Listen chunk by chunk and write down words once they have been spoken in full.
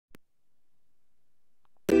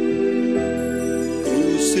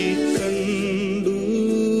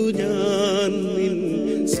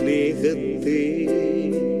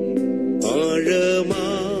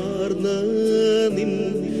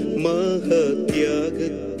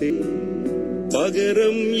ത്യാഗത്തെ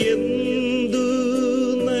പകരം എന്തു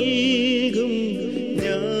നൽകും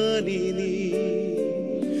ഞാനിനി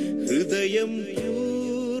ഹൃദയം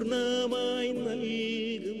പൂർണ്ണമായി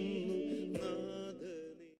നൽകുന്നു നാഥനേ.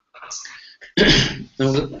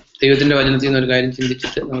 നമുക്ക് ദൈവത്തിന്റെ വചനത്തിൽ നിന്ന് ഒരു കാര്യം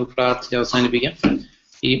ചിന്തിച്ചിട്ട് നമുക്ക് പ്രാർത്ഥിച്ച് അവസാനിപ്പിക്കാം.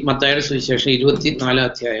 ഈ മത്തായിയുടെ സുവിശേഷം 24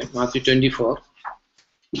 അധ്യായം മാത്യു 24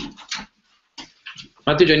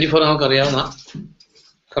 നമുക്കറിയാവുന്ന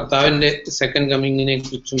കർത്താവിന്റെ സെക്കൻഡ് കമ്മിങ്ങിനെ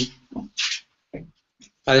കുറിച്ചും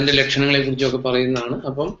അതിന്റെ ലക്ഷണങ്ങളെ കുറിച്ചും ഒക്കെ പറയുന്നതാണ്.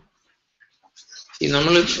 അപ്പം ഈ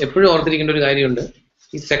നമ്മൾ എപ്പോഴും ഓർത്തിരിക്കേണ്ട ഒരു കാര്യമുണ്ട്,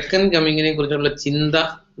 ഈ സെക്കൻഡ് കമ്മിങ്ങിനെ കുറിച്ചുള്ള ചിന്ത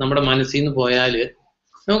നമ്മുടെ മനസ്സിൽ നിന്ന് പോയാൽ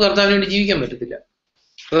നമുക്ക് കർത്താവിന് വേണ്ടി ജീവിക്കാൻ പറ്റത്തില്ല.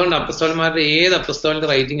 അതുകൊണ്ട് അപ്പസ്തോലന്മാരുടെ ഏത് അപ്പസ്തോലിന്റെ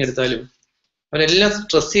റൈറ്റിംഗ് എടുത്താലും അവരെല്ലാം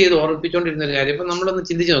സ്ട്രെസ് ചെയ്ത് ഓർമ്മിപ്പിച്ചുകൊണ്ടിരുന്ന ഒരു കാര്യം. ഇപ്പം നമ്മളൊന്ന്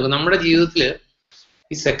ചിന്തിച്ച് നോക്കും, നമ്മുടെ ജീവിതത്തിൽ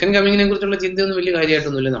ഈ സെക്കൻഡ് കമ്മിങ്ങിനെ കുറിച്ചുള്ള ചിന്തയൊന്നും വലിയ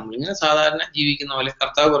കാര്യമായിട്ടൊന്നുമില്ല. നമ്മളിങ്ങനെ സാധാരണ ജീവിക്കുന്ന പോലെ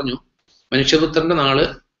കർത്താവ് പറഞ്ഞു മനുഷ്യപുത്രന്റെ നാള്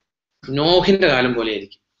നോഹിന്റെ കാലം പോലെ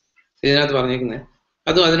ആയിരിക്കും. ഇതിനകത്ത് പറഞ്ഞേക്കുന്നത്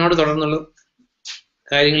അതും അതിനോട് തുടർന്നുള്ള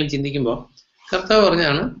കാര്യങ്ങളും ചിന്തിക്കുമ്പോൾ കർത്താവ്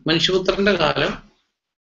പറഞ്ഞാണ് മനുഷ്യപുത്രന്റെ കാലം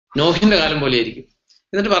നോഹിന്റെ കാലം പോലെ ആയിരിക്കും.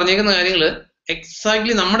 എന്നിട്ട് പറഞ്ഞേക്കുന്ന കാര്യങ്ങൾ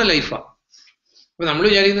എക്സാക്ട്ലി നമ്മുടെ ലൈഫാണ്. അപ്പൊ നമ്മൾ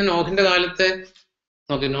വിചാരിക്കുന്ന നോഹിന്റെ കാലത്തെ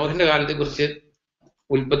നോക്കി, നോഹിന്റെ കാലത്തെ കുറിച്ച്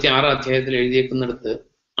 36 അധ്യായത്തിൽ എഴുതിയേക്കുന്നിടത്ത്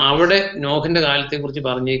അവിടെ നോഹിന്റെ കാലത്തെ കുറിച്ച്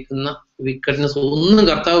പറഞ്ഞേക്കുന്ന വിക്കറ്റ്നസ് ഒന്നും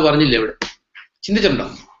കർത്താവ് പറഞ്ഞില്ല. ഇവിടെ ചിന്തിച്ചിട്ടുണ്ടോ?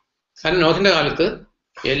 കാരണം നോഹിന്റെ കാലത്ത്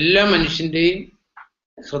എല്ലാ മനുഷ്യന്റെയും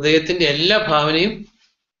ഹൃദയത്തിന്റെ എല്ലാ ഭാവനയും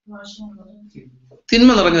തിന്മ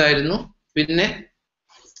നിറഞ്ഞതായിരുന്നു. പിന്നെ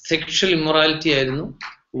സെക്ഷൽ ഇമ്മൊറാലിറ്റി ആയിരുന്നു,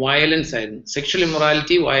 വയലൻസ് ആയിരുന്നു. Sexual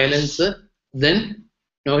immorality, violence. ദെൻ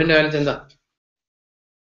നോഹിന്റെ കാലത്ത് എന്താ?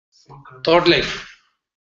 തോട്ട് ലൈഫ്,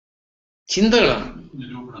 ചിന്തകളാണ്.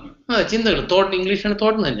 ചിന്തകൾ, തോട്ട്, ഇംഗ്ലീഷാണ്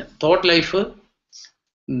തോട്ട് തന്നെ. Thought life,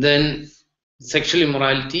 then sexual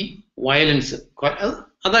immorality, violence.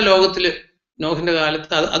 അതാ ലോകത്തില് നോഹിന്റെ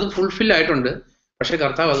കാലത്ത് അത് ഫുൾഫിൽ ആയിട്ടുണ്ട്. പക്ഷെ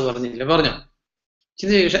കർത്താവ് അത് പറഞ്ഞില്ല. പറഞ്ഞോ?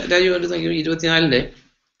 രാജീവ് 24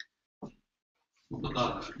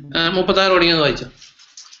 36 ഓടിയെന്ന് വായിച്ചോ.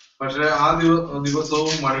 പക്ഷെ ആ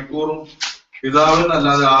ദിവസവും മണിക്കൂറും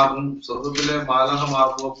പിതാവിനല്ലാതെ ആർക്കും സ്വർഗത്തിലെ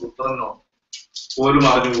മാലാഖമാർക്കോ പുത്രനോ പോലും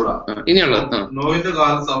അറിഞ്ഞുകൂടാ. ഇനിയുള്ളത് നോഹിന്റെ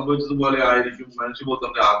കാലം സംഭവിച്ചതുപോലെ ആയിരിക്കും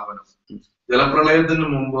മനുഷ്യപുത്രന്റെ ആഗമനം. ജലപ്രളയത്തിന്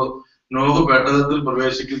മുമ്പ് നോഹ് പെട്ടകത്തിൽ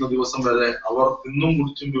പ്രവേശിക്കുന്ന ദിവസം വരെ അവർ തിന്നും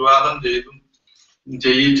കുടിച്ചും വിവാഹം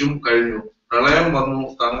ചെയ്യിച്ചും കഴിഞ്ഞു. പ്രളയം വന്നു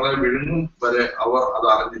തങ്ങളെ വിഴുങ്ങും വരെ അവർ അത്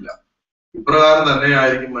അറിഞ്ഞില്ല. ഇപ്രകാരം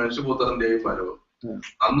തന്നെയായിരിക്കും മനുഷ്യപുത്രന്റെയും വരവ്.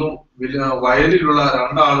 അന്നു വയലിലുള്ള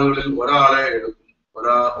 2 ആളുകളിൽ ഒരാളെ എടുക്കും,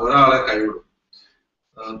 ഒരാളെ കൈവിടും.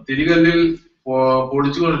 തിരികല്ലിൽ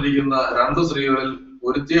പൊടിച്ചുകൊണ്ടിരിക്കുന്ന 2 സ്ത്രീകളിൽ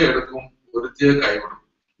ഒരുത്തിയെ എടുക്കും, ഒരുത്തിയെ കൈവിടും.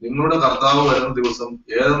 നിങ്ങളുടെ കർത്താവ് വരുന്ന ദിവസം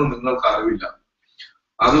ഏതെന്ന് നിങ്ങൾക്ക് അറിവില്ല.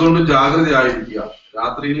 അതുകൊണ്ട് ജാഗ്രതയായിരിക്കുക.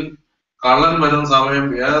 രാത്രിയിൽ കള്ളൻ വരുന്ന സമയം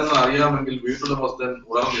ഏതെന്ന് അറിയാമെങ്കിൽ വീട്ടുടമസ്ഥൻ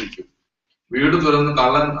ഉണർന്നിരിക്കും. വീട് തുറന്ന്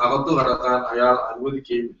കള്ളൻ അകത്തു കടക്കാൻ അയാൾ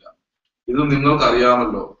അനുവദിക്കുകയുമില്ല. ഇത് നിങ്ങൾക്ക്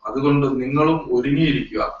അറിയാമല്ലോ. അതുകൊണ്ട് നിങ്ങളും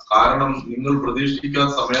ഒരുങ്ങിയിരിക്കുക. കാരണം നിങ്ങൾ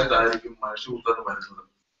പ്രതീക്ഷിക്കാത്ത സമയത്തായിരിക്കും മനുഷ്യപുത്രൻ വരുന്നത്.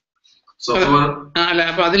 അല്ല,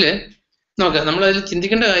 അപ്പൊ അതില് നോക്കാം, നമ്മളതിൽ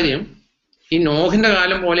ചിന്തിക്കേണ്ട കാര്യം ഈ നോഹിന്റെ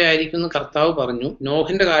കാലം പോലെ ആയിരിക്കും എന്ന് കർത്താവ് പറഞ്ഞു.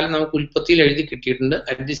 നോഹിന്റെ കാലം നമുക്ക് ഉൽപ്പത്തിയിൽ എഴുതി കിട്ടിയിട്ടുണ്ട്.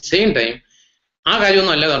 അറ്റ് ദി സെയിം ടൈം ആ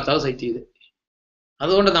കാര്യമൊന്നും അല്ല കർത്താവ് സെറ്റ് ചെയ്ത്.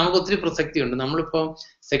 അതുകൊണ്ട് നമുക്ക് ഒത്തിരി പ്രസക്തിയുണ്ട്. നമ്മളിപ്പോ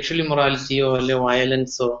സെക്ഷൽ ഇമ്മൊറാലിറ്റിയോ അല്ലെ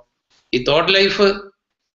വയലൻസോ, ഈ thought life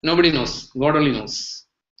nobody knows, God only nose.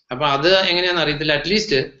 അപ്പൊ അത് എങ്ങനെയാണെന്ന് അറിയത്തില്ല.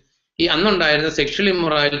 അറ്റ്ലീസ്റ്റ് ഈ അന്നുണ്ടായിരുന്ന സെക്ഷൽ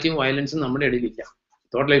ഇമ്മൊറാലിറ്റിയും വയലൻസും നമ്മുടെ ഇടയിലില്ല.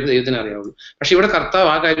 തോട്ട് ലൈഫ് ദൈവത്തിന് അറിയാവുള്ളൂ. പക്ഷെ ഇവിടെ കർത്താവ്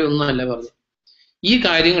ആ കാര്യം ഒന്നും അല്ല പറഞ്ഞു. ഈ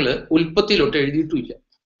കാര്യങ്ങൾ ഉൽപ്പത്തിയിലൊട്ട് എഴുതിയിട്ടുമില്ല.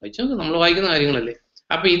 വായിച്ചു, നമ്മൾ വായിക്കുന്ന കാര്യങ്ങളല്ലേ.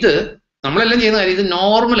 അപ്പൊ ഇത് നമ്മളെല്ലാം ചെയ്യുന്ന കാര്യം, ഇത്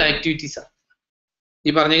നോർമൽ ആക്ടിവിറ്റീസാണ്. ഈ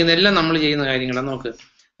പറഞ്ഞിരിക്കുന്ന എല്ലാം നമ്മൾ ചെയ്യുന്ന കാര്യങ്ങളാണ്. നോക്ക്,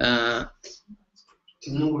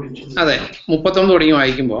 അതെ, 39 തുടങ്ങി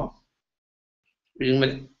വായിക്കുമ്പോ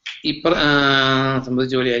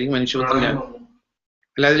സംബന്ധിച്ച പോലെ ആയിരിക്കും മനുഷ്യപുത്രന്റെ.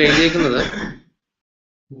 അല്ല, അതിൽ എഴുതിയേക്കുന്നത്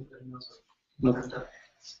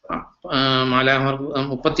മാലാഖമാർക്ക്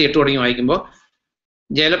 38 തുടങ്ങി വായിക്കുമ്പോൾ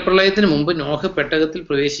ജലപ്രളയത്തിന് മുമ്പ് നോഹ് പെട്ടകത്തിൽ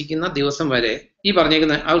പ്രവേശിക്കുന്ന ദിവസം വരെ ഈ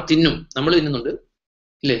പറഞ്ഞേക്കുന്ന അവർ തിന്നും, നമ്മൾ തിന്നുന്നുണ്ട്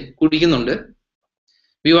ഇല്ലേ, കുടിക്കുന്നുണ്ട്,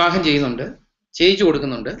 വിവാഹം ചെയ്യുന്നുണ്ട്, ചെയ്യിച്ചു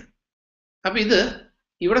കൊടുക്കുന്നുണ്ട്. അപ്പൊ ഇത്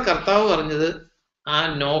ഇവിടെ കർത്താവ് പറഞ്ഞത് ആ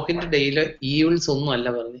നോഹിന്റെ ഡേയിലെ ഈവിൾസ് ഒന്നും അല്ല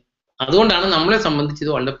പറഞ്ഞു. അതുകൊണ്ടാണ് നമ്മളെ സംബന്ധിച്ച്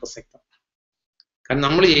ഇത് വളരെ പ്രസക്തം. കാരണം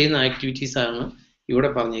നമ്മൾ ചെയ്യുന്ന ആക്ടിവിറ്റീസ് ആണ് ഇവിടെ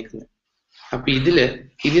പറഞ്ഞേക്കുന്നത്. അപ്പൊ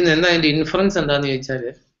ഇതിന്ന് എന്താ അതിന്റെ ഇൻഫറൻസ് എന്താന്ന്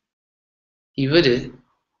ചോദിച്ചാല്, ഇവര്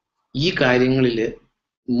ഈ കാര്യങ്ങളില്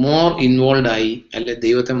മോർ ഇൻവോൾവ് ആയി, അല്ലെ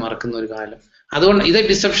ദൈവത്തെ മറക്കുന്ന ഒരു കാലം. അതുകൊണ്ട് ഇത്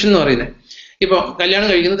ഡിസെപ്ഷൻ എന്ന് പറയുന്നത്. ഇപ്പൊ കല്യാണം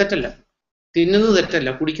കഴിക്കുന്നത് തെറ്റല്ല, തിന്നുന്നത് തെറ്റല്ല,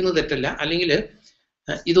 കുടിക്കുന്നത് തെറ്റല്ല, അല്ലെങ്കിൽ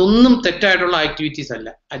ഇതൊന്നും തെറ്റായിട്ടുള്ള ആക്ടിവിറ്റീസ് അല്ല.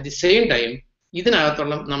 അറ്റ് ദി സെയിം ടൈം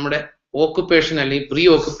ഇതിനകത്തുള്ള നമ്മുടെ ഓക്കുപ്പേഷൻ അല്ലെങ്കിൽ പ്രീ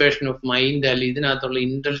ഓക്കുപ്പേഷൻ ഓഫ് മൈൻഡ്, അല്ലെങ്കിൽ ഇതിനകത്തുള്ള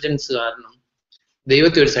ഇന്റലിജൻസ് കാരണം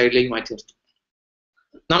ദൈവത്തെ ഒരു സൈഡിലേക്ക് മാറ്റി നിർത്തും.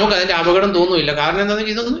 നമുക്ക് അതിന്റെ അപകടം തോന്നുന്നില്ല. കാരണം എന്താണെന്ന്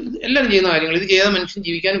വെച്ചാൽ ഇതൊന്നും എല്ലാവരും ചെയ്യുന്ന കാര്യങ്ങൾ, ഇത് ചെയ്താൽ മനുഷ്യൻ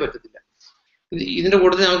ജീവിക്കാനും പറ്റത്തില്ല. ഇതിന്റെ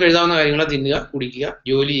കൂട്ടത്തിൽ നമുക്ക് എഴുതാവുന്ന കാര്യങ്ങൾ തിന്നുക, കുടിക്കുക,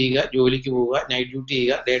 ജോലി ചെയ്യുക, ജോലിക്ക് പോവുക, നൈറ്റ് ഡ്യൂട്ടി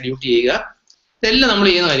ചെയ്യുക, ഡേ ഡ്യൂട്ടി ചെയ്യുക, ഇതെല്ലാം നമ്മൾ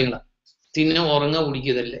ചെയ്യുന്ന കാര്യങ്ങളാണ്. തിന്നുക, ഉറങ്ങുക,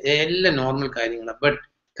 കുടിക്കുക, ഇതെല്ലാം എല്ലാം നോർമൽ കാര്യങ്ങളാണ്. ബട്ട്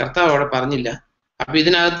കർത്താവ് അവിടെ പറഞ്ഞില്ല. അപ്പൊ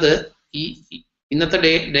ഇതിനകത്ത് ഈ ഇന്നത്തെ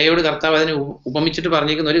ഡേയോട് കർത്താവ് അതിനെ ഉപമിച്ചിട്ട്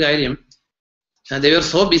പറഞ്ഞിരിക്കുന്ന ഒരു കാര്യം, they were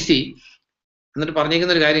so busy. എന്നിട്ട്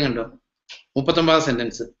പറഞ്ഞിരിക്കുന്ന ഒരു കാര്യം കണ്ടോ, 39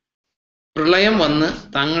 സെന്റൻസ്, പ്രളയം വന്ന്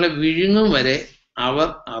തങ്ങളെ വിഴുങ്ങും വരെ അവർ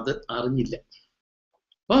അത് അറിഞ്ഞില്ല.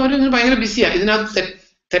 അപ്പൊ അവർ ഭയങ്കര ബിസിയാ. ഇതിനകത്ത്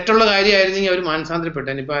തെറ്റുള്ള കാര്യമായിരുന്നെങ്കിൽ അവർ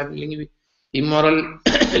മാനസാന്തരപ്പെട്ടേനെ. ഇപ്പൊ അല്ലെങ്കിൽ ഇമ്മോറൽ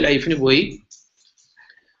ലൈഫിന് പോയി,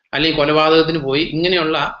 അല്ലെങ്കിൽ കൊലപാതകത്തിന് പോയി,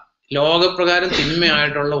 ഇങ്ങനെയുള്ള ലോകപ്രകാരം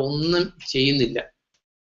തിന്മയായിട്ടുള്ള ഒന്നും ചെയ്യുന്നില്ല.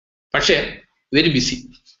 പക്ഷെ വെരി ബിസി.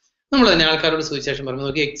 നമ്മൾ തന്നെ ആൾക്കാരോട് സുവിശേഷം പറയുമ്പോൾ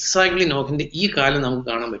നോക്കി എക്സാക്ട്ലി നോക്കിന്റെ ഈ കാലം നമുക്ക്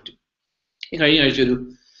കാണാൻ പറ്റും. ഈ കഴിഞ്ഞ ആഴ്ച ഒരു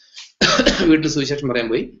വീട്ടിൽ സുവിശേഷം പറയാൻ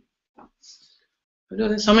പോയി,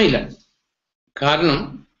 അവർ സമയമില്ല. കാരണം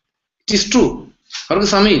ഇറ്റ് ഈസ് ട്രൂ, അവർക്ക്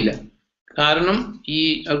സമയമില്ല. കാരണം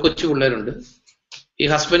അവർക്ക് കൊച്ചു പിള്ളേരുണ്ട്. ഈ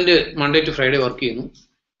husband Monday to Friday work ചെയ്യുന്നു,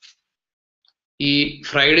 ഈ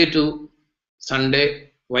Friday to Sunday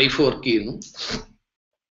wife work ചെയ്യുന്നു.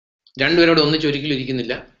 രണ്ടുപേരോട് ഒന്നിച്ച് ഒരിക്കലും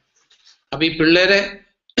ഇരിക്കുന്നില്ല. അപ്പൊ ഈ പിള്ളേരെ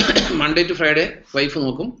മൺഡേ ടു ഫ്രൈഡേ വൈഫ്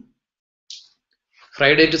നോക്കും,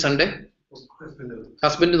 ഫ്രൈഡേ ടു സൺഡേ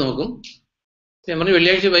ഹസ്ബൻഡ് നോക്കും. ഞാൻ പറഞ്ഞു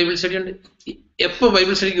വെള്ളിയാഴ്ച ബൈബിൾ സ്റ്റഡി ഉണ്ട്. എപ്പോ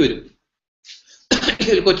ബൈബിൾ സ്റ്റഡിക്ക് വരും?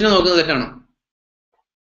 കൊച്ചിനെ നോക്കുന്നത് തെറ്റാണോ?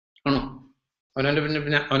 ആണോ?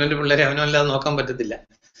 അവനവന്റെ പിള്ളേരെ അവനല്ലാതെ നോക്കാൻ പറ്റത്തില്ല.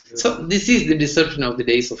 So this is the deception of the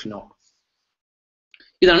days of Noah.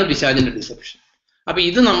 ഇതാണ് പിശാചിന്റെ ഡിസെപ്ഷൻ. അപ്പൊ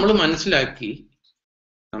ഇത് നമ്മൾ മനസ്സിലാക്കി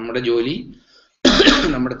നമ്മുടെ ജോലി,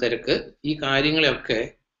 നമ്മുടെ തിരക്ക്, ഈ കാര്യങ്ങളെയൊക്കെ,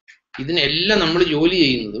 ഇതിനെല്ലാം നമ്മൾ ജോലി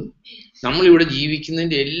ചെയ്യുന്നതും നമ്മളിവിടെ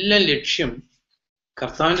ജീവിക്കുന്നതിന്റെ എല്ലാം ലക്ഷ്യം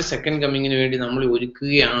കർത്താവിന്റെ സെക്കൻഡ് കമ്മിങ്ങിന് വേണ്ടി നമ്മൾ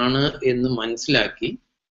ഒരുക്കുകയാണ് എന്ന് മനസ്സിലാക്കി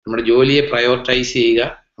നമ്മുടെ ജോലിയെ പ്രയോറിറ്റൈസ് ചെയ്യുക.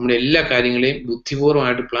 നമ്മുടെ എല്ലാ കാര്യങ്ങളെയും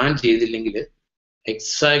ബുദ്ധിപൂർവമായിട്ട് പ്ലാൻ ചെയ്തില്ലെങ്കിൽ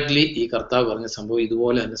എക്സാക്ട്ലി ഈ കർത്താവ് പറഞ്ഞ സംഭവം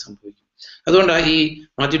ഇതുപോലെ തന്നെ സംഭവിക്കും. അതുകൊണ്ടാണ് ഈ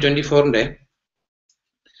മാത്യു 24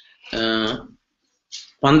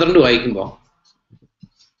 12 വായിക്കുമ്പോ,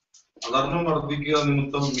 അധർമ്മം വർദ്ധിക്കുക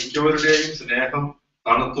നിമിത്തം മിക്കവരുടെയും സ്നേഹം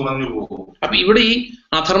തണുത്തുറഞ്ഞു പോകും. അപ്പൊ ഇവിടെ ഈ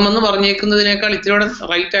അധർമ്മം എന്ന് പറഞ്ഞേക്കുന്നതിനേക്കാൾ ഇത്തിരിയുടെ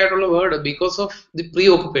റൈറ്റ് ആയിട്ടുള്ള word because of the pre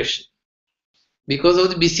occupation, because of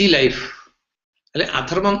the BC life. അല്ലെ,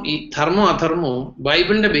 അധർമ്മം, ഈ ധർമ്മവും അധർമ്മവും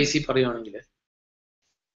ബൈബിളിന്റെ ബേസിൽ പറയുവാണെങ്കിൽ,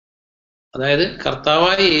 അതായത്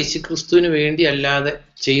കർത്താവായ യേശു ക്രിസ്തുവിന് വേണ്ടി അല്ലാതെ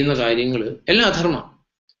ചെയ്യുന്ന കാര്യങ്ങൾ എല്ലാം അധർമ്മം.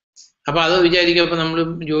 അപ്പൊ അത് വിചാരിക്കുക, അപ്പൊ നമ്മൾ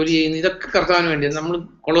ജോലി ചെയ്യുന്ന ഇതൊക്കെ കർത്താവിന് വേണ്ടി. നമ്മൾ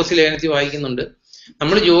കൊളോസി ലേഖനത്തിൽ വായിക്കുന്നുണ്ട്,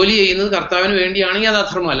 നമ്മൾ ജോലി ചെയ്യുന്നത് കർത്താവിന് വേണ്ടിയാണെങ്കിൽ അത്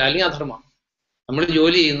അധർമ്മമല്ല, അല്ലെങ്കിൽ അധർമ്മം. നമ്മൾ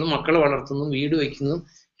ജോലി ചെയ്യുന്നതും മക്കളെ വളർത്തുന്നതും വീട് വയ്ക്കുന്നതും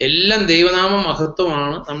എല്ലാം ദൈവനാമ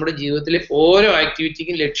മഹത്വമാണ് നമ്മുടെ ജീവിതത്തിലെ ഓരോ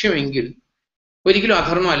ആക്ടിവിറ്റിക്കും ലക്ഷ്യമെങ്കിൽ ഒരിക്കലും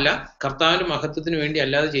അധർമ്മമല്ല. കർത്താവിന്റെ മഹത്വത്തിന് വേണ്ടി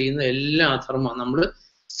അല്ലാതെ ചെയ്യുന്ന എല്ലാം അധർമ്മമാണ്. നമ്മൾ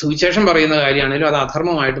സുവിശേഷം പറയുന്ന കാര്യമാണെങ്കിലും അത്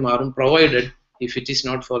അധർമ്മമായിട്ട് മാറും, provided if it is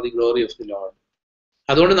not for the glory of the Lord.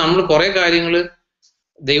 അതുകൊണ്ട് നമ്മൾ കുറെ കാര്യങ്ങൾ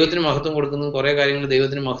ദൈവത്തിന് മഹത്വം കൊടുക്കുന്നതും കുറെ കാര്യങ്ങൾ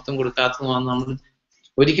ദൈവത്തിന് മഹത്വം കൊടുക്കാത്തതുമാണ് നമ്മൾ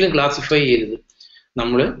ഒരിക്കലും ക്ലാസിഫൈ ചെയ്യരുത്.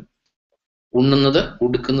 നമ്മൾ ഉണ്ണുന്നത്,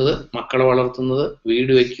 ഉടുക്കുന്നത്, മക്കളെ വളർത്തുന്നത്,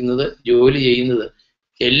 വീട് വയ്ക്കുന്നത്, ജോലി ചെയ്യുന്നത്,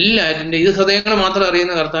 എല്ലാറ്റിൻ്റെ ഇത് ഹൃദയങ്ങൾ മാത്രം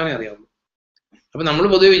അറിയുന്ന കർത്താവിനെ അറിയാവുള്ളൂ. അപ്പൊ നമ്മൾ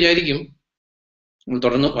പൊതുവെ വിചാരിക്കും, നമ്മൾ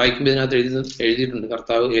തുടർന്ന് വായിക്കുമ്പോൾ ഇതിനകത്ത് എഴുതിയിട്ടുണ്ട്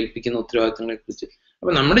കർത്താവ് ഏൽപ്പിക്കുന്ന ഉത്തരവാദിത്തങ്ങളെ കുറിച്ച്.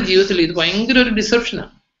 അപ്പൊ നമ്മുടെ ജീവിതത്തിൽ ഇത് ഭയങ്കര ഒരു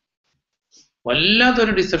ഡിസെപ്ഷനാണ്,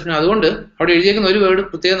 വല്ലാത്തൊരു ഡിസെപ്ഷൻ. അതുകൊണ്ട് അവിടെ എഴുതിയേക്കുന്ന ഒരു വേർഡ്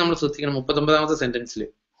പ്രത്യേകം നമ്മൾ ശ്രദ്ധിക്കണം. 39 സെന്റൻസിൽ,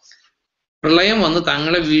 പ്രളയം വന്ന്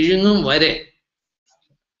തങ്ങളെ വിഴുങ്ങും വരെ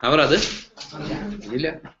അവർ അത് ഇല്ല.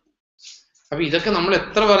 അപ്പൊ ഇതൊക്കെ നമ്മൾ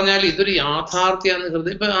എത്ര പറഞ്ഞാലും ഇതൊരു യാഥാർത്ഥ്യാന്ന്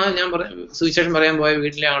ഹൃദയം. ഇപ്പൊ ഞാൻ സുവിശേഷം പറയാൻ പോയ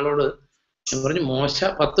വീട്ടിലെ ആളോട് ഞാൻ പറഞ്ഞു, മോശ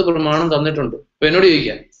 10 പ്രമാണം തന്നിട്ടുണ്ട്. അപ്പൊ എന്നോട്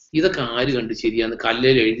ചോദിക്കാം, ഇതൊക്കെ ആര് കണ്ടു ശരിയാന്ന്?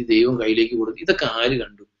 കല്ലിൽ എഴുതി ദൈവം കയ്യിലേക്ക് കൊടുത്തു, ഇതൊക്കെ ആര്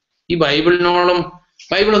കണ്ടു? ഈ ബൈബിളിനോളം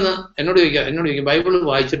ബൈബിളൊന്ന് എന്നോട് ചോദിക്കാം ബൈബിൾ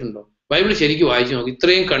വായിച്ചിട്ടുണ്ടോ? ബൈബിൾ ശരിക്കും വായിച്ചു നോക്കി.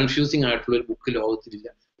 ഇത്രയും കൺഫ്യൂസിങ് ആയിട്ടുള്ള ഒരു ബുക്ക് ലോകത്തിലില്ല.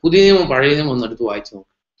 പുതിയ നിയമം പഴയ നിയമം ഒന്നെടുത്ത് വായിച്ചു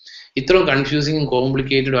നോക്ക്. ഇത്രയും കൺഫ്യൂസിങ്ങും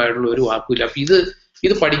കോംപ്ലിക്കേറ്റഡ് ആയിട്ടുള്ള ഒരു വാക്കുമില്ല. അപ്പൊ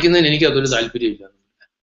ഇത് പഠിക്കുന്നതിന് എനിക്ക് അതൊരു താല്പര്യമില്ല.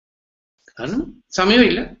 കാരണം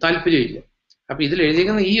സമയമില്ല, താല്പര്യമില്ല. അപ്പൊ ഇതിൽ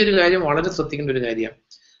എഴുതിയിരിക്കുന്ന ഈ ഒരു കാര്യം വളരെ ശ്രദ്ധിക്കേണ്ട ഒരു കാര്യമാണ്.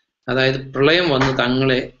 അതായത് പ്രളയം വന്ന്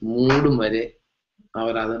തങ്ങളെ മൂടും വരെ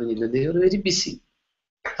അവർ അതറിഞ്ഞില്ല. They are very busy.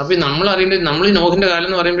 അപ്പൊ നമ്മൾ അറിയേണ്ടത്, നമ്മൾ ഈ നോഹിന്റെ കാലം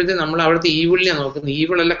എന്ന് പറയുമ്പോഴത്തേക്ക് നമ്മൾ അവിടുത്തെ ഈവിളിനെ നോക്കുന്നത്.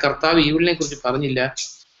 ഈവിളല്ല, കർത്താവ് ഈവിളിനെ കുറിച്ച് പറഞ്ഞില്ല.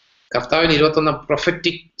 കർത്താവിന് 21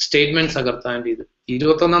 പ്രൊഫറ്റിക് സ്റ്റേറ്റ്മെന്റ്സ് ആ കർത്താവിന്റെ. ഇത്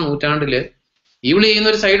 21 നൂറ്റാണ്ടില് ഈവിളി ചെയ്യുന്ന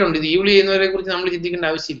ഒരു സൈഡുണ്ട്. ഇത് ഈവിളി ചെയ്യുന്നവരെ കുറിച്ച് നമ്മൾ ചിന്തിക്കേണ്ട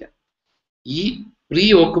ആവശ്യമില്ല. ഈ പ്രീ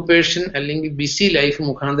ഓക്കുപേഷൻ അല്ലെങ്കിൽ ബിസി ലൈഫ്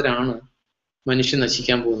മുഖാന്തരമാണ് മനുഷ്യൻ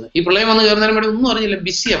നശിക്കാൻ പോകുന്നത്. ഈ പ്രളയം വന്ന് കയറുന്നതിനും വേണ്ടി ഒന്നും അറിഞ്ഞില്ല,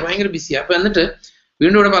 ബിസിയാ, ഭയങ്കര ബിസിയാ. അപ്പൊ എന്നിട്ട്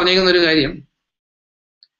വീണ്ടും ഇവിടെ പറഞ്ഞേക്കുന്ന ഒരു കാര്യം,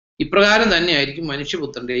 ഇപ്രകാരം തന്നെയായിരിക്കും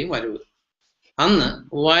മനുഷ്യപുത്രന്റെയും വരവ്. അന്ന്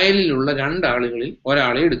വയലിലുള്ള രണ്ടാളുകളിൽ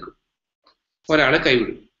ഒരാളെ എടുക്കും, ഒരാളെ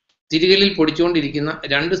കൈവിടും. തിരികലിൽ പൊടിച്ചുകൊണ്ടിരിക്കുന്ന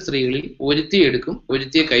രണ്ട് സ്ത്രീകളിൽ ഒരുത്തിയെ എടുക്കും,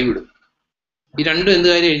 ഒരുത്തിയെ കൈവിടും. ഈ രണ്ടും എന്ത്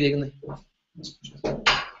കാര്യം എഴുതിയേക്കുന്നത്?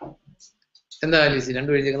 എന്താ ആലീസി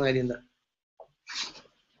രണ്ടും എഴുതിയേക്കുന്ന കാര്യം എന്താ?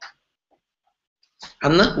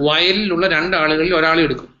 അന്ന് വയലിലുള്ള രണ്ടാളുകളിൽ ഒരാളെ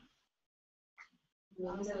എടുക്കും.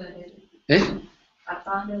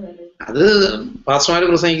 അത് പാസ്റ്റർമാര്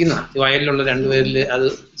പ്രസംഗിക്കുന്ന വയലിലുള്ള രണ്ടുപേരില് അത്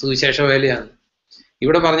സുവിശേഷ വേലയാണ്.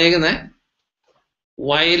 ഇവിടെ പറഞ്ഞേക്കുന്നത്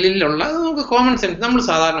വയലിലുള്ള, നമുക്ക് കോമൺ സെൻസ്, നമ്മൾ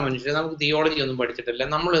സാധാരണ മനുഷ്യർ, നമുക്ക് തിയോളജി ഒന്നും പഠിച്ചിട്ടില്ല.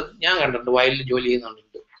 ഞാൻ കണ്ടിട്ടുണ്ട് വയലിൽ ജോലി ചെയ്യുന്ന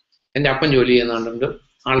കണ്ടിട്ടുണ്ട്, എൻ്റെ അപ്പൻ ജോലി ചെയ്യുന്ന കണ്ടിട്ടുണ്ട്,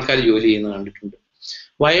 ആൾക്കാർ ജോലി ചെയ്യുന്ന കണ്ടിട്ടുണ്ട്.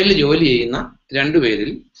 വയലിൽ ജോലി ചെയ്യുന്ന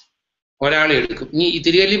രണ്ടുപേരിൽ ഒരാളെ എടുക്കും. ഈ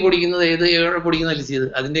തിരികല്ലി പൊടിക്കുന്നത് എവിടെ പൊടിക്കുന്ന ചെയ്ത്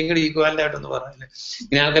അതിന്റെ ഇങ്ങനെ ഈക്വാലന്റ് ആയിട്ടൊന്ന് പറഞ്ഞില്ല.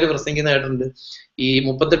 ഇങ്ങനെ ആൾക്കാർ പ്രസംഗിക്കുന്ന കേട്ടിട്ടുണ്ട്. ഈ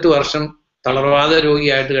 38 വർഷം തളർവാദ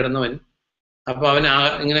രോഗിയായിട്ട് കിടന്നവൻ, അപ്പൊ അവൻ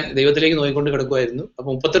ഇങ്ങനെ ദൈവത്തിലേക്ക് നോക്കിക്കൊണ്ട് കിടക്കുമായിരുന്നു. അപ്പൊ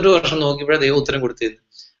 38 വർഷം നോക്കിയപ്പോഴേ ദൈവം ഉത്തരം കൊടുത്തിരുന്നു.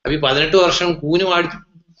 അപ്പൊ ഈ 18 വർഷം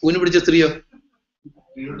കൂന് പിടിച്ച സ്ത്രീയോ?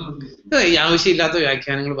 ഈ ആവശ്യമില്ലാത്ത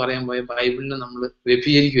വ്യാഖ്യാനങ്ങൾ പറയാൻ പോയ ബൈബിളിനെ നമ്മൾ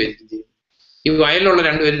വ്യഭിചരിക്കുമായിരിക്കും ചെയ്യുന്നത്. ഈ വയലിലുള്ള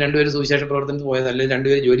രണ്ടുപേരും സുവിശേഷ പ്രവർത്തനത്തിൽ പോയതല്ല,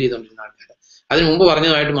 രണ്ടുപേരും ജോലി ചെയ്തുകൊണ്ടിരുന്ന ആൾക്കാർ. അതിന് മുമ്പ്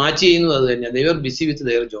പറഞ്ഞതായിട്ട് മാച്ച് ചെയ്യുന്നത് അത് തന്നെയാണ്. ദേ വർ ബിസി വിത്ത്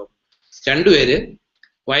ദെയർ ജോബ്. രണ്ടുപേര്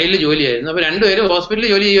വയലിൽ ജോലിയായിരുന്നു. അപ്പൊ രണ്ടുപേര് ഹോസ്പിറ്റലിൽ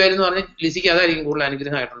ജോലി ചെയ്യുമായിരുന്നു പറഞ്ഞ് ലിസിക്ക് അതായിരിക്കും കൂടുതൽ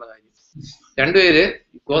അനുഗ്രഹമായിട്ടുള്ള കാര്യം. രണ്ടുപേര്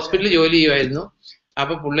ഹോസ്പിറ്റലിൽ ജോലി ചെയ്യുമായിരുന്നു.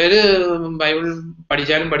 അപ്പൊ പിള്ളേര് ബൈബിൾ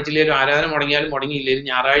പഠിച്ചാലും പഠിച്ചില്ലേലും, ആരാധന മുടങ്ങിയാലും മുടങ്ങിയില്ലേലും,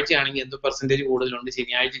 ഞായറാഴ്ച ആണെങ്കിൽ എന്തോ പെർസെന്റേജ് കൂടുതലുണ്ട്,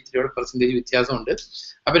 ശനിയാഴ്ച ഇത്തിരിയോടെ പെർസെന്റേജ് വ്യത്യാസമുണ്ട്.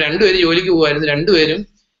 അപ്പൊ രണ്ടുപേര് ജോലിക്ക് പോകുമായിരുന്നു. രണ്ടുപേരും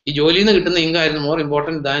ഈ ജോലിയിൽ നിന്ന് കിട്ടുന്ന ഇൻകായിരുന്നു മോർ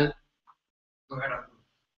ഇമ്പോർട്ടൻറ്റ് ദാൻ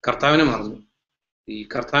കർത്താവിനെ മറന്നു. ഈ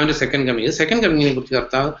കർത്താവിന്റെ സെക്കൻഡ് കമ്മിങ്ങിനെ കുറിച്ച്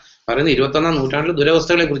കർത്താവ് പറയുന്നത് 21-ാം നൂറ്റാണ്ടിലെ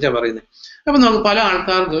ദുരവസ്ഥകളെ കുറിച്ചാണ് പറയുന്നത്. അപ്പൊ നമുക്ക് പല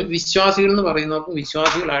ആൾക്കാർക്കും, വിശ്വാസികൾ എന്ന് പറയുന്നവർക്കും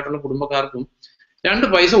വിശ്വാസികളായിട്ടുള്ള കുടുംബക്കാർക്കും 2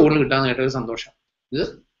 പൈസ കൂടുതൽ കിട്ടാനായിട്ടൊരു സന്തോഷം. ഇത്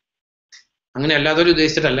അങ്ങനെ അല്ലാത്തൊരു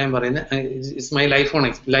ഉദ്ദേശിച്ചിട്ടല്ല ഞാൻ പറയുന്നത്, ഇറ്റ്സ് മൈ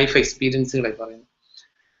ലൈഫ് എക്സ്പീരിയൻസുകളായി പറയുന്നത്.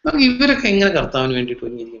 നമുക്ക് ഇവരൊക്കെ എങ്ങനെ കർത്താവിന് വേണ്ടിയിട്ട്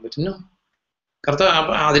ഒരുങ്ങിയിരിക്കാൻ പറ്റുന്നു? കർത്താവ്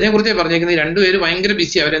അതിനെക്കുറിച്ച് പറഞ്ഞേക്കുന്നത്. രണ്ടുപേര് ഭയങ്കര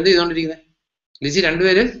ബിസി. അവരെന്ത് ചെയ്തുകൊണ്ടിരിക്കുന്നത്? ലിസി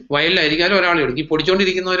രണ്ടുപേര് വയലിലായിരിക്കാലും ഒരാളെ എടുക്കും. ഈ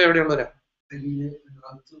പൊടിച്ചോണ്ടിരിക്കുന്നവരെ എവിടെയുള്ളവരാ?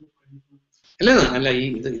 അല്ല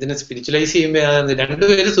ഇതിനെ സ്പിരിച്വലൈസ് ചെയ്യുമ്പോൾ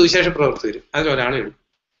രണ്ടുപേര് സുവിശേഷ പ്രവർത്തകരും, അതിലൊരാളെ എടുക്കും.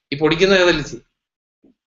 ഈ പൊടിക്കുന്ന ഏതാ ലിസി?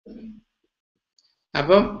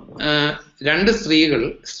 അപ്പം 2 സ്ത്രീകളിൽ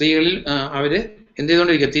അവര് എന്ത്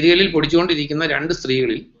ചെയ്തുകൊണ്ടിരിക്കുക? തിരികളിൽ പൊടിച്ചുകൊണ്ടിരിക്കുന്ന 2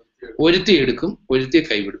 സ്ത്രീകളിൽ ഒരുത്തി എടുക്കും, ഒരുത്തിയെ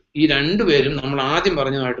കൈവിടും. ഈ രണ്ടുപേരും നമ്മൾ ആദ്യം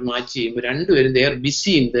പറഞ്ഞതായിട്ട് മാച്ച് ചെയ്യുമ്പോൾ രണ്ടുപേരും they are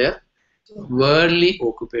BC in there worldly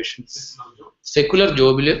occupations. Secular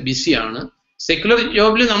ജോബില് ബിസിയാണ്. സെക്കുലർ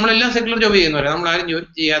ജോബിൽ നമ്മളെല്ലാം സെക്കുലർ ജോബ് ചെയ്യുന്നവരാണ്, നമ്മൾ ആരും ജോലി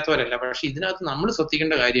ചെയ്യാത്തവരല്ല. പക്ഷെ ഇതിനകത്ത് നമ്മൾ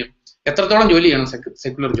ശ്രദ്ധിക്കേണ്ട കാര്യം എത്രത്തോളം ജോലി ചെയ്യണം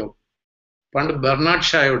സെക്കുലർ ജോബ്. പണ്ട് ബെർണാഡ്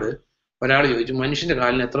ഷായോട് ഒരാൾ ചോദിച്ചു, മനുഷ്യന്റെ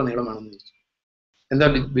കാലിന് എത്ര നീളം വേണമെന്ന് ചോദിച്ചു. എന്താ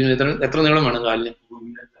എത്ര നീളം വേണം കാലിന്?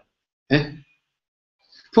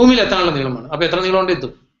 ഭൂമിയിൽ എത്താനുള്ള നീളം വേണം. അപ്പൊ എത്ര നീളം കൊണ്ട്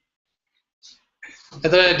എത്തും?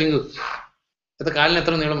 എത്ര കാലിന്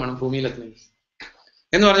എത്ര നീളം വേണം ഭൂമിയിൽ എത്തണമെങ്കിൽ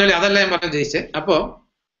എന്ന് പറഞ്ഞാൽ അതല്ല ഞാൻ പറഞ്ഞ ഉദ്ദേശിച്ചത്. അപ്പോ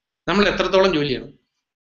നമ്മൾ എത്രത്തോളം ജോലി ചെയ്യണം?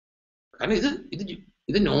 കാരണം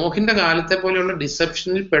ഇത് നോഹിന്റെ കാലത്തെ പോലെയുള്ള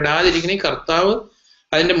ഡിസെപ്ഷനിൽ പെടാതിരിക്കുന്ന ഈ കർത്താവ്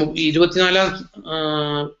അതിന്റെ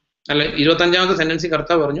 25-ാമത്തെ സെന്റൻസിൽ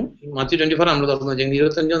കർത്താവ് പറഞ്ഞു. മാത്യു 24 നമ്മൾ തുറന്നു വെച്ചെങ്കിൽ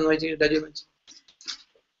 25 ഒന്ന് വായിച്ച് 24-25.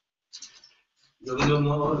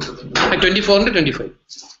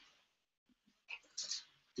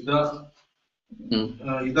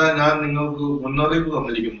 ഇതാ ഞാൻ നിങ്ങൾക്ക് മുന്നറിയിപ്പ്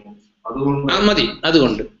തന്നിരിക്കുന്നു, മതി.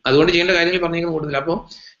 അതുകൊണ്ട് ചെയ്യേണ്ട കാര്യങ്ങൾ പറഞ്ഞേക്കുന്ന കൂടുതൽ. അപ്പോൾ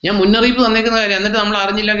ഞാൻ മുന്നറിയിപ്പ് തന്നേക്കുന്ന കാര്യം എന്നിട്ട് നമ്മൾ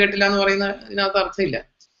അറിഞ്ഞില്ല കേട്ടില്ല എന്ന് പറയുന്ന ഇതിനകത്ത് അർത്ഥമില്ല.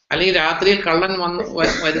 അല്ലെങ്കിൽ രാത്രിയിൽ കള്ളൻ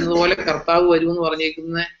വരുന്നത് പോലെ കർത്താവ് വരുമെന്ന്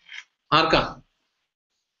പറഞ്ഞേക്കുന്ന ആർക്കാ?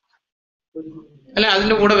 അല്ല,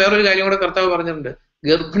 അതിന്റെ കൂടെ വേറൊരു കാര്യം കൂടെ കർത്താവ് പറഞ്ഞിട്ടുണ്ട്.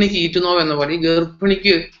 ഗർഭിണിക്ക് ഈറ്റുനോവ് എന്ന പോലെ ഈ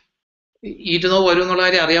ഗർഭിണിക്ക് ഈറ്റുനോവ് വരും എന്നുള്ള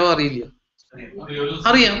കാര്യം അറിയാവോ? അറിയില്ല?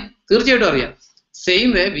 അറിയാം, തീർച്ചയായിട്ടും അറിയാം. സെയിം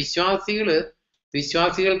വേ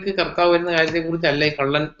വിശ്വാസികൾക്ക് കർത്താവ് വരുന്ന കാര്യത്തെ കുറിച്ചല്ല ഈ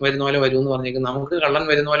കള്ളൻ വരുന്ന പോലെ വരുമെന്ന് പറഞ്ഞേക്കുന്നത്. നമുക്ക് കള്ളൻ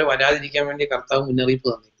വരുന്ന പോലെ വരാതിരിക്കാൻ വേണ്ടി കർത്താവ് മുന്നറിയിപ്പ്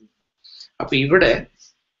തന്നിരിക്കുന്നു. അപ്പൊ ഇവിടെ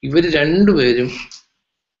ഇവർ രണ്ടുപേരും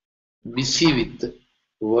busy with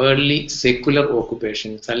worldly secular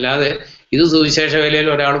occupations. അല്ലാതെ ഇത് സുവിശേഷ വേലയിൽ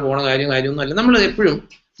ഒരാൾ പോണ കാര്യമൊന്നും അല്ല. നമ്മൾ എപ്പോഴും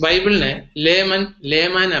ബൈബിളിനെ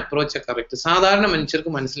ലേമാൻ അപ്രോച്ച് കറക്റ്റ്, സാധാരണ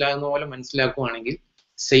മനുഷ്യർക്ക് മനസ്സിലാകുന്ന പോലെ മനസ്സിലാക്കുവാണെങ്കിൽ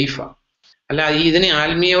സേഫാണ്. അല്ല ഇതിനെ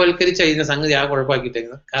ആത്മീയവൽക്കരിച്ച ഇതിനെ സംഗതി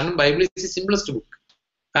കുഴപ്പമാക്കിയിട്ടേക്കുന്നത്. കാരണം Bible is the simplest book.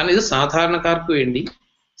 കാരണം ഇത് സാധാരണക്കാർക്ക് വേണ്ടി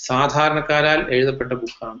സാധാരണക്കാരാൽ എഴുതപ്പെട്ട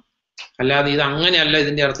ബുക്കാണ്. അല്ലാതെ ഇത് അങ്ങനെയല്ല,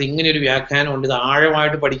 ഇതിന്റെ അർത്ഥം ഇങ്ങനെ ഒരു വ്യാഖ്യാനം ഉണ്ട്, ഇത്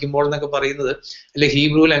ആഴമായിട്ട് പഠിക്കുമ്പോൾ എന്നൊക്കെ പറയുന്നത്, അല്ലെ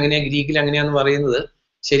ഹീബ്രുവിൽ അങ്ങനെയാ ഗ്രീക്കിൽ അങ്ങനെയാന്ന് പറയുന്നത്,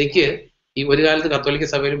 ശരിക്ക് ഈ ഒരു കാലത്ത് കത്തോലിക്ക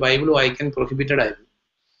സഭയിൽ ബൈബിൾ വായിക്കാൻ പ്രൊഹിബിറ്റഡ് ആയിരുന്നു.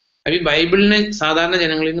 അപ്പൊ ഈ ബൈബിളിനെ സാധാരണ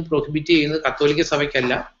ജനങ്ങളിൽ നിന്ന് പ്രൊഹിബിറ്റ് ചെയ്യുന്നത് കത്തോലിക്ക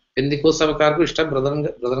സഭയ്ക്കല്ല, പെന്തിക്കോസ് സഭക്കാർക്കും ഇഷ്ടം,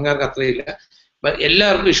 ബ്രദർകാർക്ക് അത്രയില്ല,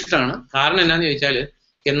 എല്ലാവർക്കും ഇഷ്ടമാണ്. കാരണം എന്നാന്ന് ചോദിച്ചാൽ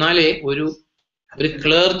എന്നാലേ ഒരു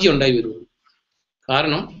ക്ലർജി ഉണ്ടായി വരുള്ളൂ.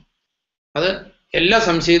 കാരണം അത് എല്ലാ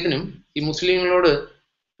സംശയത്തിനും ഈ മുസ്ലിങ്ങളോട്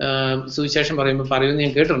സുവിശേഷം പറയുന്നത്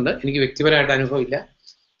ഞാൻ കേട്ടിട്ടുണ്ട്. എനിക്ക് വ്യക്തിപരമായിട്ട് അനുഭവം ഇല്ല.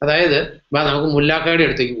 അതായത് നമുക്ക് മുല്ലാക്കായുടെ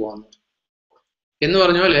അടുത്തേക്ക് പോകാം എന്ന്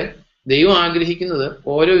പറഞ്ഞ പോലെ ദൈവം ആഗ്രഹിക്കുന്നത്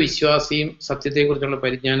ഓരോ വിശ്വാസിയും സത്യത്തെക്കുറിച്ചുള്ള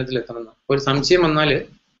പരിജ്ഞാനത്തിൽ എത്തണം. ഒരു സംശയം വന്നാൽ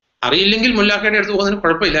അറിയില്ലെങ്കിൽ മുല്ലാക്കായുടെ അടുത്ത് പോകുന്നതിന്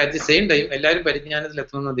കുഴപ്പമില്ല. അറ്റ് ദി സെയിം ടൈം എല്ലാവരും പരിജ്ഞാനത്തിൽ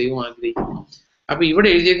എത്തണമെന്ന് ദൈവം ആഗ്രഹിക്കുന്നു. അപ്പൊ ഇവിടെ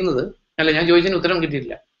എഴുതിയേക്കുന്നത്, അല്ല, ഞാൻ ചോദിച്ചതിന് ഉത്തരം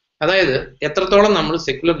കിട്ടിയിട്ടില്ല. അതായത് എത്രത്തോളം നമ്മൾ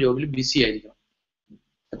സെക്യുലർ ജോബിൽ ബിസി ആയിരിക്കണം,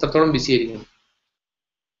 എത്രത്തോളം ബിസി ആയിരിക്കണം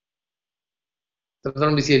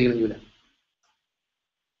ജൂല.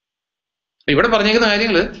 ഇവിടെ പറഞ്ഞേക്കുന്ന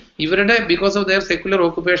കാര്യങ്ങൾ ഇവരുടെ because of their secular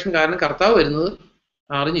occupation കാരണം കർത്താവ് വരുന്നത്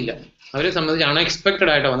അറിഞ്ഞില്ല. അവരെ സംബന്ധിച്ച്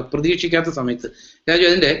അൺഎക്സ്പെക്റ്റഡ് ആയിട്ടാണ് വന്നത്, പ്രതീക്ഷിക്കാത്ത സമയത്ത്.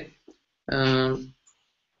 അതിന്റെ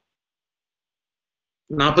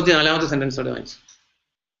 44ാമത്തെ സെന്റൻസോടെ വായിച്ചു.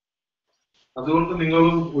 അതുകൊണ്ട്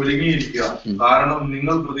നിങ്ങളും ഒരുങ്ങിയിരിക്കുക, കാരണം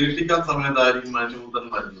നിങ്ങൾ പ്രതീക്ഷിക്കാത്ത സമയത്തായിരിക്കും മനുഷ്യപുത്രൻ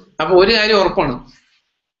വരുന്നത്. അപ്പൊ ഒരു കാര്യം ഉറപ്പാണ്,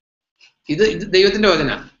 ഇത് ദൈവത്തിന്റെ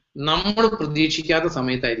വചന, നമ്മൾ പ്രതീക്ഷിക്കാത്ത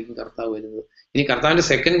സമയത്തായിരിക്കും കർത്താവ് വരുന്നത്. ഇനി കർത്താവിന്റെ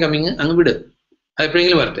സെക്കൻഡ് കമ്മിങ് അങ്ങ് വിട്, അത്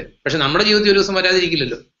എപ്പോഴെങ്കിലും വരട്ടെ. പക്ഷെ നമ്മുടെ ജീവിതത്തിൽ ഒരു ദിവസം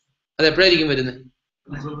വരാതിരിക്കില്ലല്ലോ. അത് എപ്പോഴായിരിക്കും വരുന്നത്?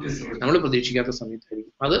 നമ്മൾ പ്രതീക്ഷിക്കാത്ത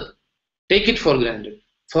സമയത്തായിരിക്കും. അത് take it for granted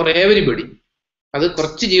four everybody. അത്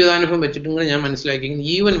കുറച്ച് ജീവിതാനുഭവം വെച്ചിട്ടുണ്ടെങ്കിൽ ഞാൻ മനസ്സിലാക്കിയിരിക്കുന്നത്,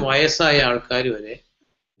 ഈവൻ വയസ്സായ ആൾക്കാർ വരെ,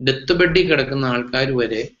 ഡെത്ത് ബെഡിൽ കിടക്കുന്ന ആൾക്കാർ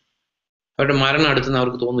വരെ അവരുടെ മരണം അടുത്തെന്ന്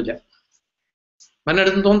അവർക്ക് തോന്നില്ല. മരണം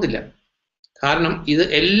അടുത്തെന്ന് തോന്നത്തില്ല. കാരണം ഇത്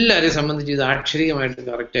എല്ലാവരെയും സംബന്ധിച്ച് ഇത് ആക്ഷരികമായിട്ട്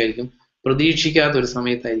കറക്റ്റ് ആയിരിക്കും. പ്രതീക്ഷിക്കാത്ത ഒരു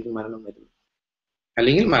സമയത്തായിരിക്കും മരണം വരുന്നത്.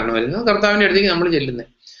 അല്ലെങ്കിൽ മരണം വരുന്നത് കർത്താവിൻ്റെ അടുത്തേക്ക് നമ്മൾ ചെല്ലുന്നത്.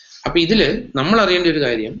 അപ്പൊ ഇതില് നമ്മൾ അറിയേണ്ട ഒരു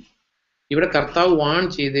കാര്യം, ഇവിടെ കർത്താവ് വാൺ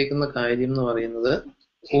ചെയ്തേക്കുന്ന കാര്യം എന്ന് പറയുന്നത്,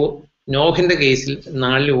 നോഹിന്റെ കേസിൽ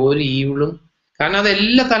നാളിൽ ഒരു ഈവിളും, കാരണം അത്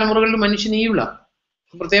എല്ലാ തലമുറകളിലും മനുഷ്യൻ ഈവിളാണ്.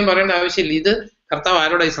 പ്രത്യേകം പറയേണ്ട ആവശ്യമില്ല. ഇത് കർത്താവ്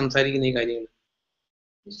ആരോടായി സംസാരിക്കുന്ന ഈ കാര്യങ്ങൾ?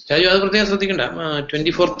 രാജു അത് പ്രത്യേകം ശ്രദ്ധിക്കണ്ട.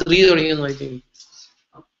 24:3 തുടങ്ങിയെന്ന് വായിച്ചു.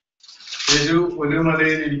 യേശു ഒരു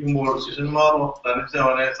മലയിൽ ഇരിക്കുമ്പോൾ ശിഷ്യന്മാർ തനിച്ച്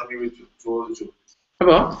അവനെ സമീപിച്ചു, ചോദിച്ചു.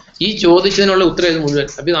 അപ്പൊ ഈ ചോദിച്ചതിനുള്ള ഉത്തരം ഇത് മുഴുവൻ,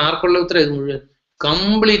 അപ്പൊ ഇത് ആർക്കുള്ള ഉത്തരം ഇത് മുഴുവൻ?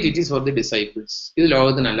 Complete it is for the disciples. ഇത്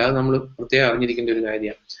ലോകത്തിനല്ല. അത് നമ്മൾ പ്രത്യേകം അറിഞ്ഞിരിക്കേണ്ട ഒരു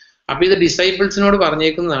കാര്യമാണ്. അപ്പൊ ഇത് ഡിസൈപ്പിൾസിനോട്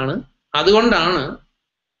പറഞ്ഞേക്കുന്നതാണ്. അതുകൊണ്ടാണ്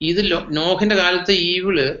ഇത് നോഹിന്റെ കാലത്തെ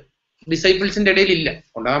ഈവിള് ഡിസൈപ്പിൾസിന്റെ ഇടയിൽ ഇല്ല,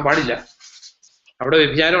 ഉണ്ടാകാൻ പാടില്ല. അവിടെ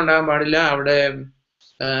വ്യഭിചാരം ഉണ്ടാകാൻ പാടില്ല, അവിടെ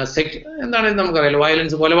എന്താണെങ്കിലും നമുക്കറിയാലോ,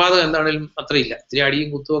 വയലൻസ്, കൊലപാതകം എന്താണെങ്കിലും അത്രയില്ല. ഇത്തിരി അടിയും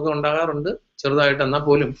കുത്തുമൊക്കെ ഉണ്ടാകാറുണ്ട് ചെറുതായിട്ട്, എന്നാൽ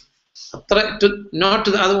പോലും അത്ര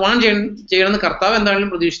അത് വാൺ ചെയ്യണമെന്ന് കർത്താവ്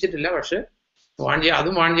എന്താണെങ്കിലും പ്രതീക്ഷിച്ചിട്ടില്ല. പക്ഷെ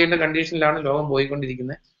അതും വാൺ ചെയ്യേണ്ട കണ്ടീഷനിലാണ് ലോകം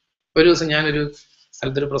പോയിക്കൊണ്ടിരിക്കുന്നത്. ഒരു ദിവസം ഞാനൊരു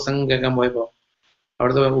സ്ഥലത്തൊരു പ്രസംഗം കേൾക്കാൻ പോയപ്പോൾ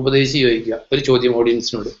അവിടുത്തെ ഉപദേശി ചോദിക്കുക ഒരു ചോദ്യം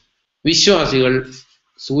ഓഡിയൻസിനോട്, വിശ്വാസികൾ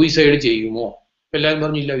സൂയിസൈഡ് ചെയ്യുമോ? എല്ലാവരും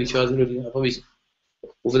പറഞ്ഞില്ല വിശ്വാസികൾ. അപ്പൊ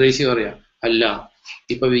ഉപദേശി പറയാ, അല്ല,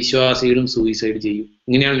 ഇപ്പൊ വിശ്വാസികളും സൂയിസൈഡ് ചെയ്യും.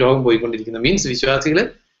 ഇങ്ങനെയാണ് ലോകം പോയിക്കൊണ്ടിരിക്കുന്നത്. മീൻസ് വിശ്വാസികൾ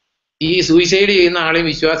ഈ സൂയിസൈഡ് ചെയ്യുന്ന ആളെയും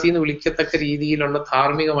വിശ്വാസി എന്ന് വിളിക്കത്തക്ക രീതിയിലുള്ള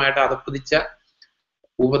ധാർമ്മികമായിട്ട് അധപ്പതിച്ച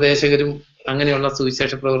ഉപദേശകരും അങ്ങനെയുള്ള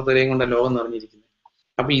സുവിശേഷ പ്രവർത്തകരെയും കൊണ്ട് ലോകം നിറഞ്ഞിരിക്കുന്നത്.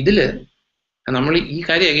 അപ്പൊ ഇതില് നമ്മൾ ഈ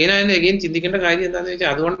കാര്യം എഗെയിൻ ചിന്തിക്കേണ്ട കാര്യം എന്താണെന്ന് വെച്ചാൽ,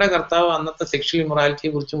 അതുകൊണ്ടാണ് കർത്താവ് അന്നത്തെ സെക്ഷൽ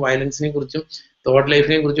ഇമൊറാലിറ്റിയെ കുറിച്ചും വയലൻസിനെ കുറിച്ചും തോട്ട്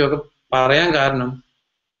ലൈഫിനെ കുറിച്ചും ഒക്കെ പറയാൻ കാരണം,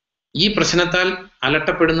 ഈ പ്രശ്നത്താൽ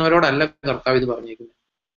അലട്ടപ്പെടുന്നവരോടല്ല കർത്താവ് ഇത് പറഞ്ഞേക്കുന്നത്.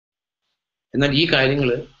 എന്നാൽ ഈ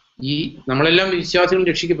കാര്യങ്ങള് നമ്മളെല്ലാം വിശ്വാസികൾ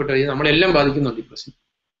രക്ഷിക്കപ്പെട്ടത് നമ്മളെല്ലാം ബാധിക്കുന്നുണ്ട് ഈ പ്രശ്നം.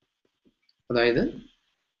 അതായത്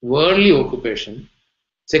വേൾഡ്ലി ഓക്കുപേഷൻ,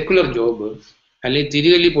 സെക്കുലർ ജോബ്, അല്ലെങ്കിൽ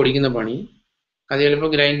തിരികല്ലി പൊടിക്കുന്ന പണി, അത് ചിലപ്പോൾ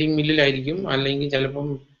ഗ്രൈൻഡിങ് മില്ലിലായിരിക്കും, അല്ലെങ്കിൽ ചിലപ്പം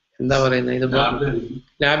എന്താ പറയുന്നത്, ഇതിപ്പോ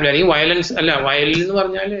ലാബിലായിരിക്കും. വയലൻസ് അല്ല, വയലിൽ എന്ന്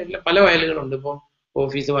പറഞ്ഞാൽ പല വയലുകളുണ്ട്. ഇപ്പം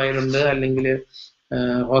ഓഫീസ് വയലുണ്ട്, അല്ലെങ്കിൽ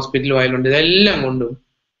ഹോസ്പിറ്റൽ വയലുണ്ട്. ഇതെല്ലാം കൊണ്ടും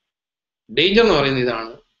ഡേഞ്ചർ എന്ന് പറയുന്നത്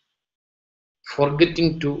ഇതാണ്,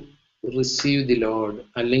 forgetting to receive the Lord.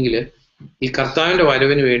 അല്ലെങ്കിൽ ഈ കർത്താവിന്റെ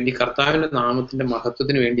വരവിന് വേണ്ടി, കർത്താവിന്റെ നാമത്തിന്റെ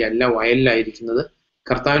മഹത്വത്തിന് വേണ്ടി അല്ല വയലിലായിരിക്കുന്നത്,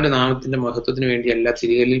 കർത്താവിന്റെ നാമത്തിന്റെ മഹത്വത്തിന് വേണ്ടിയല്ല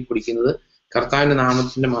തിരികല്ലിൽ പൊടിക്കുന്നത്, കർത്താവിന്റെ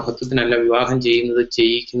നാമത്തിന്റെ മഹത്വത്തിനല്ല വിവാഹം ചെയ്യുന്നത്,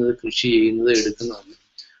 ചെയ്യിക്കുന്നത്, കൃഷി ചെയ്യുന്നത്, എടുക്കുന്നതല്ല.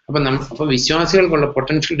 അപ്പൊ വിശ്വാസികൾക്കുള്ള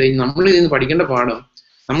പൊട്ടൻഷ്യൽ നമ്മൾ ഇതിൽ നിന്ന് പഠിക്കേണ്ട പാഠം,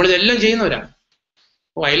 നമ്മളിതെല്ലാം ചെയ്യുന്നവരാണ്.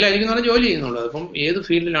 വയലിലായിരിക്കുന്നവരെ ജോലി ചെയ്യുന്നുള്ളത്. അപ്പം ഏത്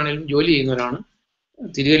ഫീൽഡിലാണെങ്കിലും ജോലി ചെയ്യുന്നവരാണ്,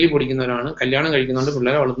 തിരികല്ലി പൊടിക്കുന്നവരാണ്, കല്യാണം കഴിക്കുന്നുണ്ട്,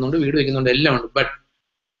 പിള്ളേരെ വളർത്തുന്നുണ്ട്, വീട് വയ്ക്കുന്നുണ്ട്, എല്ലാം ഉണ്ട്. But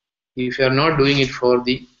if you are not doing it for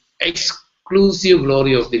the exclusive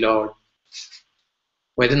glory of the Lord,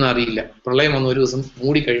 വരുന്ന അറിയില്ല. പ്രളയം വന്ന ഒരു ദിവസം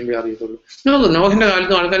മൂടി കഴിയുമ്പോഴേ അറിയത്തുള്ളൂ. നോഹിന്റെ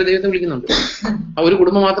കാലത്തും ആൾക്കാർ ദൈവത്തെ വിളിക്കുന്നുണ്ട്. ആ ഒരു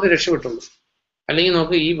കുടുംബം മാത്രമേ രക്ഷപ്പെട്ടുള്ളൂ. അല്ലെങ്കിൽ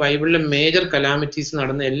നമുക്ക് ഈ ബൈബിളിലെ മേജർ കലാമിറ്റീസ്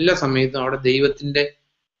നടന്ന എല്ലാ സമയത്തും അവിടെ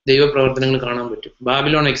ദൈവപ്രവർത്തനങ്ങൾ കാണാൻ പറ്റും.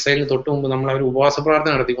 ബാബിലോൺ എക്സൈലിന് തൊട്ട് മുമ്പ് നമ്മൾ അവർ ഉപവാസ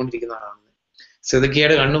പ്രാർത്ഥന നടത്തിക്കൊണ്ടിരിക്കുന്നതാണ്.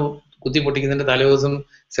 സെദക്കിയയുടെ കണ്ണ് കുത്തി പൊട്ടിക്കുന്നതിന്റെ തലേദിവസം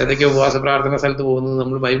സെദക്കിയ ഉപവാസ പ്രാർത്ഥന സ്ഥലത്ത് പോകുന്നത്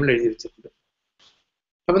നമ്മൾ ബൈബിളിൽ എഴുതി വെച്ചിട്ടുണ്ട്.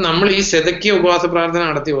 അപ്പൊ നമ്മൾ ഈ സെദക്കിയ ഉപവാസ പ്രാർത്ഥന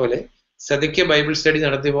നടത്തിയ പോലെ, സെദക്കിയ ബൈബിൾ സ്റ്റഡി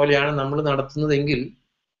നടത്തിയ പോലെയാണ് നമ്മൾ നടത്തുന്നതെങ്കിൽ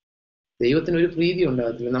ദൈവത്തിന് ഒരു പ്രീതി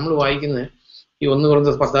ഉണ്ടാകത്തില്ല. നമ്മൾ വായിക്കുന്നത് ഈ 1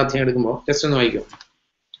 Corinthians 10 എടുക്കുമ്പോൾ ജസ്റ്റ് ഒന്ന് വായിക്കും.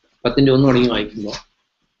 10:1 തുടങ്ങി വായിക്കുമ്പോൾ,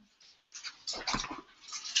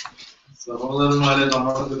 സഹോദരന്മാരെ,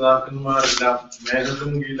 നമ്മുടെ പിതാക്കന്മാരെല്ലാം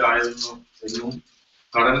മേഘത്തിന് കീഴിലായിരുന്നു എന്നും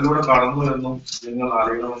കടലിലൂടെ കടന്നു എന്നും നിങ്ങൾ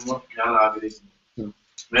അറിയണമെന്ന് ഞാൻ ആഗ്രഹിക്കുന്നു.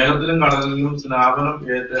 മേഘത്തിലും കടലിലും സ്നാപനം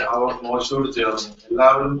ഏറ്റ് അവർ മോശയോട് ചേർന്നു.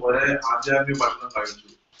 എല്ലാവരും ഒരേ ആധ്യാത്മിക ഭക്ഷണം കഴിച്ചു.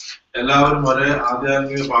 എല്ലാവരും ഒരേ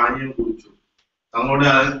ആധ്യാത്മിക പാനീയം കുടിച്ചു.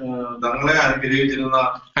 തങ്ങളെ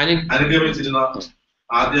അനുഗമിച്ചിരുന്ന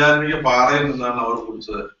ആധ്യാത്മിക പാറയിൽ നിന്നാണ് അവർ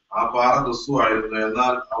കുടിച്ചത്. ആ പാറ ക്രിസ്തു ആയിരുന്നു.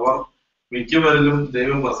 എന്നാൽ അവർ മിക്കവരിലും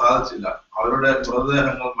ദൈവം പ്രസാദിച്ചില്ല. അവരുടെ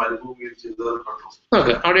മൃതദേഹങ്ങൾ മരുഭൂമിയിൽ ചിതറിപ്പെട്ടു.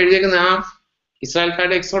 അവിടെ എഴുതിയേക്കുന്ന ആ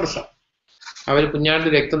ഇസ്രായേൽക്കാരുടെ എക്സോഡസാ. അവര്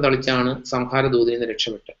കുഞ്ഞാടിന്റെ രക്തം തളിച്ചാണ് സംഹാര ദൂതയിൽ നിന്ന്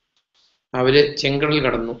രക്ഷപ്പെട്ടത്. അവര് ചെങ്കടൽ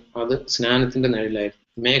കടന്നു, അത് സ്നാനത്തിന്റെ നിഴലായിരുന്നു.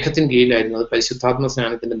 മേഘത്തിന് കീഴിലായിരുന്നു, അത് പരിശുദ്ധാത്മ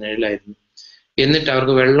സ്നാനത്തിന്റെ നിഴലായിരുന്നു. എന്നിട്ട്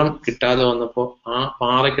അവർക്ക് വെള്ളം കിട്ടാതെ വന്നപ്പോൾ ആ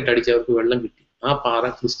പാറക്കെട്ടടിച്ച് അവർക്ക് വെള്ളം കിട്ടി. ആ പാറ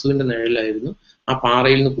ക്രിസ്തുവിന്റെ നിഴലായിരുന്നു. ആ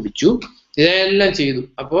പാറയിൽ നിന്ന് കുടിച്ചു. ഇതെല്ലാം ചെയ്തു.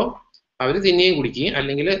 അപ്പോ അവര് തിന്നുകയും കുടിക്കുകയും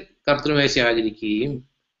അല്ലെങ്കിൽ കർത്തൃമേശ ആചരിക്കുകയും,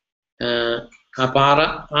 ആ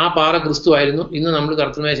പാറ ക്രിസ്തു ആയിരുന്നു. ഇന്ന് നമ്മൾ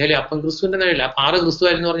കർത്തൃമേശയിലെ അപ്പം ക്രിസ്തുവിന്റെ നിഴല. ആ പാറ ക്രിസ്തു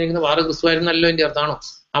ആയിരുന്നു പറഞ്ഞിരിക്കുന്നത് പാറ ക്രിസ്തു ആയിരുന്നല്ലോ എൻ്റെ അർത്ഥാണോ?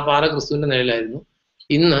 ആ പാറ ക്രിസ്തുവിന്റെ നിഴലായിരുന്നു.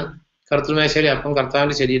 ഇന്ന് കർത്തൃമേശയിലെ അപ്പം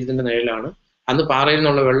കർത്താവിന്റെ ശരീരത്തിന്റെ നിഴലാണ്. അന്ന് പാറയിൽ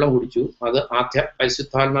നിന്നുള്ള വെള്ളം കുടിച്ചു, അത്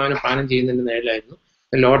പരിശുദ്ധാത്മാവിന് പാനം ചെയ്യുന്നതിന്റെ നിഴലായിരുന്നു.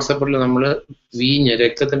 ലോർഡ് സപ്പറിൽ നമ്മൾ വീഞ്ഞ്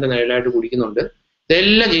രക്തത്തിന്റെ നിഴലായിട്ട് കുടിക്കുന്നുണ്ട്.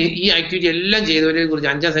 ഇതെല്ലാം ഈ ആക്ടിവിറ്റി എല്ലാം ചെയ്തവരെ കുറിച്ച്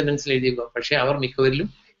 5ാം സെന്റൻസിൽ എഴുതിയേക്കുക. പക്ഷെ അവർ മിക്കവരിലും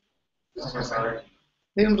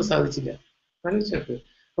ദൈവം പ്രസാദിച്ചില്ല. ആലോചിച്ചോക്ക്.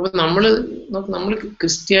 അപ്പൊ നമ്മൾ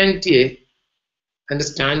ക്രിസ്ത്യാനിറ്റിയെ അതിന്റെ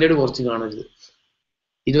സ്റ്റാൻഡേർഡ് കുറച്ച് കാണരുത്.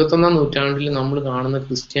 21ാം നൂറ്റാണ്ടിൽ നമ്മൾ കാണുന്ന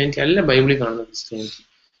ക്രിസ്ത്യാനിറ്റി അല്ല ബൈബിളിൽ കാണുന്ന ക്രിസ്ത്യാനിറ്റി.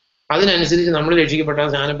 അതിനനുസരിച്ച് നമ്മൾ രക്ഷിക്കപ്പെട്ട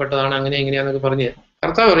സ്നാനപ്പെട്ടതാണ് അങ്ങനെ എങ്ങനെയാന്നൊക്കെ പറഞ്ഞ്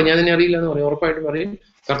കർത്താവ് പറയും. ഞാൻ അതിനെ അറിയില്ല എന്ന് പറയും, ഉറപ്പായിട്ടും പറയും.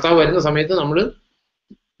 കർത്താവ് വരുന്ന സമയത്ത് നമ്മൾ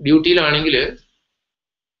ഡ്യൂട്ടിയിലാണെങ്കിൽ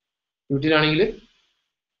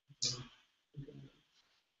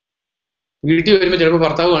വീട്ടിൽ വരുമ്പോൾ ചിലപ്പോൾ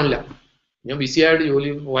ഭർത്താവ് കാണില്ല. ഞാൻ ബിസിയായിട്ട്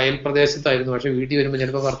വയൽ പ്രദേശത്തായിരുന്നു, പക്ഷെ വീട്ടിൽ വരുമ്പോൾ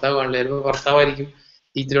ചിലപ്പോൾ ഭർത്താവ് കാണില്ല. ചിലപ്പോൾ ഭർത്താവായിരിക്കും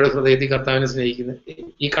ടീച്ചറുടെ ഹൃദയത്തിൽ കർത്താവിനെ സ്നേഹിക്കുന്നത്.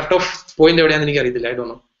 ഈ കട്ട് ഓഫ് പോയിന്റ് എവിടെയാണെന്ന് എനിക്ക് അറിയത്തില്ല.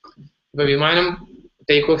 ആയിട്ടൊന്നും. ഇപ്പൊ വിമാനം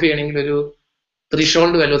ടേക്ക് ഓഫ് ചെയ്യണമെങ്കിൽ ഒരു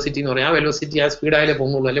ത്രിഷോൾഡ് വെലോസിറ്റി എന്ന് പറയും. ആ വെലോസിറ്റി ആ സ്പീഡായാലേ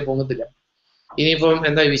പൊങ്ങുള്ളൂ, അല്ലെ പൊങ്ങത്തില്ല. ഇനിയിപ്പം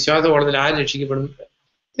എന്താ വിശ്വാസ കോളത്തിൽ ആര് രക്ഷിക്കപ്പെടും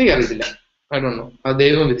എനിക്കറിയത്തില്ല. ആയിട്ടൊന്നും. അത്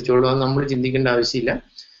ദൈവം വിധിച്ചോളൂ. അത് നമ്മൾ ചിന്തിക്കേണ്ട ആവശ്യമില്ല.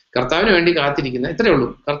 കർത്താവിന് വേണ്ടി കാത്തിരിക്കുന്ന ഇത്രയേ ഉള്ളൂ.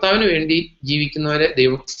 കർത്താവിന് വേണ്ടി ജീവിക്കുന്നവരെ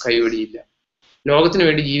ദൈവം കൈവെടിയില്ല. ലോകത്തിന്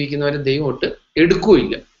വേണ്ടി ജീവിക്കുന്നവരെ ദൈവം ഒട്ട്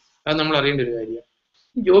എടുക്കുകയില്ല. അത് നമ്മൾ അറിയേണ്ട ഒരു കാര്യമാണ്.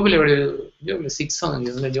 ജോബിൽ എവിടെ ജോബിൽ 6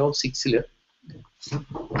 ആണെന്ന് ജോബ് 6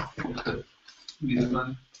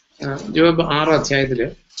 ജോബ് 6ാം അധ്യായത്തില്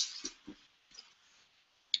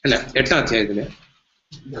അല്ല 8ാം അധ്യായത്തില്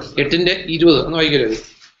 8:20 ഒന്ന് വായിക്കല്ലോ.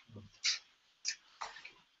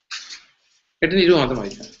 8:20 മാത്രം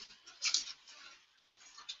വായിക്കാം.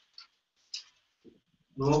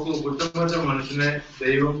 നോക്കൂ, കുറ്റമറ്റ മനുഷ്യനെ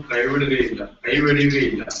ദൈവം കൈവെടിയുകയില്ല.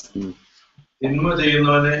 തിന്മ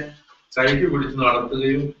ചെയ്യുന്നവനെ കൈക്ക് പിടിച്ച്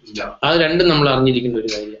നടത്തുകയും ഇല്ല. അത് രണ്ടും നമ്മൾ അറിഞ്ഞിരിക്കേണ്ട ഒരു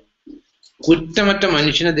കാര്യമാണ്. കുറ്റമറ്റ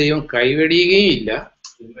മനുഷ്യനെ ദൈവം കൈവെടിയുകയും ഇല്ല,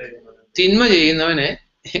 തിന്മ ചെയ്യുന്നവനെ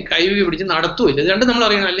കൈ പിടിച്ച് നടത്തുമില്ല. ഇത് രണ്ടും നമ്മൾ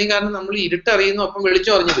അറിയണം. അല്ലെങ്കിൽ കാരണം നമ്മൾ ഇരുട്ടറിയുന്നു, അപ്പം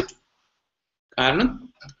വെളിച്ചം അറിഞ്ഞു പറ്റും. കാരണം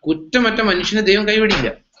കുറ്റമറ്റ മനുഷ്യനെ ദൈവം കൈവെടിയില്ല.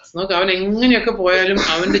 നമുക്ക് അവൻ എങ്ങനെയൊക്കെ പോയാലും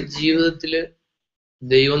അവന്റെ ജീവിതത്തിൽ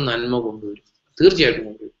ദൈവം നന്മ കൊണ്ടുവരും, തീർച്ചയായിട്ടും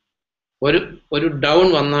കൊണ്ടുവരും. ഒരു ഡൗൺ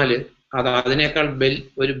വന്നാൽ അത് അതിനേക്കാൾ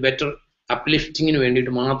ഒരു ബെറ്റർ അപ്ലിഫ്റ്റിങ്ങിന്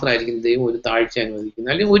വേണ്ടിയിട്ട് മാത്രമായിരിക്കും ദൈവം ഒരു താഴ്ച അനുവദിക്കുന്നത്.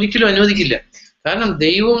 അല്ലെങ്കിൽ ഒരിക്കലും അനുവദിക്കില്ല. കാരണം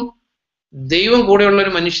ദൈവം കൂടെയുള്ള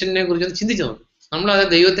ഒരു മനുഷ്യനെ കുറിച്ച് ചിന്തിച്ചു നോക്കും. നമ്മളത്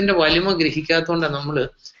ദൈവത്തിന്റെ വലിമ ഗ്രഹിക്കാത്തതുകൊണ്ടാണ്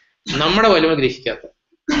നമ്മുടെ വലിമ ഗ്രഹിക്കാത്ത.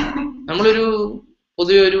 നമ്മളൊരു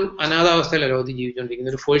പൊതുവെ ഒരു അനാഥാവസ്ഥയില ലോകത്ത്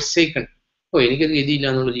ജീവിച്ചുകൊണ്ടിരിക്കുന്നത്. ഒരു ഫോഴ്സേക്കൺ, എനിക്കത് ഗതിയില്ല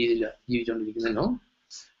എന്നുള്ള രീതിയില്ല ജീവിച്ചുകൊണ്ടിരിക്കുന്നല്ലോ.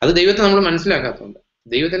 അത് ദൈവത്തെ നമ്മൾ മനസ്സിലാക്കാത്തതുകൊണ്ട്,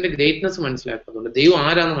 ദൈവത്തിന്റെ ഗ്രേറ്റ്നെസ് മനസ്സിലാക്കാത്തതുകൊണ്ട്, ദൈവം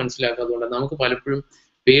ആരാന്ന് മനസ്സിലാക്കാത്തതുകൊണ്ട് നമുക്ക് പലപ്പോഴും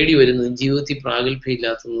പേടി വരുന്നതും ജീവിതത്തിൽ പ്രാഗൽഭ്യം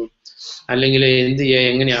ഇല്ലാത്തതും, അല്ലെങ്കിൽ എന്ത് ചെയ്യാൻ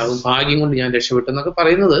എങ്ങനെയാകും, ഭാഗ്യം കൊണ്ട് ഞാൻ രക്ഷപ്പെട്ടെന്നൊക്കെ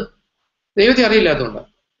പറയുന്നത് ദൈവത്തെ അറിയില്ലാത്തതുകൊണ്ടാണ്.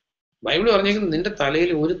 ബൈബിൾ പറഞ്ഞേക്കുന്നത് നിന്റെ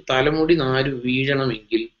തലയിൽ ഒരു തലമുടി നാര്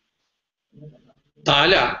വീഴണമെങ്കിൽ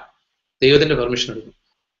തല ദൈവത്തിന്റെ പെർമിഷൻ എടുക്കും.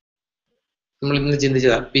 നമ്മൾ ഇന്ന്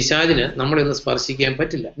ചിന്തിച്ചതാ, പിശാചിന് നമ്മളിന്ന് സ്പർശിക്കാൻ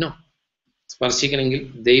പറ്റില്ല. സ്പർശിക്കണമെങ്കിൽ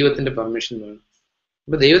ദൈവത്തിന്റെ പെർമിഷൻ വേണം.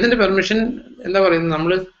 അപ്പൊ ദൈവത്തിന്റെ പെർമിഷൻ എന്താ പറയുന്നത്,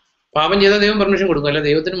 നമ്മൾ പാപം ചെയ്താൽ ദൈവം പെർമിഷൻ കൊടുക്കും, അല്ല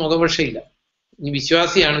ദൈവത്തിന് മുഖപക്ഷയില്ല. ഇനി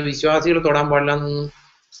വിശ്വാസിയാണ്, വിശ്വാസികൾ തൊടാൻ പാടില്ല എന്നൊന്നും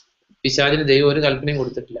പിശാചിന് ദൈവം ഒരു കൽപ്പനയും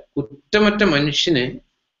കൊടുത്തിട്ടില്ല. കുറ്റമറ്റ മനുഷ്യനെ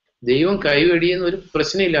ദൈവം കൈവെടിയെന്ന് ഒരു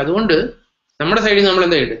പ്രശ്നമില്ല. അതുകൊണ്ട് നമ്മുടെ സൈഡിൽ നമ്മൾ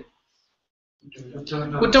എന്താ ചെയ്യേണ്ടത്?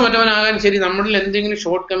 കുറ്റമറ്റവനാകാൻ ശരി, നമ്മളിൽ എന്തെങ്കിലും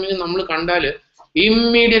ഷോർട്ട് കമ്മിങ് നമ്മൾ കണ്ടാൽ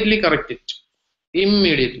ഇമ്മീഡിയറ്റ്ലി കറക്റ്റ് ഇറ്റ്.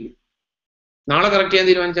 ഇമ്മീഡിയറ്റ്ലി നാളെ കറക്റ്റ് ചെയ്യാൻ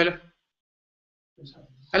തീരുമാനിച്ചാലോ?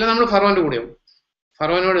 അല്ല, നമ്മൾ ഫറോന്റെ കൂടെയാവും.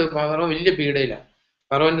 ഫറോൻ വലിയ പീഡയില്ല.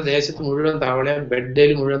 ഫറോന്റെ ദേശത്ത് മുഴുവൻ തവളയാ,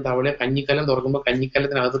 ബെഡേൽ മുഴുവൻ തവളയാ, കഞ്ഞിക്കലം തുറക്കുമ്പോൾ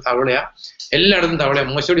കഞ്ഞിക്കലത്തിനകത്ത് തവളയാ, എല്ലായിടത്തും തവളയാ.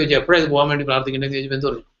 മോശയോട് ചോദിച്ചു എപ്പോഴാണ് പോകാൻ വേണ്ടി പ്രാർത്ഥിക്കേണ്ടതെന്ന് ചോദിച്ചപ്പോൾ എന്ത്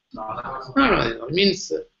പറഞ്ഞു?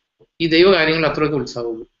 മീൻസ് ഈ ദൈവകാര്യങ്ങൾ അത്രയൊക്കെ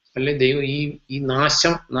ഉത്സാഹമുള്ളൂ. അല്ലെ ദൈവം ഈ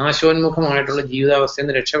നാശോന്മുഖമായിട്ടുള്ള ജീവിതാവസ്ഥയിൽ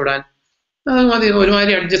നിന്ന് രക്ഷപ്പെടാൻ അത് മതി,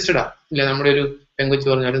 ഒരുമാതിരി അഡ്ജസ്റ്റഡാ. ഇല്ല, നമ്മുടെ ഒരു പെങ്കൊച്ചു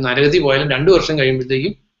പറഞ്ഞാൽ നരകത്തിൽ പോയാലും 2 വർഷം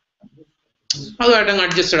കഴിയുമ്പോഴത്തേക്കും അതുമായിട്ട് അങ്ങ്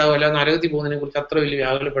അഡ്ജസ്റ്റഡ് ആവും. അല്ലാതെ നരകത്തിൽ പോകുന്നതിനെ കുറിച്ച് അത്ര വലിയ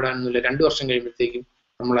വ്യാകുലപ്പെടാനൊന്നുമില്ല. 2 വർഷം കഴിയുമ്പോഴത്തേക്കും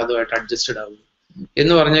നമ്മൾ അതുമായിട്ട് അഡ്ജസ്റ്റഡ് ആവും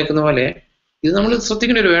എന്ന് പറഞ്ഞേക്കുന്ന പോലെ ഇത് നമ്മൾ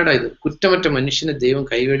ശ്രദ്ധിക്കേണ്ട ഒരു വേടാ. ഇത് കുറ്റമറ്റ മനുഷ്യനെ ദൈവം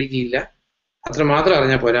കൈവടിക്കുകയില്ല. അത്രമാത്രം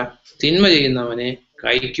അറിഞ്ഞാൽ പോരാ, തിന്മ ചെയ്യുന്നവനെ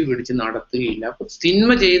കൈക്ക് പിടിച്ച് നടത്തുകയില്ല. അപ്പൊ തിന്മ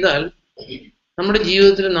ചെയ്താൽ നമ്മുടെ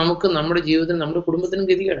ജീവിതത്തിൽ നമ്മുടെ കുടുംബത്തിനും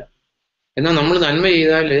ഗതികേടാ. എന്നാൽ നമ്മൾ നന്മ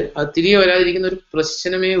ചെയ്താൽ അത് തിരികെ വരാതിരിക്കുന്ന ഒരു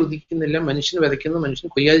പ്രശ്നമേ ഉദിക്കുന്നില്ല. മനുഷ്യന് വിതയ്ക്കുന്ന മനുഷ്യന്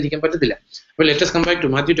കൊയ്യാതിരിക്കാൻ പറ്റത്തില്ല. അപ്പൊ let's come back to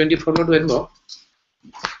Mathew 24 വരുമ്പോ,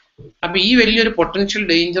 അപ്പൊ ഈ വലിയൊരു പൊട്ടൻഷ്യൽ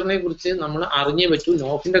ഡേഞ്ചറിനെ കുറിച്ച് നമ്മൾ അറിഞ്ഞേ പറ്റൂ.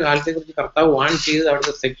 നോഹിന്റെ കാലത്തെ കുറിച്ച് കർത്താവ് വാൺ ചെയ്ത്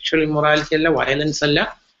അവിടുത്തെ സെക്ഷൽ ഇമ്മൊറാലിറ്റി അല്ല, വയലൻസ് അല്ല,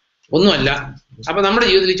 ഒന്നുമല്ല. അപ്പൊ നമ്മുടെ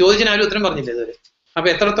ജീവിതത്തിൽ ചോദിച്ചാൽ ആരും ഉത്തരം പറഞ്ഞില്ല ഇതുവരെ. അപ്പൊ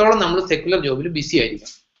എത്രത്തോളം നമ്മൾ സെക്യുലർ ജോബിൽ ബിസി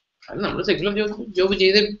ആയിരിക്കാം? അത് നമ്മൾ സെക്യുലർ ജോബ്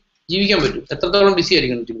ചെയ്ത് ജീവിക്കാൻ പറ്റും. എത്രത്തോളം ബിസി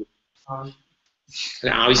ആയിരിക്കണം?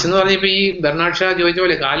 ആവശ്യം എന്ന് പറഞ്ഞാൽ ഇപ്പൊ ഈ ബെർണാഡ് ഷാ ചോദിച്ച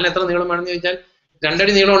പോലെ കാലിന് എത്ര നീളം വേണമെന്ന് ചോദിച്ചാൽ 2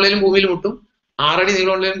 അടി നീളമുള്ളതിലും ഭൂമിയിൽ മുട്ടും, 6 അടി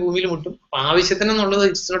നീളമുള്ളതിലും ഭൂമിയിൽ മുട്ടും. ആവശ്യത്തിനെന്നുള്ളത്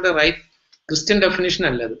it's not A right Christian definition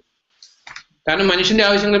അല്ല അത്. കാരണം മനുഷ്യന്റെ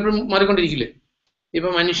ആവശ്യങ്ങൾ എപ്പോഴും മാറിക്കൊണ്ടിരിക്കില്ലേ. ഇപ്പൊ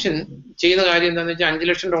മനുഷ്യൻ ചെയ്യുന്ന കാര്യം എന്താണെന്ന് വെച്ചാൽ $5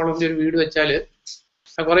 ലക്ഷം ഒരു വീട് വെച്ചാൽ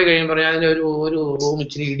കുറെ കഴിയുമ്പോൾ പറയാം അതിന്റെ ഒരു റൂം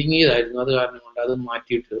ഇച്ചിരി ഇടുങ്ങിയതായിരുന്നു, അത് കാരണം കൊണ്ട് അത്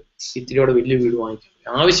മാറ്റിയിട്ട് ഇത്തിരിയോടെ വലിയ വീട് വാങ്ങിക്കും.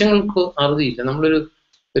 ആവശ്യങ്ങൾക്ക് അറുതിയില്ല.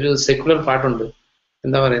 ഒരു സെക്യുലർ പാട്ടുണ്ട്,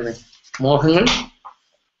 എന്താ പറയുന്നത്, മോഹങ്ങൾ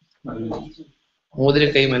മോതിര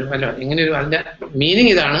കൈമലും അല്ല, ഇങ്ങനെ ഒരു അതിന്റെ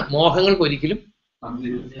മീനിങ് ഇതാണ്, മോഹങ്ങൾക്ക് ഒരിക്കലും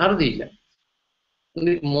അറുതിയില്ല.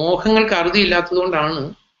 മോഹങ്ങൾക്ക് അറുതിയില്ലാത്തത് കൊണ്ടാണ്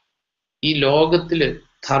ഈ ലോകത്തില്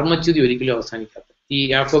ധർമ്മച്യുതി ഒരിക്കലും അവസാനിക്കാത്തത്. ഈ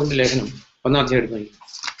യാക്കോബിന്റെ ലേഖനം 1-ാം അധ്യായം എടുത്ത് നോക്കി,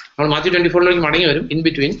 നമ്മൾ മാത്യു 24 മടങ്ങി വരും. ഇൻ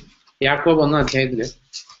ബിറ്റ്വീൻ യാക്കോബ് 1-ാം അധ്യായത്തില്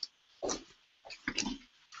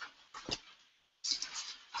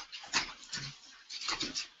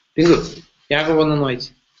ടിങ്കു യാക്കോബ് 1 വായിച്ച്,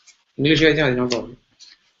 ഇംഗ്ലീഷ് വായിച്ചാൽ മതി, നോക്കാം.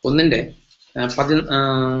 1-ന്റെ 13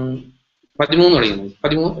 തുടങ്ങി,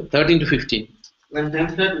 13 to 15. When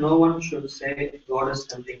tempted, no one should say, God is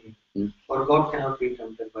tempting me, for God cannot be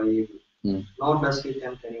tempted by evil, nor does he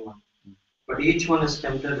tempt anyone. But each one is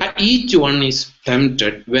tempted. Each one is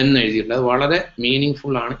tempted when എഴുതിയിട്ടുണ്ട്, അത് വളരെ meaning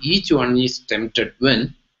full ആണ്. Each one is tempted when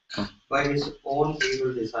by his own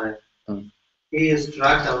evil desire. He is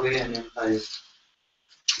dragged away and enticed.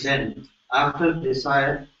 Then, after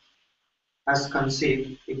desire has conceived,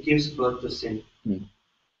 it gives birth to sin.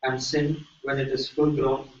 And sin, when it is full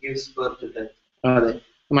grown, gives birth to death. അതെ,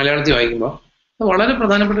 മലയാളത്തിൽ വായിക്കുമ്പോൾ വളരെ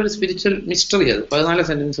പ്രധാനപ്പെട്ട ഒരു spiritual mystery അത്. 14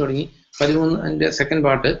 sentence തുടങ്ങി 13-ന്റെ second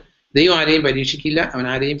part, ദൈവം ആരെയും പരീക്ഷിക്കില്ല, അവൻ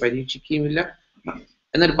ആരെയും പരീക്ഷിക്കുകയുമില്ല.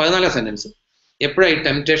 എന്നൊരു 14-ാം സെന്റൻസ്, എപ്പോഴായി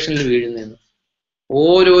ടെംപ്റ്റേഷനിൽ വീഴുന്നതെന്ന്.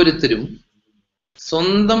 ഓരോരുത്തരും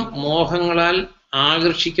സ്വന്തം മോഹങ്ങളാൽ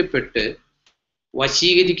ആകർഷിക്കപ്പെട്ട്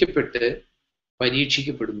വശീകരിക്കപ്പെട്ട്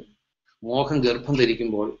പരീക്ഷിക്കപ്പെടുന്നു. മോഹം ഗർഭം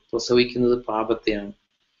ധരിക്കുമ്പോൾ പ്രസവിക്കുന്നത് പാപത്തെയാണ്.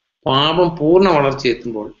 പാപം പൂർണ്ണ വളർച്ച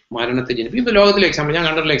എത്തുമ്പോൾ മരണത്തെ ജനിപ്പിക്കും. ഇപ്പൊ ലോകത്തിലെ എക്സാമ്പിൾ, ഞാൻ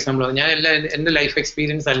കണ്ടിട്ടുള്ള എക്സാമ്പിൾ ആണ്. ഞാൻ എന്റെ ലൈഫ്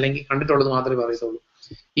എക്സ്പീരിയൻസ് അല്ലെങ്കിൽ കണ്ടിട്ടുള്ളത് മാത്രമേ പറയത്തുള്ളൂ.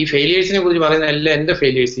 ഈ ഫെയിലിയേഴ്സിനെ കുറിച്ച് പറയുന്ന എല്ലാം എന്റെ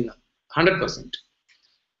ഫെയിലിയേഴ്സിൽ നിന്നാണ് 100%.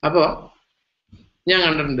 അപ്പോൾ ഞാൻ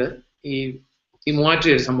കണ്ടിട്ടുണ്ട് ഈ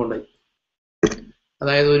മൂവാറ്റുപുഴ ഒരു സംഭവം ഉണ്ടായി.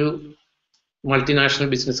 അതായത് ഒരു മൾട്ടിനാഷണൽ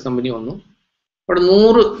ബിസിനസ് കമ്പനി വന്നു, അവിടെ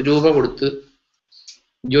 100 രൂപ കൊടുത്ത്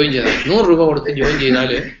ജോയിൻ ചെയ്താൽ 100 രൂപ കൊടുത്ത് ജോയിൻ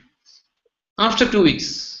ചെയ്താൽ ആഫ്റ്റർ 2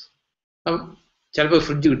 വീക്സ് ചിലപ്പോൾ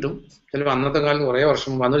ഫ്രിഡ്ജ് കിട്ടും. ചിലപ്പോൾ അന്നത്തെ കാലത്ത് കുറേ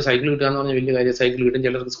വർഷം വന്നൊരു സൈക്കിൾ കിട്ടുക എന്ന് പറഞ്ഞാൽ വലിയ കാര്യം. സൈക്കിൾ കിട്ടും,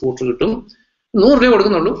 ചിലർക്ക് സ്കൂട്ടർ കിട്ടും. 100 രൂപ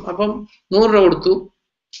കൊടുക്കുന്നുള്ളൂ. അപ്പം 100 രൂപ കൊടുത്തു.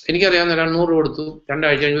 എനിക്കറിയാവുന്ന ഒരാൾ 100 രൂപ കൊടുത്തു, 2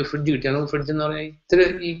 ആഴ്ച കഴിഞ്ഞ് ഫ്രിഡ്ജ് കിട്ടിയാണ്. ഫ്രിഡ്ജ് എന്ന് പറഞ്ഞാൽ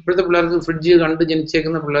ഇപ്പോഴത്തെ പിള്ളേർക്ക് ഫ്രിഡ്ജ് കണ്ട്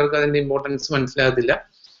ജനിച്ചേക്കുന്ന പിള്ളേർക്ക് അതിന്റെ ഇമ്പോർട്ടൻസ് മനസ്സിലാകത്തില്ല,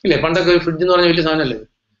 ഇല്ലേ? പണ്ടൊക്കെ ഒരു ഫ്രിഡ്ജ് എന്ന് പറഞ്ഞാൽ വലിയ സാധനമല്ലേ.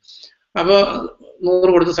 അപ്പോൾ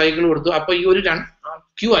 100 കൊടുത്തു, സൈക്കിൾ കൊടുത്തു. അപ്പൊ ഈ ഒരു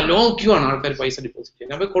ലോങ് ക്യൂ ആണ് ആൾക്കാർ പൈസ ഡെപ്പോസിറ്റ്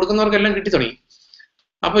ചെയ്യുന്നത്. അപ്പൊ കൊടുക്കുന്നവർക്കെല്ലാം കിട്ടി തുടങ്ങി.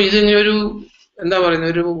 അപ്പൊ ഇതിങ്ങനെ ഒരു എന്താ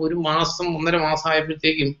പറയുന്നത്, ഒരു മാസം 1.5 മാസം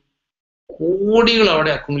ആയപ്പോഴത്തേക്കും കോടികൾ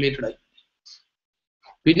അവിടെ അക്യുമുലേറ്റഡ് ആയി.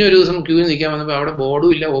 പിന്നെ ഒരു ദിവസം ക്യൂവിൽ നിൽക്കാൻ വന്നപ്പോൾ അവിടെ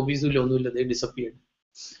ബോർഡും ഇല്ല, ഓഫീസും ഇല്ല, ഒന്നുമില്ല, ദേ ഡിസപ്പിയർഡ്.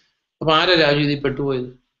 അപ്പൊ ആരാ രാജു ഇതിൽ പെട്ടുപോയത്?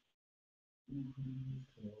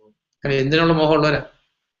 എന്തിനുള്ള മോഹം ഉള്ളവരാ?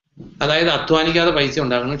 അതായത് അധ്വാനിക്കാതെ പൈസ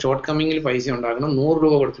ഉണ്ടാക്കണം, ഷോർട്ട് കമ്മിങ്ങിൽ പൈസ ഉണ്ടാക്കണം, 100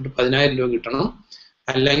 രൂപ കൊടുത്തിട്ട് 10,000 രൂപ കിട്ടണം,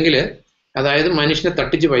 അല്ലെങ്കിൽ അതായത് മനുഷ്യനെ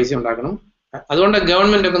തട്ടിച്ച് പൈസ ഉണ്ടാക്കണം. അതുകൊണ്ട്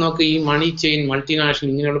ഗവൺമെന്റ് ഒക്കെ നോക്ക്, ഈ മണി ചെയിൻ, മൾട്ടിനാഷണൽ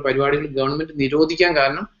ഇങ്ങനെയുള്ള പരിപാടികൾ ഗവൺമെന്റ് നിരോധിക്കാൻ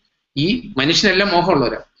കാരണം ഈ മനുഷ്യനെല്ലാം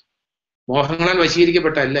മോഹമുള്ളവരാ, മോഹങ്ങളാൽ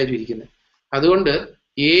വശീകരിക്കപ്പെട്ട എല്ലാവരും ഇരിക്കുന്നത്. അതുകൊണ്ട്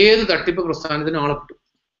ഏത് തട്ടിപ്പ് പ്രസ്ഥാനത്തിനും ആളെ കിട്ടും.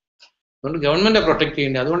 അതുകൊണ്ട് ഗവൺമെന്റ് പ്രൊട്ടക്ട്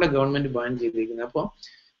ചെയ്യേണ്ടത്, അതുകൊണ്ട് ഗവൺമെന്റ് ബാൻ ചെയ്തിരിക്കുന്നത്.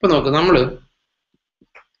 ഇപ്പൊ നോക്ക്, നമ്മള്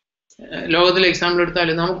ലോകത്തിലെ എക്സാമ്പിൾ എടുത്താൽ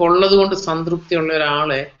നമുക്കുള്ളത് കൊണ്ട് സംതൃപ്തിയുള്ള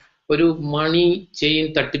ഒരാളെ ഒരു മണി ചെയിൻ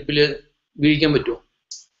തട്ടിപ്പില് വീഴിക്കാൻ പറ്റുമോ?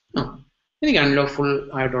 എനിക്ക് അൺലോഫുൾ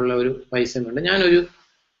ആയിട്ടുള്ള ഒരു പൈസ വേണ്ട. ഞാനൊരു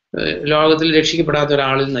ലോകത്തിൽ രക്ഷിക്കപ്പെടാത്ത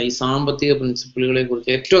ഒരാളിൽ നിന്ന് ഈ സാമ്പത്തിക പ്രിൻസിപ്പിളുകളെ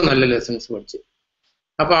കുറിച്ച് ഏറ്റവും നല്ല ലെസൺസ് പഠിച്ചു.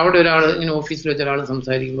 അപ്പൊ അവിടെ ഒരാൾ ഇങ്ങനെ ഓഫീസിൽ വെച്ച ഒരാൾ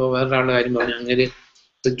സംസാരിക്കുമ്പോൾ വേറൊരാളുടെ കാര്യം പറഞ്ഞു, അങ്ങനെ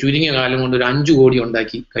ചുരുങ്ങിയ കാലം കൊണ്ട് ഒരു 5 കോടി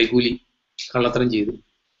ഉണ്ടാക്കി കൈക്കൂലി കള്ളത്തരം ചെയ്തു.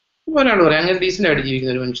 അപ്പൊ ഒരാൾ പറയാം, അങ്ങനെ ഡീസൻ്റ് ആയിട്ട്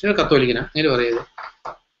ജീവിക്കുന്ന ഒരു മനുഷ്യൻ, കത്തോലിക്കനാ, അങ്ങനെ പറയത്.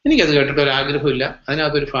 എനിക്കത് കേട്ടിട്ട് ഒരു ആഗ്രഹമില്ല,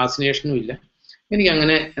 അതിനകത്തൊരു ഫാസിനേഷനും ഇല്ല.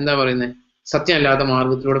 എനിക്കങ്ങനെ എന്താ പറയുന്നത്, സത്യമല്ലാത്ത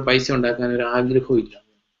മാർഗത്തിലൂടെ പൈസ ഉണ്ടാക്കാൻ ഒരു ആഗ്രഹവും ഇല്ല.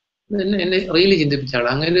 എന്നെ റിയലി ചിന്തിപ്പിച്ച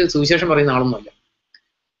ആളാണ്. അങ്ങനെ സുവിശേഷം പറയുന്ന ആളൊന്നുമല്ല.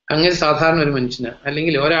 അങ്ങനെ സാധാരണ ഒരു മനുഷ്യന്,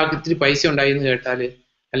 അല്ലെങ്കിൽ ഒരാൾക്ക് ഇത്തിരി പൈസ ഉണ്ടായി എന്ന് കേട്ടാൽ,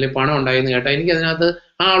 അല്ലെങ്കിൽ പണം ഉണ്ടായി എന്ന് കേട്ടാൽ, എനിക്ക് അതിനകത്ത്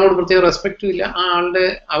ആ ആളോട് പ്രത്യേക റെസ്പെക്റ്റും ഇല്ല, ആ ആളുടെ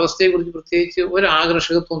അവസ്ഥയെക്കുറിച്ച് പ്രത്യേകിച്ച് ഒരു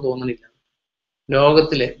ആകർഷകത്വം തോന്നണില്ല.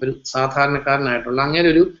 ലോകത്തിലെ ഒരു സാധാരണക്കാരനായിട്ടുള്ള അങ്ങനെ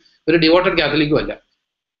ഒരു ഡിവോട്ടഡ് കാത്തലിക്കും അല്ല.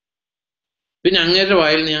 പിന്നെ അങ്ങേരുടെ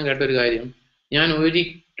വായിൽ നിന്ന് ഞാൻ കേട്ടൊരു കാര്യം, ഞാൻ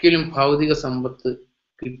ഒരിക്കലും ഭൗതിക സമ്പത്ത്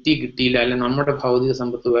കിട്ടിയില്ല, അല്ലെ നമ്മുടെ ഭൗതിക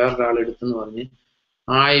സമ്പത്ത് വേറൊരാൾ എടുത്തെന്ന് പറഞ്ഞ്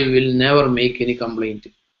I will never make any complaint.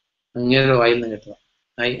 അങ്ങേരുടെ വായിൽ നിന്ന് കേട്ടതാണ്.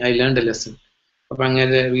 I learn A lesson. അപ്പൊ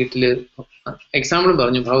അങ്ങനെ വീട്ടില് എക്സാമ്പിൾ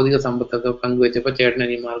പറഞ്ഞു, ഭൗതിക സമ്പത്തൊക്കെ പങ്കുവെച്ചപ്പോ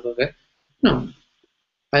ചേട്ടനനിയന്മാർക്കൊക്കെ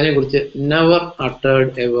അതിനെക്കുറിച്ച് never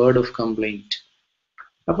അട്ടേർഡ് A word of complaint.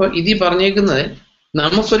 അപ്പൊ ഇത് പറഞ്ഞേക്കുന്നത്,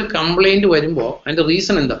 നമുക്കൊരു കംപ്ലൈന്റ് വരുമ്പോ അതിന്റെ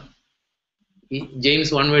റീസൺ എന്താ? ഈ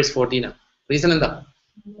ജെയിംസ് 1:14 റീസൺ എന്താ?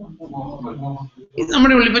 ഇത്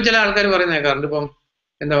നമ്മുടെ ഉള്ളിൽ ഇപ്പൊ ചില ആൾക്കാർ പറയുന്ന കേൾക്കാറുണ്ട്, ഇപ്പം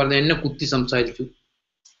എന്താ പറയുക, എന്നെ കുത്തി സംസാരിച്ചു.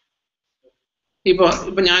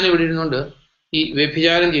 ഇപ്പൊ ഞാൻ ഇവിടെ ഇരുന്നുകൊണ്ട് ഈ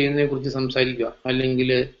വ്യഭിചാരം ചെയ്യുന്നതിനെ കുറിച്ച് സംസാരിക്കുക, അല്ലെങ്കിൽ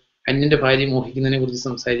അന്യന്റെ ഭാര്യ മോഹിക്കുന്നതിനെ കുറിച്ച്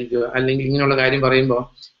സംസാരിക്കുക, അല്ലെങ്കിൽ ഇങ്ങനെയുള്ള കാര്യം പറയുമ്പോൾ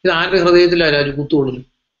ഇത് ആരുടെ ഹൃദയത്തിലാരും കുത്തുകൊള്ളുന്നു?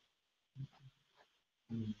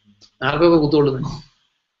 ആർക്കൊക്കെ കുത്തുകൊള്ളുന്നത്?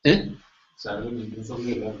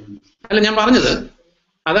 അല്ല, ഞാൻ പറഞ്ഞത്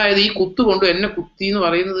അതായത് ഈ കുത്തുകൊണ്ട് എന്നെ കുത്തി എന്ന്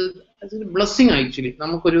പറയുന്നത് അതൊരു ബ്ലെസ്സിങ് ആക്ച്വലി.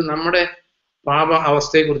 നമ്മുടെ പാപ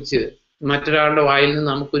അവസ്ഥയെക്കുറിച്ച് മറ്റൊരാളുടെ വായിൽ നിന്ന്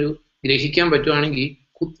നമുക്കൊരു ഗ്രഹിക്കാൻ പറ്റുവാണെങ്കിൽ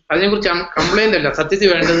അതിനെക്കുറിച്ച് കംപ്ലൈന്റ് അല്ല, സത്യത്തിൽ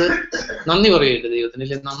വേണ്ടത് നന്ദി പറയരുത് ദൈവത്തിന്.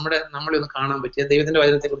 ഇല്ല, നമ്മളെ ഒന്ന് കാണാൻ പറ്റിയ ദൈവത്തിന്റെ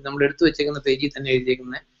വചനത്തെക്കുറിച്ച് നമ്മൾ എടുത്തു വെച്ചേക്കുന്ന പേജിൽ തന്നെ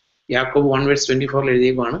എഴുതിയേക്കുന്ന യാക്കോബ് 1:24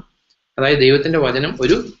 എഴുതിയേക്കുവാണ്. അതായത് ദൈവത്തിന്റെ വചനം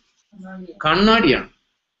ഒരു കണ്ണാടിയാണ്.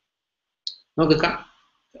 നമുക്ക്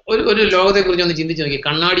ഒരു ലോകത്തെക്കുറിച്ച് ഒന്ന് ചിന്തിച്ചു നോക്കി,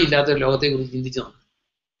 കണ്ണാടി ഇല്ലാത്ത ഒരു ലോകത്തെക്കുറിച്ച് ചിന്തിച്ചു നോക്കി.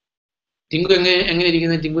 ടിങ്കു എങ്ങനെ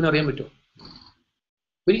ഇരിക്കുന്നത് ടിങ്കുവിന് അറിയാൻ പറ്റുമോ?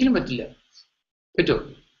 ഒരിക്കലും പറ്റില്ല. പറ്റുമോ?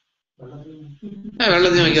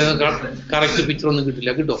 വെള്ളത്തിൽ നോക്കിയാൽ കറക്റ്റ് പിക്ചർ ഒന്നും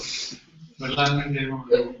കിട്ടില്ല. കിട്ടോ?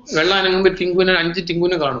 വെള്ളം അനങ്ങുമ്പോ ടിങ്കുവിനെ 5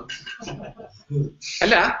 ടിങ്കുവിനെ കാണും.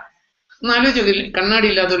 അല്ല, ഒന്ന് ആലോചിച്ചോ, കണ്ണാടി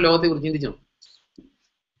ഇല്ലാത്ത ഒരു ലോകത്തെ കുറിച്ച് ചിന്തിച്ചോ.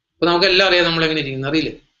 അപ്പൊ നമുക്കെല്ലാം അറിയാം നമ്മളെങ്ങനെ ഇരിക്കുന്നു,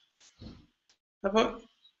 അറിയില്ലേ? അപ്പൊ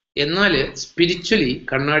എന്നാല് സ്പിരിച്വലി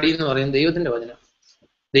കണ്ണാടി എന്ന് പറയുന്നത് ദൈവത്തിന്റെ വചനം.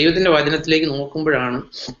 ദൈവത്തിന്റെ വചനത്തിലേക്ക് നോക്കുമ്പോഴാണ്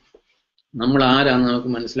നമ്മൾ ആരാന്ന് നമുക്ക്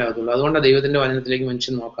മനസ്സിലാകത്തുള്ളൂ. അതുകൊണ്ടാണ് ദൈവത്തിന്റെ വചനത്തിലേക്ക്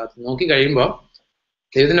മനുഷ്യൻ നോക്കാത്തത്. നോക്കി കഴിയുമ്പോൾ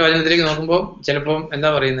ദൈവത്തിന്റെ വചനത്തിലേക്ക് നോക്കുമ്പോൾ ചിലപ്പോൾ എന്താ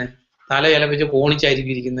പറയുന്നത്, തല ചിലപ്പിച്ച്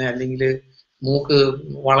കോണിച്ചായിരിക്കും ഇരിക്കുന്നത്, അല്ലെങ്കിൽ മൂക്ക്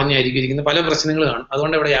വളഞ്ഞായിരിക്കും ഇരിക്കുന്നത്, പല പ്രശ്നങ്ങൾ കാണും.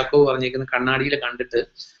 അതുകൊണ്ട് ഇവിടെ യാക്കോബ് പറഞ്ഞേക്കുന്നത് കണ്ണാടിയിൽ കണ്ടിട്ട്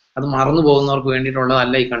അത് മറന്നു പോകുന്നവർക്ക്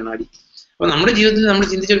വേണ്ടിയിട്ടുള്ളതല്ല ഈ കണ്ണാടി. അപ്പൊ നമ്മുടെ ജീവിതത്തിൽ നമ്മൾ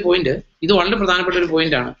ചിന്തിച്ചൊരു പോയിന്റ്, ഇത് വളരെ പ്രധാനപ്പെട്ട ഒരു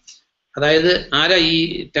പോയിന്റ് ആണ്. അതായത് ആരാ ഈ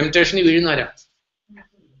ടെംപ്റ്റേഷന് വീഴുന്ന?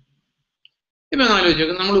 ഇപ്പൊ ആലോചിച്ച്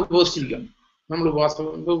നോക്കാം, നമ്മൾ ഉപവസിച്ചിരിക്കാം. നമ്മൾ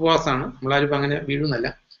ഉപവാസമാണ്, നമ്മളാരും ഇപ്പൊ അങ്ങനെ വീഴുന്നല്ല.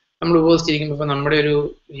 നമ്മൾ ഉപവസിച്ചിരിക്കുമ്പോൾ ഇപ്പൊ നമ്മുടെ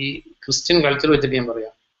ഈ ക്രിസ്ത്യൻ കൾച്ചർ വെച്ചിട്ട് ഞാൻ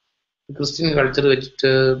പറയാം, ക്രിസ്ത്യൻ കൾച്ചർ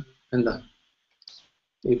വെച്ചിട്ട് എന്താ,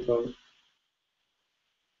 ഇപ്പൊ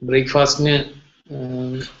ബ്രേക്ക്ഫാസ്റ്റിന്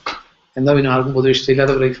എന്താ പിന്നെ ആർക്കും പൊതുവെ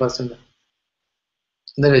ഇഷ്ടമില്ലാത്ത ബ്രേക്ക്ഫാസ്റ്റ്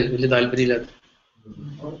എന്താ വലിയ താല്പര്യമില്ലാത്ത?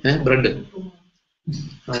 ബ്രെഡ്.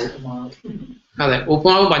 അതെ,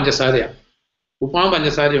 ഉപ്പുമാവ് പഞ്ചസാരയാണ്. ഉപ്പുമാവ്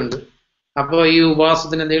പഞ്ചസാരയുണ്ട്. അപ്പൊ ഈ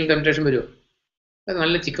ഉപവാസത്തിന് എന്തെങ്കിലും ടെംപ്റ്റേഷൻ വരുമോ?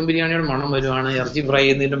 നല്ല ചിക്കൻ ബിരിയാണിയുടെ മണം വരുവാണ്, ഇറച്ചി ഫ്രൈ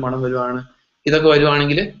ചെയ്യുന്നതിന്റെ മണം വരുവാണ്, ഇതൊക്കെ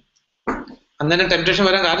വരുവാണെങ്കിൽ അന്നേരം ടെംപ്റ്റേഷൻ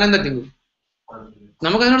വരാൻ കാരണം എന്താ?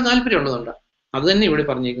 നമുക്ക് അതിനോട് താല്പര്യം ഉള്ളതുകൊണ്ടാണ്. അത് തന്നെ ഇവിടെ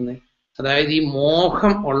പറഞ്ഞേക്കുന്നത്. അതായത് ഈ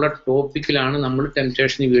മോഹം ഉള്ള ടോപ്പിക്കിലാണ് നമ്മൾ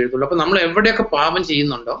ടെംപ്റ്റേഷന് വീഴത്തുള്ളൂ. അപ്പൊ നമ്മൾ എവിടെയൊക്കെ പാപം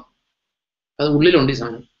ചെയ്യുന്നുണ്ടോ അത് ഉള്ളിലുണ്ട് ഈ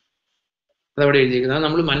സാധനം. അതവിടെ എഴുതിയിരിക്കുന്നത്. അത്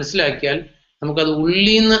നമ്മൾ മനസ്സിലാക്കിയാൽ നമുക്കത് ഉള്ളിൽ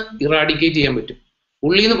നിന്ന് ഇറാഡിക്കേറ്റ് ചെയ്യാൻ പറ്റും.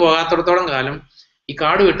 ഉള്ളിൽ നിന്ന് പോകാത്തിടത്തോളം കാലം ഈ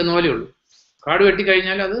കാട് വെട്ടുന്ന പോലെ ഉള്ളൂ. കാട്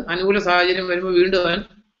വെട്ടിക്കഴിഞ്ഞാൽ അത് അനുകൂല സാഹചര്യം വരുമ്പോൾ വീണ്ടും അവൻ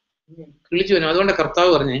കിളിച്ചു വരും. അതുകൊണ്ട് കർത്താവ്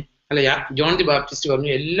പറഞ്ഞേ, അല്ല, ജോൺ ദി ബാപ്റ്റിസ്റ്റ് പറഞ്ഞു,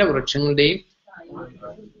 എല്ലാ വൃക്ഷങ്ങളുടെയും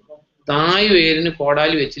തായ് വേരിന്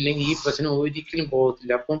കോടാലി വെച്ചില്ലെങ്കിൽ ഈ പ്രശ്നം ഒരിക്കലും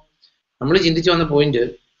പോകത്തില്ല. അപ്പം നമ്മൾ ചിന്തിച്ചു വന്ന പോയിന്റ്,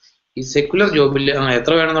 ഈ സെക്കുലർ ജോബിൽ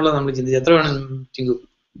എത്ര വേണമെന്നുള്ളത് നമ്മൾ ചിന്തിച്ചു. എത്ര വേണം ചിങ്കു?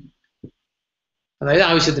 അതായത്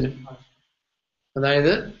ആവശ്യത്തിന്.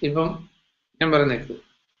 അതായത് ഇപ്പം ഞാൻ പറയുന്നേക്ക്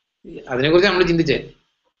അതിനെക്കുറിച്ച് നമ്മൾ ചിന്തിച്ചേ,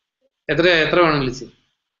 എത്ര വേണം വിളിച്ച്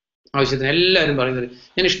ആവശ്യത്തിന്. എല്ലാവരും പറയുന്നത്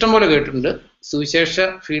ഞാൻ ഇഷ്ടം പോലെ കേട്ടിട്ടുണ്ട്. സുവിശേഷ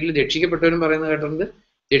ഫീൽഡിൽ രക്ഷിക്കപ്പെട്ടവരും പറയുന്നത് കേട്ടിട്ടുണ്ട്,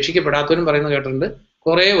 രക്ഷിക്കപ്പെടാത്തവരും പറയുന്നത് കേട്ടിട്ടുണ്ട്,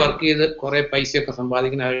 കുറെ വർക്ക് ചെയ്ത് കുറെ പൈസയൊക്കെ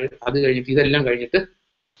സമ്പാദിക്കുന്ന അത് കഴിഞ്ഞിട്ട് ഇതെല്ലാം കഴിഞ്ഞിട്ട്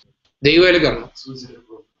ദൈവവേലയ്ക്ക് ഇറങ്ങും.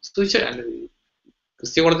 അല്ല,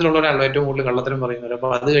 ക്രിസ്ത്യകുളത്തിലുള്ള ഒരാളോ ഏറ്റവും കൂടുതൽ കള്ളത്തരം പറയുന്നത്. അപ്പൊ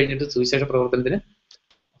അത് കഴിഞ്ഞിട്ട് സുവിശേഷ പ്രവർത്തനത്തിന്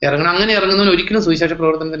ഇറങ്ങണം. അങ്ങനെ ഇറങ്ങുന്നവന് ഒരിക്കലും സുവിശേഷ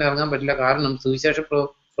പ്രവർത്തനത്തിന് ഇറങ്ങാൻ പറ്റില്ല. കാരണം സുവിശേഷ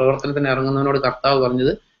പ്രവർത്തനത്തിന് ഇറങ്ങുന്നവനോട് കർത്താവ്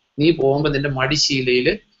പറഞ്ഞത്, നീ പോകുമ്പോൾ നിന്റെ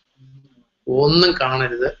മടിശീലയില് ഒന്നും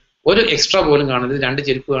കാണരുത്, ഒരു എക്സ്ട്രാ പോലും കാണരുത്, 2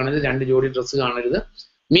 ചെരുപ്പ് കാണരുത്, 2 ജോഡി ഡ്രസ്സ് കാണരുത്.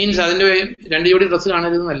 മീൻസ് അതിന്റെ 2 ജോഡി ഡ്രസ്സ്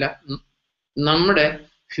കാണരുതെന്നല്ല, നമ്മുടെ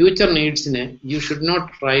future നീഡ്സിനെ you should not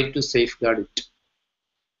try to safe guard it.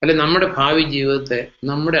 അല്ലെ, നമ്മുടെ ഭാവി ജീവിതത്തെ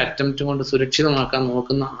നമ്മുടെ അറ്റംപ്റ്റ് കൊണ്ട് സുരക്ഷിതമാക്കാൻ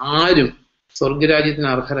നോക്കുന്ന ആരും സ്വർഗരാജ്യത്തിന്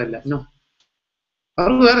അർഹരല്ല. നോ,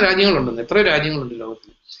 അവർക്ക് വേറെ രാജ്യങ്ങളുണ്ടെന്ന്, എത്രയോ രാജ്യങ്ങളുണ്ട്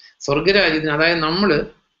ലോകത്തിൽ. സ്വർഗരാജ്യത്തിന്, അതായത് നമ്മൾ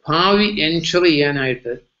ഭാവി എൻഷുർ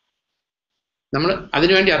ചെയ്യാനായിട്ട് നമ്മൾ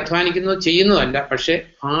അതിനുവേണ്ടി അധ്വാനിക്കുന്നത് ചെയ്യുന്നതല്ല, പക്ഷെ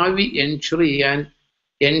ഭാവി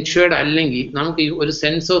എൻഷുർഡ് അല്ലെങ്കിൽ നമുക്ക് ഒരു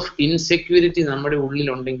സെൻസ് ഓഫ് ഇൻസെക്യൂരിറ്റി നമ്മുടെ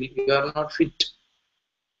ഉള്ളിലുണ്ടെങ്കിൽ യു ആർ നോട്ട് ഫിറ്റ്.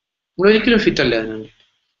 നമ്മളൊരിക്കലും ഫിറ്റ് അല്ല അതിന് വേണ്ടി.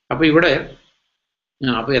 അപ്പൊ ഇവിടെ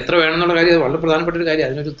അപ്പൊ എത്ര വേണമെന്നുള്ള കാര്യം വളരെ പ്രധാനപ്പെട്ട ഒരു കാര്യം,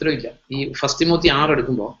 അതിനൊരു ഉത്തരവില്ല. ഈ 1 തിമോത്തി 6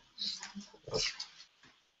 എടുക്കുമ്പോ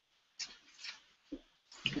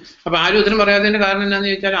അപ്പൊ ആരും ഉത്തരം പറയാത്തതിന്റെ കാരണം എന്താന്ന്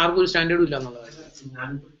ചോദിച്ചാൽ ആർക്കും ഒരു സ്റ്റാൻഡേർഡും ഇല്ല എന്നുള്ളത്.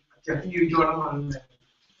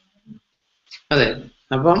 അതെ,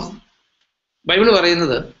 അപ്പം ബൈബിള്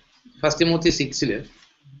പറയുന്നത് 1 തിമോത്തി 6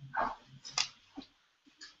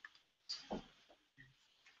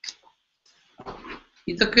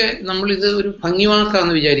 ഇതൊക്കെ നമ്മൾ ഇത് ഒരു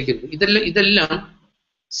ഭംഗിവാക്കാന്ന് വിചാരിക്കരുത്. ഇതെല്ലാം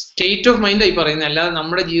സ്റ്റേറ്റ് ഓഫ് മൈൻഡായി പറയുന്നത്, അല്ലാതെ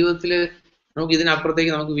നമ്മുടെ ജീവിതത്തിൽ നമുക്ക്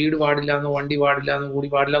ഇതിനപ്പുറത്തേക്ക് നമുക്ക് വീട് പാടില്ല എന്നോ വണ്ടി പാടില്ല എന്നോ കൂടി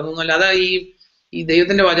പാടില്ല എന്നൊന്നുമല്ല. അതാ ഈ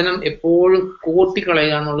ദൈവത്തിന്റെ വചനം എപ്പോഴും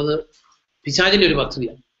കോട്ടിക്കളയുക എന്നുള്ളത് പിശാചിന്റെ ഒരു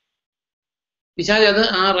പദ്ധതിയാണ്. പിശാച് അത്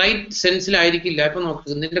ആ റൈറ്റ് സെൻസിലായിരിക്കില്ല. ഇപ്പൊ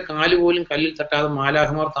നോക്ക്, നിന്റെ കാല് പോലും കല്ലിൽ തട്ടാതെ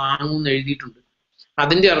മാലാഖമാർ താങ്ങുമെന്ന് എഴുതിയിട്ടുണ്ട്.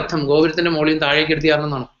 അതിന്റെ അർത്ഥം ഗോപുരത്തിന്റെ മുകളിൽ താഴേക്ക് എടുത്തി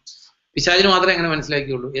ഇറങ്ങുന്നതാണ്. പിശാചിന് മാത്രമേ അങ്ങനെ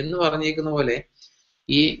മനസ്സിലാക്കിയുള്ളൂ എന്ന് പറഞ്ഞേക്കുന്ന പോലെ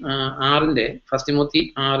ഈ 1 തിമോത്തി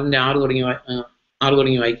 6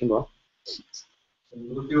 തുടങ്ങി വായിക്കുമ്പോൾ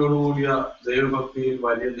സമൃദ്ധിയോടുകൂടിയ ദൈവഭക്തിയിൽ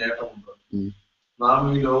വലിയ നേട്ടമുണ്ട്. നാം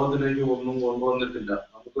ഈ ലോകത്തിലേക്ക് ഒന്നും കൊണ്ടുവന്നിട്ടില്ല,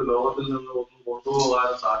 നമുക്ക് ലോകത്തിൽ നിന്ന് ഒന്നും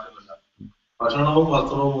കൊണ്ടുപോകാനും സാധ്യമല്ല. ഭക്ഷണവും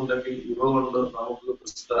വസ്ത്രവും ഉണ്ടെങ്കിൽ ഇവ കൊണ്ട് നമുക്ക്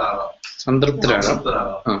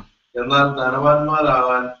സംതൃപ്തരാകാം. എന്നാൽ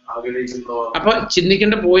ധനവാന്മാരാകാൻ ആഗ്രഹിക്കുന്നവർ. അപ്പൊ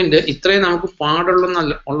ചിന്തിക്കേണ്ട പോയിന്റ് ഇത്രയും നമുക്ക്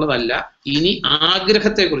ഉള്ളതല്ല, ഇനി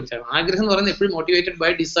ആഗ്രഹത്തെ കുറിച്ചാണ്. ആഗ്രഹം എന്ന് പറയുന്നത് എപ്പോഴും മോട്ടിവേറ്റഡ്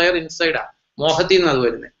ബൈ ഡിസയർ ഇൻസൈഡാ, മോഹത്തിൽ നിന്ന് അത്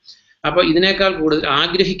വരുന്നത്. അപ്പൊ ഇതിനേക്കാൾ കൂടുതൽ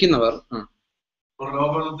ആഗ്രഹിക്കുന്നവർ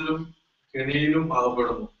പ്രലോഭനത്തിലും കെണിയിലും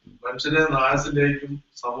അകപ്പെടുന്നു, മനുഷ്യരെ നാശത്തിലേക്കും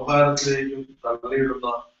സംഹാരത്തിലേക്കും തള്ളിയിടുന്ന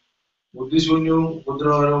ബുദ്ധിശൂന്യവും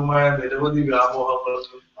ഉപദ്രവകരവുമായ നിരവധി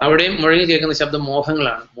വ്യാമോഹങ്ങൾക്ക് അവിടെയും മുഴങ്ങി കേൾക്കുന്ന ശബ്ദം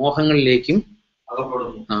മോഹങ്ങളാണ്, മോഹങ്ങളിലേക്കും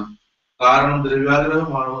അകപ്പെടുന്നു. കാരണം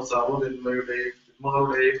ദ്രവ്യാഗ്രഹമാണ് സർവ്വതിന്മകളുടെയും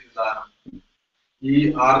നിദാനം. ഈ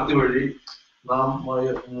ആർത്തി വഴി നാം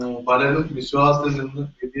പലരും വിശ്വാസത്തിൽ നിന്ന്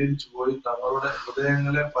വ്യതിചലിച്ചു പോയി തങ്ങളുടെ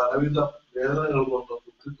ഹൃദയങ്ങളെ പലവിധ വേദനകൾ കൊണ്ട്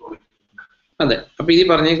കുത്തിത്തുളയ്ക്കുന്നു. അതെ, അപ്പൊ ഇത്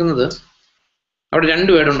പറഞ്ഞേക്കുന്നത് അവിടെ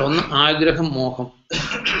 2 വേർഡുണ്ട്, ഒന്ന് ആഗ്രഹം, മോഹം.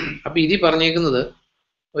 അപ്പൊ ഇത് പറഞ്ഞേക്കുന്നത്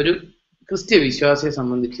ഒരു ക്രിസ്ത്യ വിശ്വാസിയെ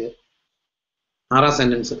സംബന്ധിച്ച് 6ാം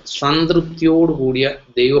സെന്റൻസ്, സംതൃപ്തിയോട് കൂടിയ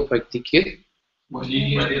ദൈവഭക്തിക്ക്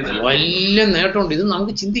വലിയ നേട്ടമുണ്ട്. ഇത്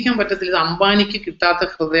നമുക്ക് ചിന്തിക്കാൻ പറ്റത്തില്ല. ഇത് അംബാനിക്ക് കിട്ടാത്ത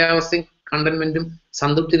ഹൃദയാവസ്ഥയും കണ്ടന്റ്മെന്റും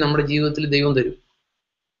സംതൃപ്തി നമ്മുടെ ജീവിതത്തിൽ ദൈവം തരും,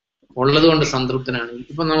 ഉള്ളത് കൊണ്ട് സംതൃപ്തനാണെങ്കിൽ.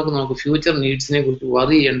 ഇപ്പൊ നമുക്ക് ഫ്യൂച്ചർ നീഡ്സിനെ കുറിച്ച്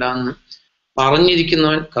വറി ചെയ്യേണ്ടെന്ന്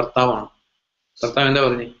പറഞ്ഞിരിക്കുന്നവൻ കർത്താവാണ്. കർത്താവ് എന്താ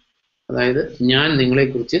പറഞ്ഞേ? അതായത് ഞാൻ നിങ്ങളെ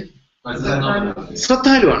കുറിച്ച്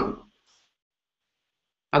ശ്രദ്ധാലുവാണ്.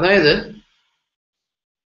 അതായത്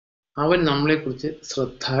അവൻ നമ്മളെ കുറിച്ച്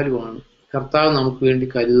ശ്രദ്ധാലുവാണ്. കർത്താവ് നമുക്ക് വേണ്ടി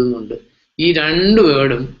കരുതുന്നുണ്ട്. ഈ 2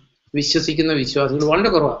 വേർഡും വിശ്വസിക്കുന്ന വിശ്വാസികൾ വളരെ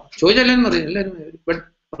കുറവാണ്. ചോദിച്ചാലും പറയും, എല്ലാവരും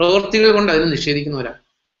പ്രവൃത്തികൾ കൊണ്ട് അതിനെ നിഷേധിക്കുന്നവരാണ്.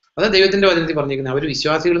 അതാ ദൈവത്തിന്റെ വചനത്തിൽ പറഞ്ഞിരിക്കുന്നത്. അവർ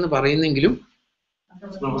വിശ്വാസികൾ എന്ന് പറയുന്നെങ്കിലും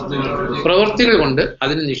പ്രവൃത്തികൾ കൊണ്ട്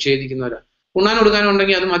അതിനെ നിഷേധിക്കുന്നവരാണ്. ഉണ്ണാൻ കൊടുക്കാനും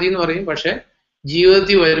ഉണ്ടെങ്കിൽ അത് മതി എന്ന് പറയും, പക്ഷെ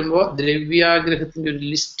ജീവിതത്തിൽ വരുമ്പോൾ ദ്രവ്യാഗ്രഹത്തിന്റെ ഒരു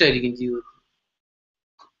ലിസ്റ്റ് ആയിരിക്കും ജീവിതത്തിൽ.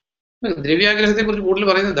 ദ്രവ്യാഗ്രഹത്തെ കുറിച്ച് കൂടുതൽ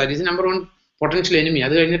പറയുന്നത് that is number 1 potential enemy.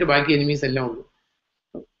 അത് കഴിഞ്ഞിട്ട് ബാക്കി എനിമീസ് എല്ലാം ഉള്ളൂ.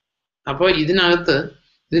 അപ്പോൾ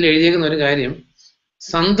ഇതിൽ എഴുതിയേക്കുന്ന ഒരു കാര്യം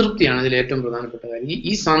സംതൃപ്തിയാണ് ഇതിൽ ഏറ്റവും പ്രധാനപ്പെട്ട കാര്യം.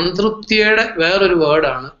 ഈ സംതൃപ്തിയുടെ വേറൊരു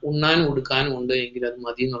വേർഡാണ് ഉണ്ണാനും ഉടുക്കാനും ഉണ്ട് എങ്കിൽ അത്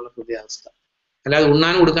മതി എന്നുള്ള ഹൃദയാവസ്ഥ. അല്ലാതെ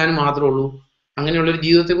ഉണ്ണാനും ഉടുക്കാനും മാത്രമേ ഉള്ളൂ അങ്ങനെയുള്ളൊരു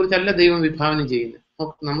ജീവിതത്തെ കുറിച്ചല്ല ദൈവം വിഭാവനം ചെയ്യുന്നത്.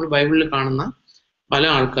 നമ്മൾ ബൈബിളിൽ കാണുന്ന പല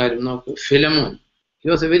ആൾക്കാരും നോക്ക്, Philemon, he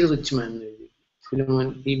was A very rich മാൻ എന്ന് എഴുതി. ഫിലമോൻ,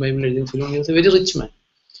 ഈ ബൈബിളിൽ എഴുതിയ Philemon, he was A very rich മാൻ.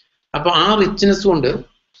 അപ്പൊ ആ റിച്ച്നെസ് കൊണ്ട്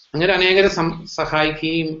അങ്ങനെ അനേകരെ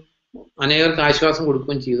സഹായിക്കുകയും അനേകർക്ക് ആശ്വാസം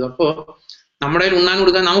കൊടുക്കുകയും ചെയ്തു. അപ്പോൾ നമ്മുടെ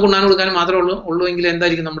നമുക്ക് ഉണ്ണാൻ കൊടുക്കാനും മാത്രമേ ഉള്ളൂ എങ്കിൽ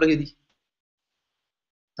എന്തായിരിക്കും നമ്മുടെ ഗതി?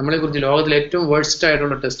 നമ്മളെ കുറിച്ച് ലോകത്തിലെ ഏറ്റവും വേഴ്സ്റ്റ്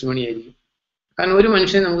ആയിട്ടുള്ള ടെസ്റ്റിമണി ആയിരിക്കും. കാരണം ഒരു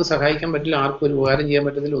മനുഷ്യനെ നമുക്ക് സഹായിക്കാൻ പറ്റില്ല, ആർക്കും ഒരു ഉപകാരം ചെയ്യാൻ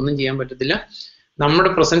പറ്റത്തില്ല, ഒന്നും ചെയ്യാൻ പറ്റത്തില്ല. നമ്മുടെ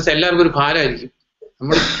പ്രസൻസ് എല്ലാവർക്കും ഒരു ഭാരമായിരിക്കും.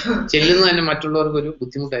 നമ്മൾ ചെല്ലുന്നത് തന്നെ മറ്റുള്ളവർക്ക് ഒരു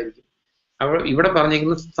ബുദ്ധിമുട്ടായിരിക്കും. അപ്പോൾ ഇവിടെ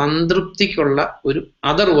പറഞ്ഞിരിക്കുന്നത് സംതൃപ്തിക്കുള്ള ഒരു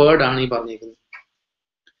അതർ വേർഡാണ് ഈ പറഞ്ഞിരിക്കുന്നത്.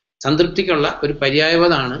 സംതൃപ്തിക്കുള്ള ഒരു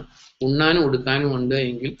പര്യായപദമാണ് ഉണ്ണാനും ഉടുക്കാനും ഉണ്ട്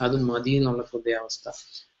എങ്കിൽ അത് മതി എന്നുള്ള ഹൃദയാവസ്ഥ.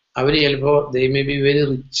 അവർ ചിലപ്പോൾ they may be very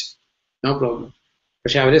rich, no problem.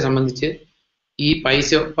 പക്ഷെ അവരെ സംബന്ധിച്ച് ഈ പൈസ,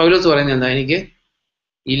 പൗലോസ് പറയുന്നത് എന്താ, എനിക്ക്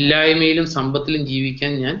ഇല്ലായ്മയിലും സമ്പത്തിലും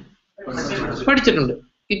ജീവിക്കാൻ ഞാൻ പഠിച്ചിട്ടുണ്ട്.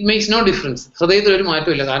 It makes no difference. ഹൃദയത്തിൽ ഒരു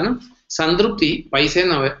മാറ്റമില്ല. കാരണം സംതൃപ്തി പൈസ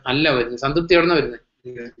അല്ല വരുന്നത്. സംതൃപ്തി എവിടെ നിന്നാണ് വരുന്നത്?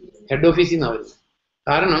 ഹെഡ് ഓഫീസിൽ നിന്നാണ് വരുന്നത്.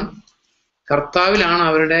 കാരണം കർത്താവിലാണ്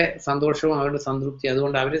അവരുടെ സന്തോഷവും അവരുടെ സംതൃപ്തി.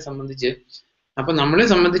 അതുകൊണ്ട് അവരെ സംബന്ധിച്ച്, അപ്പൊ നമ്മളെ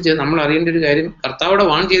സംബന്ധിച്ച് നമ്മൾ അറിയേണ്ട ഒരു കാര്യം, കർത്താവിടെ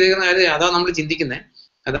വാൺ ചെയ്തേക്കുന്ന കാര്യം അതാ നമ്മൾ ചിന്തിക്കുന്നത്.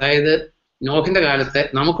 അതായത് നോഹിന്റെ കാലത്തെ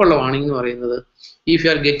നമുക്കുള്ള വാണിംഗ് എന്ന് പറയുന്നത്, if you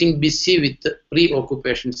are getting busy with pre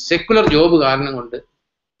occupation, secular job കാരണം കൊണ്ട്,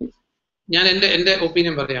 ഞാൻ എൻ്റെ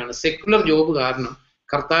ഒപ്പീനിയൻ പറയാണ്, സെക്കുലർ ജോബ് കാരണം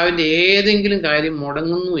കർത്താവിന്റെ ഏതെങ്കിലും കാര്യം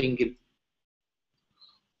മുടങ്ങുന്നുവെങ്കിൽ,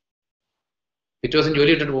 പിറ്റേ ദിവസം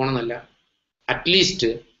ജോലി ഇട്ടിട്ട് പോകണമെന്നല്ല, അറ്റ്ലീസ്റ്റ്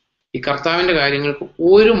ഈ കർത്താവിന്റെ കാര്യങ്ങൾക്ക്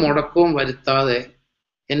ഒരു മുടക്കവും വരുത്താതെ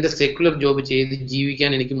എൻ്റെ സെക്കുലർ ജോബ് ചെയ്ത്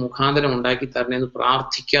ജീവിക്കാൻ എനിക്ക് മുഖാന്തരം ഉണ്ടാക്കി തരണമെന്ന്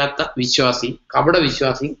പ്രാർത്ഥിക്കാത്ത വിശ്വാസി, കപട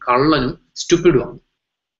വിശ്വാസി, കള്ളനും സ്റ്റുപ്പിഡുമാണ്.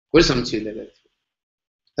 ഒരു സംശയമില്ല കാര്യത്തിൽ.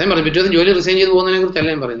 അതേ പറഞ്ഞു, പിറ്റേ ദിവസം ജോലി റിസൈൻ ചെയ്ത് പോകുന്നതിനെ കുറിച്ചല്ല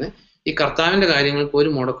ഞാൻ പറയുന്നത്. ഈ കർത്താവിന്റെ കാര്യങ്ങൾക്ക് ഒരു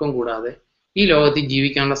മുടക്കവും കൂടാതെ ഈ ലോകത്തിൽ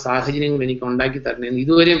ജീവിക്കാനുള്ള സാഹചര്യങ്ങൾ എനിക്ക് ഉണ്ടാക്കി തരണമെന്ന്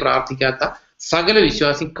ഇതുവരെയും പ്രാർത്ഥിക്കാത്ത സകല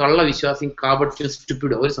വിശ്വാസി, കള്ള വിശ്വാസി, കാപട്യം,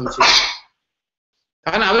 സ്റ്റുപ്പിഡോ, ഒരു സംശയം.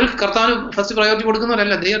 കാരണം അവർ കർത്താവിന് first priority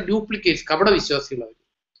കൊടുക്കുന്നവരല്ല, they are duplicates. കപട വിശ്വാസികൾ അവർ.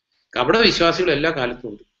 കപട വിശ്വാസികൾ എല്ലാ കാലത്തും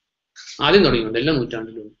ഉണ്ട്, ആദ്യം തുടങ്ങിയുണ്ട്, എല്ലാ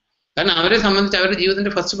നൂറ്റാണ്ടിലും ഉണ്ട്. കാരണം അവരെ സംബന്ധിച്ച് അവരുടെ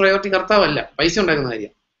ജീവിതത്തിന്റെ ഫസ്റ്റ് പ്രയോറിറ്റി കർത്താവല്ല, പൈസ ഉണ്ടാക്കുന്ന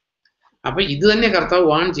കാര്യം. അപ്പൊ ഇത് തന്നെ കർത്താവ്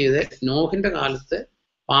വാൺ ചെയ്ത് നോഹിന്റെ കാലത്ത്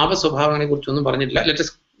പാപ സ്വഭാവങ്ങളെ കുറിച്ചൊന്നും പറഞ്ഞിട്ടില്ല.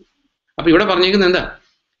 ലെറ്റസ്. അപ്പൊ ഇവിടെ പറഞ്ഞിരിക്കുന്നത് എന്താ,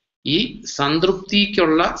 ഈ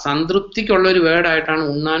സംതൃപ്തിക്കുള്ള ഒരു വേർഡായിട്ടാണ്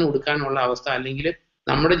ഉണ്ണാനും ഉടുക്കാനുള്ള അവസ്ഥ. അല്ലെങ്കിൽ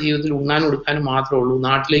നമ്മുടെ ജീവിതത്തിൽ ഉണ്ണാനും ഉടുക്കാനും മാത്രമേ ഉള്ളൂ.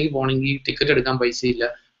 നാട്ടിലേക്ക് പോകണമെങ്കിൽ ടിക്കറ്റ് എടുക്കാൻ പൈസയില്ല,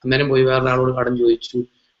 അന്നേരം പോയി വേറൊരാളോട് കടം ചോദിച്ചു.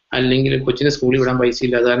 അല്ലെങ്കിൽ കൊച്ചിനെ സ്കൂളിൽ വിടാൻ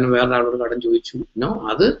പൈസയില്ല, അത് കാരണം വേറൊരാളോട് കടം ചോദിച്ചു. നോ,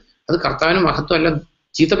 അത് കർത്താവിന് മഹത്വം അല്ല,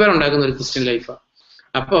 ചീത്തപ്പേരുണ്ടാക്കുന്ന ഒരു ക്രിസ്ത്യൻ ലൈഫാണ്.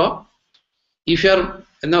 അപ്പോ ഇഫ് യു ആർ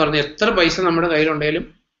എന്താ പറഞ്ഞ, എത്ര പൈസ നമ്മുടെ കയ്യിലുണ്ടെങ്കിലും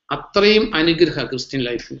അത്രയും അനുഗ്രഹ ക്രിസ്ത്യൻ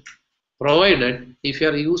ലൈഫിന്, provided if you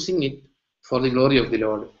are using it for the glory of the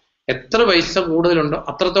Lord. എത്ര പൈസ കൂടുതലുണ്ടോ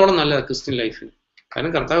അത്രത്തോളം നല്ലതാണ് ക്രിസ്ത്യൻ ലൈഫിന്.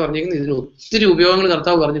 കാരണം കർത്താവ് പറഞ്ഞിരിക്കുന്നത് ഇതിന് ഒത്തിരി ഉപയോഗങ്ങൾ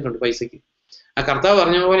കർത്താവ് പറഞ്ഞിട്ടുണ്ട് പൈസയ്ക്ക്. ആ കർത്താവ്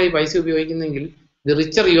പറഞ്ഞ പോലെ ഈ പൈസ ഉപയോഗിക്കുന്നെങ്കിൽ the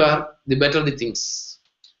richer you are, the better the things.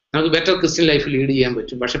 നമുക്ക് ബെറ്റർ ക്രിസ്ത്യൻ ലൈഫ് ലീഡ് ചെയ്യാൻ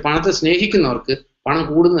പറ്റും. പക്ഷെ പണത്തെ സ്നേഹിക്കുന്നവർക്ക് പണം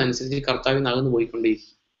കൂടുന്നതനുസരിച്ച് കർത്താവിൽ നിന്ന് അകന്നു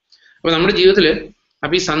പോയിക്കൊണ്ടേയിരിക്കും. അപ്പൊ നമ്മുടെ ജീവിതത്തില്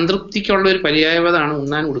അപ്പൊ ഈ സംതൃപ്തിക്കുള്ള ഒരു പര്യായപദമാണ്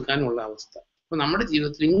ഉണ്ണാനും ഉടുക്കാനുമുള്ള അവസ്ഥ. അപ്പൊ നമ്മുടെ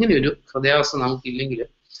ജീവിതത്തിൽ ഇങ്ങനെ ഒരു ഹൃദയാവസ്ഥ നമുക്കില്ലെങ്കിൽ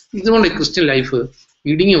ഇതുകൊണ്ട് ക്രിസ്ത്യൻ ലൈഫ്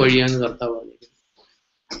ഇടുങ്ങി വഴിയാന്ന് കർത്താവ് പറഞ്ഞിരിക്കുന്നത്.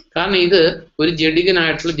 കാരണം ഇത് ഒരു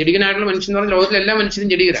ജഡികനായിട്ടുള്ള മനുഷ്യൻ എന്ന് പറഞ്ഞാൽ ലോകത്തിലെ എല്ലാ മനുഷ്യരും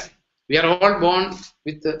ജഡികരാണ്. V are all bone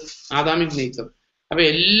with ആദാമിക് nature. അപ്പൊ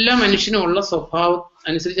എല്ലാ മനുഷ്യനും ഉള്ള സ്വഭാവം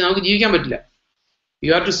അനുസരിച്ച് നമുക്ക് ജീവിക്കാൻ പറ്റില്ല.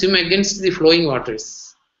 You have to swim against the flowing waters.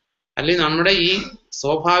 അല്ലെങ്കിൽ നമ്മുടെ ഈ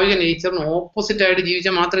സ്വാഭാവിക നേച്ചറിന് ഓപ്പോസിറ്റ് ആയിട്ട്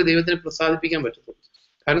ജീവിച്ചാൽ മാത്രമേ ദൈവത്തിനെ പ്രസാദിപ്പിക്കാൻ പറ്റത്തുള്ളൂ.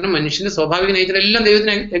 കാരണം മനുഷ്യന്റെ സ്വാഭാവിക നേച്ചർ എല്ലാം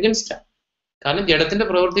ദൈവത്തിന് അഗൻസ്റ്റാണ്. കാരണം ജഡത്തിന്റെ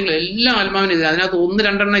പ്രവൃത്തികൾ എല്ലാം ആത്മാവിനെതിരെ. അതിനകത്ത് ഒന്ന്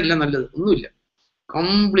രണ്ടെണ്ണം ഇല്ല നല്ലത്, ഒന്നുമില്ല.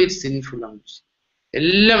 കംപ്ലീറ്റ് സിൻഫുൾ ആണ് മനുഷ്യൻ.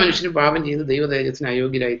 എല്ലാ മനുഷ്യനും പാപം ചെയ്ത് ദൈവ തേജസ്സിന്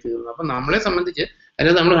അയോഗ്യരായി തീർന്നു. അപ്പൊ നമ്മളെ സംബന്ധിച്ച്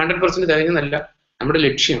അതിനകത്ത് നമ്മൾ 100% തികഞ്ഞതല്ല. നമ്മുടെ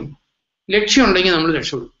ലക്ഷ്യം ഉണ്ടെങ്കിൽ നമ്മൾ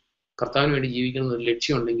രക്ഷപ്പെടും. കർത്താവിന് വേണ്ടി ജീവിക്കണം എന്നൊരു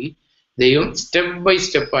ലക്ഷ്യം ഉണ്ടെങ്കിൽ ദൈവം സ്റ്റെപ്പ് ബൈ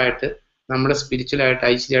സ്റ്റെപ്പായിട്ട് നമ്മുടെ സ്പിരിച്വലായിട്ട്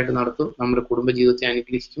ഐശ്വര്യമായിട്ട് നടത്തും. നമ്മുടെ കുടുംബജീവിതത്തെ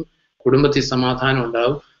അനുഗ്രഹിക്കും. കുടുംബത്തിൽ സമാധാനം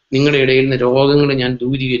ഉണ്ടാവും. നിങ്ങളുടെ ഇടയിൽ നിന്ന് രോഗങ്ങൾ ഞാൻ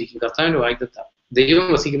ദൂരീകരിക്കും. കർത്താവിന്റെ വാഗ്ദത്തം. ദൈവം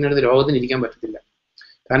വസിക്കുന്നിടത്ത് രോഗത്തിന് ഇരിക്കാൻ പറ്റത്തില്ല.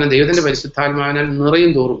 കാരണം ദൈവത്തിന്റെ പരിശുദ്ധാത്മാവിനാൽ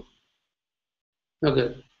നിറയും തോറും. നമുക്ക്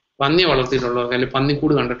പന്നി വളർത്തിയിട്ടുള്ളവർക്ക്, അല്ലെങ്കിൽ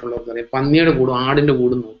പന്നിക്കൂട് കണ്ടിട്ടുള്ളവർക്ക് അറിയാം. പന്നിയുടെ കൂടും ആടിന്റെ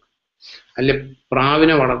കൂടും നോക്ക്, അല്ലെ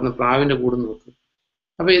പ്രാവിനെ വളർത്തുന്ന പ്രാവിന്റെ കൂടും നോക്ക്.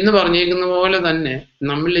 അപ്പൊ എന്ന് പറഞ്ഞേക്കുന്ന പോലെ തന്നെ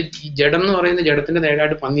നമ്മൾ ഈ ജഡം എന്ന് പറയുന്ന ജഡത്തിന്റെ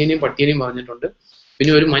നേടായിട്ട് പന്നീനെയും പട്ടീനെയും പറഞ്ഞിട്ടുണ്ട്.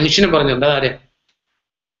 പിന്നെ ഒരു മനുഷ്യനെ പറഞ്ഞിട്ടുണ്ട്. അതാരെ?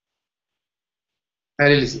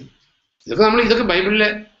 പാരലിസിസ്. ഇതൊക്കെ ബൈബിളിലെ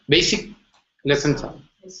ബേസിക് ലെസൺസ് ആണ്.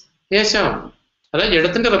 ഏശാവാണ്. അതായത്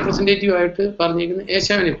ജഡത്തിന്റെ റെപ്രസെന്റേറ്റീവ് ആയിട്ട് പറഞ്ഞിരിക്കുന്ന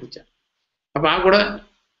ഏശാവിനെ കുറിച്ചാണ്. അപ്പൊ ആ കൂടെ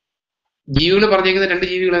ജീവികൾ പറഞ്ഞിരിക്കുന്ന 2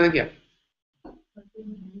 ജീവികൾ ഏതൊക്കെയാ?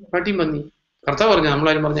 പട്ടിയും പന്നി. കർത്താവ് പറഞ്ഞു,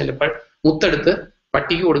 നമ്മളാരും പറഞ്ഞല്ലേ മുത്തെടുത്ത്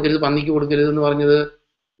പട്ടിക്ക് കൊടുക്കരുത് പന്നിക്ക് കൊടുക്കരുത് എന്ന് പറഞ്ഞത്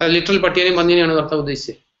ലിറ്ററൽ പട്ടിയെയും പന്നീനെയാണ് കർത്താവ്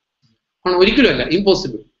ഉദ്ദേശിച്ചത്? ആണ്, ഒരിക്കലും അല്ല,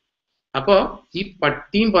 ഇമ്പോസിബിൾ. അപ്പോ ഈ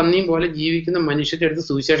പട്ടിയും പന്നിയും പോലെ ജീവിക്കുന്ന മനുഷ്യരുടെ അടുത്ത്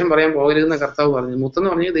സുവിശേഷം പറയാൻ പോകരുതെന്ന കർത്താവ് പറഞ്ഞു. മുത്തെന്ന്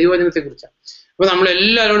പറഞ്ഞത് ദൈവവചനത്തെ കുറിച്ചാണ്. അപ്പൊ നമ്മൾ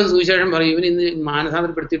എല്ലാവരോടും സുവിശേഷം പറയും. ഇവന് ഇന്ന്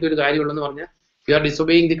മാനസാന്തരപ്പെടുത്തിയിട്ട് ഒരു കാര്യമുള്ളെന്ന് പറഞ്ഞാൽ you are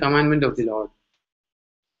disobeying the commandment of the Lord.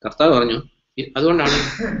 കർത്താവ് പറഞ്ഞു. അതുകൊണ്ടാണ്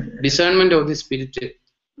ഡിസേൺമെന്റ് ഓഫ് ദി സ്പിരിറ്റ്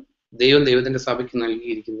ദൈവത്തിന്റെ സഭയ്ക്ക്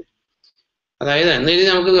നൽകിയിരിക്കുന്നത്. അതായത് എന്നാലും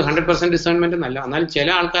നമുക്ക് 100% ഡിസേൺമെന്റ് എന്നല്ല, എന്നാലും ചില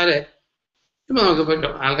ആൾക്കാരെ ഇപ്പൊ നമുക്ക്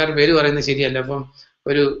പറ്റും, ആൾക്കാരുടെ പേര് പറയുന്നത് ശരിയല്ല. അപ്പം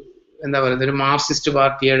ഒരു എന്താ പറയുന്നത്, ഒരു മാർക്സിസ്റ്റ്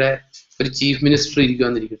പാർട്ടിയുടെ ഒരു ചീഫ് മിനിസ്റ്റർ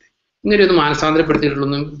ഇരിക്കുവാന്നിരിക്കട്ടെ, ഇങ്ങനെ ഒന്ന്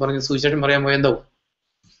മാനസാന്തരപ്പെടുത്തിയിട്ടുള്ളൊന്നും പറഞ്ഞ് സുവിശേഷം പറയാൻ പോയാൽ എന്താവും?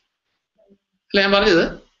 അല്ല ഞാൻ പറഞ്ഞത്,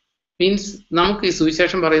 മീൻസ് നമുക്ക് ഈ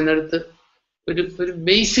സുവിശേഷം പറയുന്നിടത്ത് ഒരു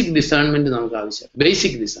ബേസിക് ഡിസേൺമെന്റ് നമുക്ക് ആവശ്യം,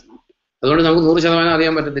 ബേസിക് ഡിസേൺമെന്റ്. അതുകൊണ്ട് നമുക്ക് 100%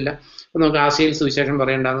 അറിയാൻ പറ്റത്തില്ല. അപ്പൊ നമുക്ക് ആസിയയിൽ സുവിശേഷം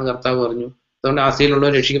പറയണ്ടെന്ന് കർത്താവ് പറഞ്ഞു, അതുകൊണ്ട്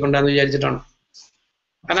ആസിയയിലുള്ളവർ രക്ഷിക്കപ്പെടാന്ന് വിചാരിച്ചിട്ടാണ്.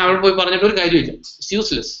 കാരണം അവിടെ പോയി പറഞ്ഞിട്ട് ഒരു കാര്യമില്ല, ഇറ്റ്സ്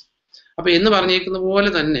യൂസ്ലെസ്. അപ്പൊ എന്ന് പറഞ്ഞേക്കുന്ന പോലെ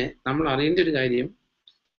തന്നെ നമ്മൾ അറിയേണ്ട ഒരു കാര്യം,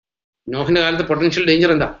 നോഹിന്റെ കാലത്ത് പൊട്ടൻഷ്യൽ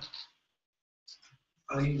ഡേഞ്ചർ എന്താ?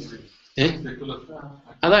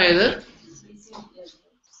 അതായത്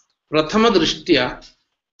പ്രഥമ ദൃഷ്ട്യ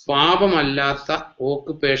പാപമല്ലാത്ത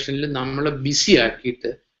ഓക്കുപേഷനിൽ നമ്മളെ ബിസി ആക്കിയിട്ട്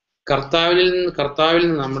കർത്താവിൽ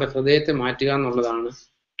നിന്ന് നമ്മുടെ ഹൃദയത്തെ മാറ്റുക എന്നുള്ളതാണ്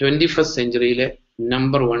 21st സെഞ്ചുറിയിലെ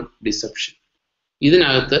നമ്പർ 1 ഡിസെപ്ഷൻ.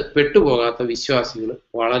 ഇതിനകത്ത് പെട്ടുപോകാത്ത വിശ്വാസികൾ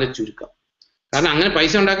വളരെ ചുരുക്കം. കാരണം അങ്ങനെ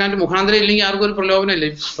പൈസ ഉണ്ടാക്കാൻ മുഖാന്തരം ഇല്ലെങ്കിൽ ആർക്കും ഒരു പ്രലോഭനം ഇല്ല.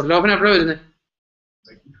 പ്രലോഭനം എപ്പോഴാണ് വരുന്നത്?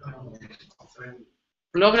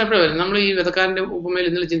 പ്രലോഭനം എപ്പോഴാണ് വരുന്നത്? നമ്മൾ ഈ വിധക്കാരന്റെ ഉപമയിൽ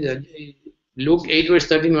ഇന്നലെ ചിന്തിച്ച ലൂക്ക്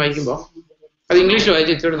 8:13 വായിക്കുമ്പോൾ, അത് ഇംഗ്ലീഷിൽ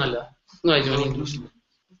വായിച്ച എത്തിയോടെ നല്ല ഒന്ന് വായിച്ചു. ഇംഗ്ലീഷിൽ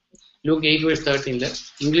Luke 8:13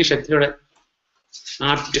 English എത്തിയോടെ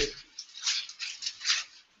apt.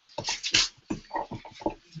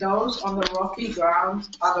 Those on the rocky ground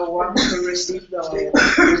are the ones who receive the word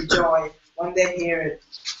with joy when they hear it,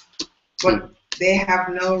 but they have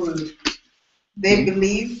no root. They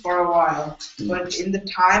believe for a while, but in the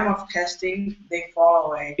time of testing, they fall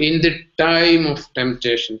away. In the time of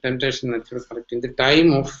temptation actually correct. In the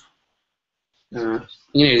time of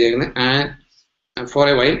and for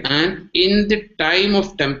a while, and in the time of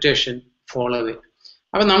temptation fall away.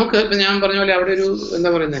 അപ്പൊ നമുക്ക് ഇപ്പൊ ഞാൻ പറഞ്ഞ പോലെ അവിടെ ഒരു എന്താ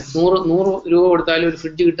പറയുന്നത്, 100 രൂപ കൊടുത്താലും ഒരു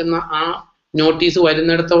ഫ്രിഡ്ജ് കിട്ടുന്ന ആ നോട്ടീസ്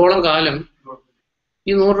വരുന്നിടത്തോളം കാലം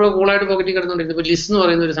ഈ 100 രൂപ കൂളായിട്ട് പോക്കറ്റിൽ കിടന്നുകൊണ്ടിരുന്നു. ഇപ്പൊ ലിസ് എന്ന്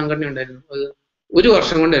പറയുന്ന ഒരു സംഘടന ഉണ്ടായിരുന്നു, അത് 1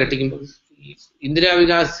 വർഷം കൊണ്ട് ഇരട്ടിക്കുമ്പോൾ, ഇന്ദിരാ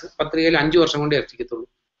വികാസ് പത്രികയിൽ 5 വർഷം കൊണ്ട് ഇരട്ടിക്കത്തുള്ളൂ.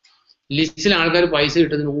 ലിസ്റ്റിൽ ആൾക്കാർ പൈസ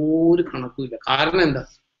കിട്ടുന്നതിന് ഒരു കണക്കുമില്ല. കാരണം എന്താ?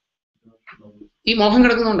 ഈ മോഹം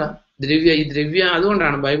കിടക്കുന്നുണ്ടാ ഈ ദ്രവ്യ.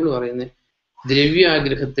 അതുകൊണ്ടാണ് ബൈബിൾ പറയുന്നത്,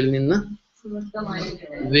 ദ്രവ്യാഗ്രഹത്തിൽ നിന്ന്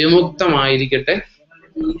വിമുക്തമായിരിക്കട്ടെ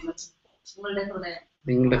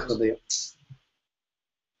നിങ്ങളുടെ ഹൃദയം.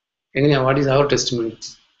 എങ്ങനെയാ? What is our testimony?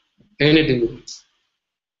 എങ്ങനെയിട്ടില്ല?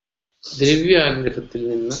 ദ്രവ്യാഗ്രഹത്തിൽ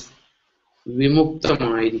നിന്ന്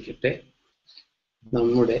വിമുക്തമായിരിക്കട്ടെ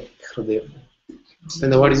നമ്മുടെ ഹൃദയം.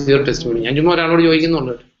 എന്താ? What is your testimony? ഞാൻ ചുമ്മാ ഒരാളോട്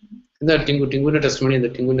ചോദിക്കുന്നുള്ളൂ, എന്താ ടിങ്കുവിന്റെ ടെസ്റ്റിമണി,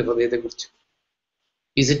 എന്താ ടിങ്കുവിന്റെ ഹൃദയത്തെ കുറിച്ച്?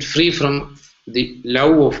 Is it free from the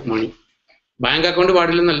love of money? Bank account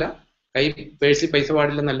പാടില്ലെന്നല്ല, പേഴ്സിൽ പൈസ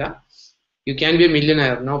പാടില്ലെന്നല്ല. You can be A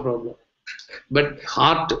മില്യനയർ, no problem. But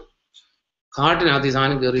ഹാർട്ടിനകത്ത് ഈ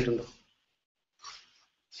സാധനം കയറിയിട്ടുണ്ടോ?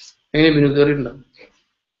 എങ്ങനെ പിന്നെ കയറിയിട്ടുണ്ടോ?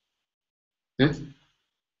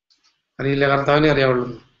 അറിയില്ല, കർത്താവിനെ അറിയാവുള്ളൂ.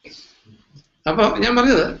 അപ്പൊ ഞാൻ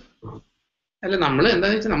പറഞ്ഞത് അല്ല, നമ്മൾ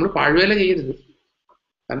എന്താണെന്ന് വെച്ചാൽ നമ്മൾ പാഴ്വേല ചെയ്യരുത്.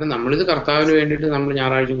 കാരണം നമ്മളിത് കർത്താവിന് വേണ്ടിയിട്ട് നമ്മൾ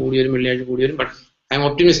ഞായറാഴ്ച കൂടി വരും, വെള്ളിയാഴ്ച കൂടി വരും. But I M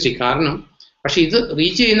optimistic. കാരണം പക്ഷെ ഇത്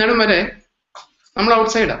റീച്ച് ചെയ്യുന്നിടം വരെ നമ്മൾ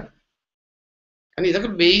ഔട്ട്സൈഡാണ്. കാരണം ഇതൊക്കെ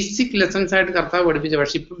ബേസിക് ലെസൺസ് ആയിട്ട് കർത്താവ് പഠിപ്പിച്ച.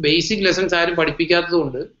 പക്ഷെ ഇപ്പൊ ബേസിക് ലെസൺസ് ആരും പഠിപ്പിക്കാത്തത്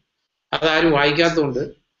കൊണ്ട്, അതാരും വായിക്കാത്തതുകൊണ്ട്,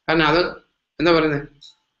 കാരണം അത് എന്താ പറയുന്നത്,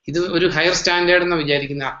 ഇത് ഒരു ഹയർ സ്റ്റാൻഡേർഡ് എന്നാണ്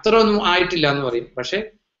വിചാരിക്കുന്നത്. അത്ര ഒന്നും ആയിട്ടില്ല എന്ന് പറയും. പക്ഷെ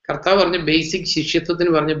കർത്താവ് പറഞ്ഞ ബേസിക്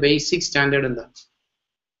ശിഷ്യത്വത്തിന് പറഞ്ഞ ബേസിക് സ്റ്റാൻഡേർഡ് എന്താ?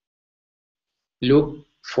 ലൂക്ക്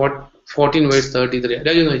 14:33.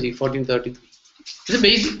 രാജു നോക്കി 14:33. ഇത്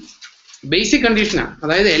ബേസിക് കണ്ടീഷനാണ്.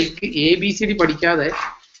 അതായത് ABCD പഠിക്കാതെ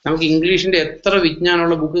നമുക്ക് ഇംഗ്ലീഷിന്റെ എത്ര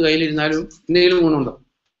വിജ്ഞാനമുള്ള ബുക്ക് കയ്യിലിരുന്നാലും എന്തെങ്കിലും ഗുണമുണ്ടോ?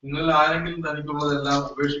 നിങ്ങൾ ആരെങ്കിലും തനിക്കുള്ളതെല്ലാം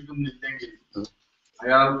ഉപേക്ഷിക്കുന്നില്ലെങ്കിൽ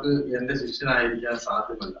അയാൾക്ക് എന്റെ ശിഷ്യനായിരിക്കാൻ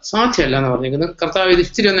സാധ്യമല്ല എന്ന് പറഞ്ഞിരിക്കുന്നത്. കർത്താവ് ഇത്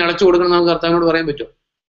ഇച്ചിരി ഒന്ന് ഇളച്ചു കൊടുക്കണം നമുക്ക് കർത്താവിനോട് പറയാൻ പറ്റുമോ?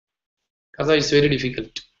 കർത്താവ് ഇറ്റ്സ് വെരി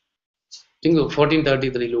ഡിഫിക്കൽട്ട്.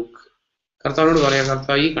 14:33 ലൂക്ക്. കർത്താവിനോട് പറയാം,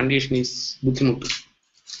 കർത്താവ് ഈ കണ്ടീഷൻ ഈസ് ബുദ്ധിമുട്ട്.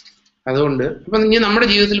 അതുകൊണ്ട് ഇപ്പൊ ഇനി നമ്മുടെ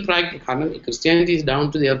ജീവിതത്തിൽ കാരണം Christianity is down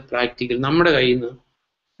to their practical. നമ്മുടെ കയ്യിൽ നിന്ന്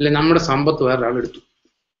അല്ലെ നമ്മുടെ സമ്പത്ത് വേറൊരാളെടുത്തു,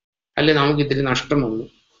 അല്ലെ നമുക്ക് ഇത്തിരി നഷ്ടം വന്നു,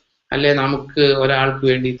 അല്ലെ നമുക്ക് ഒരാൾക്ക്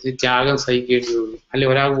വേണ്ടി ഇത്തിരി ത്യാഗം സഹിക്കേണ്ടി വന്നു, അല്ലെ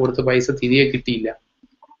ഒരാൾക്ക് കൊടുത്ത പൈസ തിരികെ കിട്ടിയില്ല.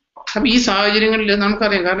 അപ്പൊ ഈ സാഹചര്യങ്ങളിൽ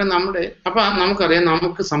നമുക്കറിയാം, കാരണം നമുക്കറിയാം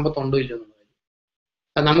നമുക്ക് സമ്പത്തുണ്ടോ ഇല്ലോ എന്നുള്ളത്.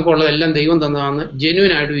 അത് നമുക്കുള്ളതെല്ലാം ദൈവം തന്നതാണെന്ന്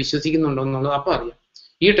ജെന്യൂൻ ആയിട്ട് വിശ്വസിക്കുന്നുണ്ടോ എന്നുള്ളത് അപ്പൊ അറിയാം.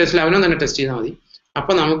 ഈ ടെസ്റ്റിൽ അവനെ തന്നെ ടെസ്റ്റ് ചെയ്താൽ മതി.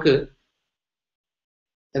 അപ്പൊ നമുക്ക്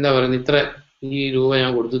എന്താ പറയുന്നത്, ഇത്ര ഈ രൂപ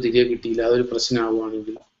ഞാൻ കൊടുത്തു തിരികെ കിട്ടിയില്ല, അതൊരു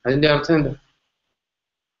പ്രശ്നമാവുകയാണെങ്കിൽ അതിന്റെ അർത്ഥം എന്താ?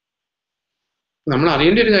 നമ്മൾ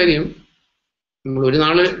അറിയേണ്ട ഒരു കാര്യം, നമ്മൾ ഒരു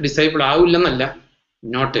നാള് ഡിസൈപ്പിൾ ആവില്ലെന്നല്ല,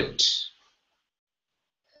 നോട്ട് ഇറ്റ്.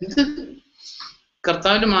 ഇത്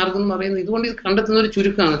കർത്താവിന്റെ മാർഗം എന്ന് പറയുന്നത് ഇതുകൊണ്ട് ഇത് കണ്ടെത്തുന്ന ഒരു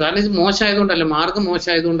ചുരുക്കമാണ്. കാരണം ഇത് മോശമായതുകൊണ്ടല്ല, മാർഗം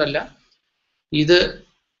മോശമായതുകൊണ്ടല്ല, ഇത്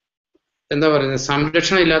എന്താ പറയുന്നത്,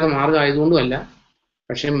 സംരക്ഷണം ഇല്ലാത്ത മാർഗം ആയതുകൊണ്ടുമല്ല.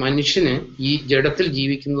 പക്ഷെ മനുഷ്യന് ഈ ജഡത്തിൽ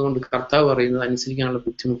ജീവിക്കുന്നത് കൊണ്ട് കർത്താവ് പറയുന്നത് അനുസരിക്കാനുള്ള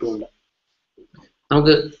ബുദ്ധിമുട്ടുമുണ്ട്.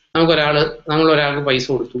 നമ്മളൊരാൾക്ക് പൈസ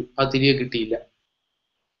കൊടുത്തു, അത് തിരികെ കിട്ടിയില്ല.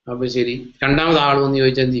 അപ്പൊ ശരി, രണ്ടാമത് ആൾ വന്ന്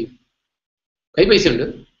ചോദിച്ചാൽ എന്ത് ചെയ്യും? കൈ പൈസ ഉണ്ട്,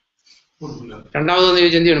 രണ്ടാമത് വന്ന്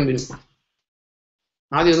ചോദിച്ചാൽ എന്ത് ചെയ്യണം? പിന്നെ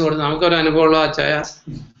ആദ്യം ഒന്ന് കൊടുത്ത് നമുക്കൊരു അനുഭവമുള്ള അച്ചായ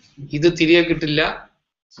ഇത് തിരികെ കിട്ടില്ല,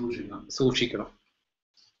 സൂക്ഷിക്കണം.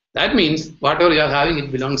 That means what ever you are having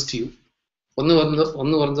it belongs to you. 1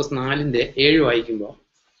 Corinthians 4:7 വായിക്കുമ്പോൾ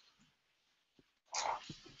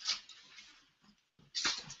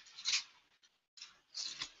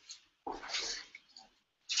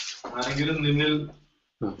ആരെങ്കിലും നിന്നിൽ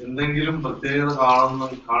എന്തെങ്കിലും പ്രത്യേകത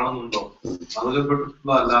കാണുന്നുണ്ടോ?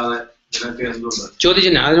 നൽകപ്പെട്ടിട്ടുള്ള അല്ലാതെ നിനക്ക് എന്തുണ്ട്?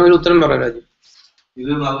 ചോദിച്ചില്ല, അതിനൊരു ഉത്തരം പറയാം രാജു.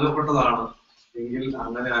 ഇത് നൽകപ്പെട്ടതാണ് എങ്കിൽ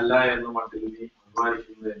അങ്ങനെ അല്ല എന്ന് മട്ടിൽ നീ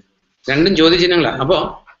അഭിമാനിക്കുന്നത്. രണ്ടും ചോദ്യചിഹ്നങ്ങളാ. അപ്പോ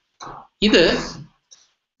ഇത്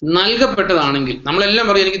നൽകപ്പെട്ടതാണെങ്കിൽ നമ്മളെല്ലാം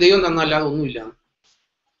പറയും എനിക്ക് ദൈവം തന്നല്ലാതെ ഒന്നുമില്ല.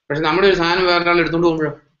 പക്ഷെ നമ്മുടെ ഒരു സാധനം വേറൊരാൾ എടുത്തുകൊണ്ട്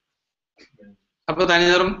പോകുമ്പോഴോ അപ്പൊ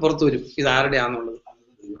തനിനിറം പുറത്തു വരും, ഇത് ആരുടെയാന്നുള്ളത്.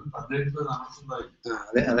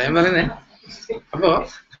 അതെ പറയുന്നേ. അപ്പോ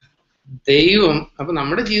ദൈവം, അപ്പൊ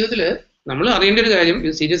നമ്മുടെ ജീവിതത്തില് നമ്മൾ അറിയേണ്ട ഒരു കാര്യം,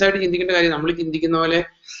 ഇത് സീരിയസ് ആയിട്ട് ചിന്തിക്കേണ്ട കാര്യം, നമ്മൾ ചിന്തിക്കുന്ന പോലെ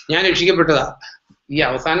ഞാൻ രക്ഷിക്കപ്പെട്ടതാ, ഈ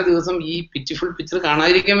അവസാന ദിവസം ഈ പിച്ചിഫുൾ പിക്ചർ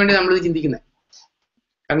കാണാതിരിക്കാൻ വേണ്ടി നമ്മളിത് ചിന്തിക്കുന്നത്.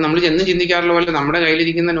 കാരണം നമ്മൾ എന്നും ചിന്തിക്കാറുള്ള പോലെ നമ്മുടെ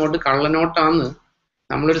കയ്യിലിരിക്കുന്ന നോട്ട് കള്ളനോട്ടാന്ന്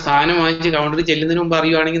നമ്മളൊരു സാധനം വാങ്ങിച്ച് കൗണ്ടറിൽ ചെല്ലുന്നതിന് മുമ്പ്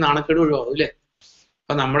അറിയുവാണെങ്കിൽ നാണക്കേട് ഒഴിവാകും അല്ലേ?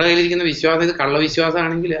 അപ്പൊ നമ്മുടെ കയ്യിലിരിക്കുന്ന വിശ്വാസം ഇത്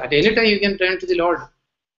കള്ളവിശ്വാസമാണെങ്കിൽ at any time you can turn to the Lord.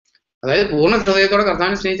 അതായത് പൂർണ്ണ ഹൃദയത്തോടെ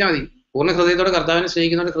കർത്താവിനെ സ്നേഹിച്ചാൽ മതി. പൂർണ്ണ ഹൃദയത്തോടെ കർത്താവിനെ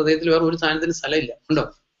സ്നേഹിക്കുന്നവരുടെ ഹൃദയത്തിൽ വേറെ ഒരു സാധനത്തിന് സ്ഥലമില്ല, ഉണ്ടോ?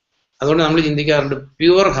 അതുകൊണ്ട് നമ്മൾ ചിന്തിക്കാറുണ്ട്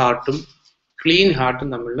പ്യുവർ ഹാർട്ടും ക്ലീൻ ഹാർട്ടും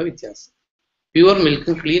തമ്മിലുള്ള വ്യത്യാസം, പ്യുവർ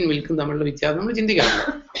മിൽക്കും ക്ലീൻ മിൽക്കും തമ്മിലുള്ള വ്യത്യാസം നമ്മൾ ചിന്തിക്കാറുണ്ട്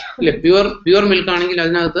അല്ലെ? പ്യുവർ മിൽക്ക് ആണെങ്കിൽ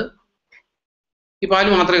അതിനകത്ത് ഈ പാല്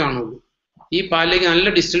മാത്രമേ കാണുള്ളൂ. ഈ പാലിലേക്ക് നല്ല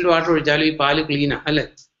ഡിസ്റ്റിൽഡ് വാട്ടർ ഒഴിച്ചാലും ഈ പാല് ക്ലീനാ അല്ലെ?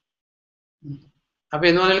 അപ്പൊ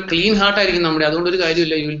എന്ന് പറഞ്ഞാൽ ക്ലീൻ ഹാർട്ട് ആയിരിക്കും നമ്മുടെ. അതുകൊണ്ട് ഒരു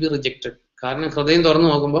കാര്യമില്ല, യു വിൽ ബി റിജക്റ്റഡ്. കാരണം ഹൃദയം തുറന്നു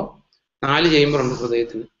നോക്കുമ്പോൾ 4 ചേമ്പറുണ്ട്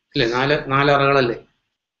ഹൃദയത്തിന് അല്ലെ? 4 അറകളല്ലേ?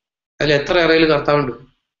 അതിൽ എത്ര അറയിൽ കർത്താവുണ്ട്?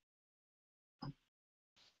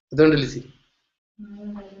 അതുകൊണ്ട് ലിസി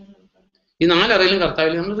ഈ 4 അറയിലും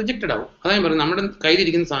കർത്താവിൽ നമ്മൾ റിജക്റ്റഡ് ആവും. അതാ ഞാൻ പറയുന്നത്, നമ്മുടെ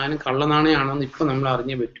കയ്യിലിരിക്കുന്ന സാധനം കള്ളനാണയാണോ എന്ന് ഇപ്പൊ നമ്മൾ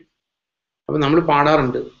അറിഞ്ഞേ പറ്റൂ. അപ്പൊ നമ്മൾ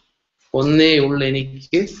പാടാറുണ്ട്, ഒന്നേ ഉള്ളു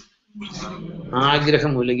എനിക്ക്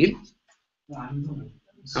ആഗ്രഹമുലകിൽ,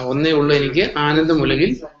 ഒന്നേ ഉള്ളു എനിക്ക്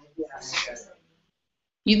ആനന്ദമുലകിൽ.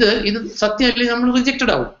 ഇത് സത്യമല്ലേ? നമ്മൾ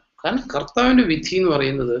റിജക്റ്റഡ് ആവും. കാരണം കർത്താവിന്റെ വിധി എന്ന്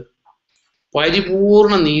പറയുന്നത്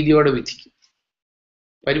പരിപൂർണ നീതിയോടെ വിധിക്കും.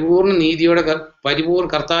 പരിപൂർണ നീതിയോടെ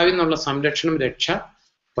കർത്താവിൽ നിന്നുള്ള സംരക്ഷണം, രക്ഷ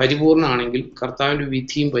പരിപൂർണമാണെങ്കിൽ കർത്താവിന്റെ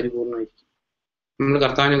വിധിയും പരിപൂർണമായിരിക്കും. നമ്മൾ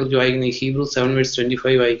കർത്താവിനെ കുറിച്ച് വായിക്കുന്ന ഈ Hebrews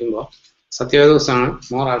 7:25 വായിക്കുമ്പോൾ സത്യവേദോസാണ്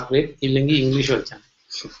മോർ ആക്യുറേറ്റ്, ഇല്ലെങ്കിൽ ഇംഗ്ലീഷ് വെച്ചാണ്.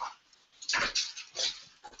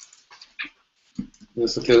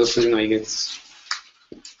 സത്യവേദോസിൽ വായിക്കാം.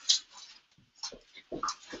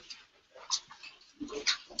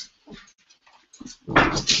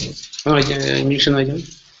 ഇംഗ്ലീഷ് വായിക്കാം.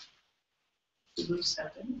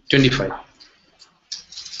 25.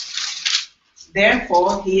 Therefore,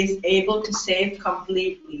 he is able to save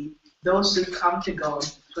completely those who come to God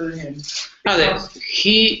through him. അതെ,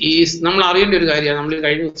 ഹി ഈസ്. നമ്മൾ അറിയേണ്ട ഒരു കാര്യമാണ്, നമ്മൾ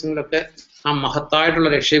കഴിഞ്ഞ ദിവസങ്ങളിലൊക്കെ ആ മഹത്തായിട്ടുള്ള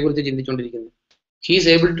രക്ഷയെ കുറിച്ച് ചിന്തിച്ചുകൊണ്ടിരിക്കുന്നത്. He is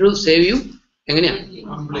able to save U. എങ്ങനെയാ?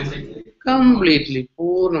 കംപ്ലീറ്റ്ലി,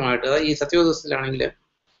 പൂർണ്ണമായിട്ട്. അതായത് ഈ സത്യവേദത്തിലാണെങ്കിൽ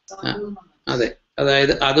അതെ,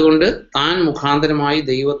 അതായത് അതുകൊണ്ട് താൻ മുഖാന്തരമായി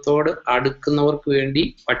ദൈവത്തോട് അടുക്കുന്നവർക്ക് വേണ്ടി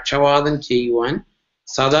പക്ഷപാതം ചെയ്യുവാൻ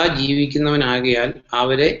സദാ ജീവിക്കുന്നവനാകയാൽ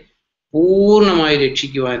അവരെ പൂർണ്ണമായി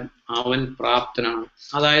രക്ഷിക്കുവാൻ അവൻ പ്രാപ്തനാണ്.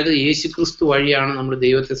 അതായത് യേശുക്രിസ്തു വഴിയാണ് നമ്മൾ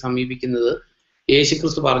ദൈവത്തെ സമീപിക്കുന്നത്.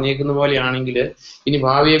 യേശുക്രിസ്തു പറഞ്ഞേക്കുന്ന പോലെയാണെങ്കിൽ ഇനി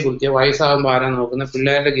ഭാവിയെ കുറിച്ച് വയസ്സാകുമ്പോൾ ആരാ നോക്കുന്ന,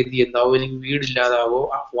 പിള്ളേരുടെ ഗതി എന്താവോ, എനിക്ക് വീടില്ലാതാവോ,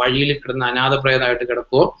 വഴിയിൽ കിടന്ന് അനാഥപ്രേതമായിട്ട്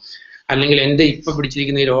കിടക്കുവോ, അല്ലെങ്കിൽ എൻ്റെ ഇപ്പൊ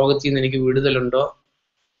പിടിച്ചിരിക്കുന്ന ഈ രോഗത്തിൽ നിന്ന് എനിക്ക് വിടുതലുണ്ടോ?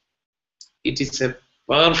 It is A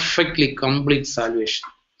perfectly complete salvation.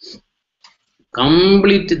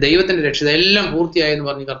 Complete ദൈവത്തിന്റെ രക്ഷ എല്ലാം പൂർത്തിയായെന്ന്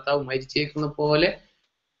പറഞ്ഞ് കർത്താവ് മരിച്ചേക്കുന്ന പോലെ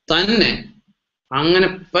തന്നെ അങ്ങനെ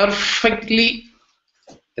പെർഫെക്റ്റ്ലി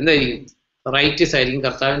എന്തായിരിക്കും? റൈറ്റസ് ആയിരിക്കും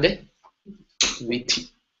കർത്താവിന്റെ വിധി.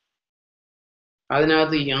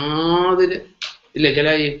 അതിനകത്ത് യാതൊരു ഇല്ല. ചില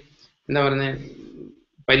എന്താ പറയുന്നത്,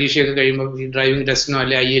 പരീക്ഷയൊക്കെ കഴിയുമ്പോൾ ഈ ഡ്രൈവിംഗ് ടെസ്റ്റിനോ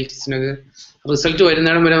അല്ലെ IELTS-നൊക്കെ റിസൾട്ട്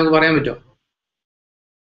വരുന്നിടം വരെ നമുക്ക് പറയാൻ പറ്റുമോ?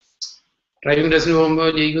 ഡ്രൈവിംഗ് ടെസ്റ്റിന് പോകുമ്പോൾ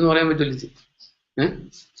ജയിക്കുമെന്ന് പറയാൻ പറ്റില്ല.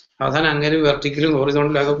 അവസാനം അങ്ങനെ വെർട്ടിക്കലും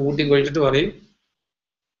ഹൊറിസോണ്ടലും ഒക്കെ കൂട്ടി കഴിച്ചിട്ട് പറയും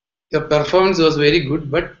your performance was very good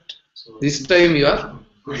but this time you are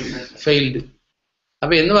failed.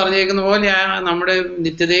 അപ്പൊ എന്ന് പറഞ്ഞേക്കുന്ന പോലെ നമ്മുടെ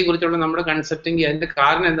നിത്യതയെ കുറിച്ചുള്ള നമ്മുടെ കൺസെപ്റ്റെങ്കിൽ അതിന്റെ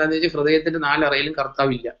കാരണം എന്താണെന്ന് വെച്ചാൽ ഹൃദയത്തിന്റെ 4 അറയിലും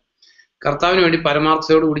കർത്താവില്ല. കർത്താവിന് വേണ്ടി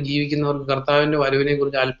പരമാർത്ഥതയോടുകൂടി ജീവിക്കുന്നവർക്ക് കർത്താവിന്റെ വരവിനെ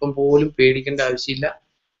കുറിച്ച് അല്പം പോലും പേടിക്കേണ്ട ആവശ്യമില്ല.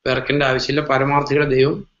 വിറക്കേണ്ട ആവശ്യമില്ല. പരമാർത്ഥികളെ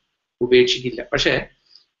ദൈവം ഉപേക്ഷിക്കില്ല. പക്ഷെ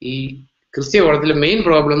ഈ ക്രിസ്ത്യ കോളത്തിലെ മെയിൻ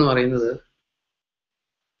പ്രോബ്ലം എന്ന് പറയുന്നത്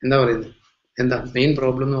എന്താ മെയിൻ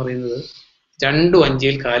പ്രോബ്ലം എന്ന് പറയുന്നത്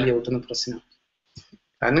 2:5 കാലി ഔട്ടുന്ന പ്രശ്നമാണ്.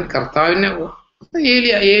 കാരണം കർത്താവിനെ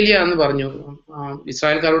ഏലിയ എന്ന് പറഞ്ഞു,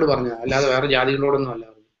 ഇസ്രായേൽക്കാരോട് പറഞ്ഞു, അല്ലാതെ വേറെ ജാതികളോടൊന്നും അല്ല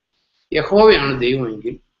പറഞ്ഞു. യഹോവയാണ്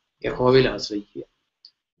ദൈവമെങ്കിൽ യഹോവയിൽ ആശ്രയിക്കുക,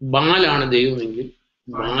 ബാലാണ് ദൈവമെങ്കിൽ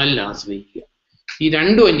ബാലിൽ ആശ്രയിക്കുക. ഈ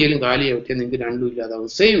 2:5 കാലി ഔട്ടിയാൽ നിങ്ങൾക്ക് രണ്ടും ഇല്ലാതാവും.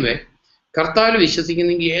 സെയിം വേ കർത്താവിൽ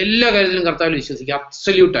വിശ്വസിക്കുന്നെങ്കിൽ എല്ലാ കാര്യത്തിലും കർത്താവിൽ വിശ്വസിക്കുക,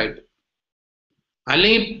 അബ്സല്യൂട്ടായിട്ട്.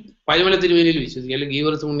 അല്ലെങ്കിൽ പതിമല തിരുമേനിയിൽ വിശ്വസിക്കുക, അല്ലെങ്കിൽ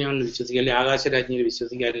ഗീവർസ് പുണ്യാളിൽ വിശ്വസിക്കുക, അല്ലെങ്കിൽ ആകാശരാജ്ഞിയിൽ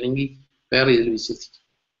വിശ്വസിക്കുക, അല്ലെങ്കിൽ വേറെ ഇതിൽ വിശ്വസിക്കുക.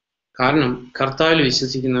 കാരണം കർത്താവിൽ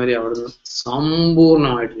വിശ്വസിക്കുന്നവരെ അവിടുന്ന്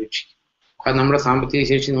സമ്പൂർണ്ണമായിട്ട് രക്ഷിക്കും. അത് നമ്മുടെ സാമ്പത്തിക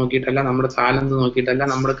ശേഷി നോക്കിയിട്ടല്ല, നമ്മുടെ താലന്ത് നോക്കിയിട്ടല്ല,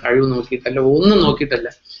 നമ്മുടെ കഴിവ് നോക്കിയിട്ടല്ല, ഒന്നും നോക്കിയിട്ടല്ല.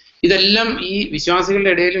 ഇതെല്ലാം ഈ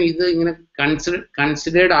വിശ്വാസികളുടെ ഇടയിലും ഇത് ഇങ്ങനെ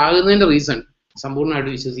കൺസിഡേർഡ് ആകുന്നതിന്റെ റീസൺ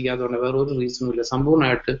സമ്പൂർണ്ണമായിട്ട് വിശ്വസിക്കാത്തതുകൊണ്ട്, വേറെ ഒരു റീസണും ഇല്ല.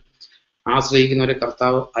 സമ്പൂർണ്ണമായിട്ട് ആശ്രയിക്കുന്നവരെ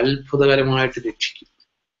കർത്താവ് അത്ഭുതകരമായിട്ട് രക്ഷിക്കും.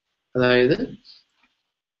 അതായത്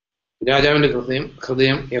രാജാവിന്റെ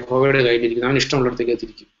ഹൃദയം യഹോവയുടെ കയ്യിലിരിക്കും, അവന് ഇഷ്ടമുള്ളിടത്തേക്ക്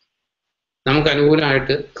എത്തിരിക്കും. നമുക്ക്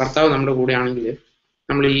അനുകൂലമായിട്ട് കർത്താവ് നമ്മുടെ കൂടെ ആണെങ്കിൽ,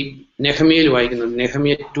 നമ്മൾ ഈ നെഹമിയയിൽ വായിക്കുന്നുണ്ട്,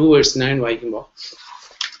 നെഹമിയ 2:9 വായിക്കുമ്പോൾ,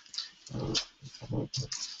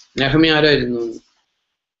 നെഹമിയ ആരായിരുന്നു?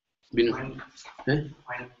 ബിനു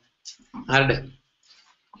ആരുടെ?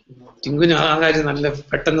 ടിങ്കുന് ആ കാര്യം നല്ല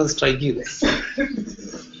പെട്ടെന്ന് സ്ട്രൈക്ക് ചെയ്തേ.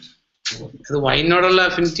 അത് വൈനോടുള്ള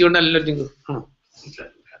അഫിനിറ്റി കൊണ്ടല്ലോ ടിങ്കു? ആണോ?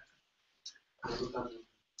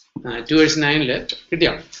 2:9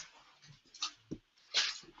 കിട്ടിയോ?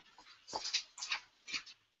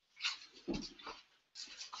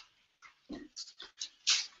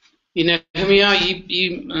 ഈ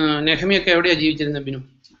നെഹമിയൊക്കെ എവിടെയാ ജീവിച്ചിരുന്നത് ബിനു?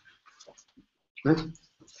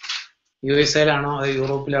 USA-ലാണോ അതോ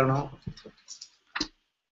യൂറോപ്പിലാണോ?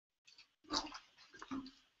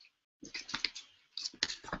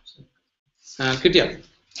 കിട്ടിയോ?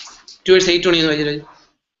 2:8 എന്ന് വായിച്ചത്,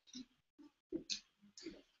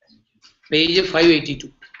 പേജ് 582.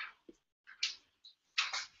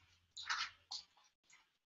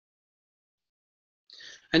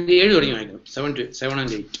 അതിന്റെ 7 തുടങ്ങി വായിക്കണം. 7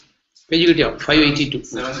 and 8 പേജ് കിട്ടിയോ? 582,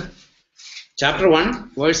 chapter 1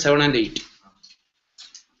 verse 7 and 8.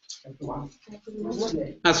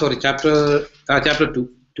 Sorry, chapter 2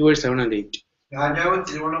 verse 7 and 8. രാജാവ്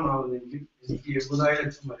തിരുവണ്ണമാവുന്നെങ്കിൽ എനിക്ക്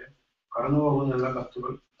 70,000 വരെ കടന്നു പോകുന്നുള്ള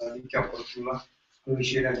കത്തുകൾ നദിക്കപ്പുറത്തുള്ള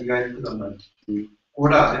പ്രവിശ്യയുടെ അധികാരിക്ക് തന്നാണ്.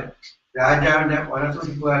 കൂടാതെ രാജാവിന്റെ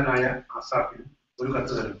വനസൂക്ഷിപ്പുകാരനായ ആസാഫിനും ഒരു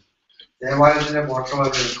കത്ത് തരും. ദേവാലയത്തിന്റെ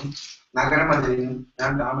പോഷകർക്കും നഗരമതിലിനും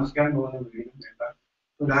ഞാൻ താമസിക്കാൻ പോകുന്ന വീടും വേണ്ട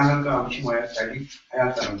തുലാങ്ങൾക്ക് ആവശ്യമായ തടി അയാൾ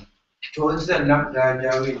തരണം. ചോദിച്ചതെല്ലാം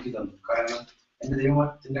രാജാവ് എനിക്ക് തന്നു, കാരണം എന്റെ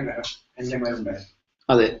ദൈവത്തിന്റെ കരം എന്റെ മേലുണ്ടായിരുന്നു.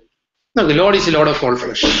 അതെ, Lord is Lord of all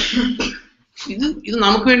flesh. ഇത്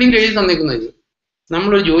നമുക്ക് വേണ്ടി എഴുതി തന്നേക്കുന്നത്.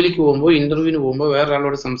 നമ്മളൊരു ജോലിക്ക് പോകുമ്പോൾ, ഇന്റർവ്യൂവിന് പോകുമ്പോൾ,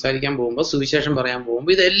 വേറൊരാളോട് സംസാരിക്കാൻ പോകുമ്പോൾ, സുവിശേഷം പറയാൻ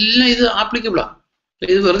പോകുമ്പോൾ, ഇതെല്ലാം ഇത് ആപ്ലിക്കബിളാണ്.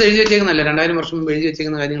 ഇത് വെറുതെ എഴുതി വെച്ചേക്കുന്നല്ല, 2000 വർഷം മുമ്പ് എഴുതി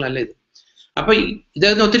വെച്ചേക്കുന്ന കാര്യങ്ങളല്ല ഇത്. അപ്പൊ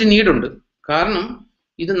ഇതിന് ഒത്തിരി നീഡുണ്ട്. കാരണം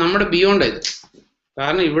ഇത് നമ്മുടെ ബിയോണ്ട് ഇത്.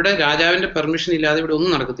 കാരണം ഇവിടെ രാജാവിന്റെ പെർമിഷൻ ഇല്ലാതെ ഇവിടെ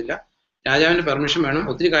ഒന്നും നടക്കത്തില്ല. രാജാവിന്റെ പെർമിഷൻ വേണം.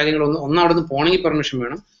 ഒത്തിരി കാര്യങ്ങൾ അവിടെ നിന്ന് പോണെങ്കിൽ പെർമിഷൻ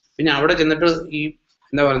വേണം. പിന്നെ അവിടെ ചെന്നിട്ട് ഈ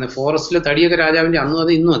എന്താ പറയുന്നത്, ഫോറസ്റ്റിലെ തടിയൊക്കെ രാജാവിന്റെ അന്നും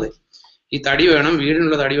അതെ ഇന്നും അതെ. ഈ തടി വേണം,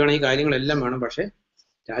 വീടിനുള്ള തടി വേണം, ഈ കാര്യങ്ങളെല്ലാം വേണം. പക്ഷെ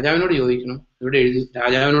രാജാവിനോട് ചോദിക്കണം. ഇവിടെ എഴുതി,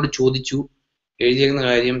 രാജാവിനോട് ചോദിച്ചു, എഴുതിയേക്കുന്ന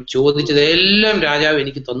കാര്യം ചോദിച്ചതെല്ലാം രാജാവ്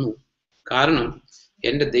എനിക്ക് തന്നു, കാരണം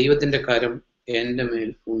എൻ്റെ ദൈവത്തിന്റെ കരം എൻ്റെ മേൽ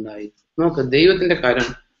ഉണ്ടായി. നോക്ക്, ദൈവത്തിന്റെ കരം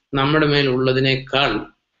നമ്മുടെ മേൽ ഉള്ളതിനേക്കാൾ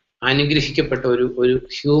അനുഗ്രഹിക്കപ്പെട്ട ഒരു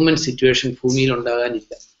ഹ്യൂമൻ സിറ്റുവേഷൻ ഭൂമിയിൽ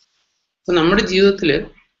ഉണ്ടാകാനില്ല. അപ്പൊ നമ്മുടെ ജീവിതത്തിൽ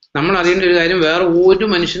നമ്മൾ അറിയേണ്ട ഒരു കാര്യം, വേറെ ഒരു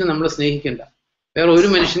മനുഷ്യനും നമ്മളെ സ്നേഹിക്കണ്ട, വേറെ ഒരു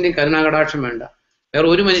മനുഷ്യന്റെയും കരുണാകടാക്ഷം വേണ്ട, വേറെ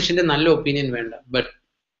ഒരു മനുഷ്യന്റെ നല്ല ഒപ്പീനിയൻ വേണ്ട. ബട്ട്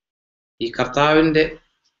ഈ കർത്താവിന്റെ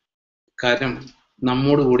കരം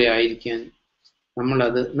നമ്മോട് കൂടെ ആയിരിക്കാൻ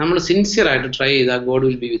നമ്മൾ സിൻസിയർ ആയിട്ട് ട്രൈ ചെയ്താൽ God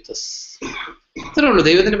will be with us. ഇത്രേ ഉള്ളൂ.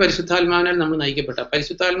 ദൈവത്തിന്റെ പരിശുദ്ധാത്മാവിനാൽ നമ്മൾ നയിക്കപ്പെട്ട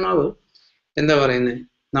പരിശുദ്ധാത്മാവ് എന്താ പറയുന്നത്,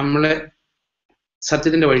 നമ്മളെ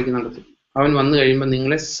സത്യത്തിന്റെ വഴിക്ക് നടത്തും. അവൻ വന്നു കഴിയുമ്പോൾ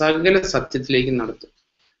നിങ്ങളെ സകല സത്യത്തിലേക്ക് നടത്തും.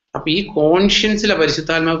 അപ്പൊ ഈ കോൺഷ്യൻസിലെ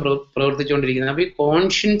പരിശുദ്ധാത്മാവ് പ്രവർത്തിച്ചുകൊണ്ടിരിക്കുന്നത്. അപ്പൊ ഈ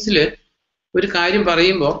കോൺഷ്യൻസില് ഒരു കാര്യം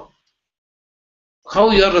പറയുമ്പോൾ ഹൗ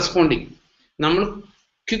യു ആർ റെസ്പോണ്ടിങ്, നമ്മൾ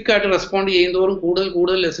ക്വിക്കായിട്ട് റെസ്പോണ്ട് ചെയ്യുന്നതോറും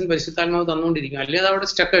കൂടുതൽ ലെസൺ പരിശുദ്ധാത്മാവ് തന്നുകൊണ്ടിരിക്കും. അല്ലെങ്കിൽ അത് അവിടെ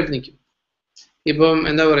സ്റ്റക്കായിട്ട് നിൽക്കും. ഇപ്പം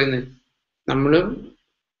എന്താ പറയുന്നത്, നമ്മൾ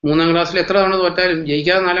 3ാം ക്ലാസ്സിൽ എത്ര തവണ തോറ്റാലും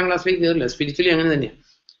ജയിക്കാതെ 4ാം ക്ലാസ്സിലേക്ക് കയറില്ല. സ്പിരിച്വലി അങ്ങനെ തന്നെയാണ്.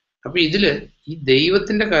 അപ്പൊ ഇതില് ഈ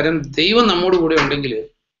ദൈവത്തിന്റെ കരം, ദൈവം നമ്മോട് കൂടെ ഉണ്ടെങ്കിൽ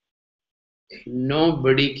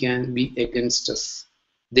nobody can be against us.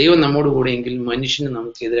 ദൈവം നമ്മോട് കൂടെയെങ്കിൽ മനുഷ്യന്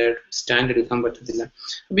നമുക്കെതിരായിട്ട് സ്റ്റാൻഡ് എടുക്കാൻ പറ്റത്തില്ല.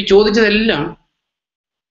 അപ്പൊ ഈ ചോദിച്ചതെല്ലാം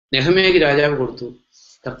നെഹമ്യായ്ക്ക് രാജാവ് കൊടുത്തു,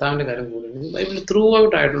 കർത്താവിന്റെ കരം കൂടെ. ബൈബിൾ ത്രൂ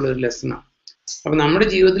ഔട്ട് ആയിട്ടുള്ള ഒരു ലെസണാണ്. അപ്പൊ നമ്മുടെ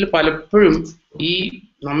ജീവിതത്തിൽ പലപ്പോഴും ഈ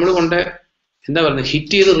നമ്മൾ കൊണ്ട് എന്താ പറയുന്നത്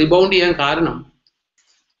ഹിറ്റ് ചെയ്ത് റിബൗണ്ട് ചെയ്യാൻ കാരണം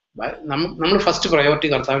നമ്മൾ ഫസ്റ്റ് പ്രയോറിറ്റി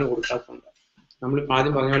കർത്താവിന് കൊടുക്കാത്തതുണ്ട്. നമ്മളിപ്പോൾ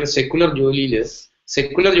ആദ്യം പറഞ്ഞ പോലെ സെക്കുലർ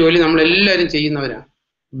ജോലി നമ്മളെല്ലാവരും ചെയ്യുന്നവരാണ്.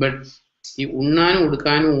 ബട്ട് ഈ ഉണ്ണാനും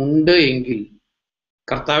ഉടുക്കാനും ഉണ്ട് എങ്കിൽ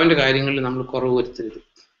കർത്താവിന്റെ കാര്യങ്ങളിൽ നമ്മൾ കുറവ് വരുത്തരുത്.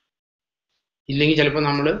 ഇല്ലെങ്കിൽ ചിലപ്പോൾ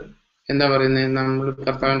നമ്മൾ എന്താ പറയുന്നത്, നമ്മൾ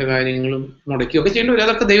കർത്താവിന്റെ കാര്യങ്ങളും മുടക്കുകയൊക്കെ ചെയ്യേണ്ടി വരും.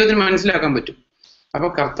 അതൊക്കെ ദൈവത്തിന് മനസ്സിലാക്കാൻ പറ്റും. അപ്പൊ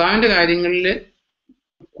കർത്താവിന്റെ കാര്യങ്ങളിൽ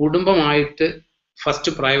കുടുംബമായിട്ട്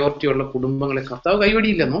ഫസ്റ്റ് പ്രയോറിറ്റി ഉള്ള കുടുംബങ്ങളെ കർത്താവ്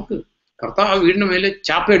കൈവടിയില്ല. നോക്ക്, കർത്താവ് ആ വീടിന്റെ മേലെ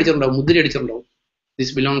ചാപ്പ അടിച്ചിട്ടുണ്ടാവും, മുദ്ര അടിച്ചിട്ടുണ്ടാവും,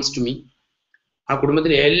 ദിസ് ബിലോങ്സ് ടു മീ. ആ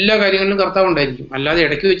കുടുംബത്തിലെ എല്ലാ കാര്യങ്ങളിലും കർത്താവ് ഉണ്ടായിരിക്കും. അല്ലാതെ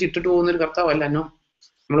ഇടയ്ക്ക് വെച്ച് ഇട്ടിട്ട് പോകുന്ന ഒരു കർത്താവ് അല്ല. എന്നോ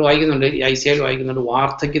നമ്മൾ വായിക്കുന്നുണ്ട്, ഐസിയാൽ വായിക്കുന്നുണ്ട്,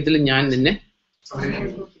 വാർദ്ധക്യത്തിൽ ഞാൻ നിന്നെ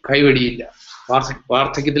കൈവടിയില്ല,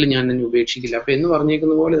 വാർദ്ധക്യത്തിൽ ഞാൻ നിന്നെ ഉപേക്ഷിക്കില്ല. അപ്പൊ എന്ന്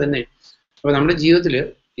പറഞ്ഞേക്കുന്ന പോലെ തന്നെ അപ്പൊ നമ്മുടെ ജീവിതത്തിൽ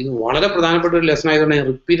ഇത് വളരെ പ്രധാനപ്പെട്ട ഒരു ലെസൺ ആയതുകൊണ്ട് ഞാൻ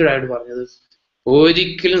റിപ്പീറ്റഡ് ആയിട്ട് പറഞ്ഞത്,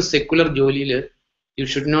 ഒരിക്കലും സെക്കുലർ ജോലിയിൽ you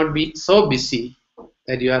should not be so busy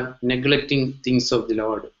that you are neglecting things of the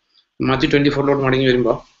Lord. Mathew 24 മടങ്ങി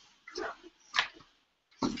വരുമ്പോ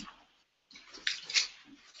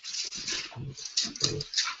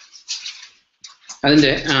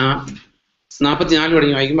അതിന്റെ 44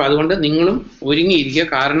 മടങ്ങി വായിക്കുമ്പോൾ, അതുകൊണ്ട് നിങ്ങളും ഒരുങ്ങിയിരിക്കുക,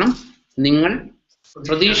 കാരണം നിങ്ങൾ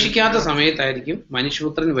പ്രതീക്ഷിക്കാത്ത സമയത്തായിരിക്കും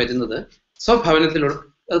മനുഷ്യപുത്രൻ വരുന്നത്. സ്വഭവനത്തിലുള്ള,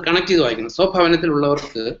 അത് കണക്ട് ചെയ്ത് വായിക്കണം,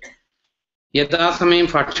 സ്വഭവനത്തിലുള്ളവർക്ക് യഥാസമയം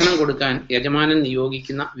ഭക്ഷണം കൊടുക്കാൻ യജമാനൻ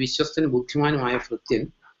നിയോഗിക്കുന്ന വിശ്വസ്തനും ബുദ്ധിമാനുമായ ഭൃത്യൻ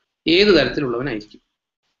ഏത് തരത്തിലുള്ളവനായിരിക്കും.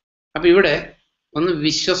 അപ്പൊ ഇവിടെ ഒന്ന്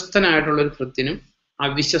വിശ്വസ്തനായിട്ടുള്ള ഒരു ഭൃത്യനും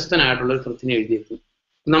അവിശ്വസ്തനായിട്ടുള്ള ഒരു ഭൃത്യനും എഴുതിയേക്കും.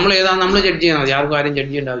 നമ്മൾ ജഡ്ജ് ചെയ്യണം, മതി, ആർക്കും ആരും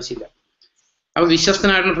ജഡ്ജ് ചെയ്യേണ്ട ആവശ്യമില്ല. അപ്പൊ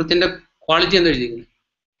വിശ്വസ്തനായിട്ടുള്ള ഭൃത്യന്റെ ക്വാളിറ്റി എന്താ എഴുതിയിരിക്കുന്നത്?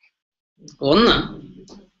 ഒന്ന്,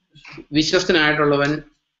 വിശ്വസ്തനായിട്ടുള്ളവൻ,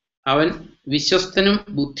 അവൻ വിശ്വസ്തനും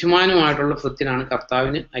ബുദ്ധിമാനുമായിട്ടുള്ള ഭൃത്യനാണ്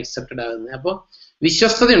കർത്താവിന് അക്സെപ്റ്റഡ് ആകുന്നത്. അപ്പോൾ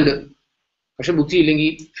വിശ്വസ്തതയുണ്ട്, പക്ഷെ ബുദ്ധി ഇല്ലെങ്കിൽ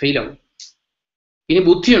ഫെയിലാവും. ഇനി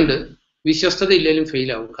ബുദ്ധിയുണ്ട്, വിശ്വസ്തത ഇല്ലെങ്കിലും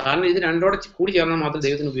ഫെയിലാവും. കാരണം ഇത് രണ്ടോടെ കൂടി ചേർന്നാൽ മാത്രമേ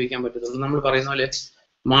ദൈവത്തിന് ഉപയോഗിക്കാൻ പറ്റത്തുള്ളൂ. നമ്മൾ പറയുന്ന പോലെ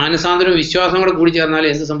മാനസാന്തരവും വിശ്വാസം കൂടെ കൂടി ചേർന്നാലേ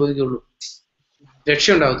എന്ത് സംഭവിക്കുള്ളൂ? രക്ഷ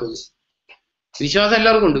ഉണ്ടാകത്തുള്ളൂ. വിശ്വാസം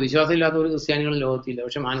എല്ലാവർക്കും ഉണ്ട്, വിശ്വാസം ഇല്ലാത്ത ഒരു ക്രിസ്ത്യാനികളും ലോകത്തില്ല.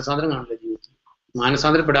 പക്ഷെ മാനസാന്തരം കാണില്ല ജീവിതത്തിൽ.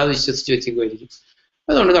 മാനസാന്തരപ്പെടാതെ വിശ്വസിച്ച് വെച്ചേക്കുമായിരിക്കും.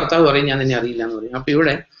 അതുകൊണ്ട് കർത്താവ് പറയും ഞാൻ നിന്നെ അറിയില്ല എന്ന് പറയും. അപ്പൊ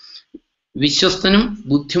ഇവിടെ വിശ്വസ്തനും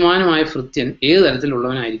ബുദ്ധിമാനുമായ ഭൃത്യൻ ഏത്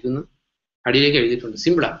തരത്തിലുള്ളവനായിരിക്കും അടിയിലേക്ക് എഴുതിയിട്ടുണ്ട്.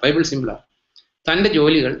 സിമ്പിളാ, ബൈബിൾ സിമ്പിളാ. തന്റെ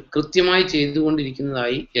ജോലികൾ കൃത്യമായി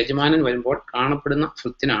ചെയ്തുകൊണ്ടിരിക്കുന്നതായി യജമാനൻ വരുമ്പോൾ കാണപ്പെടുന്ന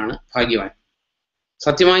ഭൃത്യനാണ് ഭാഗ്യവാൻ.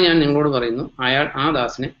 സത്യമായി ഞാൻ നിങ്ങളോട് പറയുന്നു, അയാൾ ആ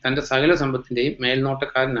ദാസനെ തന്റെ സകല സമ്പത്തിന്റെയും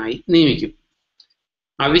മേൽനോട്ടക്കാരനായി നിയമിക്കും.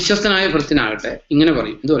 അവിശ്വസ്തനായ ഭൃത്യനാകട്ടെ ഇങ്ങനെ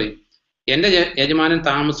പറയും, എന്തു പറയും? എന്റെ യജമാനൻ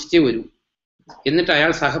താമസിച്ചേ വരൂ. എന്നിട്ട്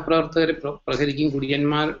അയാൾ സഹപ്രവർത്തകരെ പ്രഹരിക്കുകയും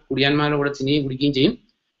കുടിയാന്മാരുടെ കൂടെ തിന്നുകയും കുടിക്കുകയും ചെയ്യും.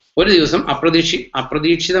 ഒരു ദിവസം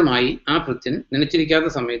അപ്രതീക്ഷിതമായി ആ ഭൃത്യൻ നനച്ചിരിക്കാത്ത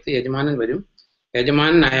സമയത്ത് യജമാനൻ വരും.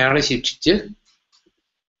 യജമാനൻ അയാളെ ശിക്ഷിച്ച്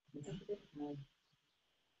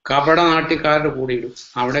കപടനാട്യക്കാരുടെ കൂടെ ഇടും.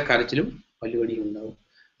 അവിടെ കരച്ചിലും പല്ലുകടിയും ഉണ്ടാവും.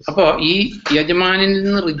 അപ്പോ ഈ യജമാനിൽ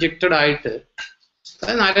നിന്ന് റിജക്റ്റഡ് ആയിട്ട്,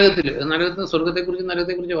 നരകത്തിന് സ്വർഗത്തെക്കുറിച്ച്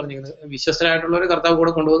നരകത്തെക്കുറിച്ച് പറഞ്ഞിരിക്കുന്നത്, വിശ്വസ്തരായിട്ടുള്ളവരെ കർത്താവ്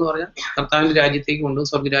കൂടെ കൊണ്ടുപോകുന്നു പറഞ്ഞാൽ കർത്താവിന്റെ രാജ്യത്തേക്ക് കൊണ്ടുപോകും,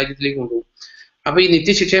 സ്വർഗരാജ്യത്തിലേക്ക് കൊണ്ടുപോകും. അപ്പൊ ഈ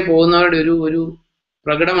നിത്യശിക്ഷയെ പോകുന്നവരുടെ ഒരു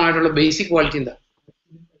പ്രകടമായിട്ടുള്ള ബേസിക് ക്വാളിറ്റി എന്താ?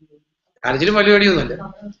 കരച്ചിലും പല്ലുകടിയൊന്നുമല്ല.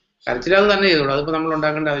 കരച്ചിൽ അത് തന്നെ ചെയ്തോളൂ, അതിപ്പോ നമ്മൾ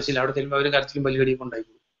ഉണ്ടാക്കേണ്ട ആവശ്യമില്ല. അവിടെ ചെല്ലുമ്പോൾ അവർ കരച്ചിലും പല്ലുകടിയൊക്കെ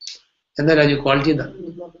ഉണ്ടായിക്കോളും. എന്താ രാജു ക്വാളിറ്റി എന്താ?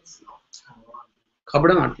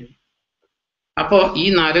 കപടനാട്യം. അപ്പോ ഈ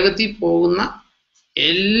നരകത്തിൽ പോകുന്ന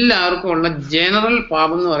എല്ലാവർക്കും ഉള്ള ജനറൽ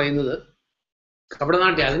പാപം എന്ന് പറയുന്നത്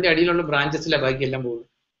കപടനാട്യം. അതിന്റെ അടിയിലുള്ള ബ്രാഞ്ചസിലെ ബാക്കിയെല്ലാം പോകുന്നത്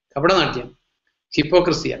കപടനാട്യം,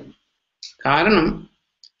 ഹിപ്പോക്രസിയാണ്. കാരണം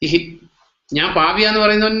ഈ ഞാൻ പാപിയാന്ന്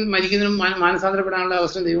പറയുന്നവൻ മരിക്കുന്നതിനും മാനസാന്തരപ്പെടാനുള്ള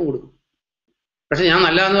അവസരം ദൈവം കൊടുക്കും. പക്ഷെ ഞാൻ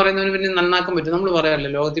നല്ല എന്ന് പറയുന്നവന് പിന്നെ നന്നാക്കാൻ പറ്റും. നമ്മൾ പറയാറില്ല,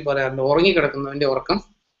 ലോകത്തിൽ പറയാറില്ല, ഉറങ്ങിക്കിടക്കുന്നവന്റെ ഉറക്കം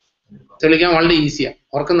തെളിയിക്കാൻ വളരെ ഈസിയാ.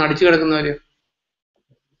 ഉറക്കം നടിച്ചു കിടക്കുന്നവര്,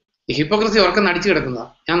 ഈ ഹിപ്പോക്രസി ഉറക്കം നടിച്ചു കിടക്കുന്നതാ.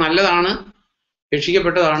 ഞാൻ നല്ലതാണ്,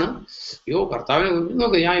 രക്ഷിക്കപ്പെട്ടതാണ്, അയ്യോ കർത്താവിനെ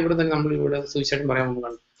നോക്ക്, ഞാൻ ഇവിടെ തന്നെ നമ്മളിവിടെ സുവിശേഷം പറയാൻ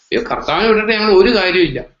പോകുന്നതാണ്, അയ്യോ കർത്താവിനെ വിട്ടിട്ട് ഞങ്ങൾ ഒരു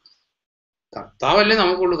കാര്യമില്ല, കർത്താവല്ലേ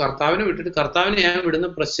നമുക്കുള്ളൂ, കർത്താവിനെ വിട്ടിട്ട് കർത്താവിനെ ഞാൻ വിടുന്ന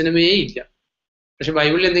പ്രശ്നമേ ഇല്ല. പക്ഷെ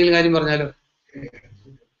ബൈബിളിൽ എന്തെങ്കിലും കാര്യം പറഞ്ഞാലോ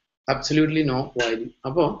അബ്സല്യൂട്ട്ലി നോ വാല്യൂ.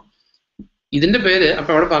 അപ്പോ ഇതിന്റെ പേര്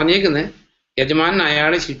അപ്പൊ അവിടെ പറഞ്ഞേക്കുന്നത്, യജമാനൻ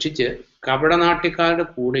അയാളെ ശിക്ഷിച്ച് കപടനാട്യക്കാരുടെ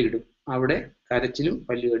കൂടെ ഇടും, അവിടെ കരച്ചിലും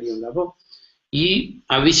പല്ലുകടിയും ഉണ്ട്. അപ്പൊ ഈ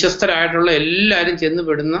അവിശ്വസ്തരായിട്ടുള്ള എല്ലാവരും ചെന്ന്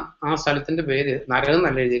പെടുന്ന ആ സ്ഥലത്തിന്റെ പേര് നരകം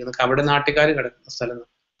നല്ല എഴുതിയിരിക്കുന്നത്, കപടനാട്യക്കാർ കിടക്കുന്ന സ്ഥലം.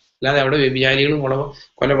 അല്ലാതെ അവിടെ വ്യഭിചാരികളും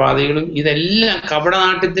കൊലപാതകികളും ഇതെല്ലാം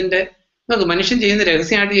കപടനാട്യത്തിന്റെ, നോക്ക് മനുഷ്യൻ ചെയ്യുന്ന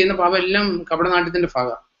രഹസ്യമായിട്ട് ചെയ്യുന്ന പാപം എല്ലാം കപടനാട്യത്തിന്റെ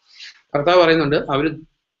ഭാഗമാണ്. കർത്താവ് പറയുന്നുണ്ട്, അവർ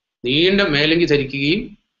നീണ്ട മേലങ്കി ധരിക്കുകയും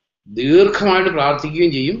ദീർഘമായിട്ട്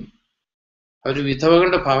പ്രാർത്ഥിക്കുകയും ചെയ്യും, അവർ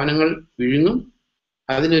വിധവകളുടെ ഭവനങ്ങൾ വിഴുങ്ങും,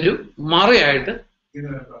 അതിനൊരു മറയായിട്ട്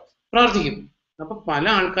പ്രാർത്ഥിക്കും. അപ്പൊ പല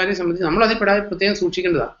ആൾക്കാരെ സംബന്ധിച്ച് നമ്മൾ അതിൽ പെടാതെ പ്രത്യേകം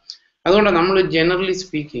സൂക്ഷിക്കേണ്ടതാണ്. അതുകൊണ്ടാണ് നമ്മൾ ജനറലി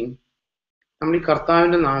സ്പീക്കിംഗ് നമ്മൾ ഈ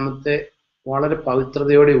കർത്താവിൻ്റെ നാമത്തെ വളരെ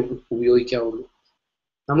പവിത്രതയോടെ ഉപയോഗിക്കാവുള്ളൂ.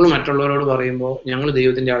 നമ്മൾ മറ്റുള്ളവരോട് പറയുമ്പോൾ ഞങ്ങൾ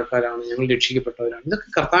ദൈവത്തിൻ്റെ ആൾക്കാരാണ്, ഞങ്ങൾ രക്ഷിക്കപ്പെട്ടവരാണ്, ഇതൊക്കെ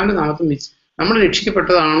കർത്താവിൻ്റെ നാമത്തിൽ നമ്മൾ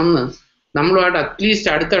രക്ഷിക്കപ്പെട്ടതാണെന്ന് നമ്മളുമായിട്ട്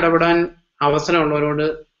അറ്റ്ലീസ്റ്റ് അടുത്തിടപെടാൻ അവസരമുള്ളവരോട്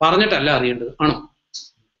പറഞ്ഞിട്ടല്ല അറിയേണ്ടത്. ആണോ?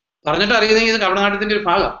 പറഞ്ഞിട്ട് അറിയുന്നെങ്കിൽ ഇത് കപടനാട്യത്തിൻ്റെ ഒരു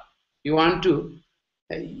ഭാഗം.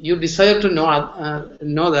 You desire to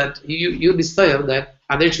know that you desire that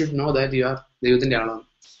others should know that you are ദൈവത്തിന്റെ ആളാണ്.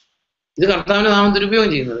 ഇത് കർത്താവിന്റെ നാമം ദുരുപയോഗം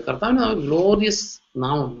ചെയ്യുന്നത്. കർത്താവിന്റെ നാമം ഗ്ലോറിയസ്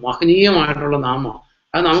നാമം, മഹനീയമായിട്ടുള്ള നാമം.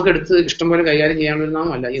 അത് നമുക്കെടുത്ത് ഇഷ്ടംപോലെ കൈകാര്യം ചെയ്യാനുള്ള ഒരു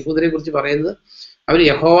നാമമല്ല. യഹൂദരെ കുറിച്ച് പറയുന്നത് അവർ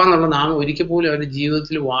യഹോവ എന്നുള്ള നാമം ഒരിക്കൽ പോലും അവരുടെ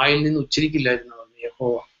ജീവിതത്തിൽ വായിൽ നിന്ന് ഉച്ചരിക്കില്ലായിരുന്നു.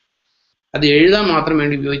 യഹോവ അത് എഴുതാൻ മാത്രം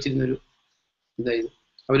വേണ്ടി ഉപയോഗിച്ചിരുന്നൊരു ഇതായത്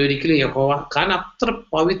അവരൊരിക്കലും യഹോവ, കാരണം അത്ര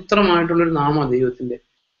പവിത്രമായിട്ടുള്ളൊരു നാമമാണ് ദൈവത്തിന്റെ.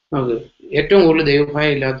 നമുക്ക് ഏറ്റവും കൂടുതൽ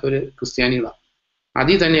ദൈവഭയം ഇല്ലാത്തവര് ക്രിസ്ത്യാനികളാണ്.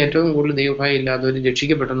 അതിൽ തന്നെ ഏറ്റവും കൂടുതൽ ദൈവഭയം ഇല്ലാത്തവർ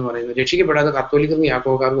രക്ഷിക്കപ്പെട്ടെന്ന് പറയുന്നത്. രക്ഷിക്കപ്പെടാത്ത കത്തോലിക്കർക്കും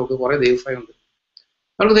യാക്കോബക്കാർക്കും ഒക്കെ കുറെ ദൈവഭയമുണ്ട്,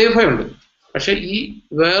 അവർക്ക് ദൈവഭയമുണ്ട്. പക്ഷെ ഈ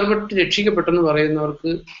വേർപെട്ട് രക്ഷിക്കപ്പെട്ടെന്ന്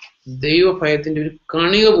പറയുന്നവർക്ക് ദൈവഭയത്തിന്റെ ഒരു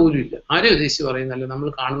കണിക പോലും ഇല്ല. ആരെയും ഉദ്ദേശിച്ച് പറയുന്നല്ല, നമ്മൾ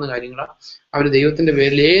കാണുന്ന കാര്യങ്ങളാണ്. അവർ ദൈവത്തിന്റെ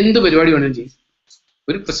പേരിൽ എന്ത് പരിപാടി വേണമെങ്കിലും ചെയ്യും,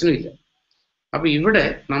 ഒരു പ്രശ്നമില്ല. അപ്പൊ ഇവിടെ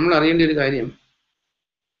നമ്മൾ അറിയേണ്ട ഒരു കാര്യം,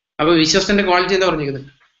 അപ്പൊ വിശ്വസ്തന്റെ ക്വാളിറ്റി എന്താ പറഞ്ഞിരിക്കുന്നത്?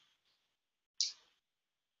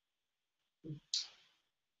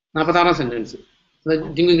 46 സെന്റൻസ്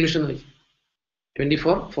ഇംഗ്ലീഷ് എന്ന് വെച്ചു.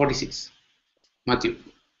 24:46 Mathew.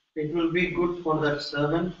 It will be good for that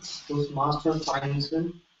servant whose master finds him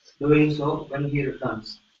doing so when he returns.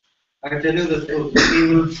 I tell you the truth, he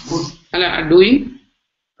will put. അല്ല, ഡൂയിങ്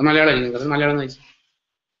മലയാളം ആയിരിക്കും. മലയാളം എന്ന് വെച്ചാൽ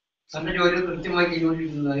തന്റെ ജോലി കൃത്യമായി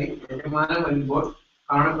ചെയ്തുകൊണ്ടിരുന്നതായി യജമാനൻ വരുമ്പോൾ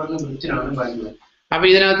കാണപ്പെടുന്ന വൃത്തിനാണ് ഭാഗ്യം. അപ്പൊ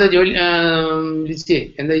ഇതിനകത്ത് ജോലി ലിസ്റ്റ്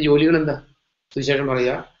എന്താ ജോലികൾ? എന്താ? സുവിശേഷം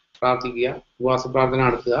പറയുക, പ്രാർത്ഥിക്കുക, ഉപവാസ പ്രാർത്ഥന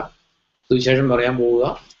നടത്തുക, സുവിശേഷം പറയാൻ പോവുക.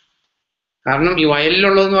 കാരണം ഈ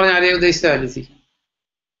വയലിലുള്ളതെന്ന് പറഞ്ഞാൽ ആരെയും ഉദ്ദേശിച്ച ലിസി,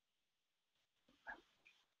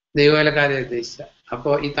 ദൈവവേലക്കാരെ ഉദ്ദേശിച്ച.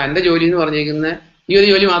 അപ്പോൾ ഈ തൻ്റെ ജോലി എന്ന് പറഞ്ഞിരിക്കുന്ന ഈ ഒരു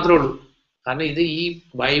ജോലി മാത്രമേ ഉള്ളൂ. കാരണം ഇത് ഈ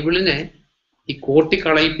ബൈബിളിനെ ഈ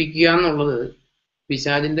കോട്ടിക്കളയിപ്പിക്കുക എന്നുള്ളത്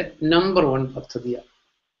പിശാചിന്റെ നമ്പർ 1 പദ്ധതിയാണ്.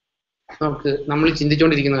 നമ്മൾ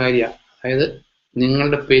ചിന്തിച്ചുകൊണ്ടിരിക്കുന്ന കാര്യമാണ്. അതായത്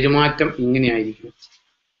നിങ്ങളുടെ പെരുമാറ്റം ഇങ്ങനെയായിരിക്കും.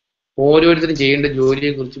 ഓരോരുത്തരും ചെയ്യേണ്ട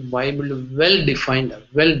ജോലിയെ കുറിച്ച് ബൈബിളിൽ വെൽ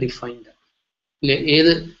ഡിഫൈൻഡ് ഇല്ലേ?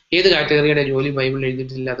 ഏത് കാറ്റഗറിയുടെ ജോലി ബൈബിളിൽ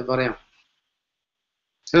എഴുതിയിട്ടില്ല? അത് പറയാം.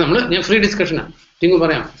 ഞാൻ ഫ്രീ ഡിസ്കഷനാണ്. ടിങ്കു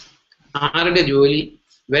പറയാം, ആരുടെ ജോലി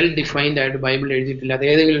വെൽ ഡിഫൈൻഡ് ആയിട്ട് ബൈബിളിൽ എഴുതിയിട്ടില്ല? അത്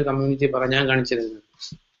ഏതെങ്കിലും ഒരു കമ്മ്യൂണിറ്റി പറയാം, ഞാൻ കാണിച്ചിരുന്നത്.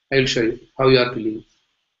 I will show you how you are to leave.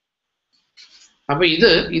 അപ്പൊ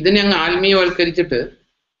ഇതിനെ അങ്ങ് ആത്മീയവൽക്കരിച്ചിട്ട്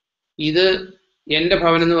ഇത് എന്റെ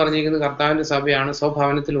ഭവനം എന്ന് പറഞ്ഞിരിക്കുന്നത് കർത്താവിന്റെ സഭയാണ്.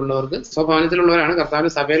 സ്വഭവനത്തിലുള്ളവരാണ്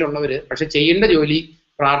കർത്താവിന്റെ സഭയിലുള്ളവര്. പക്ഷെ ചെയ്യേണ്ട ജോലി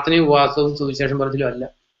പ്രാർത്ഥനയും ഉപവാസവും സുവിശേഷം പറച്ചിലും അല്ല.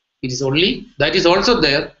 That is also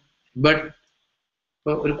there. But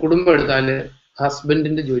ഇപ്പൊ ഒരു കുടുംബം എടുത്താല്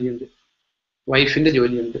ഹസ്ബൻഡിന്റെ ജോലിയുണ്ട്, വൈഫിന്റെ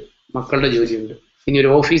ജോലിയുണ്ട്, മക്കളുടെ ജോലിയുണ്ട്. ഇനി ഒരു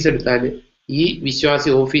ഓഫീസ് എടുത്താൽ ഈ വിശ്വാസി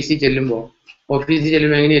ഓഫീസിൽ ചെല്ലുമ്പോൾ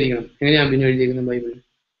എങ്ങനെയാണ് പിന്നെ എഴുതിയിരിക്കുന്നത് ബൈബിളിൽ?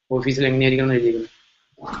 ഓഫീസിൽ എങ്ങനെയായിരിക്കണം എന്ന് എഴുതിയിരിക്കുന്നത്?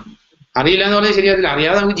 അറിയില്ല എന്ന് പറഞ്ഞാൽ ശരിയാത്തില്ല.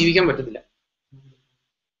 അറിയാതെ നമുക്ക് ജീവിക്കാൻ പറ്റത്തില്ല.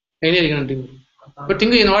 എങ്ങനെയായിരിക്കണം ടിങ്കു? അപ്പൊ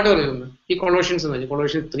ടിങ്കു ഈ നോട്ട് പറയുന്നത് ഈ കൊളോഷ്യൻസ് എന്ന് വെച്ചാൽ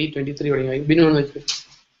കൊളോഷ്യൻസ് 3:23 തുടങ്ങി ബിനു എന്ന് വെച്ചാൽ,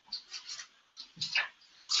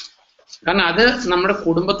 കാരണം അത് നമ്മുടെ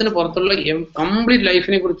കുടുംബത്തിന് പുറത്തുള്ള കംപ്ലീറ്റ്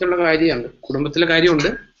ലൈഫിനെ കുറിച്ചുള്ള കാര്യമാണ്. കുടുംബത്തിലെ കാര്യമുണ്ട്.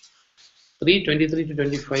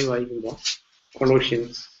 3:23-25 വായിക്കുമ്പോൾ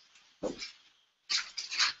കൊളോഷ്യൻസ്.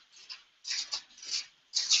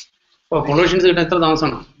 കൊളോഷ്യൻസ് കിട്ടാൻ എത്ര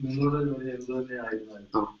താമസമാണ്? നിങ്ങളുടെ ജോലി എന്ത്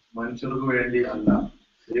തന്നെയായിരുന്നാലും മനുഷ്യർക്ക് വേണ്ടി അല്ല.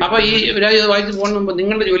 അപ്പൊ ഈ വായിച്ചു പോകുന്ന മുമ്പ്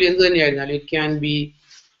നിങ്ങളുടെ ജോലി എന്ത് തന്നെയായിരുന്നാലും it can be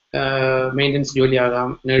maintenance ജോലിയാകാം,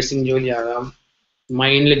 nursing ജോലിയാകാം,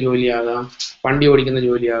 മൈനിലെ ജോലിയാകാം, വണ്ടി ഓടിക്കുന്ന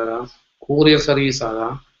ജോലിയാകാം, കൂറിയർ സർവീസ്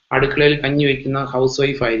ആകാം, അടുക്കളയിൽ കഞ്ഞി വയ്ക്കുന്ന ഹൗസ്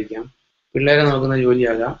വൈഫ് ആയിരിക്കാം, പിള്ളേരെ നോക്കുന്ന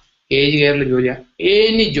ജോലിയാകാം, ഏജ് കെയറിലെ ജോലിയാകാം.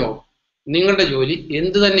 എനി ജോബ്, നിങ്ങളുടെ ജോലി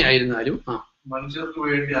എന്ത് തന്നെ ആയിരുന്നാലും മനുഷ്യർക്ക്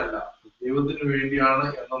വേണ്ടിയല്ല, ദൈവത്തിന് വേണ്ടിയാണ്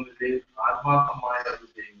എന്ന നിലയിൽ ആത്മാർത്ഥമായി അത്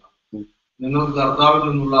ചെയ്യുക. നിങ്ങൾക്ക് കർത്താവിൽ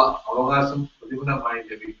നിന്നുള്ള അവകാശം പ്രതിഫലമായി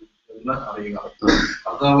ലഭിക്കും എന്ന് അറിയുക.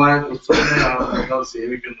 കർത്താവായ ക്രിസ്തുവിനെയാണ് നിങ്ങൾ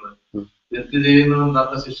സേവിക്കുന്നത്. തെറ്റ് ചെയ്യുന്നതും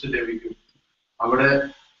തക്ക ശിക്ഷ ലഭിക്കും. അവിടെ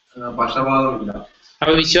പക്ഷപാതമില്ല.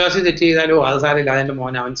 അപ്പൊ വിശ്വാസി തെറ്റ് ചെയ്താലോ അത് സാരമില്ല, അതെന്റെ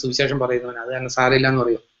മോൻ, അവൻ സുവിശേഷം പറയുന്നവൻ, അത് തന്നെ സാരമില്ല എന്ന്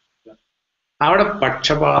പറയും. അവിടെ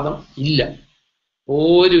പക്ഷപാതം ഇല്ല,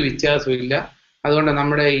 ഒരു വ്യത്യാസവും ഇല്ല. അതുകൊണ്ട്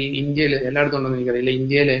നമ്മുടെ ഈ ഇന്ത്യയിൽ എല്ലായിടത്തും ഉണ്ടെന്ന് എനിക്കറിയില്ല,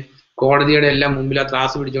 ഇന്ത്യയിലെ കോടതിയുടെ എല്ലാം മുമ്പിൽ ആ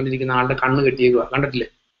ത്രാസ് പിടിച്ചുകൊണ്ടിരിക്കുന്ന ആളുടെ കണ്ണ് കെട്ടിയേക്കുക കണ്ടിട്ടില്ലേ?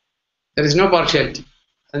 There is no partiality.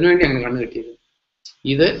 അതിനുവേണ്ടി അങ്ങനെ കണ്ണ് കെട്ടിയേക്കുക.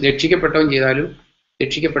 ഇത് രക്ഷിക്കപ്പെട്ടവൻ ചെയ്താലും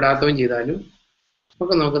രക്ഷിക്കപ്പെടാത്തവൻ ചെയ്താലും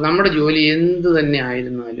നമുക്ക് നോക്കാം, നമ്മുടെ ജോലി എന്ത് തന്നെ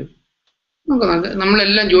ആയിരുന്നാലും നമുക്ക്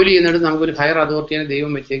നമ്മളെല്ലാം ജോലി ചെയ്യുന്നിടത്ത് നമുക്കൊരു ഹയർ അതോറിറ്റിയാണ്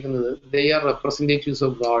ദൈവം വെച്ചേക്കുന്നത്. They are representatives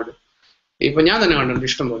of God. ഇപ്പൊ ഞാൻ തന്നെ കണ്ടിട്ടുണ്ട്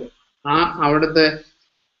ഇഷ്ടം പോലെ. അവിടുത്തെ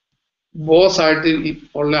ബോസ് ആയിട്ട്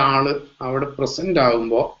ഉള്ള ആള് അവിടെ പ്രസന്റ്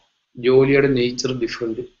ആകുമ്പോൾ ജോലിയുടെ നേച്ചർ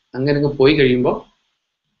ഡിഫറെന്റ്. അങ്ങനെ പോയി കഴിയുമ്പോൾ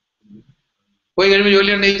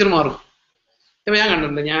ജോലിയുടെ നേച്ചർ മാറും. ഇപ്പൊ ഞാൻ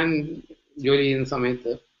കണ്ടിട്ടുണ്ട്, ഞാൻ ജോലി ചെയ്യുന്ന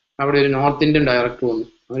സമയത്ത് അവിടെ ഒരു നോർത്ത് ഇന്ത്യൻ ഡയറക്ടർ വന്നു.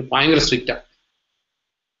 അവർ ഭയങ്കര സ്ട്രിക്റ്റാണ്.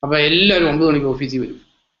 അപ്പൊ എല്ലാവരും 9 മണിക്ക് ഓഫീസിൽ വരും.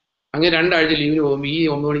 അങ്ങനെ 2 ആഴ്ച ലീവിന് പോകുമ്പോൾ ഈ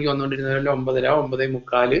 9 മണിക്ക് വന്നുകൊണ്ടിരുന്നവരെല്ലാം 9:30,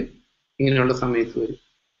 9:45 ഇങ്ങനെയുള്ള സമയത്ത് വരും.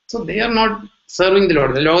 So they are not serving the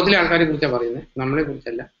Lord. ലോകത്തിലെ ആൾക്കാരെ കുറിച്ചാണ് പറയുന്നത്, നമ്മളെ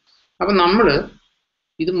കുറിച്ചല്ല. അപ്പൊ നമ്മള്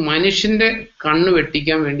ഇത് മനുഷ്യന്റെ കണ്ണ്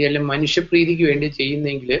വെട്ടിക്കാൻ വേണ്ടി, അല്ലെങ്കിൽ മനുഷ്യപ്രീതിക്ക് വേണ്ടി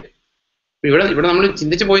ചെയ്യുന്നെങ്കിൽ ഇവിടെ നമ്മൾ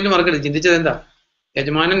ചിന്തിച്ച പോയിന്റ് മറക്കരുത്. ചിന്തിച്ചത് എന്താ?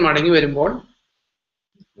 യജമാനൻ മടങ്ങി വരുമ്പോൾ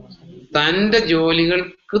തൻ്റെ ജോലികൾ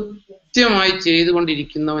കൃത്യമായി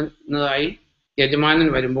ചെയ്തുകൊണ്ടിരിക്കുന്നതായി യജമാനൻ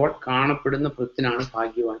വരുമ്പോൾ കാണപ്പെടുന്ന ഭൃത്യനാണ്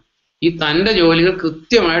ഭാഗ്യവാൻ. ഈ തൻ്റെ ജോലികൾ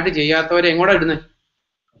കൃത്യമായിട്ട് ചെയ്യാത്തവരെ എങ്ങോട്ടാ ഇടുന്നത്?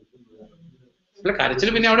 അല്ല, കരച്ചിൽ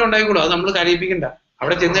പിന്നെ അവിടെ ഉണ്ടായിക്കോളൂ, അത് നമ്മൾ കരയിപ്പിക്കണ്ട.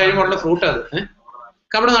 അവിടെ ചെന്ന് കഴിയുമ്പോൾ ഉള്ള ഫ്രൂട്ട് അത്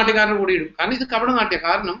കപട നാട്യക്കാരന് കൂടി ഇടും. കാരണം ഇത് കപട നാട്യ.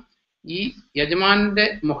 കാരണം ഈ യജമാനന്റെ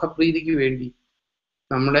മുഖപ്രീതിക്ക് വേണ്ടി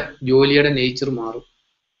നമ്മുടെ ജോലിയുടെ നേച്ചർ മാറും.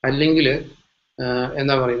 അല്ലെങ്കിൽ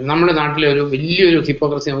എന്താ പറയുക, നമ്മുടെ നാട്ടിലെ ഒരു വലിയൊരു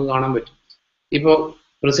ഹിപ്പോക്രസി നമുക്ക് കാണാൻ പറ്റും. ഇപ്പോൾ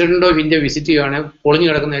പ്രസിഡന്റ് ഓഫ് ഇന്ത്യ വിസിറ്റ് ചെയ്യുകയാണെങ്കിൽ പൊളിഞ്ഞു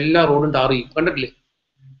കിടക്കുന്ന എല്ലാ റോഡും ടാർ ചെയ്യും. കണ്ടിട്ടില്ലേ?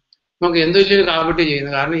 നമുക്ക് എന്ത് വലിയൊരു കാപട്യം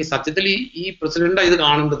ചെയ്യുന്നത്. കാരണം ഈ സത്യത്തിൽ ഈ പ്രസിഡന്റാണ് ഇത്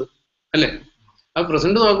കാണേണ്ടത്, അല്ലേ? അത്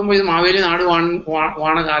പ്രസിഡന്റ് നോക്കുമ്പോൾ ഇത് മാവേലി നാട്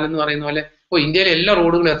വാണ കാലം എന്ന് പറയുന്ന പോലെ ഇന്ത്യയിലെ എല്ലാ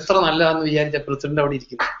റോഡുകളും എത്ര നല്ലതാണെന്ന് വിചാരിച്ച പ്രസിഡന്റ് അവിടെ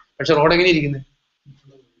ഇരിക്കുന്നത്. പക്ഷെ റോഡ് എങ്ങനെ ഇരിക്കുന്നത്?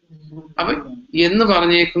 അപ്പൊ എന്ന്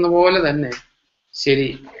പറഞ്ഞേക്കുന്ന പോലെ തന്നെ ശരി,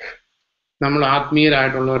 നമ്മൾ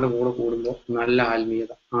ആത്മീയരായിട്ടുള്ളവരുടെ കൂടെ കൂടുമ്പോൾ നല്ല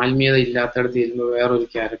ആത്മീയത ഇല്ലാത്തടത്ത് ചെല്ലുമ്പോൾ വേറൊരു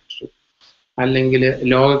ക്യാരക്ടർ, അല്ലെങ്കിൽ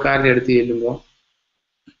ലോകക്കാരുടെ അടുത്ത് ചെല്ലുമ്പോൾ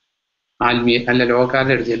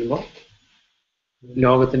ലോകക്കാരുടെ അടുത്ത് ചെല്ലുമ്പോൾ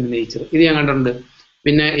ലോകത്തിന്റെ നേച്ചർ. ഇത് ഞാൻ കണ്ടിട്ടുണ്ട്.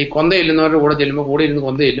 പിന്നെ ഈ കൊന്ത ചെല്ലുന്നവരുടെ കൂടെ ചെല്ലുമ്പോൾ കൂടെ ഇരുന്ന്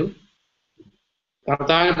കൊന്ത ചെല്ലും.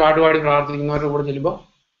 കർത്താവിന് പാട്ടുപാടി പ്രാർത്ഥിക്കുന്നവരുടെ കൂടെ ചെല്ലുമ്പോൾ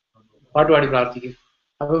പാട്ടുപാടി പ്രാർത്ഥിക്കും.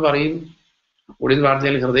 അപ്പൊ പറയും, കൂടെ നിന്ന്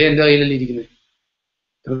പ്രാർത്ഥിച്ചാലും ഹൃദയം എൻ്റെ കയ്യിലല്ലേ ഇരിക്കുന്നത്.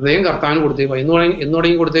 ഹൃദയം കർത്താവിന് കൊടുത്തേക്കുക. എന്ന്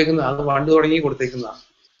തുടങ്ങി കൊടുത്തേക്കുന്നത്, അത് പണ്ട് തുടങ്ങി കൊടുത്തേക്കുന്നതാണ്.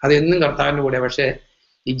 അതെന്നും കർത്താവിൻ്റെ കൂടെ. പക്ഷെ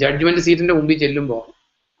ഈ ജഡ്ജ്മെന്റ് സീറ്റിന്റെ മുമ്പിൽ ചെല്ലുമ്പോൾ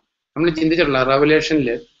നമ്മൾ ചിന്തിച്ചിട്ടുള്ള റെവലേഷനിൽ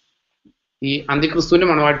ഈ അന്തിക്രിസ്തുവിന്റെ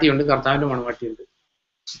മണവാട്ടിയുണ്ട്, കർത്താവിന്റെ മണവാട്ടിയുണ്ട്.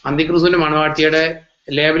 അന്തിക്രിസ്തുവിന്റെ മണവാട്ടിയുടെ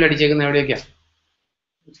ലേബൽ അടിച്ചേക്കുന്ന എവിടെയൊക്കെയാ?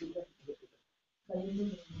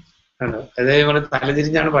 അതേപോലെ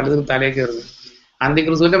തലതിരിഞ്ഞാണ് പലതും തലയിൽ കയറുന്നത്.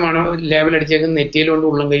 അന്തിക്രിസ്തുവിന്റെ ലേബൽ അടിച്ചേക്കുന്ന നെറ്റിയിലും ഉണ്ട്,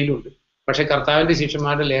 ഉള്ളം കയ്യിലും ഉണ്ട്. പക്ഷെ കർത്താവിന്റെ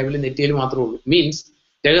ശിഷ്യന്മാരുടെ ലേബൽ നെറ്റിയിൽ മാത്രമേ ഉള്ളൂ. മീൻസ്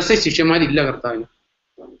രഹസ്യ ശിഷ്യന്മാരില്ല കർത്താവിന്.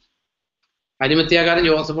 അരിമത്യാകാരൻ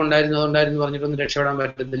ജോസഫ് ഉണ്ടായിരുന്നു പറഞ്ഞിട്ടൊന്നും രക്ഷപ്പെടാൻ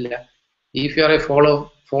പറ്റത്തില്ല. If you are A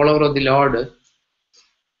follower of the Lord,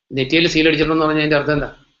 നെറ്റിയിൽ സീലടിച്ചിട്ടുണ്ടെന്ന് പറഞ്ഞാൽ അതിന്റെ അർത്ഥം എന്താ?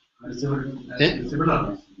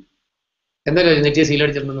 എന്തായാലും നെറ്റിയെ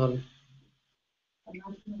സീലടിച്ചിട്ടുണ്ടെന്ന് പറഞ്ഞു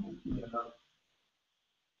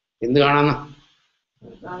എന്ത് കാണാന്ന?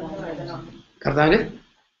 കർത്താവിന്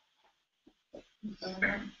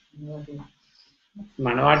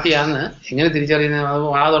മണവാട്ടിയാന്ന് എങ്ങനെ തിരിച്ചറിയുന്നത്? അത്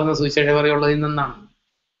വാ തുറന്ന സുവിശേഷ പറയുള്ളതിൽ നിന്നാണ്.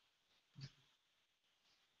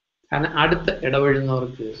 കാരണം അടുത്ത്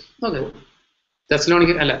ഇടപഴകുന്നവർക്ക് നോക്ക്,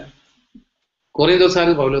 തെസ്സലോനിക്ക അല്ല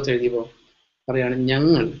കൊറിന്തോസാർക്ക് പൗലോസ് എഴുതിയപ്പോ പറയാണ്,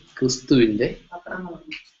 ഞങ്ങൾ ക്രിസ്തുവിന്റെ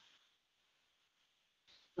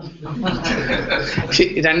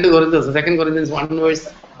 2 കൊറിന്തോസ് 2 കൊറിന്തോസ് 1 വേഴ്സ്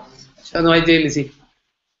ഒന്ന് വായിച്ചേ ലിസി.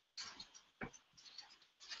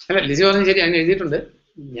 അല്ല, ലിസി പറഞ്ഞത് ശരി, അങ്ങനെ എഴുതിയിട്ടുണ്ട്.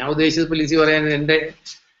 ഞാൻ ഉദ്ദേശിച്ചപ്പോൾ ലിസി പറയാൻ എൻ്റെ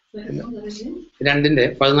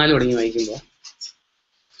 2:14 തുടങ്ങി വായിക്കുമ്പോ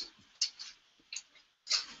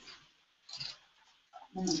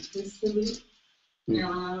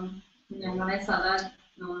ഞങ്ങളെ സദാ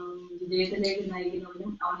വിജയത്തിലേക്ക് നയിക്കുന്നവരും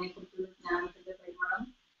അവനെ കുറിച്ചുള്ള ജ്ഞാനത്തിന്റെ പരിമളം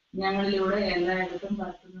ഞങ്ങളിലൂടെ എല്ലായിടത്തും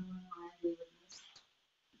പരത്തുന്നതുമായ ദൈവത്തിന്.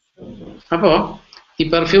 അപ്പോ ഈ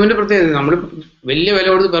പെർഫ്യൂമിന്റെ പ്രത്യേകത, നമ്മൾ വലിയ വില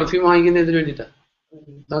കൊടുത്ത് പെർഫ്യൂം വാങ്ങിക്കുന്നതിന് വേണ്ടിയിട്ടാണ്.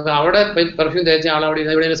 നമുക്ക് അവിടെ പെർഫ്യൂം തേച്ച ആളവിടെ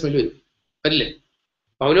ഇവിടെ സ്മെല്ല് വരില്ലേ?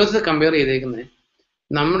 പൗലോസ് കമ്പയർ ചെയ്തേക്കുന്നത്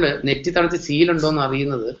നമ്മൾ നെറ്റി തടച്ച് സീലുണ്ടോന്ന്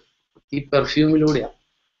അറിയുന്നത് ഈ പെർഫ്യൂമിലൂടെയാണ്.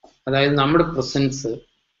 അതായത് നമ്മുടെ പ്രസൻസ്,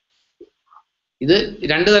 ഇത്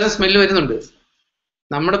 2 തരം സ്മെല്ല് വരുന്നുണ്ട്.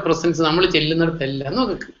 നമ്മുടെ പ്രസൻസ് നമ്മൾ ചെല്ലുന്നിടത്തെല്ലാം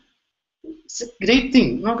നമുക്ക് ഗ്രേറ്റ്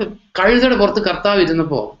തിങ്. നമുക്ക് കഴുതയുടെ പുറത്ത് കർത്താവ്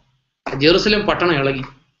ഇരുന്നപ്പോ ജെറുസലേം പട്ടണം ഇളകി.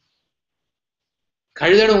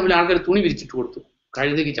 കഴുതയുടെ മുമ്പിൽ ആൾക്കാർ തുണി വിരിച്ചിട്ട് കൊടുത്തു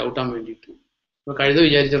കഴുതയ്ക്ക് ചവിട്ടാൻ വേണ്ടിയിട്ട്. അപ്പൊ കഴുത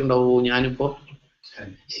വിചാരിച്ചിട്ടുണ്ടാവോ, ഞാനിപ്പോ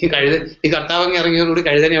ഈ കർത്താവ് ഇറങ്ങിയതോടുകൂടി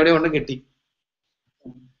കഴുതനെ എവിടെ കൊണ്ട് കെട്ടി.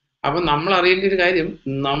 അപ്പൊ നമ്മൾ അറിയേണ്ട ഒരു കാര്യം,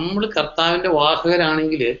 നമ്മൾ കർത്താവിന്റെ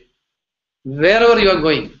വാഹകരാണെങ്കിൽ വേറെവർ യു ആർ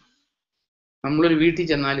ഗോയിങ്, നമ്മളൊരു വീട്ടിൽ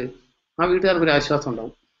ചെന്നാല് ആ വീട്ടുകാർക്ക് ഒരു ആശ്വാസം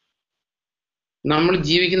ഉണ്ടാവും. നമ്മൾ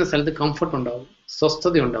ജീവിക്കുന്ന സ്ഥലത്ത് കംഫർട്ട് ഉണ്ടാവും,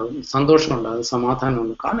 സ്വസ്ഥത ഉണ്ടാവും, സന്തോഷം ഉണ്ടാവും, സമാധാനം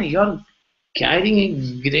ഉണ്ടാവും. കാരണം you are carrying A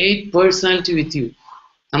great personality with you.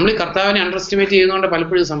 നമ്മൾ ഈ കർത്താവിനെ അണ്ടർ എസ്റ്റിമേറ്റ് ചെയ്യുന്നതുകൊണ്ട്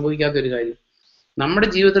പലപ്പോഴും സംഭവിക്കാത്ത ഒരു കാര്യം, നമ്മുടെ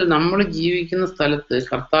ജീവിതത്തിൽ നമ്മൾ ജീവിക്കുന്ന സ്ഥലത്ത്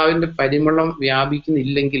കർത്താവിന്റെ പരിമളം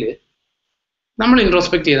വ്യാപിക്കുന്നില്ലെങ്കിൽ നമ്മൾ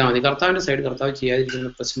ഇൻട്രോസ്പെക്ട് ചെയ്താൽ മതി. കർത്താവിന്റെ സൈഡ് കർത്താവ് ചെയ്യാതിരിക്കുന്ന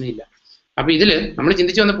പ്രശ്നമില്ല. അപ്പൊ ഇതില് നമ്മൾ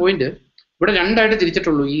ചിന്തിച്ചു വന്ന പോയിന്റ് ഇവിടെ രണ്ടായിട്ട്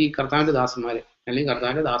തിരിച്ചിട്ടുള്ളൂ ഈ കർത്താവിന്റെ ദാസന്മാരെ, അല്ലെങ്കിൽ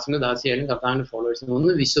കർത്താവിന്റെ ദാസന്റെ ദാസിയായാലും കർത്താവിന്റെ ഫോളോവേഴ്സിന്.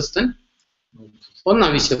 ഒന്ന് വിശ്വസ്തൻ, ഒന്ന്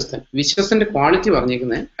അവിശ്വസ്തൻ. വിശ്വസ്തന്റെ ക്വാളിറ്റി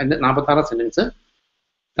പറഞ്ഞേക്കുന്നത് അതിന്റെ 46 സെന്റൻസ്,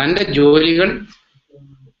 തന്റെ ജോലികൾ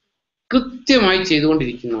കൃത്യമായി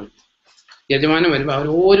ചെയ്തുകൊണ്ടിരിക്കുന്നവൻ. യജമാനം വരുമ്പോൾ അവർ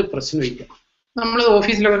ഒരു പ്രശ്നമില്ല. നമ്മൾ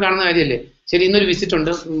ഓഫീസിലൊക്കെ കാണുന്ന കാര്യമല്ലേ. ശരി, ഇന്നൊരു വിസിറ്റ്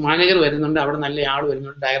ഉണ്ട്, മാനേജർ വരുന്നുണ്ട്, അവിടെ നല്ല ആൾ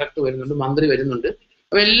വരുന്നുണ്ട്, ഡയറക്ടർ വരുന്നുണ്ട്, മന്ത്രി വരുന്നുണ്ട്.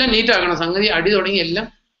 അപ്പൊ എല്ലാം നീറ്റ് ആക്കണം, സംഗതി അടി തുടങ്ങി എല്ലാം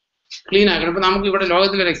ക്ലീൻ ആക്കണം. ഇപ്പൊ നമുക്ക് ഇവിടെ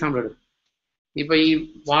ലോകത്തിലൊരു എക്സാമ്പിൾ എടുക്കും. ഇപ്പൊ ഈ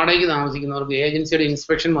വാടകയ്ക്ക് താമസിക്കുന്നവർക്ക് ഏജൻസിയുടെ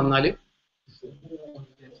ഇൻസ്പെക്ഷൻ വന്നാൽ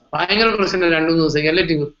ഭയങ്കര പ്രശ്നം. 2-3 ദിവസം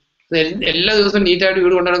എല്ലാ ദിവസവും നീറ്റായിട്ട്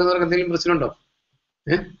വീട് കൊണ്ടുനടക്കുന്നവർക്ക് എന്തെങ്കിലും പ്രശ്നമുണ്ടോ?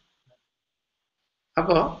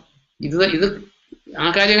 അപ്പോ ഇത് ആ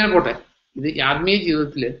കാര്യം അങ്ങനെ പോട്ടെ. ഇത് ആത്മീയ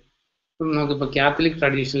ജീവിതത്തില് നമുക്കിപ്പോ കാത്തലിക്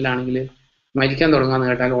ട്രഡീഷനിലാണെങ്കിൽ മരിക്കാൻ തുടങ്ങാന്ന്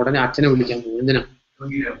കേട്ടാൽ ഉടനെ അച്ഛനെ വിളിക്കാൻ പോകും. എന്തിനാ?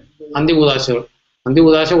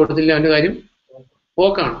 അന്ത്യകൂദാശ കൊടുത്തില്ല, അവന്റെ കാര്യം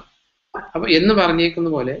പോക്കാണ്. അപ്പൊ എന്ന് പറഞ്ഞേക്കുന്ന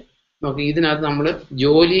പോലെ നോക്കി, ഇതിനകത്ത് നമ്മൾ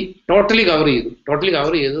ജോലി ടോട്ടലി കവർ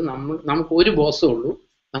ചെയ്ത് നമുക്ക് ഒരു ബോസേ ഉള്ളൂ,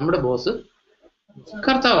 നമ്മുടെ ബോസ്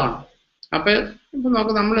കർത്താവാണ്. അപ്പൊ ഇപ്പൊ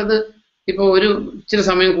നോക്ക്, നമ്മളത് ഇപ്പൊ ഒരു ഇച്ചിരി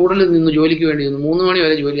സമയം കൂടുതൽ നിന്ന് ജോലിക്ക് വേണ്ടി നിന്ന് 3 മണി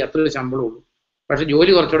വരെ ജോലി, അത്ര ശമ്പളം ഉള്ളൂ. പക്ഷെ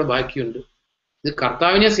ജോലി കുറച്ചുകൂടെ ബാക്കിയുണ്ട്. ഇത്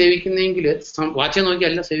കർത്താവിനെ സേവിക്കുന്നെങ്കിൽ വാച്ച്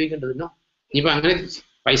നോക്കിയല്ല സേവിക്കേണ്ടതില്ലോ. ഇനിയിപ്പോ അങ്ങനെ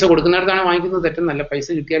പൈസ കൊടുക്കുന്നിടത്താണ് വാങ്ങിക്കുന്നത്, തെറ്റെന്നല്ല. പൈസ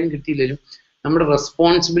കിട്ടിയാലും കിട്ടിയില്ലെങ്കിലും നമ്മുടെ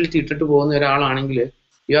റെസ്പോൺസിബിലിറ്റി ഇട്ടിട്ട് പോകുന്ന ഒരാളാണെങ്കിൽ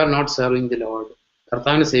you are not serving the Lord.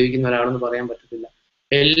 കർത്താവിനെ സേവിക്കുന്ന ഒരാളെന്ന് പറയാൻ പറ്റത്തില്ല.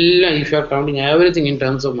 എല്ലാം if you are counting everything in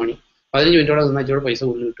terms of money. 15 മിനിറ്റോടെ നിന്നാൽ ഇച്ചിരി പൈസ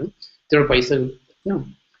കൂടുതൽ കിട്ടും, ഇച്ചിരി പൈസ കിട്ടും.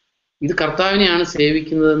 ഇത് കർത്താവിനെയാണ്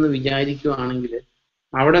സേവിക്കുന്നതെന്ന് വിചാരിക്കുകയാണെങ്കിൽ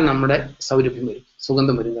അവിടെ നമ്മുടെ സൗരഭ്യം വരും,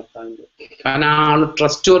 സുഗന്ധം വരും കർത്താവിൻ്റെ. കാരണം ആ ആള്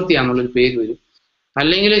ട്രസ്റ്റ് വർത്തിയാന്നുള്ളൊരു പേര് വരും.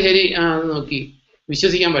 അല്ലെങ്കിൽ ശരി നോക്കി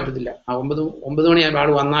വിശ്വസിക്കാൻ പറ്റത്തില്ല. 9 മണിയാകുമ്പോൾ ആൾ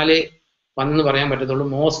വന്നാലേ വന്നെന്ന് പറയാൻ പറ്റത്തുള്ളൂ.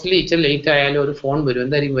 മോസ്റ്റ്ലി ഇച്ചിരി ലേറ്റ് ആയാലും ഒരു ഫോൺ വരും.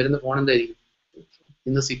 എന്തായിരിക്കും വരുന്ന ഫോൺ? എന്തായിരിക്കും?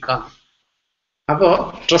 ഇന്ന് സിക്കാണ്. അപ്പോ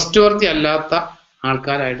ട്രസ്റ്റ് വർത്തി അല്ലാത്ത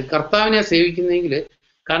ആൾക്കാരായിട്ട് കർത്താവിനെ സേവിക്കുന്നെങ്കിൽ,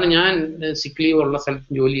 കാരണം ഞാൻ സിക്ക് ലീവ് ഉള്ള സ്ഥലത്ത്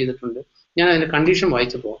ജോലി ചെയ്തിട്ടുണ്ട്. ഞാൻ അതിന്റെ കണ്ടീഷൻ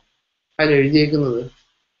വായിച്ചപ്പോൾ അതിൽ എഴുതിയേക്കുന്നത്,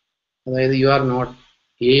 അതായത് you are not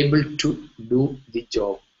able to do the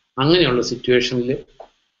job. അങ്ങനെയുള്ള സിറ്റുവേഷനിൽ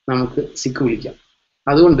നമുക്ക് സിക്ക് വിളിക്കാം.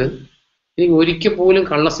 അതുകൊണ്ട് എനിക്ക് ഒരിക്കൽ പോലും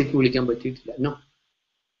കള്ള സിക്ക് വിളിക്കാൻ പറ്റിയിട്ടില്ല. നോ.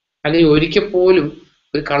 അല്ലെങ്കിൽ ഒരിക്കൽ പോലും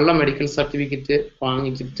ഒരു കള്ള മെഡിക്കൽ സർട്ടിഫിക്കറ്റ്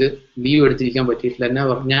വാങ്ങിച്ചിട്ട് ലീവ് എടുത്തിരിക്കാൻ പറ്റിയിട്ടില്ല. എന്നാ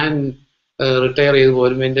പറഞ്ഞു, ഞാൻ റിട്ടയർ ചെയ്ത്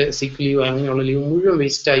പോലും എൻ്റെ സിക്ക് ലീവ് അങ്ങനെയുള്ള ലീവ് മുഴുവൻ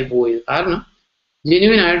വേസ്റ്റായി പോയത്. കാരണം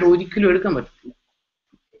ജെന്യുവൻ ആയിട്ട് ഒരിക്കലും എടുക്കാൻ പറ്റത്തില്ല.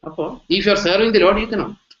 അപ്പോൾ if you are serving the Lord you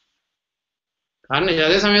cannot. കാരണം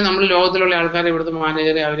അതേസമയം നമ്മൾ ലോകത്തിലുള്ള ആൾക്കാരെ, ഇവിടുത്തെ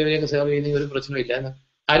മാനേജറെ, അവരെയൊക്കെ സെർവ് ചെയ്യുന്ന ഒരു പ്രശ്നമില്ല.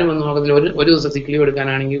 ആരും വന്ന് നോക്കത്തില്ല. ഒരു ദിവസം സിക്ക് ലീവ്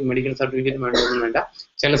എടുക്കാനാണെങ്കിൽ മെഡിക്കൽ സർട്ടിഫിക്കറ്റ് വേണ്ട, ഒന്നും വേണ്ട.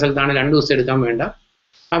 ചില സ്ഥലത്താണ് 2 ദിവസം എടുക്കാൻ വേണ്ട.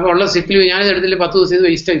 അപ്പോൾ ഉള്ള സിക്ക് ലീവ് ഞാനിത് എടുത്തില്ല, 10 ദിവസം ഇത്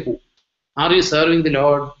വേസ്റ്റ് ആയി പോകും. Are you serving the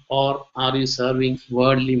Lord or are you serving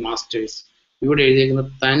worldly masters? ഇവിടെ എഴുതിയേക്കുന്ന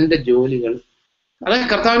തൻ്റെ ജോലികൾ, അതായത്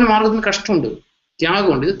കർത്താവിന്റെ മാർഗത്തിന് കഷ്ടമുണ്ട്,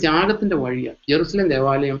 ത്യാഗമുണ്ട്. ഇത് ത്യാഗത്തിന്റെ വഴിയാണ്. ജെറുസലേം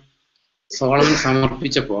ദേവാലയം സോളമൻ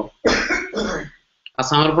സമർപ്പിച്ചപ്പോ ആ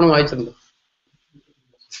സമർപ്പണം വായിച്ചിട്ടുണ്ട്.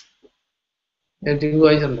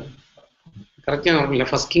 വായിച്ചിട്ടുണ്ട്, കറക്റ്റ് ഞാൻ ഓർക്കില്ല.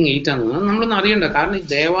 ഫസ്റ്റ് കിങ് 8 ആണ്. നമ്മളൊന്നും അറിയണ്ട. കാരണം ഈ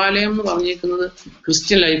ദേവാലയം എന്ന് പറഞ്ഞേക്കുന്നത്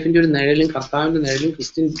ക്രിസ്ത്യൻ ലൈഫിന്റെ ഒരു നിഴലും കർത്താവിന്റെ നിഴലും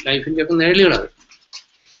ക്രിസ്ത്യൻ ലൈഫിന്റെ ഒക്കെ നിഴലുകളാണ്.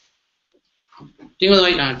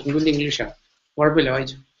 ടിങ്കുവിന്റെ ഇംഗ്ലീഷാണ്, കുഴപ്പമില്ല,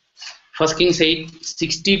 വായിച്ചു. ഫസ്റ്റ് കിങ്സ്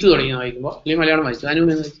 8:62 തുടങ്ങി വായിക്കുമ്പോൾ, അല്ലെങ്കിൽ മലയാളം വായിച്ചു.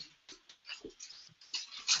 അതിനുമുന്നേ വായിച്ചു.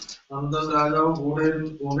 അനന്തരം രാജാവ് കൂടെ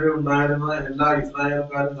ഉണ്ടായിരുന്ന എല്ലാ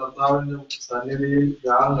ഇസ്രായേൽക്കാരും കർത്താവിന്റെ സന്നിധിയിൽ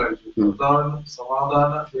യാഗം കഴിച്ചു. കർത്താവിന്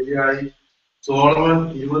സമാധാന ബലിയായി സോളമൻ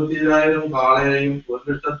 20,000 കാളയെയും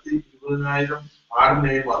 1,20,000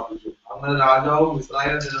 ആടിനെയും അർപ്പിച്ചു. അങ്ങനെ രാജാവും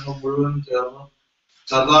ഇസ്രായേൽ ജനങ്ങൾ മുഴുവൻ ചേർന്ന്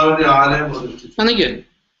കർത്താവിന്റെ ആലയം പ്രതിഷ്ഠിച്ചു.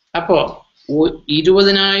 അപ്പോ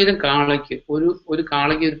 20,000 കാളയ്ക്ക് ഒരു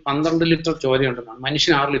കാളയ്ക്ക് 12 ലിറ്റർ ചോരയുണ്ടെന്നാണ്.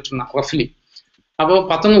 മനുഷ്യന് 6 ലിറ്റർ റഫ്ലി. അപ്പോ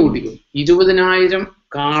 10 കൂട്ടിക്കും. 20,000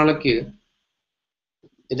 കാളയ്ക്ക്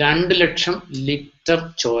 2 ലക്ഷം ലിറ്റർ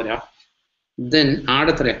ചോര. ദെൻ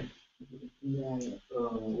ആടെത്രയാണ്?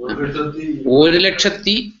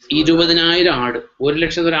 1,20,000 ആട്. 1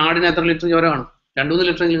 ലക്ഷത്തി ഒരു ആടിന് എത്ര ലിറ്റർ ചോര കാണും? 2-3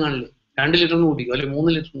 ലിറ്റർ എങ്കിലും കാണില്ലേ? 2 ലിറ്റർ കൂട്ടിക്കും, അല്ലെങ്കിൽ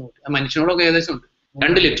 3 ലിറ്റർ കൂട്ടി. മനുഷ്യനോടൊക്കെ ഏകദേശം ഉണ്ട്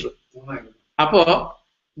 2 ലിറ്റർ. അപ്പോ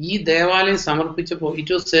ഈ ദേവാലയം സമർപ്പിച്ചപ്പോ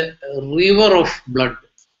it was A river of blood.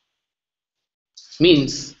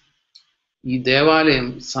 Means ഈ ദേവാലയം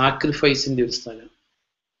സാക്രിഫൈസിന്റെ ഒരു സ്ഥലം.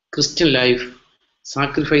 ക്രിസ്ത്യൻ ലൈഫ്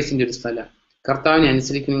സാക്രിഫൈസിന്റെ ഒരു സ്ഥലം. കർത്താവിനെ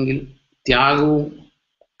അനുസരിക്കണമെങ്കിൽ ത്യാഗവും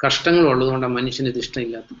കഷ്ടങ്ങളും ഉള്ളതുകൊണ്ടാണ് മനുഷ്യന് ഇത്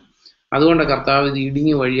ഇഷ്ടമില്ലാത്തത്. അതുകൊണ്ടാണ് കർത്താവ് ഇത്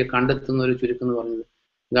ഇടുങ്ങിയ വഴിയെ കണ്ടെത്തുന്ന ഒരു ചുരുക്കം എന്ന് പറഞ്ഞത്.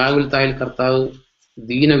 ഗാഗുൽത്തായിൽ കർത്താവ്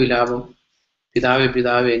ദീനവിലാപം, പിതാവെ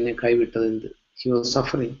പിതാവെ എന്നെ കൈവിട്ടതെന്ത്. He was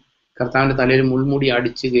suffering. കർത്താവിന്റെ തലയിൽ മുൾമുടി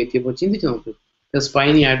അടിച്ച് കയറ്റിയപ്പോൾ ചിന്തിച്ചു നോക്ക്,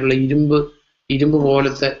 സ്പൈനി ആയിട്ടുള്ള ഇരുമ്പ്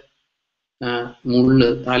പോലത്തെ മുള്ള്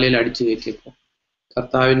തലയിൽ അടിച്ചു കയറ്റിയപ്പോൾ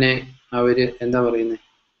കർത്താവിനെ അവര് എന്താ പറയുന്നത്,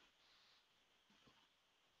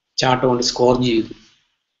 ചാട്ട കൊണ്ട് സ്കോർജ് ചെയ്തു.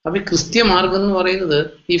 അപ്പൊ ഈ ക്രിസ്ത്യ മാർഗം എന്ന് പറയുന്നത്,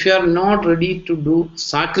 if you are not ready to do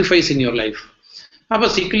sacrifice in your life. അപ്പൊ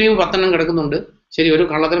സിക്ക് ലീവ് 10 കിടക്കുന്നുണ്ട്, ശരി, ഒരു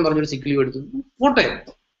കള്ളത്തരം പറഞ്ഞൊരു സിക്ക് ലീവ് എടുത്തു, പോട്ടെ,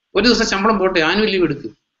 ഒരു ദിവസം ശമ്പളം പോട്ടെ, ആനുവൽ ലീവ് എടുക്ക്,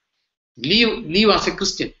 ലീവ് ആസ് എ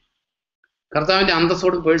ക്രിസ്ത്യൻ. കർത്താവിന്റെ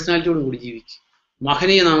അന്തസ്സോടും പേഴ്സണാലിറ്റിയോടും കൂടി ജീവിക്കും,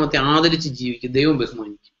 മഹനീയ നാമത്തെ ആദരിച്ച് ജീവിക്കും, ദൈവം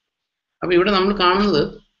ബഹുമാനിക്കും. അപ്പൊ ഇവിടെ നമ്മൾ കാണുന്നത്,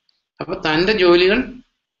 അപ്പൊ തന്റെ ജോലികൾ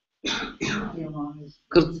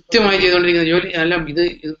കൃത്യമായി ചെയ്തുകൊണ്ടിരിക്കുന്ന ജോലി അല്ല ഇത്.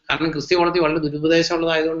 കാരണം ക്രിസ്ത്യ കോളത്തിൽ വളരെ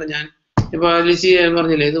ദുരുപദേശമുള്ളതായതുകൊണ്ട് ഞാൻ ഇപ്പൊ ലിസി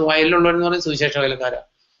പറഞ്ഞില്ലേ, ഇത് വയലിലുള്ളവരെന്ന് പറയുന്നത് സുവിശേഷ വേലക്കാരാ.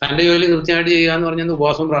 തന്റെ ജോലി കൃത്യമായിട്ട് ചെയ്യുക എന്ന് പറഞ്ഞത്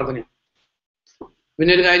ഉപവാസം പ്രാർത്ഥനയാണ്.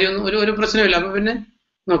 പിന്നെ ഒരു കാര്യമൊന്നും ഒരു പ്രശ്നമില്ല. അപ്പൊ പിന്നെ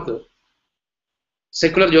നോക്ക്,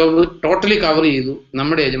 സെക്കുലർ ജോബ് ടോട്ടലി കവർ ചെയ്തു,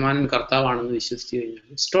 നമ്മുടെ യജമാനൻ കർത്താവാണെന്ന് വിശ്വസിച്ച് കഴിഞ്ഞാൽ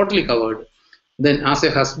it's totally covered. Then as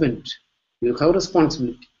A husband you have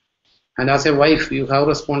responsibility, and as A wife you have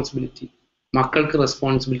responsibility. മക്കൾക്ക്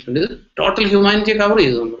റെസ്പോൺസിബിലിറ്റി ഉണ്ട്. ഇത് ടോട്ടൽ ഹ്യൂമാനിറ്റിയെ കവർ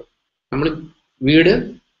ചെയ്തു. നമ്മൾ വീട്,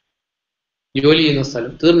 ജോലി ചെയ്യുന്ന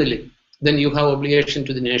സ്ഥലം, തീർന്നില്ലേ? Then you have obligation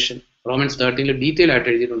to the nation. Romance 13 detail ആയിട്ട്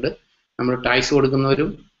എഴുതിയിട്ടുണ്ട്. നമ്മൾ ടാക്സ് കൊടുക്കുന്നവരും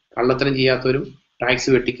കള്ളത്തരം ചെയ്യാത്തവരും ടാക്സ്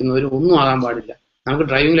വെട്ടിക്കുന്നവരും ഒന്നും ആകാൻ പാടില്ല. നമുക്ക്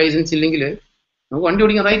ഡ്രൈവിംഗ് ലൈസൻസ് ഇല്ലെങ്കിൽ നമുക്ക് വണ്ടി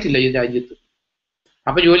ഓടിക്കാൻ റൈറ്റ് ഇല്ല ഈ രാജ്യത്ത്.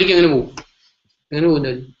 അപ്പൊ ജോലിക്ക് എങ്ങനെ പോകും?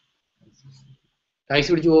 ടാക്സ്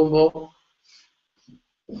പിടിച്ചു പോകുമ്പോൾ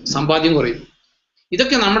സമ്പാദ്യം കുറയും.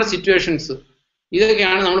 ഇതൊക്കെ നമ്മുടെ സിറ്റുവേഷൻസ്.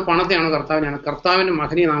 ഇതൊക്കെയാണ് നമ്മൾ പണത്തെയാണോ കർത്താവിനാണ്, കർത്താവിന്റെ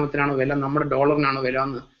മഹനീയ നാമത്തിനാണോ വില, നമ്മുടെ ഡോളറിനാണോ വില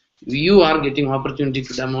എന്ന് you are getting opportunity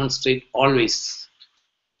to demonstrate always.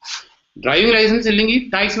 Driving licence ഇല്ലെങ്കിൽ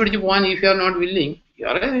ടാക്സ് പിടിച്ച് പോകാൻ if you are not willing, you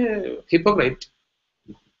are A hypocrite.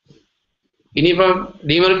 ഇനിയിപ്പോ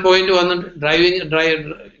ഡീമെറിറ്റ് പോയിന്റ് വന്ന്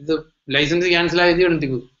ഇത് ലൈസൻസ് ക്യാൻസൽ ആയത്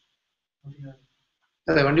എടുത്തിക്കും.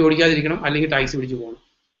 അതെ, വണ്ടി ഓടിക്കാതിരിക്കണം, അല്ലെങ്കിൽ ടാക്സ് പിടിച്ച് പോകണം.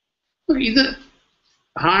 ഇത്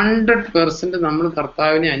 100% നമ്മൾ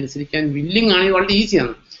കർത്താവിനെ അനുസരിക്കാൻ വില്ലിങ് ആണെങ്കിൽ വളരെ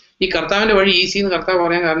ഈസിയാണ്. ഈ കർത്താവിന്റെ വഴി ഈസി എന്ന് കർത്താവ്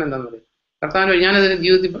പറയാൻ കാരണം എന്താണെന്ന് പറയും, കർത്താവിന്റെ വഴി ഞാനതിന്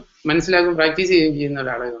ജീവിതത്തിൽ മനസ്സിലാക്കും, പ്രാക്ടീസ് ചെയ്യുകയും ചെയ്യുന്ന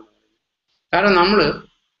ഒരാളെ. കാരണം നമ്മൾ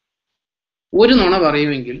ഒരു നുണ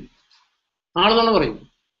പറയുമെങ്കിൽ ആൾ നുണ പറയും,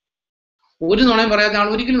 ഒരു നുണയും പറയാത്ത ആൾ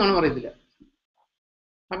ഒരിക്കലും നുണ പറയത്തില്ല.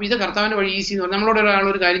 അപ്പൊ ഇത് കർത്താവിന്റെ വഴി ഈസി എന്ന് പറഞ്ഞാൽ, നമ്മളോട് ഒരാൾ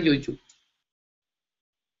ഒരു കാര്യം ചോദിച്ചു,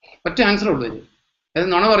 ഒറ്റ ആൻസർ ഉള്ളൂ അതിന്. അത്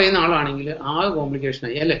നുണ പറയുന്ന ആളാണെങ്കിൽ ആകെ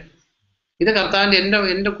കോംപ്ലിക്കേഷനായി അല്ലേ. ഇത് കർത്താവിന്റെ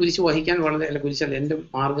എന്റെ കുരിശ് വഹിക്കാൻ വളരെ, അല്ല കുരിശല്ല, എന്റെ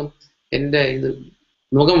മാർഗം, എന്റെ ഇത്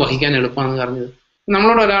മുഖം വഹിക്കാൻ എളുപ്പമാണെന്ന് പറഞ്ഞത്.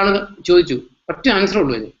 നമ്മളോട് ഒരാൾ ചോദിച്ചു, ഒറ്റ ആൻസർ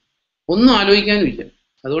ഉള്ളൂ അതിന്, ഒന്നും ആലോചിക്കാനും ഇല്ല.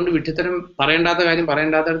 അതുകൊണ്ട് വിഡ്ഢിത്തരം പറയേണ്ടാത്ത കാര്യം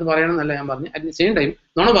പറയേണ്ടാത്തടുത്ത് പറയണം എന്നല്ല ഞാൻ പറഞ്ഞു. അറ്റ് ദി സെയിം ടൈം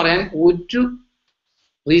നുണ പറയാൻ ഒരു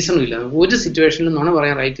റീസണും ഇല്ല. ഒരു സിറ്റുവേഷനിലും നുണ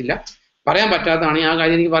പറയാൻ റൈറ്റ് ഇല്ല. പറയാൻ പറ്റാത്തതാണ് ആ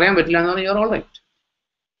കാര്യം എനിക്ക് പറയാൻ പറ്റില്ല എന്ന് പറഞ്ഞാൽ യു ആർ ഓൾ റൈറ്റ്.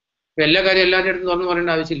 ഇപ്പൊ എല്ലാ കാര്യം എല്ലാവരുടെ അടുത്തും തുറന്ന്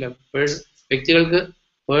പറയേണ്ട ആവശ്യമില്ല. വ്യക്തികൾക്ക്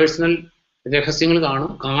പേഴ്സണൽ രഹസ്യങ്ങൾ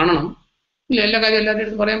കാണണം ഇല്ല, എല്ലാ കാര്യം എല്ലാവരുടെ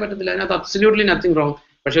അടുത്തും പറയാൻ പറ്റത്തില്ല. അതിനകത്ത് അബ്സല്യൂട്ട്ലി നത്തിങ് റോങ്.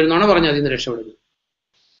 പക്ഷെ ഒരു നുണ പറഞ്ഞാൽ അതിൽ നിന്ന് രക്ഷപ്പെടുന്നു.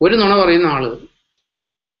 ഒരു നുണ പറയുന്ന ആൾക്ക്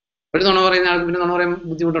പിന്നെ നുണ പറയാൻ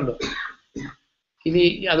ബുദ്ധിമുട്ടുണ്ടോ? ഇനി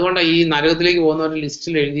അതുകൊണ്ടാണ് ഈ നരകത്തിലേക്ക് പോകുന്നവരുടെ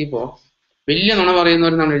ലിസ്റ്റിൽ എഴുതിയപ്പോ വലിയ നുണ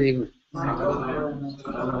പറയുന്നവരെന്നാണ് എഴുതിയിരിക്കുന്നത്.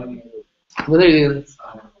 അത് എഴുതിയത്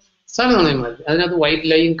സകല നുണയന്മാർ. അതിനകത്ത് വൈറ്റ്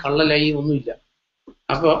ലൈയും കള്ള ലൈയും ഒന്നുമില്ല.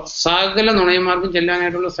 അപ്പൊ സകല നുണയന്മാർക്കും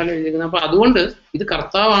ചെല്ലാനായിട്ടുള്ള സ്ഥലം എഴുതിയിരിക്കുന്നത്. അപ്പൊ അതുകൊണ്ട് ഇത്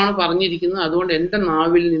കർത്താവാണ് പറഞ്ഞിരിക്കുന്നത്. അതുകൊണ്ട് എന്റെ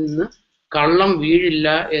നാവിൽ നിന്ന് കള്ളം വീഴില്ല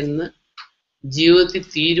എന്ന് ജീവിതത്തിൽ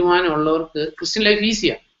തീരുമാനമുള്ളവർക്ക് ക്രിസ്ത്യൻ ലൈഫ്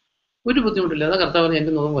ഈസിയാണ്, ഒരു ബുദ്ധിമുട്ടില്ല. അതാ കർത്താവ് പറഞ്ഞ്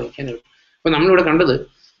എന്റെ മുഖം വഹിക്കാനുള്ളൂ. അപ്പൊ നമ്മളിവിടെ കണ്ടത്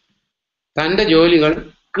തന്റെ ജോലികൾ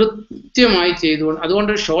കൃത്യമായി ചെയ്തുകൊണ്ട്,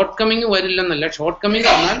 അതുകൊണ്ട് ഷോർട്ട് കമ്മിങ് വരില്ലെന്നല്ല. ഷോർട്ട് കമ്മിങ്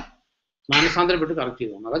വന്നാൽ മാനസാന്തരപ്പെട്ട് കറക്റ്റ്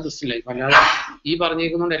ചെയ്തു. അതാ ക്രിസ്ത്യൻ ലൈഫ്. അല്ലാതെ ഈ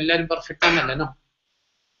പറഞ്ഞേക്കുന്നതുകൊണ്ട് എല്ലാവരും പെർഫെക്റ്റ് ആണെന്നല്ലോ.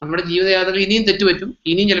 നമ്മുടെ ജീവിതയാത്രയിൽ ഇനിയും തെറ്റുപറ്റും,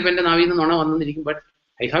 ഇനിയും ചിലപ്പോൾ എന്റെ നാവിൽ നിന്ന് നുണ വന്നിരിക്കും. But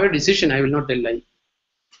I have A decision, I will not tell lie.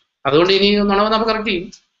 അതുകൊണ്ട് ഇനി നുണ വന്നപ്പോൾ കറക്റ്റ് ചെയ്യും.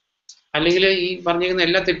 അല്ലെങ്കിൽ ഈ പറഞ്ഞേക്കുന്ന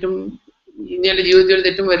എല്ലാ തെറ്റും ഇനി എന്റെ ജീവിതത്തിൽ ഒരു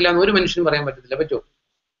തെറ്റും വരില്ല എന്ന് ഒരു മനുഷ്യനും പറയാൻ പറ്റത്തില്ല. പറ്റുമോ?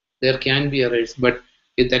 There can be errors. But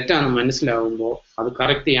ഇത് തെറ്റാണെന്ന് മനസ്സിലാവുമ്പോൾ അത്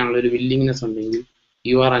കറക്റ്റ് ചെയ്യാനുള്ള ഒരു വില്ലിങ്നെസ് ഉണ്ടെങ്കിൽ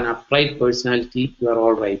you are an upright personality, you are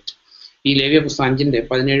all right. ഈ ലേവ്യ പുസ്തകം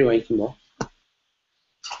 5:17 വായിക്കുമ്പോൾ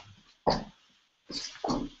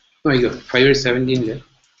വായിക്കോ, 5:17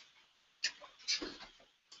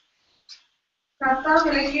 കർത്താവ്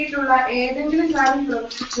വിലക്കിയിട്ടുള്ള ഏതെങ്കിലും കാര്യം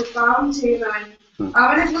പ്രവർത്തിച്ച് പാപം ചെയ്യുന്നവൻ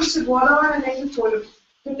അവനെ കുറിച്ച് ബോധവാനല്ലെങ്കിൽ പോലും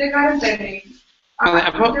കുറ്റക്കാരൻ തന്നെ. അതെ.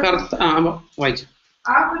 അപ്പൊ വായിച്ചു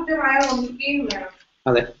ആ കുറ്റമായ ഒന്നിക്കുകയും വേണം.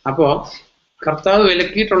 അതെ. അപ്പോ കർത്താവ്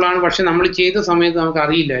വിലക്കിയിട്ടുള്ളതാണ്. പക്ഷെ നമ്മൾ ചെയ്ത സമയത്ത് നമുക്ക്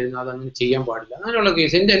അറിയില്ലായിരുന്നു അതങ്ങനെ ചെയ്യാൻ പാടില്ല. അങ്ങനെയുള്ള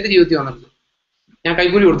കേസ് എന്റെ ജീവിതത്തിൽ വന്നിട്ടുണ്ട്. ഞാൻ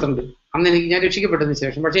കൈക്കൂലി കൊടുത്തിട്ടുണ്ട്. അന്ന് ഞാൻ രക്ഷിക്കപ്പെട്ടതിന്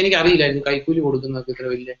ശേഷം. പക്ഷെ എനിക്ക് അറിയില്ലായിരുന്നു കൈക്കൂലി കൊടുക്കുന്നതൊക്കെ ഇത്ര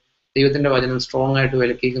വലിയ ദൈവത്തിന്റെ വചനം സ്ട്രോങ് ആയിട്ട്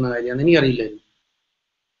വിലക്കിക്കുന്ന കാര്യമാണ് എനിക്കറിയില്ലായിരുന്നു.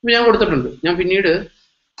 അപ്പൊ ഞാൻ കൊടുത്തിട്ടുണ്ട്. ഞാൻ പിന്നീട്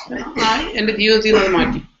എൻ്റെ ജീവിതത്തിൽ നിന്ന് അത്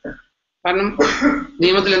മാറ്റി. കാരണം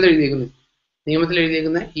നിയമത്തിൽ എന്താ എഴുതിയേക്കുന്നത്? നിയമത്തിൽ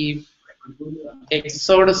എഴുതിയേക്കുന്ന ഈ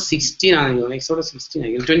എക്സോഡസ് 16 ആണ് തോന്നുന്നത്. എക്സോഡസ് 16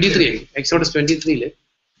 ആയിരിക്കും, 23 ആയിരിക്കും. എക്സോഡസ് 23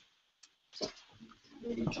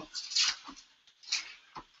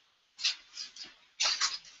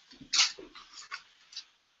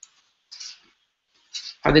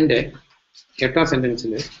 അതിന്റെ 8ാം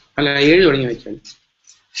സെന്റൻസിൽ, അല്ല 7 തുടങ്ങി വെച്ചാൽ,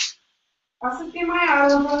 അസത്യമായ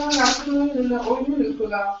ആരോപണങ്ങൾ നടത്തുന്നതിൽ നിന്ന് ഒഴിഞ്ഞു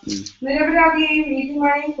നിൽക്കുക, നിരപരാധിയെയും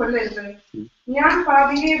നീതിമാനെയും കൊല്ലരുത്, ഞാൻ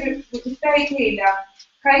പാപിയെ വിട്ടയക്കുകയില്ല,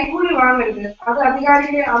 കൈക്കൂലി വാങ്ങരുത്, അത്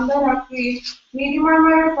അധികാരികളെ അന്ധരാക്കുകയും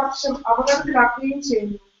നീതിമാന്മാരുടെ പക്ഷം അപകടത്തിലാക്കുകയും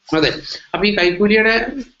ചെയ്യുന്നു. അതെ. അപ്പൊ ഈ കൈക്കൂലിയുടെ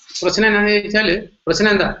പ്രശ്നം എന്താണെന്ന് ചോദിച്ചാല്, പ്രശ്നം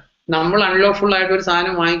എന്താ? നമ്മൾ അൺലോഫുൾ ആയിട്ട് ഒരു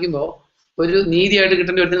സാധനം വാങ്ങിക്കുമ്പോൾ ഒരു നീതിയായിട്ട്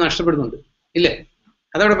കിട്ടേണ്ട ഒരു നഷ്ടപ്പെടുന്നുണ്ട്, ഇല്ലേ?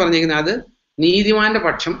 അതവിടെ പറഞ്ഞിരിക്കുന്നത്. അത് നീതിമാന്റെ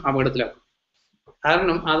പക്ഷം അപകടത്തിലാക്കും.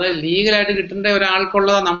 കാരണം അത് ലീഗലായിട്ട് കിട്ടേണ്ട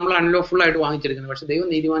ഒരാൾക്കുള്ളതാണ് നമ്മൾ അൺലോഫുൾ ആയിട്ട് വാങ്ങിച്ചെടുക്കുന്നത്. പക്ഷെ ദൈവം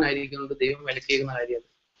നീതിമാനായിരിക്കുന്നുണ്ട്, ദൈവം വിലക്കേക്കുന്ന കാര്യം.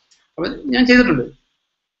 അപ്പൊ ഞാൻ ചെയ്തിട്ടുണ്ട്.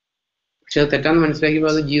 പക്ഷെ അത് തെറ്റാന്ന്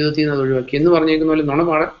മനസ്സിലാക്കിയപ്പോൾ അത് ജീവിതത്തിൽ നിന്ന് അത് ഒഴിവാക്കി. എന്ന് പറഞ്ഞേക്കുന്ന പോലെ നുണ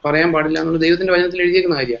പറയാൻ പാടില്ല എന്നുള്ളത് ദൈവത്തിന്റെ വചനത്തിൽ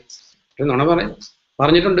എഴുതിയേക്കുന്ന കാര്യമാണ്. പക്ഷെ നുണ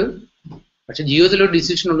പറഞ്ഞിട്ടുണ്ട്. പക്ഷെ ജീവിതത്തിൽ ഒരു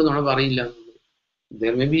ഡിസിഷൻ ഉണ്ട്, നുണ പറയില്ല എന്നുള്ളത്.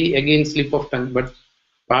 There may be again slip of tongue, but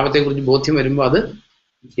പാപത്തെക്കുറിച്ച് ബോധ്യം വരുമ്പോൾ അത്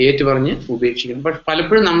ഏറ്റു പറഞ്ഞ് ഉപേക്ഷിക്കണം. പക്ഷെ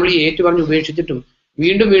പലപ്പോഴും നമ്മൾ ഈ ഏറ്റു പറഞ്ഞ് ഉപേക്ഷിച്ചിട്ടും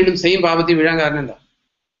വീണ്ടും വീണ്ടും സെയിം പാപത്തിൽ വീഴാൻ കാരണം എന്താ?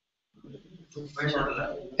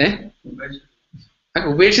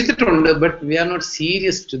 ഉപേക്ഷിച്ചിട്ടുണ്ട്, but we are not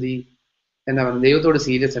serious to the, എന്താ പറയുക, ദൈവത്തോട്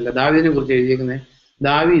സീരിയസ് അല്ല. ദാവീദിനെ കുറിച്ച് എഴുതിയേക്കുന്നത്,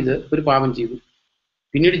 ദാവീദ് ഒരു പാപം ചെയ്തു,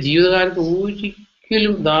 പിന്നീട് ജീവിതകാലത്ത്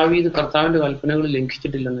ഒരിക്കലും ദാവീദ് കർത്താവിന്റെ കൽപ്പനകൾ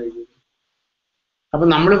ലംഘിച്ചിട്ടില്ലെന്ന് എഴുതി. അപ്പൊ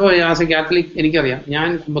നമ്മളിപ്പോ ആസ് എ കാത്തലിക് എനിക്കറിയാം, ഞാൻ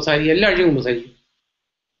എല്ലാ ആഴ്ചയും കുമ്പസാരിക്കും.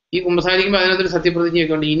 ഈ കുമ്പസാരിക്കുമ്പോൾ അതിനകത്തൊരു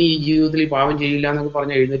സത്യപ്രതിജ്ഞയൊക്കെ ഉണ്ട്, ഇനി ഈ ജീവിതത്തിൽ ഈ പാപം ചെയ്യില്ല എന്നൊക്കെ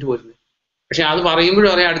പറഞ്ഞ് എഴുന്നേറ്റ് പോരുന്നത്. പക്ഷെ അത് പറയുമ്പോഴും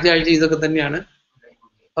അറിയാം അടുത്ത ആഴ്ച ഇതൊക്കെ തന്നെയാണ്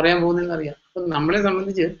പറയാൻ പോകുന്നതെന്ന് അറിയാം. അപ്പൊ നമ്മളെ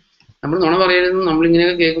സംബന്ധിച്ച് നമ്മൾ നുണ പറയരുതെന്ന്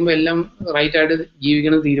നമ്മളിങ്ങനെയൊക്കെ കേൾക്കുമ്പോൾ എല്ലാം റൈറ്റ് ആയിട്ട്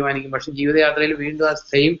ജീവിക്കണം തീരുമാനിക്കും. പക്ഷെ ജീവിതയാത്രയിൽ വീണ്ടും ആ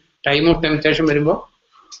സെയിം ടൈം ഓഫ് ടെംപ്റ്റേഷൻ വരുമ്പോൾ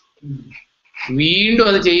വീണ്ടും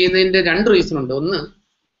അത് ചെയ്യുന്നതിന്റെ 2 റീസൺ ഉണ്ട്. ഒന്ന്,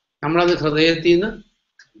 നമ്മളത് ഹൃദയത്തിൽ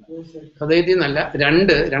നിന്നല്ല.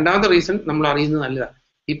 രണ്ടാമത്തെ റീസൺ നമ്മൾ അറിയുന്നത് നല്ലതാണ്.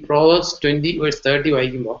 ഈ പ്രോവേർബ്സ് 20:30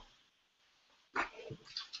 വായിക്കുമ്പോൾ,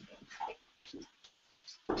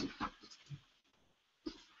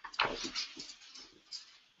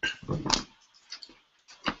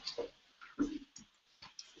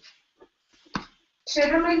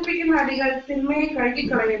 ക്ഷതമേൽപ്പിക്കുന്ന അടികൾ തിന്മയെ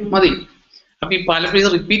കഴുകിക്കളയുന്നു. മതി. അപ്പൊ ഈ പലപ്പോഴും ഇത്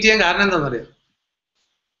റിപ്പീറ്റ് ചെയ്യാൻ കാരണം എന്താണെന്നറിയാം?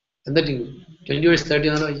 എന്താ 20:30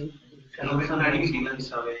 എന്നാണ് വായിച്ചത്?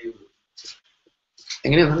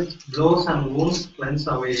 എങ്ങനെയാണ്?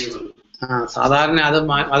 സാധാരണ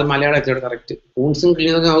അത് മലയാളത്തിൽ കറക്റ്റ്. വൂൺസും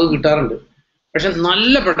ക്ലീനൊക്കെ നമുക്ക് കിട്ടാറുണ്ട്. പക്ഷെ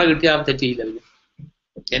നല്ല പെട്ട കിട്ടിയാൽ തെറ്റിയില്ലല്ലോ.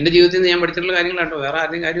 എന്റെ ജീവിതത്തിൽ നിന്ന് ഞാൻ പഠിച്ചിട്ടുള്ള കാര്യങ്ങളാട്ടോ, വേറെ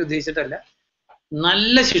ആരുടെയും കാര്യം ഉദ്ദേശിച്ചിട്ടല്ല.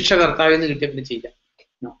 നല്ല ശിക്ഷ കർത്താവിൽ നിന്ന് കിട്ടിയ പിന്നെ ചെയ്യില്ല.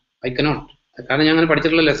 I cannot. കാരണം ഞാൻ അങ്ങനെ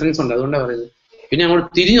പഠിച്ചിട്ടുള്ള ലെസൺസ് ഉണ്ട്, അതുകൊണ്ടാണ് പറയുന്നത്. പിന്നെ അങ്ങോട്ട്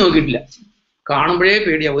തിരിഞ്ഞു നോക്കിയിട്ടില്ല. കാണുമ്പോഴേ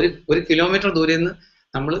പേടിയാ. ഒരു കിലോമീറ്റർ ദൂരെ നിന്ന്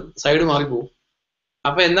നമ്മൾ സൈഡ് മാറിപ്പോകും.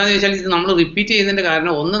 അപ്പൊ എന്താണെന്ന് ചോദിച്ചാൽ ഇത് നമ്മൾ റിപ്പീറ്റ് ചെയ്യുന്നതിന്റെ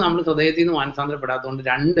കാരണം, ഒന്ന്, നമ്മൾ ഹൃദയത്തിൽ നിന്ന് മാനസാന്തരപ്പെടാത്തതുകൊണ്ട്,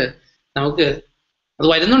 2, നമുക്ക് അത്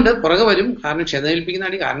വരുന്നുണ്ട്, പുറകെ വരും. കാരണം ക്ഷതമേൽപ്പിക്കുന്ന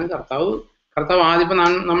അടി. കാരണം കർത്താവ് ആദ്യം ഇപ്പൊ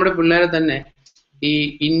നമ്മുടെ പിള്ളേരെ തന്നെ ഈ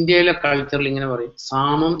ഇന്ത്യയിലെ കൾച്ചറിൽ ഇങ്ങനെ പറയും,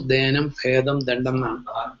 സാമം ദാനം ഭേദം ദണ്ഡം എന്നാണ്.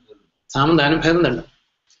 സാമം ദാനം ഭേദം ദണ്ഡം.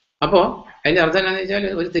 അപ്പോ അതിന്റെ അർത്ഥം എന്താണെന്ന് വെച്ചാൽ,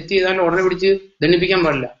 ഒരു തെറ്റ് ചെയ്താൽ ഉടനെ പിടിച്ച് ദണ്ഡിപ്പിക്കാൻ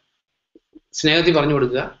പാടില്ല, സ്നേഹത്തിൽ പറഞ്ഞു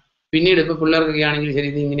കൊടുക്കുക. പിന്നീട് ഇപ്പൊ പിള്ളേർക്കൊക്കെ ആണെങ്കിൽ ശരി,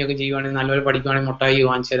 ഇത് ഇങ്ങനെയൊക്കെ ചെയ്യുവാണെങ്കിൽ, നല്ലപോലെ പഠിക്കുവാണെങ്കിൽ മുട്ടായി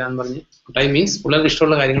വാങ്ങിച്ചു തരാന്ന് പറഞ്ഞ്, മുട്ടായി മീൻസ് പിള്ളേർക്ക്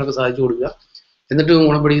ഇഷ്ടമുള്ള കാര്യങ്ങളൊക്കെ സാധിച്ചു കൊടുക്കുക. എന്നിട്ട്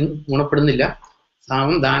ഗുണപ്പെടുന്നില്ല.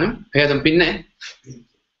 സാമം ദാനം ഭേദം. പിന്നെ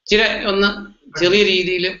ചെറിയ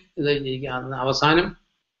രീതിയിൽ ഇത് ചെയ്യിക്കുക. അവസാനം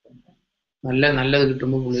നല്ലത്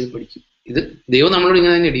കിട്ടുമ്പോൾ പുള്ളികൾ പഠിക്കും. ഇത് ദൈവം നമ്മളോട്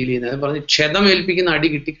ഇങ്ങനെ തന്നെ ഡീൽ ചെയ്യുന്നത്. അത് പറഞ്ഞ് ക്ഷതമേൽപ്പിക്കുന്ന അടി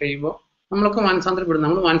കിട്ടിക്കഴിയുമ്പോൾ നമ്മളൊക്കെ മാനസാന്തരപ്പെടും.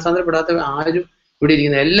 നമ്മൾ മാനസാന്തരപ്പെടാത്ത ആരും ഇവിടെ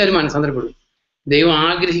ഇരിക്കുന്നത് എല്ലാവരും മാനസാന്തരപ്പെടും. ദൈവം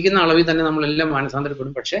ആഗ്രഹിക്കുന്ന അളവിൽ തന്നെ നമ്മളെല്ലാം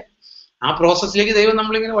മാനസാന്തരപ്പെടും. പക്ഷെ ആ പ്രോസസ്സിലേക്ക് ദൈവം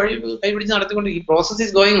നമ്മളിങ്ങനെ കൈപിടിച്ച് നടത്തിക്കൊണ്ട്, ഈ പ്രോസസ്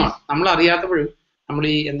ഈസ് ഗോയിങ് ഓൺ. നമ്മൾ അറിയാത്തപ്പോഴും നമ്മൾ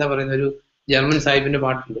ഈ എന്താ പറയുന്ന ഒരു ജർമ്മൻ സാഹിബിന്റെ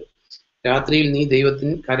പാട്ടുണ്ട്, രാത്രിയിൽ നീ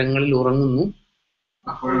ദൈവത്തിന് കരങ്ങളിൽ ഉറങ്ങുന്നു,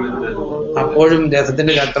 അപ്പോഴും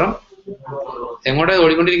രഥത്തിന്റെ ചക്രം എങ്ങോട്ടാ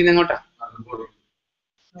ഓടിക്കൊണ്ടിരിക്കുന്നത്? എങ്ങോട്ടാ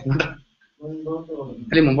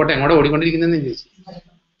അല്ലെ മുമ്പോട്ട് എങ്ങോട്ടാ ഓടിക്കൊണ്ടിരിക്കുന്നതെന്ന് ചോദിച്ചു.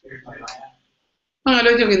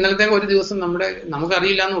 ആലോചിച്ച് നോക്കി. ഇന്നലത്തേക്ക് ഒരു ദിവസം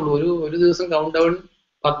നമുക്കറിയില്ല എന്നുള്ളൂ. ഒരു ദിവസം കൗണ്ട് ഡൗൺ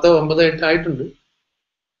 10, 9 ആയിട്ടുണ്ട്.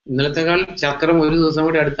 ഇന്നലത്തേക്കാൾ ചക്രം ഒരു ദിവസം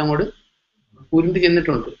കൂടി അടുത്തങ്ങോട്ട് ഉരുണ്ട്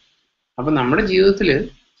ചെന്നിട്ടുണ്ട്. അപ്പൊ നമ്മുടെ ജീവിതത്തില്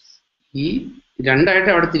ഈ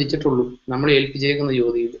 2 അവിടെ തിരിച്ചിട്ടുള്ളൂ. നമ്മൾ ഏൽപ്പിച്ചേക്കുന്ന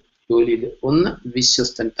ജോലിയിൽ ഒന്ന്,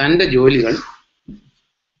 വിശ്വസ്തൻ. തൻ്റെ ജോലികൾ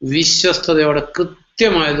വിശ്വസ്തയോടെ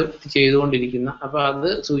കൃത്യമായത് ചെയ്തുകൊണ്ടിരിക്കുന്ന. അപ്പൊ അത്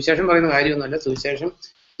സുവിശേഷം പറയുന്ന കാര്യമൊന്നുമല്ല. സുവിശേഷം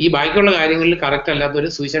ഈ ബാക്കിയുള്ള കാര്യങ്ങളിൽ കറക്റ്റ് അല്ലാത്തവർ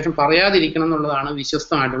സുവിശേഷം പറയാതിരിക്കണം എന്നുള്ളതാണ്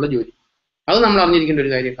വിശ്വസ്തമായിട്ടുള്ള ജോലി. അത് നമ്മൾ അറിഞ്ഞിരിക്കേണ്ട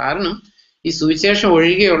ഒരു കാര്യം. കാരണം ഈ സുവിശേഷം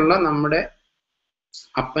ഒഴികെയുള്ള നമ്മുടെ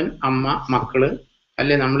അപ്പൻ, അമ്മ, മക്കള്,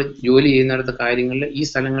 അല്ലെ നമ്മൾ ജോലി ചെയ്യുന്നിടത്ത കാര്യങ്ങളിൽ, ഈ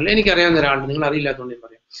സ്ഥലങ്ങളിൽ എനിക്കറിയാവുന്ന ഒരാളുണ്ട്, നിങ്ങൾ അറിയില്ലാത്തതുകൊണ്ട് ഞാൻ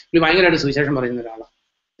പറയാം. ഒരു ഭയങ്കരമായിട്ട് സുവിശേഷം പറയുന്ന ഒരാളാണ്,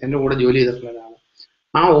 എൻ്റെ കൂടെ ജോലി ചെയ്തിട്ടുള്ള ഒരാളാണ്.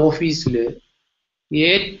 ആ ഓഫീസിൽ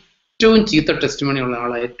ഏറ്റവും ചീത്ത ടെസ്റ്റ് മണി ഉള്ള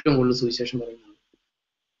ആളാണ്, ഏറ്റവും കൂടുതൽ സുവിശേഷം പറയുന്ന ആൾ.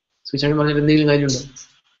 സുവിശേഷം പറഞ്ഞിട്ട് എന്തെങ്കിലും കാര്യമുണ്ടോ?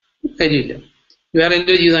 കാര്യമില്ല. വേറെ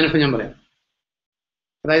എൻ്റെ ഒരു ജീവിതാനുഭവം ഞാൻ പറയാം.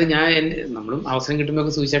 അതായത് നമ്മളും അവസരം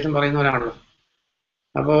കിട്ടുമ്പോൾ സുവിശേഷം പറയുന്ന ഒരാളാണ്.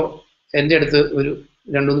 അപ്പോൾ എൻ്റെ അടുത്ത് ഒരു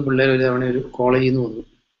 2-3 പിള്ളേർ ഒരു തവണ ഒരു കോളേജിൽ നിന്ന് വന്നു.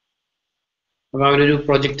 അപ്പോൾ അവരൊരു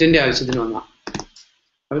പ്രൊജക്റ്റിൻ്റെ ആവശ്യത്തിന് വന്നാൽ,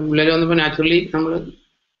 അപ്പോൾ പിള്ളേർ വന്നപ്പോൾ നാച്ചുറലി നമ്മൾ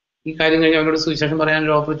ഈ കാര്യം കഴിഞ്ഞ് അവരോട് സുവിശേഷം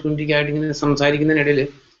പറയാനൊരു ഓപ്പർച്യൂണിറ്റിക്ക് ആയിട്ട് ഇങ്ങനെ സംസാരിക്കുന്നതിനിടയിൽ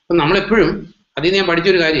അപ്പം നമ്മളെപ്പോഴും അതിൽ നിന്ന് ഞാൻ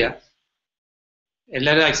പഠിച്ചൊരു കാര്യമാണ്,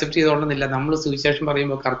 എല്ലാവരും അക്സെപ്റ്റ് ചെയ്തോളുന്നില്ല. നമ്മൾ സുവിശേഷം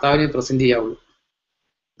പറയുമ്പോൾ കർത്താവിനെ പ്രസന്റ് ചെയ്യാവുള്ളൂ.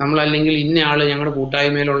 നമ്മളല്ലെങ്കിൽ ഇന്ന ആള് ഞങ്ങളുടെ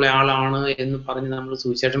കൂട്ടായ്മയിലുള്ള ആളാണ് എന്ന് പറഞ്ഞ് നമ്മൾ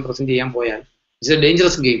സുവിശേഷം പ്രസന്റ് ചെയ്യാൻ പോയാൽ it's A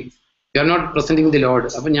dangerous game. You are not presenting the Lord.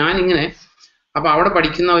 അപ്പം ഞാനിങ്ങനെ അവിടെ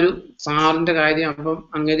പഠിക്കുന്ന ഒരു സാറിന്റെ കാര്യം, അപ്പം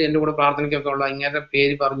അങ്ങേര് എൻ്റെ കൂടെ പ്രാർത്ഥനയ്ക്കൊക്കെ ഉള്ള അങ്ങേരുടെ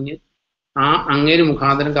പേര് പറഞ്ഞ് ആ അങ്ങേര്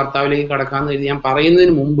മുഖാന്തരം കർത്താവിലേക്ക് കടക്കാമെന്ന് കരുതി ഞാൻ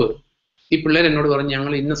പറയുന്നതിന് മുമ്പ് ഈ പിള്ളേർ എന്നോട് പറഞ്ഞ്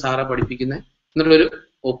ഞങ്ങൾ ഇന്ന സാറെ പഠിപ്പിക്കുന്നത് എന്നുള്ളൊരു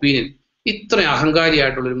ഒപ്പീനിയൻ. ഇത്ര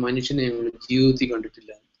അഹങ്കാരിയായിട്ടുള്ളൊരു മനുഷ്യനെ ഞങ്ങൾ ജീവിതത്തിൽ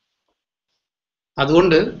കണ്ടിട്ടില്ല.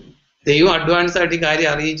 അതുകൊണ്ട് ദൈവം അഡ്വാൻസ് ആയിട്ട് ഈ കാര്യം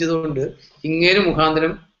അറിയിച്ചതുകൊണ്ട് ഇങ്ങേര്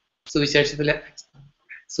മുഖാന്തരം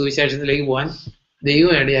സുവിശേഷത്തിലേക്ക് പോകാൻ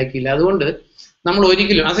ദൈവം ഇടയാക്കിയില്ല. അതുകൊണ്ട് നമ്മൾ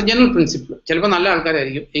ഒരിക്കലും ആസ് എ ജനറൽ പ്രിൻസിപ്പിൾ, ചിലപ്പോൾ നല്ല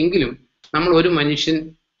ആൾക്കാരായിരിക്കും, എങ്കിലും നമ്മൾ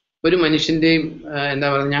ഒരു മനുഷ്യന്റെയും എന്താ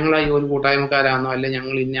പറയുക, ഞങ്ങൾ ഈ ഒരു കൂട്ടായ്മക്കാരാണെന്നോ അല്ലെ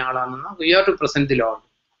ഞങ്ങൾ ഇന്ന ആളാണെന്നോ V R to present the Lord.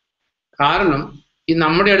 കാരണം ഈ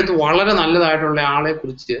നമ്മുടെ അടുത്ത് വളരെ നല്ലതായിട്ടുള്ള ആളെ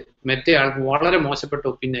കുറിച്ച് മറ്റേ ആൾക്ക് വളരെ മോശപ്പെട്ട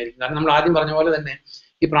ഒപ്പീനിയൻ ആയിരിക്കും. കാരണം നമ്മൾ ആദ്യം പറഞ്ഞ പോലെ തന്നെ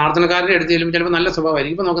ഈ പ്രാർത്ഥനക്കാരുടെ അടുത്ത് ചെല്ലുമ്പോൾ ചിലപ്പോൾ നല്ല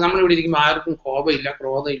സ്വഭാവമായിരിക്കും. ഇപ്പൊ നോക്കാം, നമ്മളിവിടെ ഇരിക്കുമ്പോൾ ആർക്കും കോപമില്ല,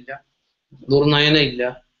 ക്രോധമില്ല, ദുർനയനമില്ല,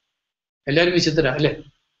 എല്ലാവരും വിശുദ്ധരാ അല്ലെ.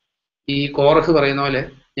 ഈ കോറഹ് പറയുന്ന പോലെ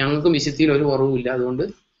ഞങ്ങൾക്കും വിശുദ്ധിയിൽ ഒരു കുറവുമില്ല, അതുകൊണ്ട്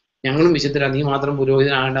ഞങ്ങളും വിശുദ്ധരാ, നീ മാത്രം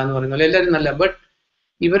പുരോഹിതനാകണ്ടെന്ന് പറയുന്ന പോലെ എല്ലാവരും നല്ല. ബട്ട്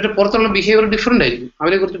ഇവരുടെ പുറത്തുള്ള ബിഹേവിയർ ഡിഫറെന്റ് ആയിരിക്കും,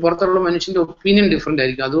 അവരെ കുറിച്ച് പുറത്തുള്ള മനുഷ്യന്റെ ഒപ്പീനിയൻ ഡിഫറെന്റ്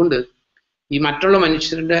ആയിരിക്കും. അതുകൊണ്ട് ഈ മറ്റുള്ള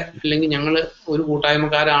മനുഷ്യരുടെ അല്ലെങ്കിൽ ഞങ്ങൾ ഒരു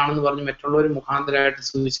കൂട്ടായ്മക്കാരാണെന്ന് പറഞ്ഞ് മറ്റുള്ളവർ മുഖാന്തരമായിട്ട്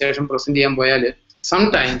സുവിശേഷം പ്രസന്റ് ചെയ്യാൻ പോയാൽ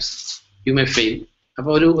സംടൈംസ് യു മേ ഫെയിൽ.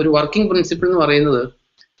 അപ്പോൾ ഒരു വർക്കിംഗ് പ്രിൻസിപ്പിൾ എന്ന് പറയുന്നത്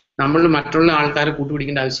നമ്മൾ മറ്റുള്ള ആൾക്കാരെ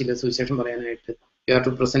കൂട്ടുപിടിക്കേണ്ട ആവശ്യമില്ല സുവിശേഷം പറയാനായിട്ട്. You have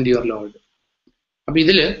to present your Lord. അപ്പൊ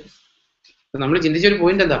ഇതില് നമ്മൾ ചിന്തിച്ചൊരു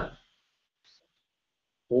പോയിന്റ് എന്താ,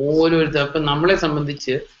 ഓരോരുത്തർ ഇപ്പം നമ്മളെ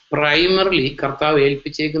സംബന്ധിച്ച് പ്രൈമറിലി കർത്താവ്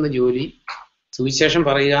ഏൽപ്പിച്ചേക്കുന്ന ജോലി സുവിശേഷം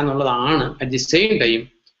പറയുക എന്നുള്ളതാണ്. അറ്റ് ദി സെയിം ടൈം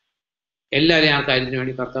എല്ലാവരെയും ആ കാര്യത്തിന്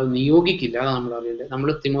വേണ്ടി കർത്താവ് നിയോഗിക്കില്ല. അതാണ് നമ്മൾ അറിയേണ്ടത്. നമ്മൾ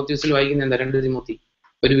തിമോത്തിയോസിൽ വായിക്കുന്ന എന്താ, 2 തിമോത്തി,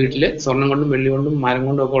 ഒരു വീട്ടില് സ്വർണം കൊണ്ടും വെള്ളി കൊണ്ടും മരം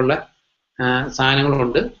കൊണ്ടും ഒക്കെ ഉള്ള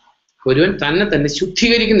സാധനങ്ങളുണ്ട്. ഒരുവൻ തന്നെ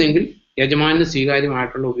ശുദ്ധീകരിക്കുന്നെങ്കിൽ യജമാനന്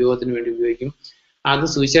സ്വീകാര്യമായിട്ടുള്ള ഉപയോഗത്തിന് വേണ്ടി ഉപയോഗിക്കും. അത്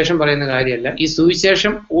സുവിശേഷം പറയുന്ന കാര്യമല്ല. ഈ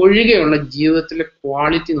സുവിശേഷം ഒഴികെയുള്ള ജീവിതത്തിലെ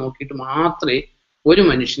ക്വാളിറ്റി നോക്കിയിട്ട് മാത്രമേ ഒരു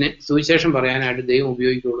മനുഷ്യനെ സുവിശേഷം പറയാനായിട്ട് ദൈവം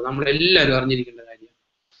ഉപയോഗിക്കുകയുള്ളൂ. നമ്മളെല്ലാവരും അറിഞ്ഞിരിക്കേണ്ട കാര്യമാണ്.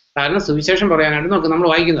 കാരണം സുവിശേഷം പറയാനായിട്ട് നമ്മൾ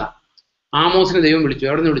വായിക്കുന്നതാ, ആമോസിനെ ദൈവം വിളിച്ചു.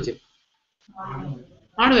 എവിടെ നിന്ന് വിളിച്ച്?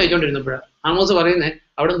 ആട് കഴിച്ചോണ്ടിരുന്നപ്പോഴാണ് ആമോസ് പറയുന്നത്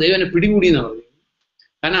അവിടെ ദൈവം എന്നെ പിടികൂടി എന്നാണ് പറയുന്നത്.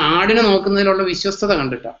 കാരണം ആടിനെ നോക്കുന്നതിലുള്ള വിശ്വസ്തത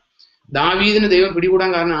കണ്ടിട്ടാ. ദാവീദിന് ദൈവം പിടികൂടാൻ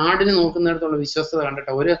കാരണം ആടിനെ നോക്കുന്നിടത്തുള്ള വിശ്വസ്തത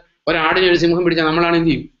കണ്ടിട്ടാ. ഒരാടിനെ ഒരു സിംഹം പിടിച്ചാൽ നമ്മളാണ്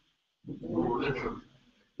എന്ത് ചെയ്യും?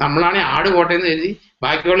 നമ്മളാണെ ആട് കോട്ടയെന്ന് കരുതി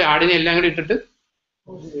ബാക്കിയുള്ള ആടിനെ എല്ലാം കൂടി ഇട്ടിട്ട്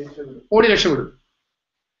ഓടി രക്ഷപ്പെടും.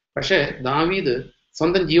 പക്ഷെ ദാവീദ്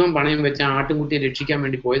സ്വന്തം ജീവൻ പണയം വെച്ച ആട്ടിൻകുട്ടിയെ രക്ഷിക്കാൻ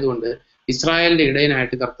വേണ്ടി പോയതുകൊണ്ട് ഇസ്രായേലിന്റെ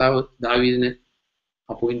ഇടയനായിട്ട് കർത്താവ് ദാവീദിനെ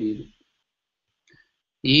അപ്പോയിന്റ് ചെയ്തു.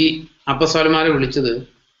 ഈ അപ്പസ്വലന്മാരെ വിളിച്ചത്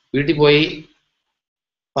വീട്ടിൽ പോയി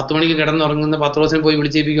 10 മണിക്ക് കിടന്നുറങ്ങുന്ന പത്രോസിനെ പോയി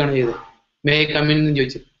വിളിച്ചേൽപ്പിക്കുകയാണ് ചെയ്തത്. മേ കമ്മിൻ എന്ന്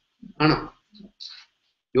ചോദിച്ചു. ആണോ?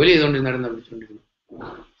 ജോലി ചെയ്തുകൊണ്ടിരുന്നായിരുന്നു വിളിച്ചുകൊണ്ടിരുന്നു.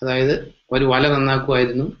 അതായത് ഒരു വല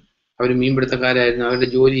നന്നാക്കുമായിരുന്നു, അവർ മീൻപിടുത്തക്കാരായിരുന്നു, അവരുടെ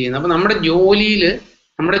ജോലി ചെയ്യുന്നത്. അപ്പൊ നമ്മുടെ ജോലി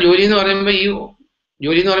എന്ന് പറയുമ്പോൾ ഈ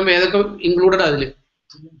ജോലി എന്ന് പറയുമ്പോൾ ഏതൊക്കെ ഇൻക്ലൂഡഡ് അതില്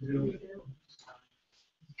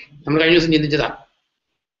നമ്മൾ കഴിഞ്ഞ ദിവസം ചിന്തിച്ചതാ.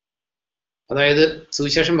 അതായത്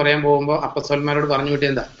സുവിശേഷം പറയാൻ പോകുമ്പോൾ അപ്പസ്വലന്മാരോട് പറഞ്ഞു വിട്ടേ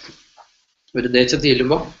എന്താ, ഒരു ദേശത്ത്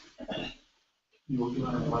ചെല്ലുമ്പോ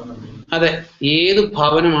അതെ ഏത്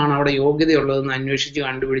ഭവനമാണ് അവിടെ യോഗ്യതയുള്ളതെന്ന് അന്വേഷിച്ച്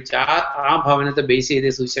കണ്ടുപിടിച്ച് ആ ഭവനത്തെ ബേസ് ചെയ്തേ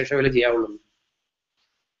സുവിശേഷ വേല ചെയ്യാവുള്ളൂ.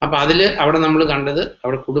 അപ്പൊ അവിടെ നമ്മൾ കണ്ടത്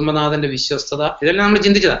അവിടെ കുടുംബനാഥന്റെ വിശ്വസ്തത, ഇതെല്ലാം നമ്മൾ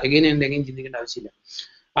ചിന്തിച്ചതാ. എഗെയിൻ ചിന്തിക്കേണ്ട ആവശ്യമില്ല.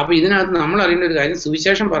 അപ്പൊ ഇതിനകത്ത് നമ്മൾ അറിയേണ്ട ഒരു കാര്യം,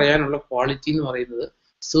 സുവിശേഷം പറയാനുള്ള ക്വാളിറ്റി എന്ന് പറയുന്നത്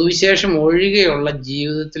സുവിശേഷം ഒഴികെയുള്ള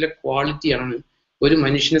ജീവിതത്തിലെ ക്വാളിറ്റിയാണ് ഒരു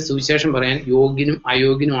മനുഷ്യനെ സുവിശേഷം പറയാൻ യോഗ്യനും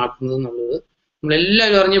അയോഗ്യനും ആക്കുന്നത് എന്നുള്ളത്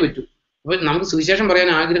നമ്മളെല്ലാവരും അറിഞ്ഞേ പറ്റൂ. അപ്പൊ നമുക്ക് സുവിശേഷം പറയാൻ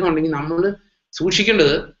ആഗ്രഹം ഉണ്ടെങ്കിൽ നമ്മൾ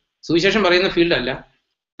സൂക്ഷിക്കേണ്ടത് സുവിശേഷം പറയുന്ന ഫീൽഡല്ല,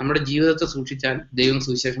 നമ്മുടെ ജീവിതത്തെ സൂക്ഷിച്ചാൽ ദൈവം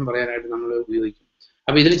സുവിശേഷം പറയാനായിട്ട് നമ്മൾ ഉപയോഗിക്കും.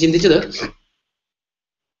 അപ്പൊ ഇതിൽ ചിന്തിച്ചത്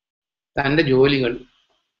തൻ്റെ ജോലികൾ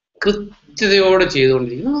കൃത്യതയോടെ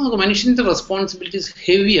ചെയ്തുകൊണ്ടിരിക്കുന്നു. നമുക്ക് മനുഷ്യന്റെ റെസ്പോൺസിബിലിറ്റീസ്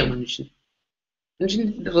ഹെവിയാണ്.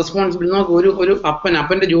 മനുഷ്യന്റെ റെസ്പോൺസിബിലിറ്റി നമുക്ക് ഒരു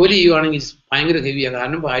അപ്പന്റെ ജോലി ചെയ്യുവാണെങ്കിൽ ഭയങ്കര ഹെവിയാണ്.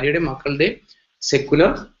 കാരണം ഭാര്യയുടെ മക്കളുടെ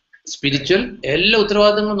സെക്കുലർ സ്പിരിച്വൽ എല്ലാ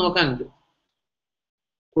ഉത്തരവാദിത്തങ്ങളും നോക്കാനുണ്ട്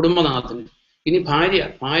കുടുംബനാഥത്തിന്. ഇനി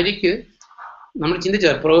ഭാര്യയ്ക്ക് നമ്മൾ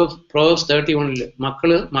ചിന്തിച്ചാൽ Proverbs 31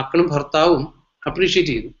 മക്കളും ഭർത്താവും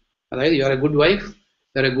അപ്രീഷിയേറ്റ് ചെയ്തു. അതായത് you are A good wife,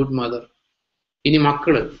 you are A good mother. ഇനി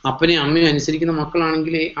അപ്പനെയും അമ്മയും അനുസരിക്കുന്ന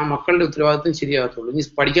മക്കളാണെങ്കിൽ ആ മക്കളുടെ ഉത്തരവാദിത്വം ശരിയാകത്തുള്ളൂ. ഇനി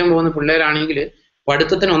പഠിക്കാൻ പോകുന്ന പിള്ളേരാണെങ്കിൽ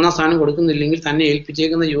പഠിത്തത്തിന് 1ാം സ്ഥാനം കൊടുക്കുന്നില്ലെങ്കിൽ തന്നെ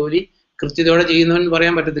ഏൽപ്പിച്ചേക്കുന്ന ജോലി കൃത്യതയോടെ ചെയ്യുന്നവൻ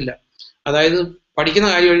പറയാൻ പറ്റത്തില്ല. അതായത് പഠിക്കുന്ന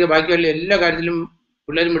കാര്യം ഒഴികെ ബാക്കിയുള്ള എല്ലാ കാര്യത്തിലും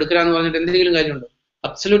പിള്ളേരും എടുക്കലാന്ന് പറഞ്ഞിട്ട് എന്തെങ്കിലും കാര്യമുണ്ടോ?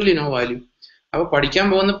 Absolutely no value. അപ്പൊ പഠിക്കാൻ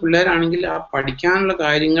പോകുന്ന പിള്ളേരാണെങ്കിൽ ആ പഠിക്കാനുള്ള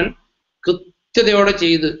കാര്യങ്ങൾ കൃത്യതയോടെ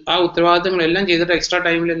ചെയ്ത് ആ ഉത്തരവാദിത്തങ്ങളെല്ലാം ചെയ്തിട്ട് എക്സ്ട്രാ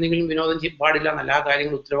ടൈമിൽ എന്തെങ്കിലും വിനോദം പാടില്ല എന്നല്ല, ആ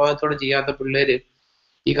കാര്യങ്ങൾ ഉത്തരവാദിത്തോടെ ചെയ്യാത്ത പിള്ളേര്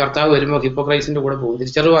ഈ കർത്താവ് വരുമ്പോൾ ഹിപ്പോക്രൈസിന്റെ കൂടെ പോകും.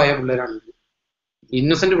 തിരിച്ചറിവായ പിള്ളേരാണെങ്കിൽ,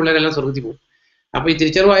 ഇന്നസെന്റ് പിള്ളേരെല്ലാം സ്വർഗത്തിൽ പോകും. അപ്പൊ ഈ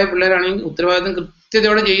തിരിച്ചറിവായ പിള്ളേരാണെങ്കിൽ ഉത്തരവാദിത്തം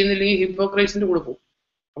കൃത്യതയോടെ ചെയ്യുന്നില്ലെങ്കിൽ ഹിപ്പോക്രൈസിന്റെ കൂടെ പോകും.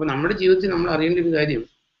 അപ്പൊ നമ്മുടെ ജീവിതത്തിൽ നമ്മൾ അറിയേണ്ട ഒരു കാര്യം,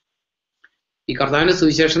 ഈ കർത്താവിന്റെ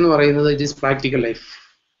സുവിശേഷം എന്ന് പറയുന്നത് it is practical life.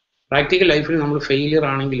 Practical ലൈഫിൽ നമ്മൾ ഫെയിലിയർ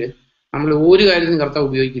ആണെങ്കിൽ നമ്മൾ ഒരു കാര്യത്തിനും കർത്താവ്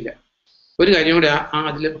ഉപയോഗിക്കില്ല. ഒരു കാര്യം കൂടെ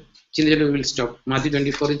അതിൽ ചിന്തിച്ചിട്ട് വിൽ സ്റ്റോപ്പ്. മാത്യു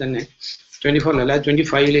 24 തന്നെ 24 അല്ല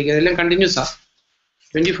 25 അതെല്ലാം കണ്ടിന്യൂസ് ആ.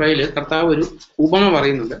 25 കർത്താവ് ഒരു ഉപമ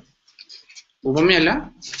പറയുന്നുണ്ട്. ഉപമയല്ല,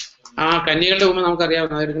 ആ കന്യകളുടെ ഉപമ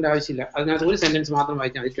നമുക്കറിയാവുന്ന, അതെടുക്കേണ്ട ആവശ്യമില്ല. അതിനകത്ത് ഒരു സെന്റൻസ് മാത്രം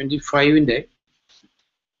വായിച്ചാൽ മതി. 25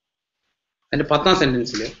 അതിന്റെ 10ാം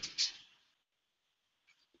സെന്റൻസിൽ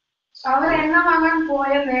അവർ എണ്ണ വാങ്ങാൻ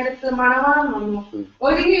പോയ നേരത്ത് മണവാളൻ വന്നു.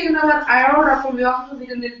 ഒരുങ്ങിയിരുന്നവർ അയാളോടൊപ്പം വിവാഹ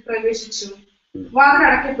വിരുന്നിൽ പ്രവേശിച്ചു. വാതിൽ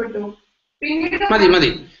അടയ്ക്കപ്പെട്ടു. പിന്നീട് മതി.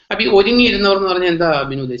 അപ്പൊ ഈ ഒരുങ്ങിയിരുന്നവർ എന്ന് പറഞ്ഞാൽ എന്താ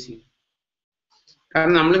അഭിനു ഉദ്ദേശിക്കുന്നത്?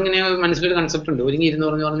 കാരണം നമ്മളിങ്ങനെ മനസ്സിലൊരു കൺസെപ്റ്റ് ഉണ്ട്.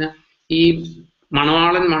 ഒരുങ്ങിയിരുന്നവർ എന്ന് പറഞ്ഞാൽ ഈ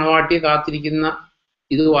മണവാളൻ മണവാട്ടിയെ കാത്തിരിക്കുന്ന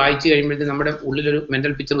ഇത് വായിച്ചു കഴിയുമ്പോഴത്തേക്ക് നമ്മുടെ ഉള്ളിലൊരു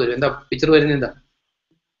മെന്റൽ പിക്ചർ വരും. എന്താ പിക്ചർ വരുന്നത്?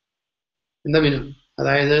 എന്താ ബിനു?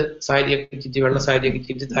 അതായത് സാരിയൊക്കെ ചുറ്റി, വെള്ള സാരിയൊക്കെ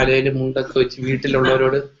ചുറ്റി, തലയിൽ മുണ്ടൊക്കെ വെച്ച്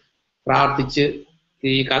വീട്ടിലുള്ളവരോട് പ്രാർത്ഥിച്ച്,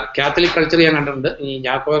 ഈ കാത്തലിക് കൾച്ചർ ഞാൻ കണ്ടിട്ടുണ്ട്. ഈ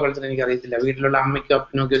ജാക്കോബ കൾച്ചർ എനിക്ക് അറിയത്തില്ല. വീട്ടിലുള്ള അമ്മയ്ക്കും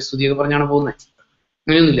അപ്പനും ഒക്കെ ഒരു സ്തുതിയൊക്കെ പറഞ്ഞാണ് പോകുന്നത്.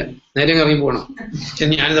 അങ്ങനെയൊന്നുമില്ല, നേരെ ഇറങ്ങി പോകണം,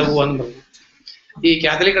 ഞാനിതാ പോവാന്ന് പറഞ്ഞു. ഈ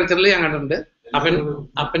കാത്തലിക് കൾച്ചറിൽ ഞാൻ കണ്ടിട്ടുണ്ട്.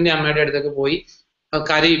 അപ്പന്റെ അമ്മയുടെ അടുത്തൊക്കെ പോയി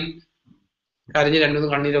കരഞ്ഞ് 2-3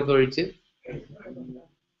 കണ്ണീരൊക്കെ ഒഴിച്ച്,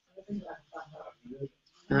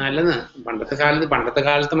 അല്ലെന്ന് പണ്ടത്തെ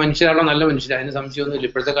കാലത്ത് മനുഷ്യരാണോ നല്ല മനുഷ്യർ, അതിന് സംശയമൊന്നുമില്ല.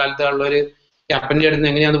 ഇപ്പോഴത്തെ കാലത്ത് ഉള്ളവര് ഈ അപ്പന്റെ അടുത്ത്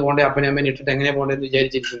എങ്ങനെയാണ് പോകേണ്ടത്, അപ്പനെ അമ്മേനെ ഇട്ടിട്ട് എങ്ങനെയാ പോകേണ്ടതെന്ന്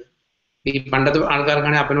വിചാരിച്ചിരിക്കുന്നത്. ഈ പണ്ടത്തെ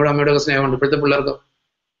ആൾക്കാർക്കാണെങ്കിൽ അപ്പനോടും അമ്മയോടും ഒക്കെ സ്നേഹമുണ്ട്. ഇപ്പോഴത്തെ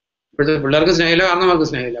പിള്ളേർക്ക് സ്നേഹമില്ല, കാരണം അവർക്ക്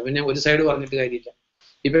സ്നേഹമില്ല. പിന്നെ ഒരു സൈഡ് പറഞ്ഞിട്ട് കാര്യമില്ല.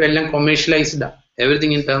 ഇപ്പൊ എല്ലാം കൊമേഴ്ഷ്യലൈസ്ഡാ,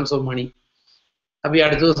 everything in terms of money. അപ്പൊ ഈ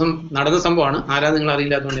അടുത്ത ദിവസം നടന്ന സംഭവമാണ്, ആരാ നിങ്ങൾ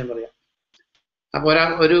അറിയില്ലാത്തതുകൊണ്ട് ഞാൻ പറയാം. അപ്പൊ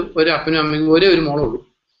ഒരു അപ്പനും അമ്മയും ഒരേ ഒരു മോളേ ഉള്ളൂ.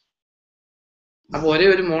 അപ്പൊ ഒരേ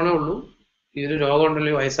ഒരു മോളേ ഉള്ളൂ. ഈ ഒരു രോഗം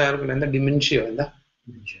ഉണ്ടല്ലോ വയസ്സായവർക്കുള്ള, എന്താ ഡിമെൻഷ്യോ, എന്താ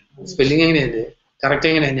സ്പെല്ലിങ് എങ്ങനെയല്ലേ കറക്റ്റ്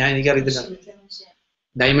എങ്ങനെയാ ഞാൻ എനിക്കറിയത്തില്ല.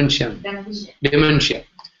 ഡിമെൻഷ്യ.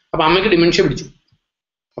 അപ്പൊ അമ്മയ്ക്ക് ഡിമെൻഷ്യ പിടിച്ചു.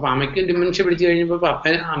 അപ്പൊ അമ്മയ്ക്ക് ഡിമെൻഷ്യ പിടിച്ചു കഴിഞ്ഞപ്പോ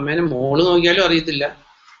അമ്മേനെ മോള് നോക്കിയാലും അറിയത്തില്ല,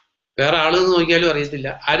 വേറെ ആള് നോക്കിയാലും അറിയത്തില്ല,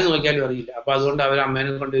 ആര് നോക്കിയാലും അറിയില്ല. അപ്പൊ അതുകൊണ്ട് അവർ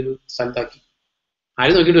അമ്മേനെ കൊണ്ട് ഒരു സ്ഥലത്താക്കി.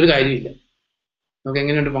 ആര് നോക്കിയിട്ട് ഒരു കാര്യമില്ല. നമുക്ക്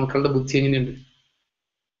എങ്ങനെയുണ്ട് മക്കളുടെ ബുദ്ധി, എങ്ങനെയുണ്ട്?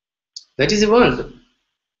 That is A world.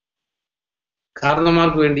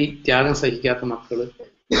 കാരണന്മാർക്ക് വേണ്ടി ത്യാഗം സഹിക്കാത്ത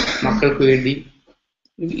മക്കൾക്ക് വേണ്ടി.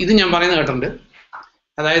 ഇത് ഞാൻ പറയുന്നത് കേട്ടിട്ടുണ്ട്.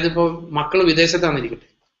 അതായത് ഇപ്പോൾ മക്കൾ വിദേശത്താണെന്നിരിക്കട്ടെ,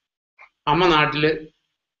 അമ്മ നാട്ടില്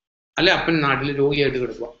അല്ലെ അപ്പൻ നാട്ടില് രോഗിയായിട്ട്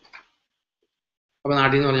കിടക്കുക. അപ്പൊ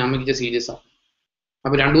നാട്ടിൽ നിന്ന് പറഞ്ഞാൽ അമ്മയ്ക്ക് സീരിയസ് ആണ്.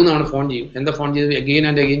 അപ്പൊ 2-3 തവണ ഫോൺ ചെയ്യും. എന്താ ഫോൺ ചെയ്ത് അഗെയിൻ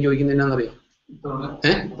ആൻഡ് അഗെയിൻ ചോദിക്കുന്നതിനാന്നറിയാം.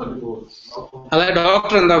 അതായത്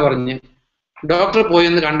ഡോക്ടർ എന്താ പറഞ്ഞ്, ഡോക്ടർ പോയി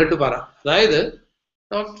ഒന്ന് കണ്ടിട്ട് പറ. അതായത്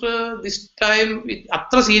ഡോക്ടർ ദിസ് ടൈം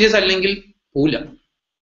അത്ര സീരിയസ് അല്ലെങ്കിൽ പോവില്ല.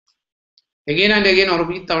 എഗെയിൻ ആൻഡ് എഗെയിൻ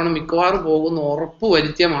ഉറപ്പ്, ഈ തവണ മിക്കവാറും പോകുന്ന ഉറപ്പ്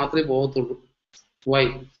വരുത്തിയാൽ മാത്രമേ പോകത്തുള്ളൂ. വൈ?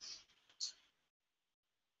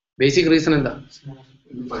 ബേസിക് റീസൺ എന്താ?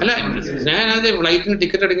 അല്ല, സ്നേഹം. ഫ്ലൈറ്റിന്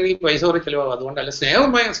ടിക്കറ്റ് എടുക്കണമെങ്കിൽ പൈസ കുറച്ച് ചിലവാകും. അതുകൊണ്ടല്ല.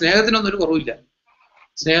 സ്നേഹത്തിനൊന്നും ഒരു കുറവില്ല.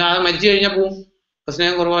 സ്നേഹം അത് മരിച്ചു കഴിഞ്ഞാൽ പോവും. അപ്പൊ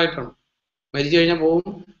സ്നേഹം കുറവായിട്ടാണ്. മരിച്ചു കഴിഞ്ഞാൽ പോവും.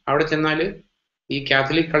 അവിടെ ചെന്നാല് ഈ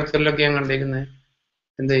കാത്തലിക് കൾച്ചറിലൊക്കെ ഞാൻ കണ്ടേക്കുന്നത്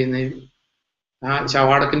എന്താ ചെയ്യുന്നത്, ആ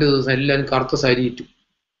ശവാടത്തിന്റെ ദിവസം എല്ലാവരും കറുത്ത സാരി ഇട്ടു.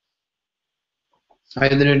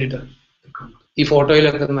 എന്തിനു വേണ്ടിയിട്ടാണ്? ഈ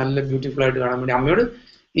ഫോട്ടോയിലൊക്കെ നല്ല ബ്യൂട്ടിഫുൾ ആയിട്ട് കാണാൻ വേണ്ടി. അമ്മയോട്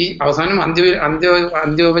ഈ അവസാനം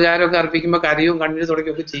അന്ത്യോപചാരമൊക്കെ അർപ്പിക്കുമ്പോൾ കരയും കണ്ണീര്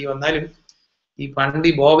തുടക്കുകയൊക്കെ ചെയ്യും. എന്നാലും ഈ പണ്ട്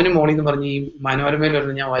ഈ ബോബനും മോളി എന്ന് പറഞ്ഞ് ഈ മനോരമയിൽ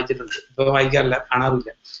വരുന്നത് ഞാൻ വായിച്ചിട്ടുണ്ട്. ഇപ്പൊ വായിക്കാറില്ല,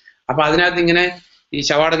 കാണാറില്ല. അപ്പൊ അതിനകത്ത് ഇങ്ങനെ ഈ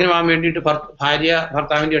ശവാടകന് പോകാൻ വേണ്ടിയിട്ട് ഭാര്യ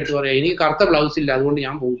ഭർത്താവിന്റെ അടുത്ത് പറയാം, എനിക്ക് കറുത്ത ബ്ലൗസ് ഇല്ല, അതുകൊണ്ട്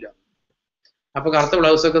ഞാൻ പോകില്ല. അപ്പൊ കറുത്ത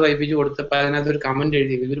ബ്ലൗസൊക്കെ തയ്പ്പിച്ച് കൊടുത്തപ്പോൾ അതിനകത്ത് ഒരു കമന്റ്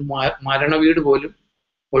എഴുതി, ഇവർ മരണ വീട് പോലും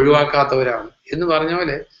ഒഴിവാക്കാത്തവരാണ് എന്ന് പറഞ്ഞ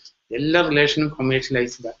പോലെ എല്ലാ റിലേഷനും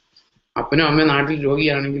കൊമേഴ്ഷ്യലൈസ്ഡാണ്. അപ്പനും അമ്മയും നാട്ടിൽ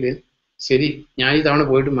രോഗിയാണെങ്കിൽ ശരി, ഞാൻ ഈ തവണ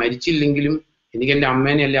പോയിട്ട് മരിച്ചില്ലെങ്കിലും എനിക്ക് എൻ്റെ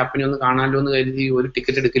അമ്മേനെ അല്ലെ അപ്പനെ ഒന്ന് കാണാമല്ലോ എന്ന് കരുതി ഒരു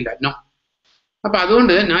ടിക്കറ്റ് എടുക്കില്ല. നോ. അപ്പൊ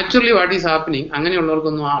അതുകൊണ്ട് നാച്ചുറലി വാട്ട് ഈസ് ഹാപ്പനിങ്,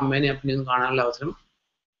 അങ്ങനെയുള്ളവർക്കൊന്നും ആ അമ്മേനെ അപ്പനെ ഒന്നും കാണാനുള്ള അവസരം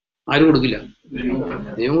ആരും കൊടുക്കില്ല,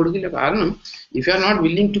 ദൈവം കൊടുക്കില്ല. കാരണം if you are not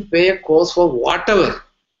willing to pay A cos four what ever,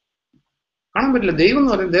 കാണാൻ പറ്റില്ല. ദൈവം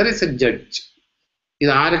എന്ന് പറയുന്നത് there is a judge.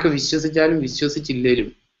 ഇത് ആരൊക്കെ വിശ്വസിച്ചാലും വിശ്വസിച്ചില്ലേലും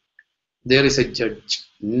there is a judge.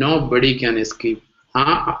 Nobody can escape.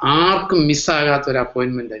 ആർക്കും മിസ്സാകാത്ത ഒരു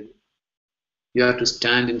അപ്പോയിന്റ്മെന്റ് ആയി. You have to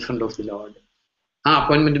stand in front of the Lord. ആ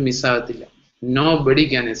അപ്പോയിന്റ്മെന്റ് മിസ്സാകത്തില്ല. Nobody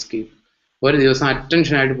can escape. ഒരു ദിവസം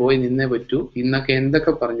അറ്റൻഷൻ ആയിട്ട് പോയി നിന്നേ പറ്റൂ. ഇന്നൊക്കെ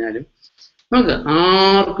എന്തൊക്കെ പറഞ്ഞാലും നമുക്ക്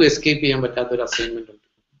ആർക്കും എസ്കേപ്പ് ചെയ്യാൻ പറ്റാത്ത ഒരു അസൈൻമെന്റ് ഉണ്ട്.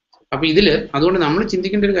 അപ്പൊ ഇതില് അതുകൊണ്ട് നമ്മൾ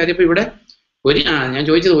ചിന്തിക്കേണ്ട ഒരു കാര്യം, ഇപ്പൊ ഇവിടെ ഞാൻ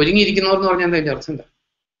ചോദിച്ചത് ഒരുങ്ങിയിരിക്കുന്നവർ എന്ന് പറഞ്ഞാൽ എന്താ അതിന്റെ അർത്ഥം എന്താ?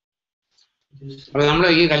 അപ്പൊ നമ്മൾ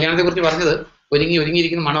ഈ കല്യാണത്തെ കുറിച്ച് പറഞ്ഞത്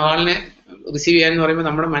ഒരുങ്ങിയിരിക്കുന്ന മണവാളിനെ റിസീവ് ചെയ്യാന്ന് പറയുമ്പോൾ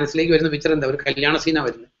നമ്മുടെ മനസ്സിലേക്ക് വരുന്ന പിക്ചർ എന്താ? ഒരു കല്യാണ സീനാ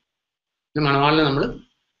വരുന്നത്. മണവാളിനെ നമ്മൾ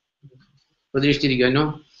പ്രതീക്ഷിച്ചിരിക്കുക. എന്നോ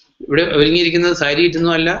ഇവിടെ ഒരുങ്ങിയിരിക്കുന്നത് സാരി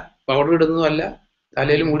ഇട്ടുന്നതും അല്ല, പൗഡർ ഇടുന്നതും അല്ല,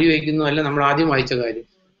 തലയിൽ മുടി വയ്ക്കുന്നതും അല്ല. നമ്മൾ ആദ്യം വായിച്ച കാര്യം,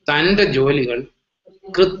 തൻ്റെ ജോലികൾ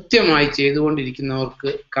കൃത്യമായി ചെയ്തുകൊണ്ടിരിക്കുന്നവർക്ക്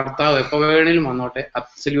കർത്താവ് എപ്പോൾ വേണേലും വന്നോട്ടെ,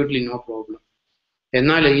 അബ്സല്യൂട്ട്ലി നോ പ്രോബ്ലം.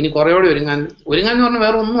 എന്നാൽ ഇനി കുറേയോടെ ഒരുങ്ങാൻ എന്ന് പറഞ്ഞാൽ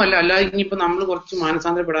വേറെ ഒന്നുമല്ല. അല്ലാതെ ഇനിയിപ്പോൾ നമ്മൾ കുറച്ച്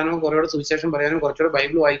മാനസാന്തരപ്പെടാനോ കുറേയോടെ സുവിശേഷം പറയാനോ കുറച്ചുകൂടെ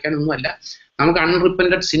ബൈബിൾ വായിക്കാനോ ഒന്നുമല്ല. നമുക്ക്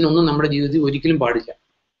അൺറിപ്പൻറ്റഡ് സിൻ ഒന്നും നമ്മുടെ ജീവിതത്തിൽ ഒരിക്കലും പാടില്ല.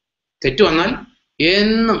 തെറ്റ് വന്നാൽ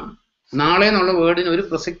എന്നും നാളെ എന്നുള്ള വേർഡിന് ഒരു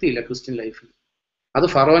പ്രസക്തിയില്ല ക്രിസ്ത്യൻ ലൈഫിൽ. അത്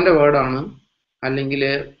ഫറോന്റെ വേർഡാണ്. അല്ലെങ്കിൽ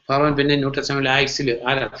ഫറോൻ പിന്നെ ന്യൂ ടെസ്റ്റമെന്റ് ആക്സിൽ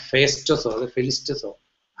ആരാ? ഫേസ്റ്റസോ അത് ഫെലിസ്റ്റസോ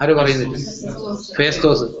ആരും പറയുന്നില്ല,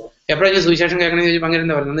 ഫേസ്തോസ്. എപ്പോഴാണ് സുവിശേഷം കേൾക്കണമെന്ന് ചോദിച്ചപ്പോൾ അങ്ങനെ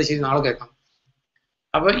എന്താ പറയുന്നത്? ശരി, നാളെ കേൾക്കാം.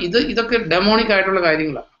 അപ്പൊ ഇതൊക്കെ ഡെമോണിക് ആയിട്ടുള്ള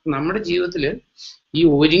കാര്യങ്ങളാണ്. നമ്മുടെ ജീവിതത്തിൽ ഈ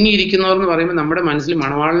ഒരുങ്ങിയിരിക്കുന്നവർ എന്ന് പറയുമ്പോൾ നമ്മുടെ മനസ്സിൽ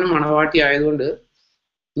മണവാളനും മണവാട്ടി ആയതുകൊണ്ട്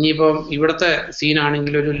ഇനിയിപ്പം ഇവിടുത്തെ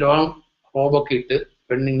സീനാണെങ്കിൽ ഒരു ലോങ് റോബൊക്കെ ഇട്ട്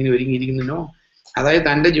പെണ്ണിങ്ങനെ ഒരുങ്ങിയിരിക്കുന്നോ, അതായത്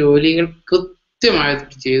തൻ്റെ ജോലികൾ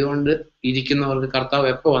കൃത്യമായിട്ട് ചെയ്തുകൊണ്ട് ഇരിക്കുന്നവർക്ക് കർത്താവ്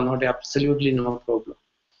എപ്പോൾ വന്നോട്ടെ, അബ്സല്യൂട്ട്ലി നോ പ്രോബ്ലം.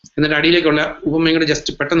 എന്നിട്ട് അടിയിലേക്കുള്ള ഉപമയുടെ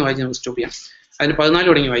ജസ്റ്റ് പെട്ടെന്ന് വായിച്ച് നമുക്ക് സ്റ്റോപ്പ് ചെയ്യാം. അതിന് 14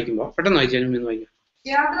 തുടങ്ങി വായിക്കുമ്പോൾ പെട്ടെന്ന് വായിച്ചാലും ഇന്ന് വായിക്കാം.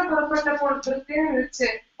 യാത്ര പുറപ്പെട്ടപ്പോൾ വൃത്തിയെ വിളിച്ച്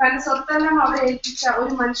തന്റെ സ്വത്തെല്ലാം അവരെ ഏൽപ്പിച്ച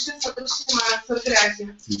ഒരു മനുഷ്യ സദൃശ്യമാണ് സ്വർഗരാജ്യം.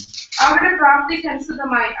 അവരുടെ പ്രാപ്തിക്ക്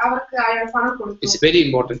അനുസൃതമായി അവർക്ക് അയാൾ പണം കൊടുത്തു. ഇറ്റ്സ് വെരി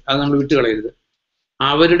ഇമ്പോർട്ടന്റ്, അത് നമ്മൾ വിട്ടുകളയരുത്.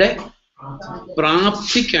 അവരുടെ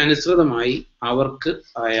പ്രാപ്തിക്ക് അനുസൃതമായി അവർക്ക്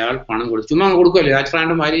അയാൾ പണം കൊടുത്തു. ചുമ്മാ കൊടുക്കുമല്ലേ,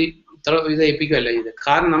 രാജപ്രാണ്ടം മാരി ഇത്ര ഇത് ഏൽപ്പിക്കുകയല്ല ഇത്.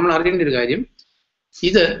 കാരണം നമ്മൾ അറിയേണ്ട ഒരു കാര്യം,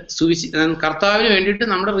 ഇത് കർത്താവിന് വേണ്ടിയിട്ട്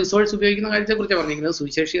നമ്മുടെ റിസോഴ്സ് ഉപയോഗിക്കുന്ന കാര്യത്തെ കുറിച്ച് പറഞ്ഞിരിക്കുന്നത്.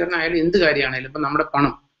 സുവിശേഷീകരണമായാലും എന്ത് കാര്യമാണെങ്കിലും ഇപ്പം നമ്മുടെ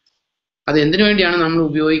പണം അത് എന്തിനു വേണ്ടിയാണ് നമ്മൾ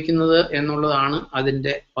ഉപയോഗിക്കുന്നത് എന്നുള്ളതാണ്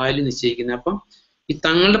അതിന്റെ വാല്യൂ നിശ്ചയിക്കുന്നത്. അപ്പം ഈ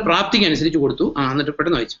തങ്ങളുടെ പ്രാപ്തിക്ക് അനുസരിച്ച് കൊടുത്തു. എന്നിട്ട്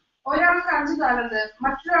പെട്ടെന്ന് വായിച്ചു. ഒരാൾക്ക് 5 താലന്ത്,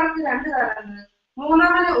 മറ്റൊരാൾക്ക് 2 താലന്ത്,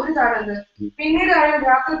 മൂന്നാമന് 1 താലന്ത്. പിന്നീട് അയാൾ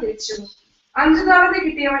യാത്ര തിരിച്ചു. 5 താലന്ത്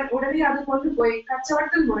കിട്ടിയവൻ ഉടനെ അത് കൊണ്ടുപോയി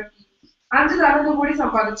കച്ചവടത്തിൽ മുടക്കി 5 താലന്ത് കൂടി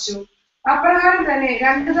സമ്പാദിച്ചു. അപ്രകാരം തന്നെ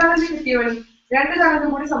 2 താലന്ത് കിട്ടിയവനും 2 താലന്ത്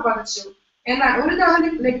കൂടി സമ്പാദിച്ചു. എന്നാൽ 1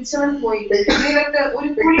 താലന്ത് ലഭിച്ചവൻ പോയി നിലത്ത് ഒരു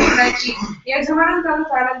കുഴി ഉണ്ടാക്കി യജമാനൻ തന്ന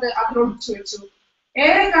താലന്ത് അതിലൊളിച്ചു വെച്ചു.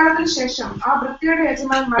 ഏറെ കാലത്തിന് ശേഷം ആ വൃത്തിയുടെ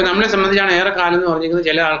യജമാനൻ. നമ്മളെ സംബന്ധിച്ചാണ് ഏറെ കാലം എന്ന് പറഞ്ഞിരിക്കുന്നത്.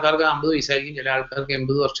 ചില ആൾക്കാർക്ക് 50 വയസ്സായിരിക്കും, ചില ആൾക്കാർക്ക്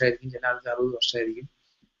 80 വർഷമായിരിക്കും, ചില ആൾക്ക് 60 വർഷമായിരിക്കും.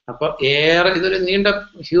 അപ്പൊ ഇതൊരു നീണ്ട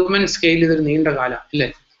ഹ്യൂമൻ സ്കെയിൽ, ഇതൊരു നീണ്ട കാലം അല്ലേ.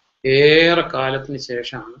 ഏറെ കാലത്തിന്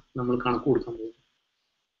ശേഷമാണ് നമ്മൾ കണക്ക് കൊടുക്കാൻ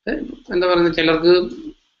പോകുന്നത്. എന്താ പറയുന്നത്, ചിലർക്ക്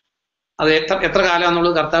അത് എത്ര കാലം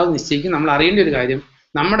എന്നുള്ളത് കർത്താവ് നിശ്ചയിക്കും. നമ്മൾ അറിയേണ്ട ഒരു കാര്യം,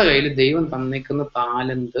 നമ്മുടെ കയ്യിൽ ദൈവം തന്നേക്കുന്ന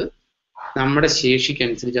താലന്ത് നമ്മുടെ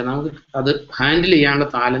ശേഷിക്കനുസരിച്ചാണ്. നമുക്ക് അത് ഹാൻഡിൽ ചെയ്യാനുള്ള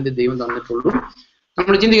താലന്ത് ദൈവം തന്നിട്ടുള്ളൂ.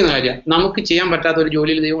 നമ്മൾ ചിന്തിക്കുന്ന കാര്യം, നമുക്ക് ചെയ്യാൻ പറ്റാത്ത ഒരു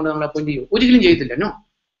ജോലിയിൽ ദൈവം കൊണ്ട് നമ്മൾ അപ്പോയിന്റ് ചെയ്യും? ഒരിക്കലും ചെയ്യത്തില്ല. നോ.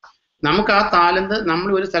 നമുക്ക് ആ താലന്ത് നമ്മൾ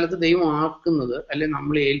ഒരു സ്ഥലത്ത് ദൈവം ആക്കുന്നത്, അല്ലെങ്കിൽ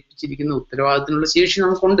നമ്മളെ ഏൽപ്പിച്ചിരിക്കുന്ന ഉത്തരവാദിത്തത്തിനുള്ള ശേഷി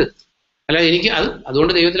നമുക്കുണ്ട്. അല്ല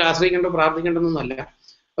അതുകൊണ്ട് ദൈവത്തിൽ ആശ്രയിക്കേണ്ടോ പ്രാർത്ഥിക്കേണ്ടതൊന്നുമല്ല.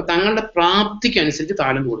 അപ്പൊ തങ്ങളുടെ പ്രാപ്തിക്ക് അനുസരിച്ച്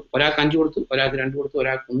താലന്ത് കൊടുക്കും. ഒരാൾക്ക് 5 കൊടുത്തു, ഒരാൾക്ക് 2 കൊടുത്തു,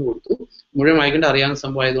 ഒരാൾക്ക് 1 കൊടുത്തു. മുഴുവൻ വായിക്കേണ്ട അറിയാവുന്ന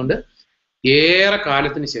സംഭവം ആയതുകൊണ്ട് ഏറെ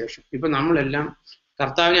കാലത്തിന് ശേഷം, ഇപ്പൊ നമ്മളെല്ലാം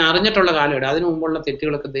കർത്താവിനെ അറിഞ്ഞിട്ടുള്ള കാലം, അതിനു മുമ്പുള്ള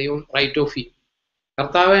തെറ്റുകളൊക്കെ ദൈവം റൈറ്റ് ഓഫ് ചെയ്യും.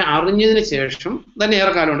 കർത്താവിനെ അറിഞ്ഞതിന് ശേഷം തന്നെ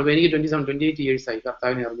ഏറെ കാലമുണ്ട്. ഇപ്പൊ എനിക്ക് 27-28 years ആയി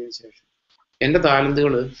കർത്താവിനെ അറിഞ്ഞതിന് ശേഷം. എന്റെ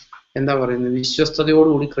താലന്തുകൾ എന്താ പറയുന്നത്,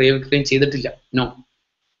 വിശ്വസ്തയോടുകൂടി ക്രയവിക്രയം ചെയ്തിട്ടില്ല. നോ.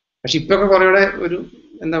 പക്ഷെ ഇപ്പൊക്കെ കുറേയുടെ ഒരു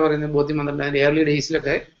എന്താ പറയുന്നത് ബോധ്യം വന്നിട്ടുണ്ട്. അതിന്റെ ഏർലി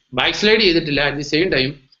ഡേയ്സിലൊക്കെ ബാക്ക് സ്ലൈഡ് ചെയ്തിട്ടില്ല. At the same time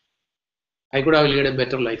I could have lead A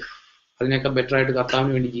better life. അതിനൊക്കെ ബെറ്റർ ആയിട്ട്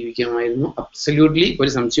കർത്താവിന് വേണ്ടി ജീവിക്കാമായിരുന്നു. അബ്സല്യൂട്ട്ലി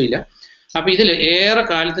ഒരു സംശയമില്ല. അപ്പൊ ഇതിൽ ഏറെ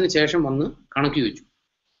കാലത്തിന് ശേഷം വന്ന് കണക്ക് ചോദിച്ചു.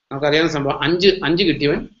 നമുക്കറിയാവുന്ന സംഭവം, 5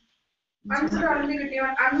 കിട്ടിയവൻ 5 താലന്ത്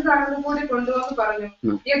കിട്ടിയവൻ 5 താലന്ത് കൂടി കൊണ്ടുവന്ന് പറഞ്ഞു,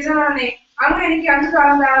 യജമാനനെ, അങ്ങ് എനിക്ക് 5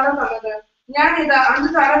 താലന്താണല്ലോ തന്നത്. ഞാൻ ഇത് 5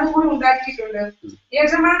 താലന്ത് കൂടി ഉണ്ടാക്കിയിട്ടുണ്ട്.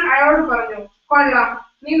 യജമാനൻ അയാളോട് പറഞ്ഞു, കൊള്ളാം,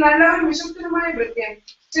 നീ നല്ലവൻ വിശ്വസ്തനുമായ ഭൃത്യൻ.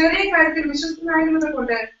 ചെറിയ കാര്യത്തിൽ വിശ്വസ്തനായിരുന്നത്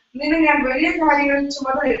കൊണ്ട് നിന്നെ ഞാൻ വലിയ കാര്യങ്ങളിൽ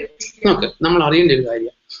ചുമതല ഏൽപ്പിക്കും. നമ്മൾ അറിയേണ്ട ഒരു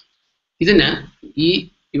കാര്യം, ഇതിന് ഈ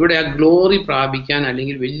ഇവിടെ ആ ഗ്ലോറി പ്രാപിക്കാൻ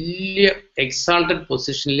അല്ലെങ്കിൽ വലിയ എക്സാൾട്ടഡ്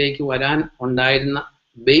പൊസിഷനിലേക്ക് വരാൻ ഉണ്ടായിരുന്ന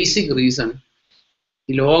ബേസിക് റീസൺ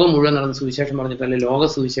ഈ ലോകം മുഴുവൻ നടന്ന സുവിശേഷം പറഞ്ഞിട്ടോ അല്ലെങ്കിൽ ലോക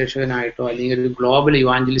സുവിശേഷകനായിട്ടോ അല്ലെങ്കിൽ ഒരു ഗ്ലോബൽ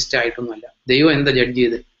ഇവാഞ്ചലിസ്റ്റ് ആയിട്ടൊന്നും അല്ല. ദൈവം എന്താ ജഡ്ജ്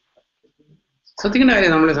ചെയ്ത്? ശ്രദ്ധിക്കേണ്ട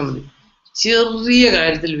കാര്യം നമ്മളെ സംബന്ധിച്ച് ചെറിയ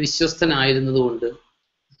കാര്യത്തിൽ വിശ്വസ്തനായിരുന്നത് കൊണ്ട്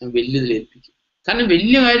വലിയതിലേൽപ്പിക്കും. കാരണം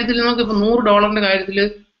വലിയ കാര്യത്തിൽ നമുക്ക് ഇപ്പൊ $100 കാര്യത്തിൽ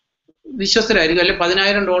വിശ്വസ്തരായിരിക്കും, അല്ലെ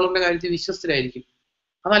 $10,000 കാര്യത്തിൽ വിശ്വസ്തരായിരിക്കും.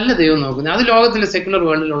 അതല്ല ദൈവം നോക്കുന്നത്. അത് ലോകത്തിലെ സെക്യുലർ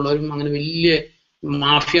വേൾഡിലുള്ളവരും അങ്ങനെ വലിയ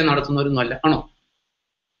മാഫിയ നടത്തുന്നവരൊന്നും അല്ല, ആണോ?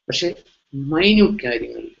 പക്ഷെ മൈന്യൂട്ട്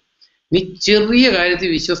കാര്യങ്ങളിൽ നീ ചെറിയ കാര്യത്തിൽ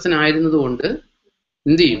വിശ്വസ്തനായിരുന്നത് കൊണ്ട്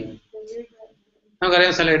എന്ത് ചെയ്യും?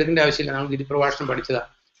 നമുക്കറിയാൻ സ്ഥലം എടുക്കേണ്ട ആവശ്യമില്ല, നമുക്ക് ഗിരിപ്രഭാഷണം പഠിച്ചതാ.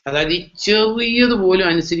 അതായത് ഈ ചെറിയത് പോലും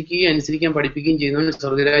അനുസരിക്കാൻ പഠിപ്പിക്കുകയും ചെയ്യുന്നവൻ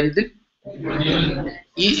സ്വർഗരാജ്യത്തിൽ,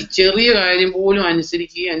 ഈ ചെറിയ കാര്യം പോലും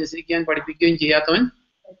അനുസരിക്കാൻ പഠിപ്പിക്കുകയും ചെയ്യാത്തവൻ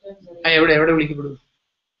എവിടെ വിളിക്കപ്പെടും?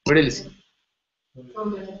 എവിടെ ലിസ്റ്റ്?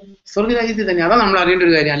 സ്വർഗരാജ്യത്തിൽ തന്നെ. അതാ നമ്മൾ അറിയേണ്ട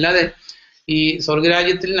ഒരു കാര്യം. അല്ലാതെ ഈ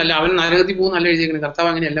സ്വർഗരാജ്യത്തിൽ അല്ല അവൻ നരകത്തിൽ പോകുന്നല്ല എഴുതിയിരിക്കുന്നത്. കർത്താവ്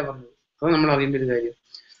അങ്ങനെയല്ല പറഞ്ഞത്. അത് നമ്മൾ അറിയേണ്ട ഒരു കാര്യം.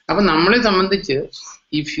 അപ്പൊ നമ്മളെ സംബന്ധിച്ച്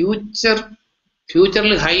ഈ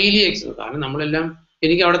ഫ്യൂച്ചറിൽ ഹൈലി കാരണം നമ്മളെല്ലാം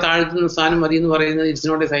എനിക്ക് അവിടെ താഴ്ത്തുന്ന സ്ഥാനം മതി എന്ന് പറയുന്നത് it's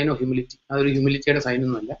not A sign of humility. അതൊരു ഹ്യൂമിലിറ്റിയുടെ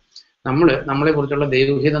സൈനൊന്നുമല്ല. നമ്മളെ കുറിച്ചുള്ള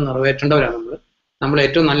ദൈവഹിതം നിറവേറ്റേണ്ടവരാണ് നമ്മൾ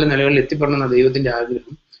ഏറ്റവും നല്ല നിലകളിൽ എത്തിപ്പെടണമെന്ന ദൈവത്തിന്റെ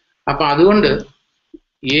ആഗ്രഹം. അപ്പൊ അതുകൊണ്ട്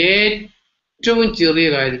ഏറ്റവും ചെറിയ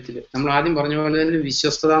കാര്യത്തിൽ നമ്മൾ ആദ്യം പറഞ്ഞ പോലെ തന്നെ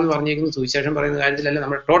വിശ്വസ്തത എന്ന് പറഞ്ഞേക്കുന്ന സുവിശേഷം പറയുന്ന കാര്യത്തിലല്ല,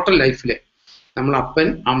 നമ്മുടെ ടോട്ടൽ ലൈഫിലെ നമ്മൾ അപ്പൻ,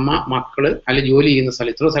 അമ്മ, മക്കള്, അല്ലെ ജോലി ചെയ്യുന്ന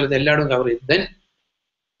സ്ഥലം, ഇത്ര സ്ഥലത്ത് എല്ലായിടും കവർ ചെയ്ത് then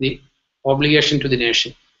the obligation to the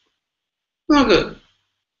nation. നമുക്ക്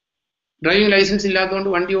ഡ്രൈവിംഗ് ലൈസൻസ് ഇല്ലാത്തതുകൊണ്ട്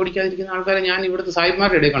വണ്ടി ഓടിക്കാതിരിക്കുന്ന ആൾക്കാരെ ഞാൻ ഇവിടുത്തെ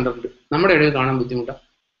സാഹിബ്മാരുടെ ഇടയിൽ കണ്ടിട്ടുണ്ട്. നമ്മുടെ ഇടയിൽ കാണാൻ ബുദ്ധിമുട്ടാണ്.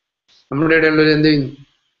 നമ്മുടെ ഇടയിലുള്ളവർ എന്ത് ചെയ്യുന്നു?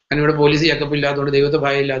 കാരണം ഇവിടെ പോലീസ് ചെക്കപ്പ് ഇല്ലാത്തതുകൊണ്ട്, ദൈവത്തെ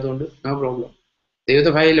ഭയം ഇല്ലാത്തതുകൊണ്ട് നോ പ്രോബ്ലം.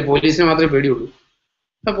 ദൈവത്തെ ഭയമില്ല, പോലീസിനെ മാത്രമേ പേടിയുള്ളൂ.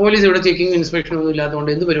 അപ്പൊ പോലീസ് ഇവിടെ ചെക്കിങ് ഇൻസ്പെക്ഷൻ ഒന്നും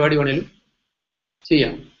ഇല്ലാത്തതുകൊണ്ട് എന്ത് പരിപാടി വേണേലും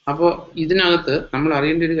ചെയ്യാം. അപ്പോൾ ഇതിനകത്ത് നമ്മൾ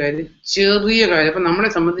അറിയേണ്ട ഒരു കാര്യം ചെറിയ കാര്യം. അപ്പൊ നമ്മളെ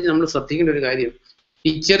സംബന്ധിച്ച് നമ്മൾ ശ്രദ്ധിക്കേണ്ട ഒരു കാര്യം,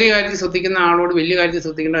 ഈ ചെറിയ കാര്യത്തിൽ ശ്രദ്ധിക്കുന്ന ആളോട് വലിയ കാര്യത്തിൽ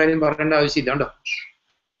ശ്രദ്ധിക്കേണ്ട കാര്യം പറയേണ്ട ആവശ്യമില്ല, ഉണ്ടോ?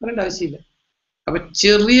 പറയേണ്ട ആവശ്യമില്ല. അപ്പൊ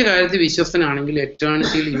ചെറിയ കാര്യത്തിൽ വിശ്വസ്തനാണെങ്കിൽ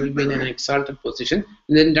എറ്റേണിറ്റിയിൽ you will be in an exalted position.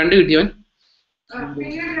 രണ്ട് കിട്ടിയവൻ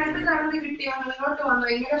പിന്നീട് 2 തലത്ത് കിട്ടിയവൻ മുന്നോട്ട് വന്നു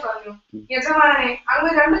ഇങ്ങനെ പറഞ്ഞു, യജമാനനെ, അങ്ങ്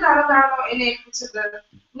 2 തലത്താണോ എന്നെ ഏൽപ്പിച്ചത്?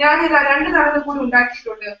 ഞാനിതാ 2 തലത്ത് കൂടി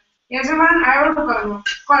ഉണ്ടാക്കിയിട്ടുണ്ട്. യജമാനൻ അയാളോട് പറഞ്ഞു,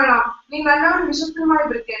 കൊള്ളാം, നീ നല്ലവരും വിശ്വസ്തനുമായ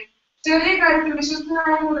ഭൃത്യൻ. ചെറിയ കാര്യത്തിൽ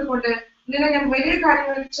വിശ്വസ്തനായത് കൊണ്ട് നിന്നെ ഞാൻ വലിയ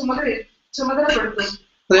കാര്യങ്ങളിൽ ചുമതലപ്പെടുത്തും.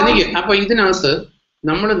 അപ്പൊ ഇതിനകത്ത്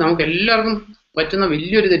നമുക്ക് എല്ലാവർക്കും പറ്റുന്ന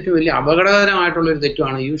വലിയൊരു തെറ്റും വലിയ അപകടകരമായിട്ടുള്ള ഒരു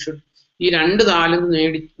തെറ്റുമാണ് ഈ 2 താലന്ത്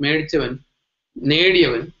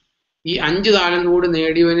നേടിയവൻ ഈ 5 താലന്ത് കൂടി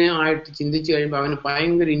നേടിയവനെ ആയിട്ട് ചിന്തിച്ചു കഴിയുമ്പോൾ അവന്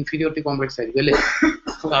ഭയങ്കര ഇൻഫീരിയോറിറ്റി കോംപ്ലക്സ് ആയിരിക്കും, അല്ലേ?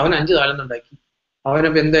 അവൻ 5 താലന്ത് ഉണ്ടാക്കി,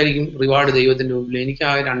 അവനപ്പോ എന്തായിരിക്കും റിവാർഡ് ദൈവത്തിന്റെ മുമ്പിൽ? എനിക്ക്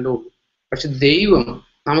ആ 2 ഉള്ളൂ. പക്ഷെ ദൈവം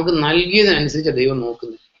നമുക്ക് നൽകിയതിനനുസരിച്ച് ദൈവം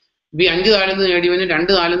നോക്കുന്നത്. ഇപ്പൊ ഈ 5 താലന്ത് നേടിയവനും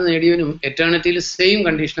 2 താലന്ത് നേടിയവനും എറ്റേണിറ്റിയിൽ സെയിം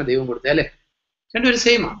കണ്ടീഷനാണ് ദൈവം കൊടുത്തത്, അല്ലെ? രണ്ടുപേരും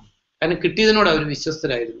സെയിമാണ്. കാരണം കിട്ടിയതിനോട് അവർ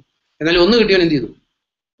വിശ്വസ്തരായിരുന്നു. എന്നാൽ 1 കിട്ടിയവൻ എന്ത് ചെയ്തു?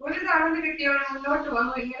 1 താലന്ത് കിട്ടിയവൻ മുന്നോട്ട്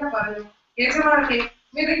വന്നു ഇങ്ങനെ പറഞ്ഞു, യജമാനനെ,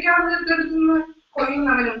 വിതയ്ക്കാവുന്നിടത്തുനിന്ന്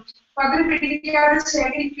കൊയ്യുന്നവനും പതിര് പിടിക്കാതെ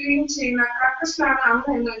ശേഖരിക്കുകയും ചെയ്യുന്ന കർക്കശനാണ്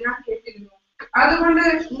അങ്ങ് എന്ന് ഞാൻ കേട്ടിരുന്നു. അതുകൊണ്ട്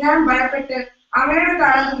ഞാൻ ഭയപ്പെട്ട് അങ്ങയുടെ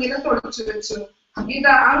താലന്ത് നിലത്തൊളിച്ചു വെച്ചു.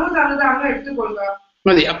 ഇതാ അങ്ങ് തന്നത് അങ്ങ് എടുത്തുകൊള്ളുക.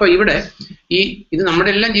 മതി. അപ്പൊ ഇവിടെ ഇത് നമ്മുടെ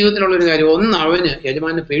എല്ലാം ജീവിതത്തിലുള്ള ഒരു കാര്യം. ഒന്ന്, അവന്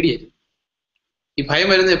യജമാനെ പേടിയായിരുന്നു. ഈ ഭയം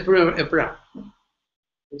വരുന്നത് എപ്പോഴാണ്?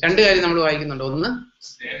 2 കാര്യം നമ്മൾ വായിക്കുന്നുണ്ട്. ഒന്ന്,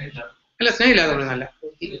 സ്നേഹമില്ലാതെ,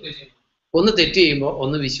 ഒന്ന് തെറ്റ് ചെയ്യുമ്പോൾ,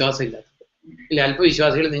 ഒന്ന് വിശ്വാസം ഇല്ലാത്ത. ഇല്ല,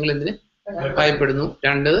 അല്പവിശ്വാസികൾ നിങ്ങൾ എന്തിന് ഭയപ്പെടുന്നു?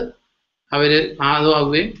 2, അവര്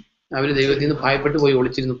ആവുകയും അവര് ദൈവത്തിൽ നിന്ന് ഭയപ്പെട്ട് പോയി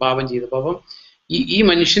ഒളിച്ചിരുന്നു, പാപം ചെയ്തപ്പോൾ. അപ്പം ഈ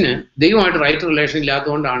മനുഷ്യന് ദൈവമായിട്ട് റൈറ്റ് റിലേഷൻ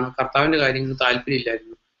ഇല്ലാത്തതുകൊണ്ടാണ് കർത്താവിന്റെ കാര്യങ്ങൾ താല്പര്യം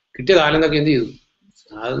ഇല്ലായിരുന്നു. കിട്ടിയ താലന്തൊക്കെ എന്ത് ചെയ്തു?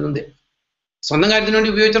 അതൊന്നും സ്വന്തം കാര്യത്തിന്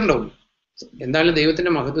വേണ്ടി ഉപയോഗിച്ചിട്ടുണ്ടാവും, എന്തായാലും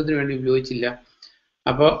ദൈവത്തിന്റെ മഹത്വത്തിന് വേണ്ടി ഉപയോഗിച്ചില്ല.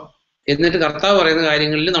 അപ്പൊ എന്നിട്ട് കർത്താവ് പറയുന്ന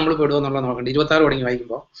കാര്യങ്ങളിൽ നമ്മൾ പെടുമെന്നുള്ളത് നോക്കണ്ട. 26 തുടങ്ങി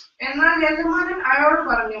വായിക്കുമ്പോ, എന്നാൽ യജമാനൻ അയാളോട്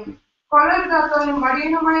പറഞ്ഞു, കൊള്ളരുതാത്തവനും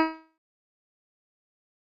മടിയനുമായ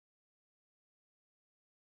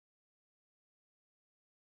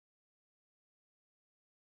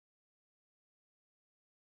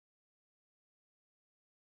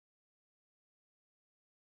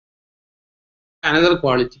അനദർ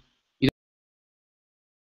ക്വാളിറ്റി.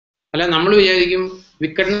 അല്ല, നമ്മൾ വിചാരിക്കും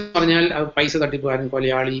വിക്കറ്റ് എന്ന് പറഞ്ഞാൽ പൈസ തട്ടിപ്പുകാരൻ,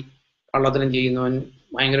 കൊലയാളി, കള്ളത്തരം ചെയ്യുന്നവൻ,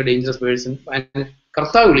 ഭയങ്കര ഡേഞ്ചറസ് പേഴ്സൺ.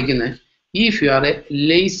 കർത്താവ് വിളിക്കുന്നത്, if you are A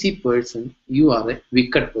lazy person you are A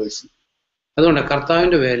wicket person. അതുകൊണ്ട്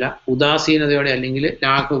കർത്താവിന്റെ വേല ഉദാസീനതയോടെ അല്ലെങ്കിൽ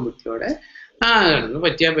ലാഘവബുദ്ധിയോടെ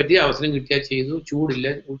പറ്റി അവസരം കിട്ടിയാൽ ചെയ്തു, ചൂടില്ല,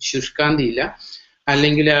 ശുഷ്കാന്തിയില്ല,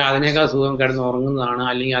 അല്ലെങ്കിൽ അതിനേക്കാൾ സുഖം കിടന്ന് ഉറങ്ങുന്നതാണ്,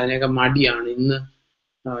 അല്ലെങ്കിൽ അതിനേക്കാൾ മടിയാണ്.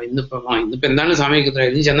 ഇന്നിപ്പോ എന്താണ് സമയം ഇത്ര,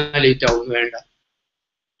 ഇനി ചെന്നാൽ ലേറ്റ് ആവും, വേണ്ട.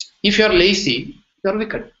 If you are lazy you are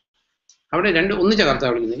wicked. അവിടെ ഒന്നിച്ച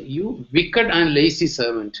കർത്താവ് വിളിക്കുന്നത് U wicked and lazy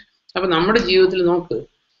servant. അപ്പൊ നമ്മുടെ ജീവിതത്തിൽ നോക്ക്,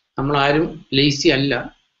 നമ്മളാരും ലേസി അല്ല,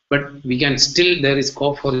 but we can still there is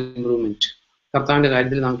scope for improvement. കർത്താവിന്റെ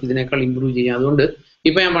കാര്യത്തിൽ നമുക്ക് ഇതിനേക്കാൾ ഇമ്പ്രൂവ് ചെയ്യാം. അതുകൊണ്ട്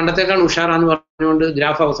ഇപ്പൊ ഞാൻ പണ്ടത്തേക്കാൾ ഉഷാറാന്ന് പറഞ്ഞുകൊണ്ട്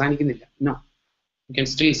ഗ്രാഫ് അവസാനിക്കുന്നില്ല. No, you can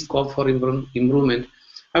still scope for improvement.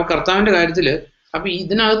 അപ്പൊ കർത്താവിന്റെ കാര്യത്തില് അപ്പൊ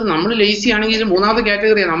ഇതിനകത്ത് നമ്മൾ ലേസി ആണെങ്കിൽ മൂന്നാമത്തെ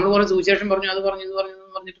കാറ്റഗറിയാണ്. നമ്മൾ കുറെ സുവിശേഷം പറഞ്ഞു, അത് പറഞ്ഞു, ഇത് പറഞ്ഞു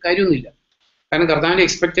എന്ന് പറഞ്ഞിട്ട് കാര്യമൊന്നുമില്ല. കാരണം കർത്താവിന്റെ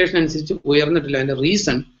എക്സ്പെക്ടേഷൻ അനുസരിച്ച് ഉയർന്നിട്ടില്ല. അതിന്റെ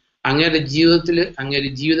റീസൺ അങ്ങേരുടെ ജീവിതത്തിൽ അങ്ങേര്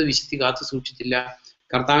ജീവിത വിശുദ്ധി കാത്തു സൂക്ഷിച്ചില്ല.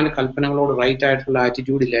 കർത്താവിന്റെ കൽപ്പനകളോട് റൈറ്റ് ആയിട്ടുള്ള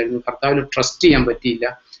ആറ്റിറ്റ്യൂഡ് ഇല്ലായിരുന്നു. കർത്താവിൽ ട്രസ്റ്റ് ചെയ്യാൻ പറ്റിയില്ല.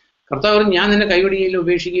 കർത്താവ് ഞാൻ നിന്നെ കൈവിടുകയില്ല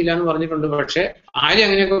ഉപേക്ഷിക്കില്ല എന്ന് പറഞ്ഞിട്ടുണ്ട്. പക്ഷെ ആരും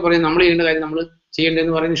അങ്ങനെയൊക്കെ പറയും, നമ്മൾ ചെയ്യേണ്ട കാര്യം നമ്മൾ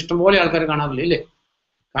ചെയ്യേണ്ടതെന്ന് പറയുന്ന ഇഷ്ടംപോലെ ആൾക്കാരെ കാണാറില്ല, ഇല്ലേ?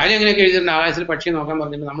 കാര്യം അങ്ങനെയൊക്കെ എഴുതിയിട്ടുണ്ട്. ആകാശത്തിൽ പക്ഷിയെ നോക്കാൻ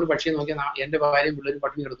പറഞ്ഞിട്ട് നമ്മൾ പക്ഷിയെ നോക്കിയാൽ എന്റെ ഭാര്യയും പിള്ളേരും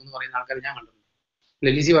പട്ടിണി കിടക്കുന്നു പറയുന്ന ആൾക്കാർ ഞാൻ കണ്ടിട്ടുണ്ട്.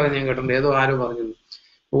 ലലിസി പറയുന്നത് ഞാൻ കേട്ടിട്ടുണ്ട്. ഏതോ ആരോ പറഞ്ഞത്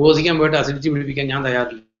ഉപവസിക്കാൻ പോയിട്ട് അസിഡിറ്റി പിടിപ്പിക്കാൻ ഞാൻ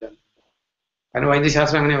തയ്യാറില്ല. കാരണം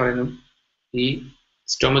വൈദ്യശാസ്ത്രം അങ്ങനെ പറയുന്നു, ഈ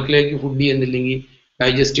സ്റ്റൊമക്കിലേക്ക് ഫുഡ് ചെയ്യുന്നില്ലെങ്കിൽ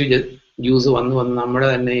ഡൈജസ്റ്റീവ് ജ്യൂസ് വന്ന് നമ്മുടെ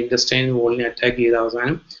തന്നെ ഇൻറ്റസ്റ്റൈൻ വോളിനെ അറ്റാക്ക് ചെയ്ത്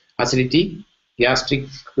അവസാനം അസിഡിറ്റി, ഗ്യാസ്ട്രിക്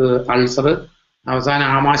അൾസർ, അവസാനം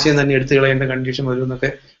ആമാശയം തന്നെ എടുത്തു കളയേണ്ട കണ്ടീഷൻ വരും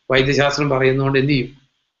എന്നൊക്കെ വൈദ്യശാസ്ത്രം പറയുന്നതുകൊണ്ട് എന്ത് ചെയ്യും?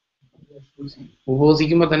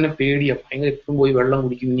 ഉപവസിക്കുമ്പോൾ തന്നെ പേടിയാ, ഭയങ്കര എപ്പോഴും പോയി വെള്ളം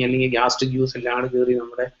കുടിക്കും, അല്ലെങ്കിൽ ഗ്യാസ്ട്രിക് ജ്യൂസ് എല്ലാം കൂടെ കയറി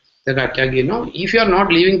നമ്മുടെ ഇതൊക്കെ അറ്റാക്ക് ചെയ്യുന്നു. If you are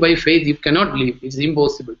not living by faith you cannot leave, it's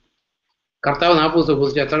impossible. കർത്താവ് 40 ദിവസം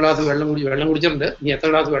ഉപവസിച്ചു, എത്ര ഗ്ലാസ് വെള്ളം കുടിച്ചിട്ടുണ്ട്, നീ എത്ര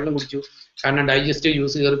ഗ്ലാസ് വെള്ളം കുടിച്ചു? കാരണം ഡൈജസ്റ്റീവ്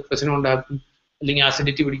ജ്യൂസ് കയറി പ്രശ്നം ഉണ്ടാക്കും, അല്ലെങ്കിൽ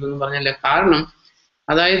ആസിഡിറ്റി പിടിക്കുമെന്ന് പറഞ്ഞല്ല. കാരണം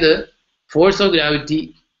അതായത് ഫോഴ്സ് ഓഫ് ഗ്രാവിറ്റി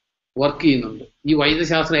വർക്ക് ചെയ്യുന്നുണ്ട്. ഈ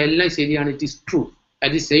വൈദ്യശാസ്ത്രം എല്ലാം ശരിയാണ്, it is true.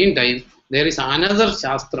 At the same time there is another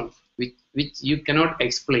ശാസ്ത്രം വിച്ച് യു കനോട്ട്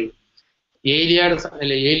എക്സ്പ്ലെയിൻ.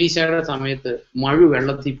 ഏലീശയുടെ സമയത്ത് മഴ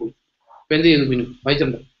വെള്ളത്തിൽ പോയി. ഇപ്പൊ എന്ത് ചെയ്തു? പിന്നെ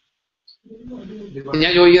വായിച്ചിട്ടുണ്ട്?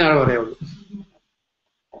 ഞാൻ ചോദിക്കുന്ന ആളെ പറയാവുള്ളൂ.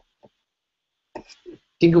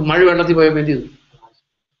 മഴ വെള്ളത്തിൽ പോയപ്പോ എന്ത് ചെയ്തു?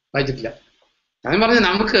 വായിച്ചിട്ടില്ല. ഞാൻ പറഞ്ഞത്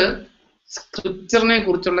നമുക്ക് സ്ക്രിപ്ചറിനെ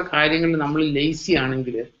കുറിച്ചുള്ള കാര്യങ്ങളിൽ നമ്മൾ ലേസി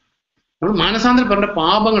ആണെങ്കിൽ നമ്മൾ മാനസാന്തരപ്പെടേണ്ട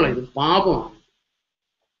പാപങ്ങളാണ്. ഇത് പാപമാണ്.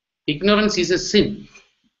 Ignorance is A sin.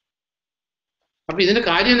 അപ്പൊ ഇതിന്റെ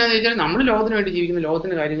കാര്യം എന്താണെന്ന് വെച്ചാൽ നമ്മൾ ലോകത്തിന് വേണ്ടി ജീവിക്കുന്ന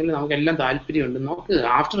ലോകത്തിന്റെ കാര്യങ്ങളിൽ നമുക്ക് എല്ലാം താല്പര്യമുണ്ട്. നമുക്ക്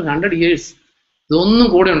ആഫ്റ്റർ 100 years ഇതൊന്നും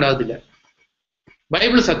കൂടെ ഉണ്ടാകത്തില്ല.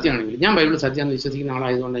 ബൈബിൾ സത്യമാണെങ്കിൽ, ഞാൻ ബൈബിൾ സത്യമാണെന്ന് വിശ്വസിക്കുന്ന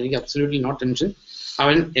ആളായതുകൊണ്ട് എനിക്ക് അബ്സല്യൂട്ട്ലി നോ ടെൻഷൻ.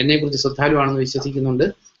 അവൻ എന്നെക്കുറിച്ച് ശ്രദ്ധാലുവാണെന്ന് വിശ്വസിക്കുന്നുണ്ട്.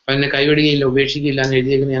 അവനെ കൈവെടുകയില്ല ഉപേക്ഷിക്കുകയില്ല എന്ന്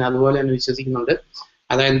എഴുതിയേക്കുന്നത് ഞാൻ അതുപോലെ തന്നെ വിശ്വസിക്കുന്നുണ്ട്.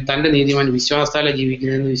 അതായത് തന്റെ നീതിമാൻ വിശ്വാസത്താലെ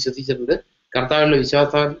ജീവിക്കുന്നതെന്ന് വിശ്വസിച്ചിട്ടുണ്ട്. കർത്താവിലുള്ള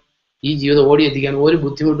വിശ്വാസത്താൽ ഈ ജീവിതം ഓടിയെത്തിക്കാൻ ഒരു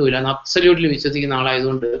ബുദ്ധിമുട്ടുമില്ല എന്ന് അബ്സല്യൂട്ട്ലി വിശ്വസിക്കുന്ന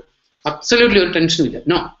ആളായതുകൊണ്ട് അബ്സല്യൂട്ട്ലി ഒരു ടെൻഷനും ഇല്ല.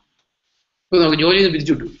 നോ. ഇപ്പൊ നമുക്ക് ജോലിയിൽ നിന്ന്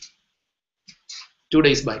പിരിച്ചുവിട്ടു 2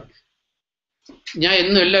 days ബാക്ക്. ഞാൻ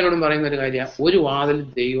എന്നും എല്ലാവരോടും പറയുന്ന ഒരു കാര്യമാണ്, ഒരു വാതിൽ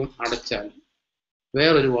ദൈവം അടച്ചാൽ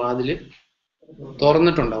വേറൊരു വാതില്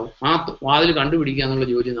തുറന്നിട്ടുണ്ടാവും. ആ വാതിൽ കണ്ടുപിടിക്കുക എന്നുള്ള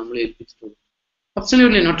ജോലി നമ്മൾ ഏൽപ്പിച്ചിട്ടുണ്ട്.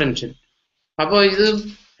 Absolutely no tension. അപ്പോൾ ഇത്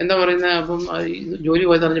എന്താ പറയുന്നത്, അപ്പം ജോലി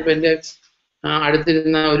പോയി പറഞ്ഞപ്പോൾ എൻ്റെ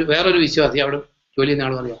അടുത്തിരുന്ന വേറൊരു വിശ്വാസി, അവിടെ ജോലി ചെയ്യുന്ന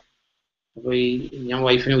ആൾ പറയാം. അപ്പോൾ ഞാൻ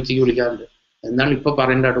വൈഫിനെ ഉച്ചയ്ക്ക് വിളിക്കാറുണ്ട്, എന്താണ് ഇപ്പൊ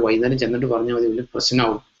പറയേണ്ടതായിട്ട് വൈകുന്നേരം ചെന്നിട്ട് പറഞ്ഞാൽ മതി, വലിയ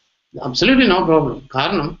പ്രശ്നമാവും. Absolutely no problem.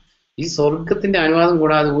 കാരണം ഈ സ്വർഗത്തിന്റെ അനുവാദം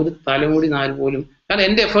കൂടാതെ ഒരു തലമുടി നാല് പോലും, കാരണം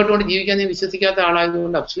എന്റെ എഫേർട്ട് കൊണ്ട് ജീവിക്കാൻ ഞാൻ വിശ്വസിക്കാത്ത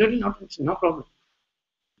ആളായതുകൊണ്ട് absolutely no tension, no problem.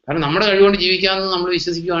 കാരണം നമ്മുടെ കഴിവുകൊണ്ട് ജീവിക്കാമെന്ന് നമ്മൾ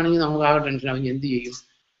വിശ്വസിക്കുകയാണെങ്കിൽ നമുക്ക് ആകെ ടെൻഷൻ ആവും, എന്ത് ചെയ്യും?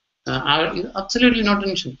 ഇത് അബ്സല്യൂട്ട്ലി നോ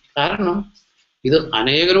ടെൻഷൻ. കാരണം ഇത്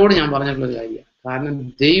അനേകരോട് ഞാൻ പറഞ്ഞിട്ടുള്ളൊരു കാര്യമാണ്. കാരണം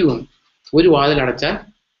ദൈവം ഒരു വാതിൽ അടച്ചാൽ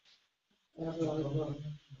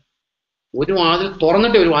ഒരു വാതിൽ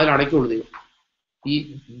തുറന്നിട്ടേ ഒരു വാതിൽ അടയ്ക്കുള്ളൂ ദൈവം. ഈ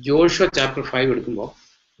ജോഷുവ ചാപ്റ്റർ 5 എടുക്കുമ്പോൾ,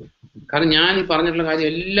 കാരണം ഞാൻ ഈ പറഞ്ഞിട്ടുള്ള കാര്യം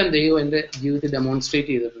എല്ലാം ദൈവം എൻ്റെ ജീവിതത്തിൽ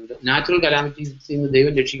ഡെമോൺസ്ട്രേറ്റ് ചെയ്തിട്ടുണ്ട്. നാച്ചുറൽ കലാമിറ്റീസിൽ നിന്ന്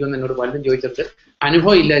ദൈവം രക്ഷിക്കുമെന്ന് എന്നോട് പലരും ചോദിച്ചിട്ട്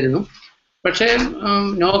അനുഭവം ഇല്ലായിരുന്നു. പക്ഷേ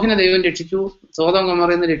നോഹിനെ ദൈവം രക്ഷിച്ചു, സോദോം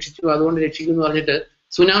ഗൊമോറയിൽ നിന്ന് രക്ഷിച്ചു, അതുകൊണ്ട് രക്ഷിക്കും എന്ന് പറഞ്ഞിട്ട്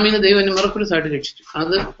സുനാമിന്ന് ദൈവം എന്നെ മിറക്കിൾസ് ആയിട്ട് രക്ഷിച്ചു.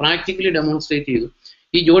 അത് പ്രാക്ടിക്കലി ഡെമോൺസ്ട്രേറ്റ് ചെയ്തു.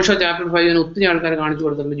 ഈ ജോഷുവ ചാപ്റ്റർ 5 ഒത്തിരി ആൾക്കാരെ കാണിച്ചു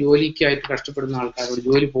കൊടുത്തിട്ടുണ്ട്. ജോലിക്കായിട്ട് കഷ്ടപ്പെടുന്ന ആൾക്കാരോട്,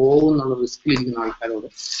 ജോലി പോകുന്നുള്ള റിസ്കിലിരിക്കുന്ന ആൾക്കാരോട്.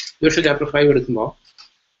 ജോഷുവ ചാപ്റ്റർ 5 എടുക്കുമ്പോൾ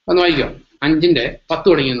ഒന്ന് വായിക്കാം, 5:10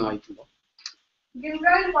 തുടങ്ങിയെന്ന് വായിക്കുമ്പോൾ,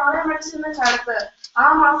 ഗിൽഗാലിൽ പാളയമടിച്ചിരുന്ന കാലത്ത് ആ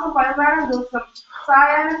മാസം 14-ാം ദിവസം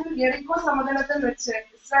സായാഹ്നത്തിൽ യെരിക്കോ സമതലത്തിൽ വെച്ച്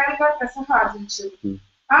ഇസ്രായേൽക്കാർ പെസഹ ആചരിച്ചു.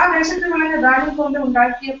 ആ ദേശത്ത് വിളഞ്ഞ ധാന്യം കൊണ്ട്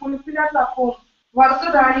ഉണ്ടാക്കിയ പുളിപ്പില്ലാത്ത അപ്പവും വറുത്ത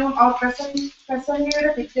ധാന്യവും അവർ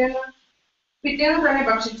പെസഹയുടെ പിറ്റേന്ന് തന്നെ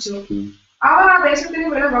ഭക്ഷിച്ചു. അവർ ആ ദേശത്തിന്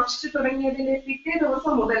വിള ഭക്ഷിച്ചു തുടങ്ങിയതിന്റെ പിറ്റേ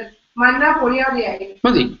ദിവസം മുതൽ മന്ന പൊഴിയാതെയായി.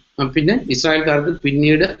 മതി. പിന്നെ ഇസ്രായേൽക്കാർക്ക്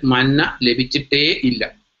പിന്നീട് മന്ന ലഭിച്ചിട്ടേ ഇല്ല.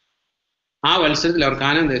 ആ വത്സരത്തിൽ അവർ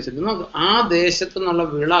കാനാൻ ദേശത്ത്, ആ ദേശത്തു നിന്നുള്ള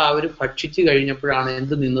വിള അവർ ഭക്ഷിച്ചു കഴിഞ്ഞപ്പോഴാണ്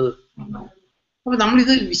എന്ത് നിന്നത്. അപ്പൊ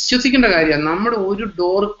നമ്മളിത് വിശ്വസിക്കേണ്ട കാര്യമാണ്. നമ്മുടെ ഒരു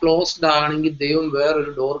ഡോർ ക്ലോസ്ഡ് ആണെങ്കിൽ ദൈവം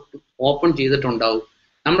വേറൊരു ഡോർ ഓപ്പൺ ചെയ്തിട്ടുണ്ടാവും.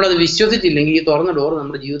 നമ്മളത് വിശ്വസിച്ചില്ലെങ്കിൽ ഈ തുറന്ന ഡോർ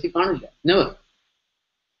നമ്മുടെ ജീവിതത്തിൽ കാണില്ല. നെവർ.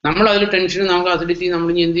 നമ്മളതിൽ ടെൻഷനും നമുക്ക് അസിഡിറ്റി, നമ്മൾ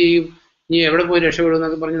ഇനി എന്ത് ചെയ്യും, നീ എവിടെ പോയി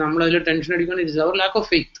രക്ഷപ്പെടുമെന്നൊക്കെ പറഞ്ഞ് നമ്മൾ അതിൽ ടെൻഷൻ അടിക്കണം. It's our lack of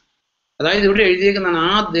faith. അതായത് ഇവിടെ എഴുതിയേക്കുന്നതാണ്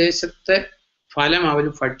ആ ദേശത്തെ ഫലം അവർ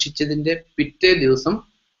ഭക്ഷിച്ചതിന്റെ പിറ്റേ ദിവസം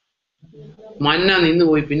മന്ന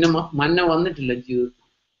നിന്നുപോയി. പിന്നെ മന്ന വന്നിട്ടില്ല ജീവിതത്തിൽ,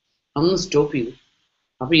 അന്ന് സ്റ്റോപ്പ് ചെയ്തു.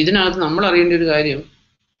 അപ്പൊ ഇതിനകത്ത് നമ്മൾ അറിയേണ്ട ഒരു കാര്യം,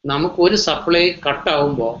 നമുക്കൊരു സപ്ലൈ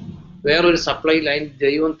കട്ടാവുമ്പോൾ വേറൊരു സപ്ലൈ ലൈൻ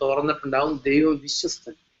ദൈവം തുറന്നിട്ടുണ്ടാവും. ദൈവം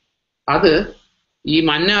വിശ്വസ്തൻ. അത് ഈ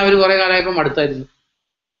മന്ന അവർ കുറെ കാലമായപ്പോൾ മടുത്തായിരുന്നു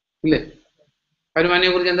ഇല്ലേ? അവർ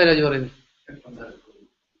മന്നയെ കുറിച്ച് എന്താ രാജു പറയുന്നത്?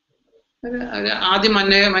 ആദ്യം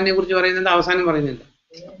മന്നയെ കുറിച്ച് പറയുന്നത് അവസാനം പറയുന്നില്ല.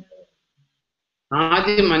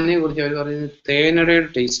 ആദ്യം മന്നയെ കുറിച്ച് അവർ പറയുന്നത് തേനയുടെ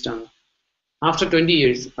ടേസ്റ്റ് ആണ്. ആഫ്റ്റർ 20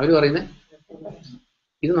 years അവർ പറയുന്നത്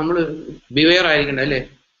ഇത് നമ്മൾ ബിവെയർ ആയിരിക്കണ്ട അല്ലേ?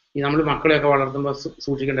 ഈ നമ്മൾ മക്കളെയൊക്കെ വളർത്തുമ്പോൾ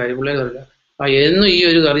സൂക്ഷിക്കേണ്ട കാര്യം. പിള്ളേർ പറയില്ല എന്നും ഈ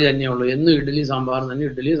ഒരു കറി തന്നെയുള്ളൂ, എന്നും ഇഡ്ഡലി സാമ്പാറും തന്നെ,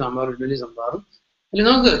 ഇഡ്ഡലി സാമ്പാറും അല്ലെങ്കിൽ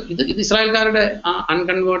നമുക്ക് ഇത് ഇസ്രായേൽക്കാരുടെ ആ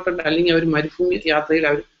അൺകൺവേർട്ടഡ് അല്ലെങ്കിൽ അവർ മരുഭൂമി യാത്രയിൽ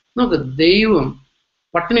അവർ നമുക്ക് ദൈവം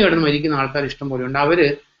പട്ടിണി കിടന്ന് മരിക്കുന്ന ആൾക്കാർ ഇഷ്ടം പോലെ ഉണ്ട്. അവര്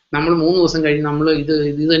നമ്മൾ 3 ദിവസം കഴിഞ്ഞ് നമ്മൾ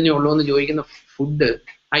ഇത് തന്നെ ഉള്ളൂ എന്ന് ചോദിക്കുന്ന ഫുഡ്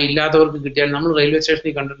ആ ഇല്ലാത്തവർക്ക് കിട്ടിയാൽ നമ്മൾ റെയിൽവേ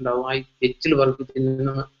സ്റ്റേഷനിൽ കണ്ടിട്ടുണ്ടാവും. ആ എച്ചിൽ വറുത്ത്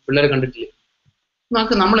തിന്നുന്ന പിള്ളേരെ കണ്ടിട്ടില്ലേ?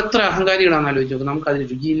 നമ്മൾ എത്ര അഹങ്കാരികളാണെന്ന് ആലോചിച്ച് നോക്കും. നമുക്ക് അതിന്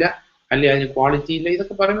രുചിയില്ല, അല്ലെ അതിന് ക്വാളിറ്റി ഇല്ല.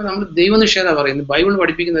 ഇതൊക്കെ പറയുമ്പോൾ നമ്മൾ ദൈവനിഷേധ പറയുന്നത്. ബൈബിൾ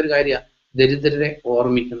പഠിപ്പിക്കുന്ന ഒരു കാര്യമാണ് ദരിദ്രരെ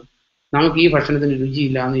ഓർമ്മിക്കണം. നമുക്ക് ഈ ഭക്ഷണത്തിന്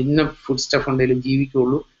രുചിയില്ല, ഇന്ന ഫുഡ് സ്റ്റഫ് ഉണ്ടെങ്കിലും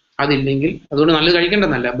ജീവിക്കുള്ളൂ, അതില്ലെങ്കിൽ അതുകൊണ്ട് നല്ലത്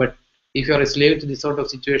കഴിക്കേണ്ടതല്ല. But if you are A slave to this sort of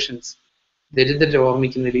situations, ദരിദ്രരെ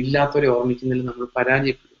ഓർമ്മിക്കുന്നതിൽ, ഇല്ലാത്തവരെ ഓർമ്മിക്കുന്നതിൽ നമ്മൾ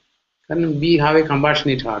പരാജയപ്പെടും. കാരണം we have A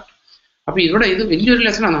compassionate heart. അപ്പൊ ഇവിടെ ഇത് വലിയൊരു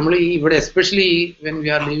ലെസണാണ്. നമ്മൾ ഈ ഇവിടെ especially when we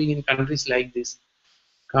are living in countries like this.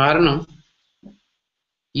 കാരണം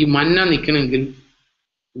ഈ മന്ന നിൽക്കണമെങ്കിൽ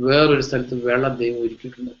വേറൊരു സ്ഥലത്ത് വെള്ളം ദൈവം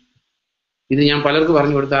ഒരുക്കിയിട്ടുണ്ട്. ഇത് ഞാൻ പലർക്ക്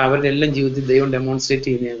പറഞ്ഞു കൊടുത്താൽ അവരുടെ എല്ലാം ജീവിതത്തിൽ ദൈവം ഡെമോൺസ്ട്രേറ്റ്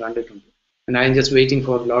ചെയ്യുന്നത് ഞാൻ കണ്ടിട്ടുണ്ട്. And I am just waiting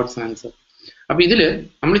for Lord's answer. അപ്പൊ ഇതില്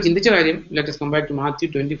നമ്മൾ ചിന്തിച്ച കാര്യം, let us come back to Matthew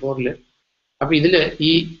 24. അപ്പൊ ഇതില്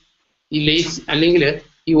ഈ ലേസ് അല്ലെങ്കിൽ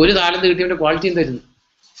ഈ ഒരു താലന്ത് കിട്ടിയവന്റെ ക്വാളിറ്റി എന്തായിരുന്നു?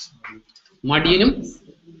 മടിയനും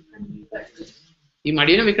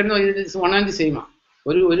വിക്കറ്റും വൺ ആൻഡ് ദി സെയിം ആ.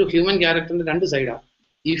 ഒരു ഹ്യൂമൻ ക്യാരക്ടറിന്റെ 2 സൈഡാണ്.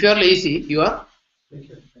 If you are lazy you are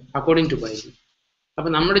according to Bible. അപ്പൊ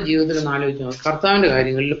നമ്മുടെ ജീവിതത്തിൽ ഒന്ന് ആലോചിച്ച് നോക്കാം. കർത്താവിന്റെ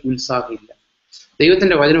കാര്യങ്ങളിൽ ഉത്സാഹമില്ല,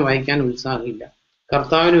 ദൈവത്തിന്റെ വചനം വായിക്കാൻ ഉത്സാഹമില്ല,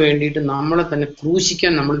 കർത്താവിന് വേണ്ടിയിട്ട് നമ്മളെ തന്നെ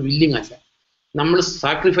ക്രൂശിക്കാൻ നമ്മൾ വില്ലിങ് അല്ല, നമ്മൾ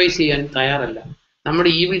സാക്രിഫൈസ് ചെയ്യാൻ തയ്യാറല്ല, നമ്മുടെ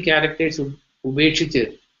ഈവിൽ ക്യാരക്ടേഴ്സ് ഉപേക്ഷിച്ച്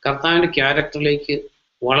കർത്താവിന്റെ ക്യാരക്ടറിലേക്ക്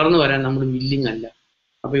വളർന്നു വരാൻ നമ്മൾ വില്ലിങ് അല്ല.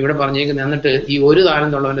 അപ്പൊ ഇവിടെ പറഞ്ഞേക്കുന്നത്, എന്നിട്ട് ഈ ഒരു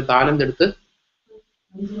താലന്തുള്ളവന്റെ താലന്ത് എടുത്ത്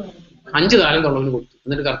 5 താലന്തുള്ളവന് കൊടുത്തു.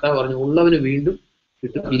 എന്നിട്ട് കർത്താവ് പറഞ്ഞു ഉള്ളവന് വീണ്ടും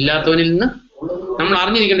കിട്ടും, ഇല്ലാത്തവനിൽ നിന്ന്. നമ്മൾ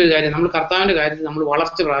അറിഞ്ഞിരിക്കേണ്ട ഒരു കാര്യം, നമ്മൾ കർത്താവിന്റെ കാര്യത്തിൽ നമ്മൾ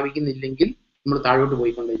വളർച്ച പ്രാപിക്കുന്നില്ലെങ്കിൽ നമ്മൾ താഴോട്ട്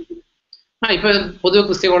പോയിക്കൊണ്ടിരിക്കുന്നു. ഇപ്പൊ പൊതുവെ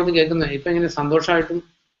ക്രിസ്ത്യ കോളത്തിൽ കേൾക്കുന്നത് ഇപ്പൊ എങ്ങനെ സന്തോഷമായിട്ടും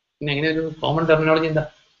പിന്നെ എങ്ങനെ ഒരു കോമൺ ടെർമിനോളജി എന്താ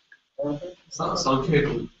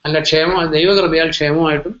അല്ല ദൈവകൃപയാൽ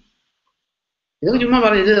ക്ഷേമമായിട്ടും. ഇതൊക്കെ ചുമ്മാ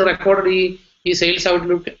പറഞ്ഞു. ഇത് റെക്കോർഡ് ഈ സെയിൽസ്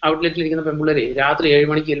ഔട്ട്ലെറ്റിൽ ഇരിക്കുന്ന പെൺപിള്ളേരെ രാത്രി 7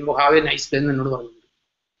 മണിക്ക് വരുമ്പോൾ ഹാവ് എ നൈസ് ഡേ എന്ന് എന്നോട് പറഞ്ഞിട്ടുണ്ട്.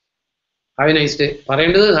 ഹാവ് എ നൈസ് ഡേ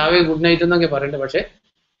പറയേണ്ടത് ഹാവ് എ ഗുഡ് നൈറ്റ് എന്നൊക്കെ പറയേണ്ടത്. പക്ഷെ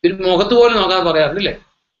ഒരു മുഖത്ത് പോലും നോക്കാതെ പറയാറില്ലേ?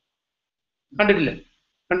 കണ്ടിട്ടില്ല.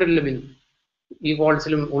 പിന്നെ ഈ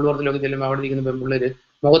കോൾസിലും ഉൾവർത്തിലും ഒക്കെ ചെല്ലുമ്പോൾ അവിടെ ഇരിക്കുന്ന പെൺപിള്ളേര്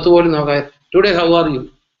മുഖത്ത് പോലും നോക്കാതെ ടുഡേ ഹൗ ആർ യു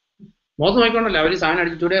മുഖത്ത് നോക്കിക്കൊണ്ടല്ലോ അവർ സാധനം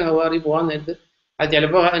അടിച്ച് ടുഡേ ഹൗ ആർ യു പോകാൻ നേരത്ത് അത്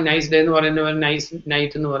ചിലപ്പോൾ നൈസ് ഡേ എന്ന് പറയുന്നത് നൈസ്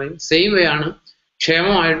നൈറ്റ് എന്ന് പറയും. സെയിം വേ ആണ്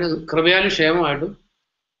ക്ഷേമമായിട്ട്, കൃപയാലും ക്ഷേമമായിട്ടും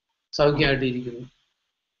സൗഖ്യമായിട്ട് ഇരിക്കുന്നു.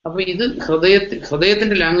 അപ്പൊ ഇത്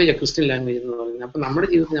ഹൃദയത്തിന്റെ ലാംഗ്വേജ്, ക്രിസ്ത്യൻ ലാംഗ്വേജ് എന്ന് പറയുന്നത്. അപ്പൊ നമ്മുടെ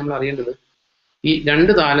ജീവിതത്തിൽ നമ്മൾ അറിയേണ്ടത് ഈ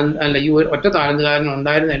 2 താലന്ത് അല്ല, ഈ ഒറ്റ താലന്തുകാരൻ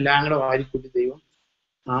ഉണ്ടായിരുന്ന എല്ലാം കൂടെ വാരിക്കൂട്ടി ദൈവം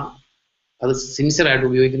അത് സിൻസിയറായിട്ട്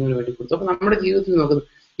ഉപയോഗിക്കുന്നതിന് വേണ്ടി കൊടുത്തു. അപ്പൊ നമ്മുടെ ജീവിതത്തിൽ നോക്കുന്നത്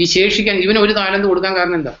ഈ ശേഷിക്കാൻ ഇവന് 1 താലന്ത് കൊടുക്കാൻ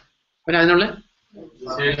കാരണം എന്താ? അവന്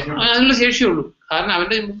അതിനുള്ള ശേഷിയുള്ളൂ. കാരണം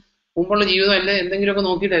അവന്റെ മുമ്പുള്ള ജീവിതം അല്ല എന്തെങ്കിലുമൊക്കെ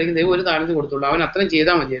നോക്കിയിട്ടായിരിക്കും ദൈവം 1 താലന്ത് കൊടുത്തുള്ളൂ. അവൻ അത്രയും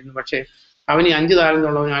ചെയ്താൽ മതിയായിരുന്നു. പക്ഷെ അവന് 5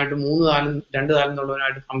 താലന്തുള്ളവനായിട്ട് 2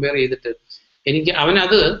 താലന്തുള്ളവനായിട്ട് കമ്പയർ ചെയ്തിട്ട്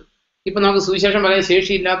അവനത് ഇപ്പൊ നമുക്ക് സുവിശേഷം പറയാൻ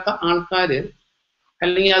ശേഷിയില്ലാത്ത ആൾക്കാര്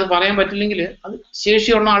അല്ലെങ്കിൽ അത് പറയാൻ പറ്റില്ലെങ്കിൽ അത്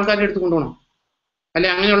ശേഷിയുള്ള ആൾക്കാരെ എടുത്ത് കൊണ്ടുപോകണം, അല്ലെ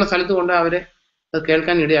അങ്ങനെയുള്ള സ്ഥലത്ത് കൊണ്ട് അവരെ അത്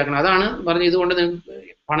കേൾക്കാൻ ഇടയാക്കണം. അതാണ് പറഞ്ഞത്. ഇതുകൊണ്ട്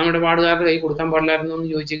പണമിടപാടുകാരുടെ കൈ കൊടുക്കാൻ പാടില്ലായിരുന്നു എന്ന്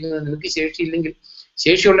ചോദിച്ചിരിക്കുന്നത്. നിനക്ക് ശേഷിയില്ലെങ്കിൽ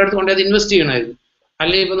ശേഷിയുള്ളിടത്ത് കൊണ്ട് അത് ഇൻവെസ്റ്റ് ചെയ്യണമായിരുന്നു.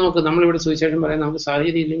 അല്ലെ ഇപ്പൊ നോക്ക്, നമ്മളിവിടെ സുവിശേഷം പറയാൻ നമുക്ക്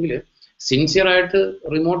സാഹചര്യം ഇല്ലെങ്കിൽ സിൻസിയറായിട്ട്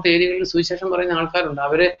റിമോട്ട് ഏരിയകളിൽ സുവിശേഷം പറയുന്ന ആൾക്കാരുണ്ട്.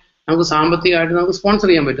 അവരെ നമുക്ക് സാമ്പത്തികമായിട്ട് നമുക്ക് സ്പോൺസർ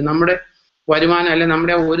ചെയ്യാൻ പറ്റും. നമ്മുടെ വരുമാനം അല്ലെ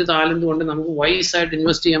നമ്മുടെ 1 താലന്ത് കൊണ്ട് നമുക്ക് വൈസായിട്ട്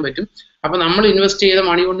ഇൻവെസ്റ്റ് ചെയ്യാൻ പറ്റും. അപ്പൊ നമ്മൾ ഇൻവെസ്റ്റ് ചെയ്ത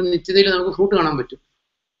മണി കൊണ്ട് നിത്യതയിൽ നമുക്ക് ഫ്രൂട്ട് കാണാൻ പറ്റും.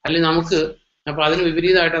 അല്ലെങ്കിൽ നമുക്ക് അപ്പൊ അതിന്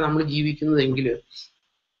വിപരീതമായിട്ടാണ് നമ്മൾ ജീവിക്കുന്നതെങ്കിൽ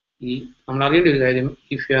നമ്മൾ അറിയേണ്ട ഒരു കാര്യം,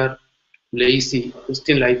 if you are lazy,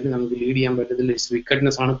 Christian ലൈഫിൽ നമുക്ക് ലീഡ് ചെയ്യാൻ പറ്റത്തില്ല.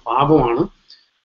 വിക്കറ്റ്നെസ് ആണ്, പാപമാണ്.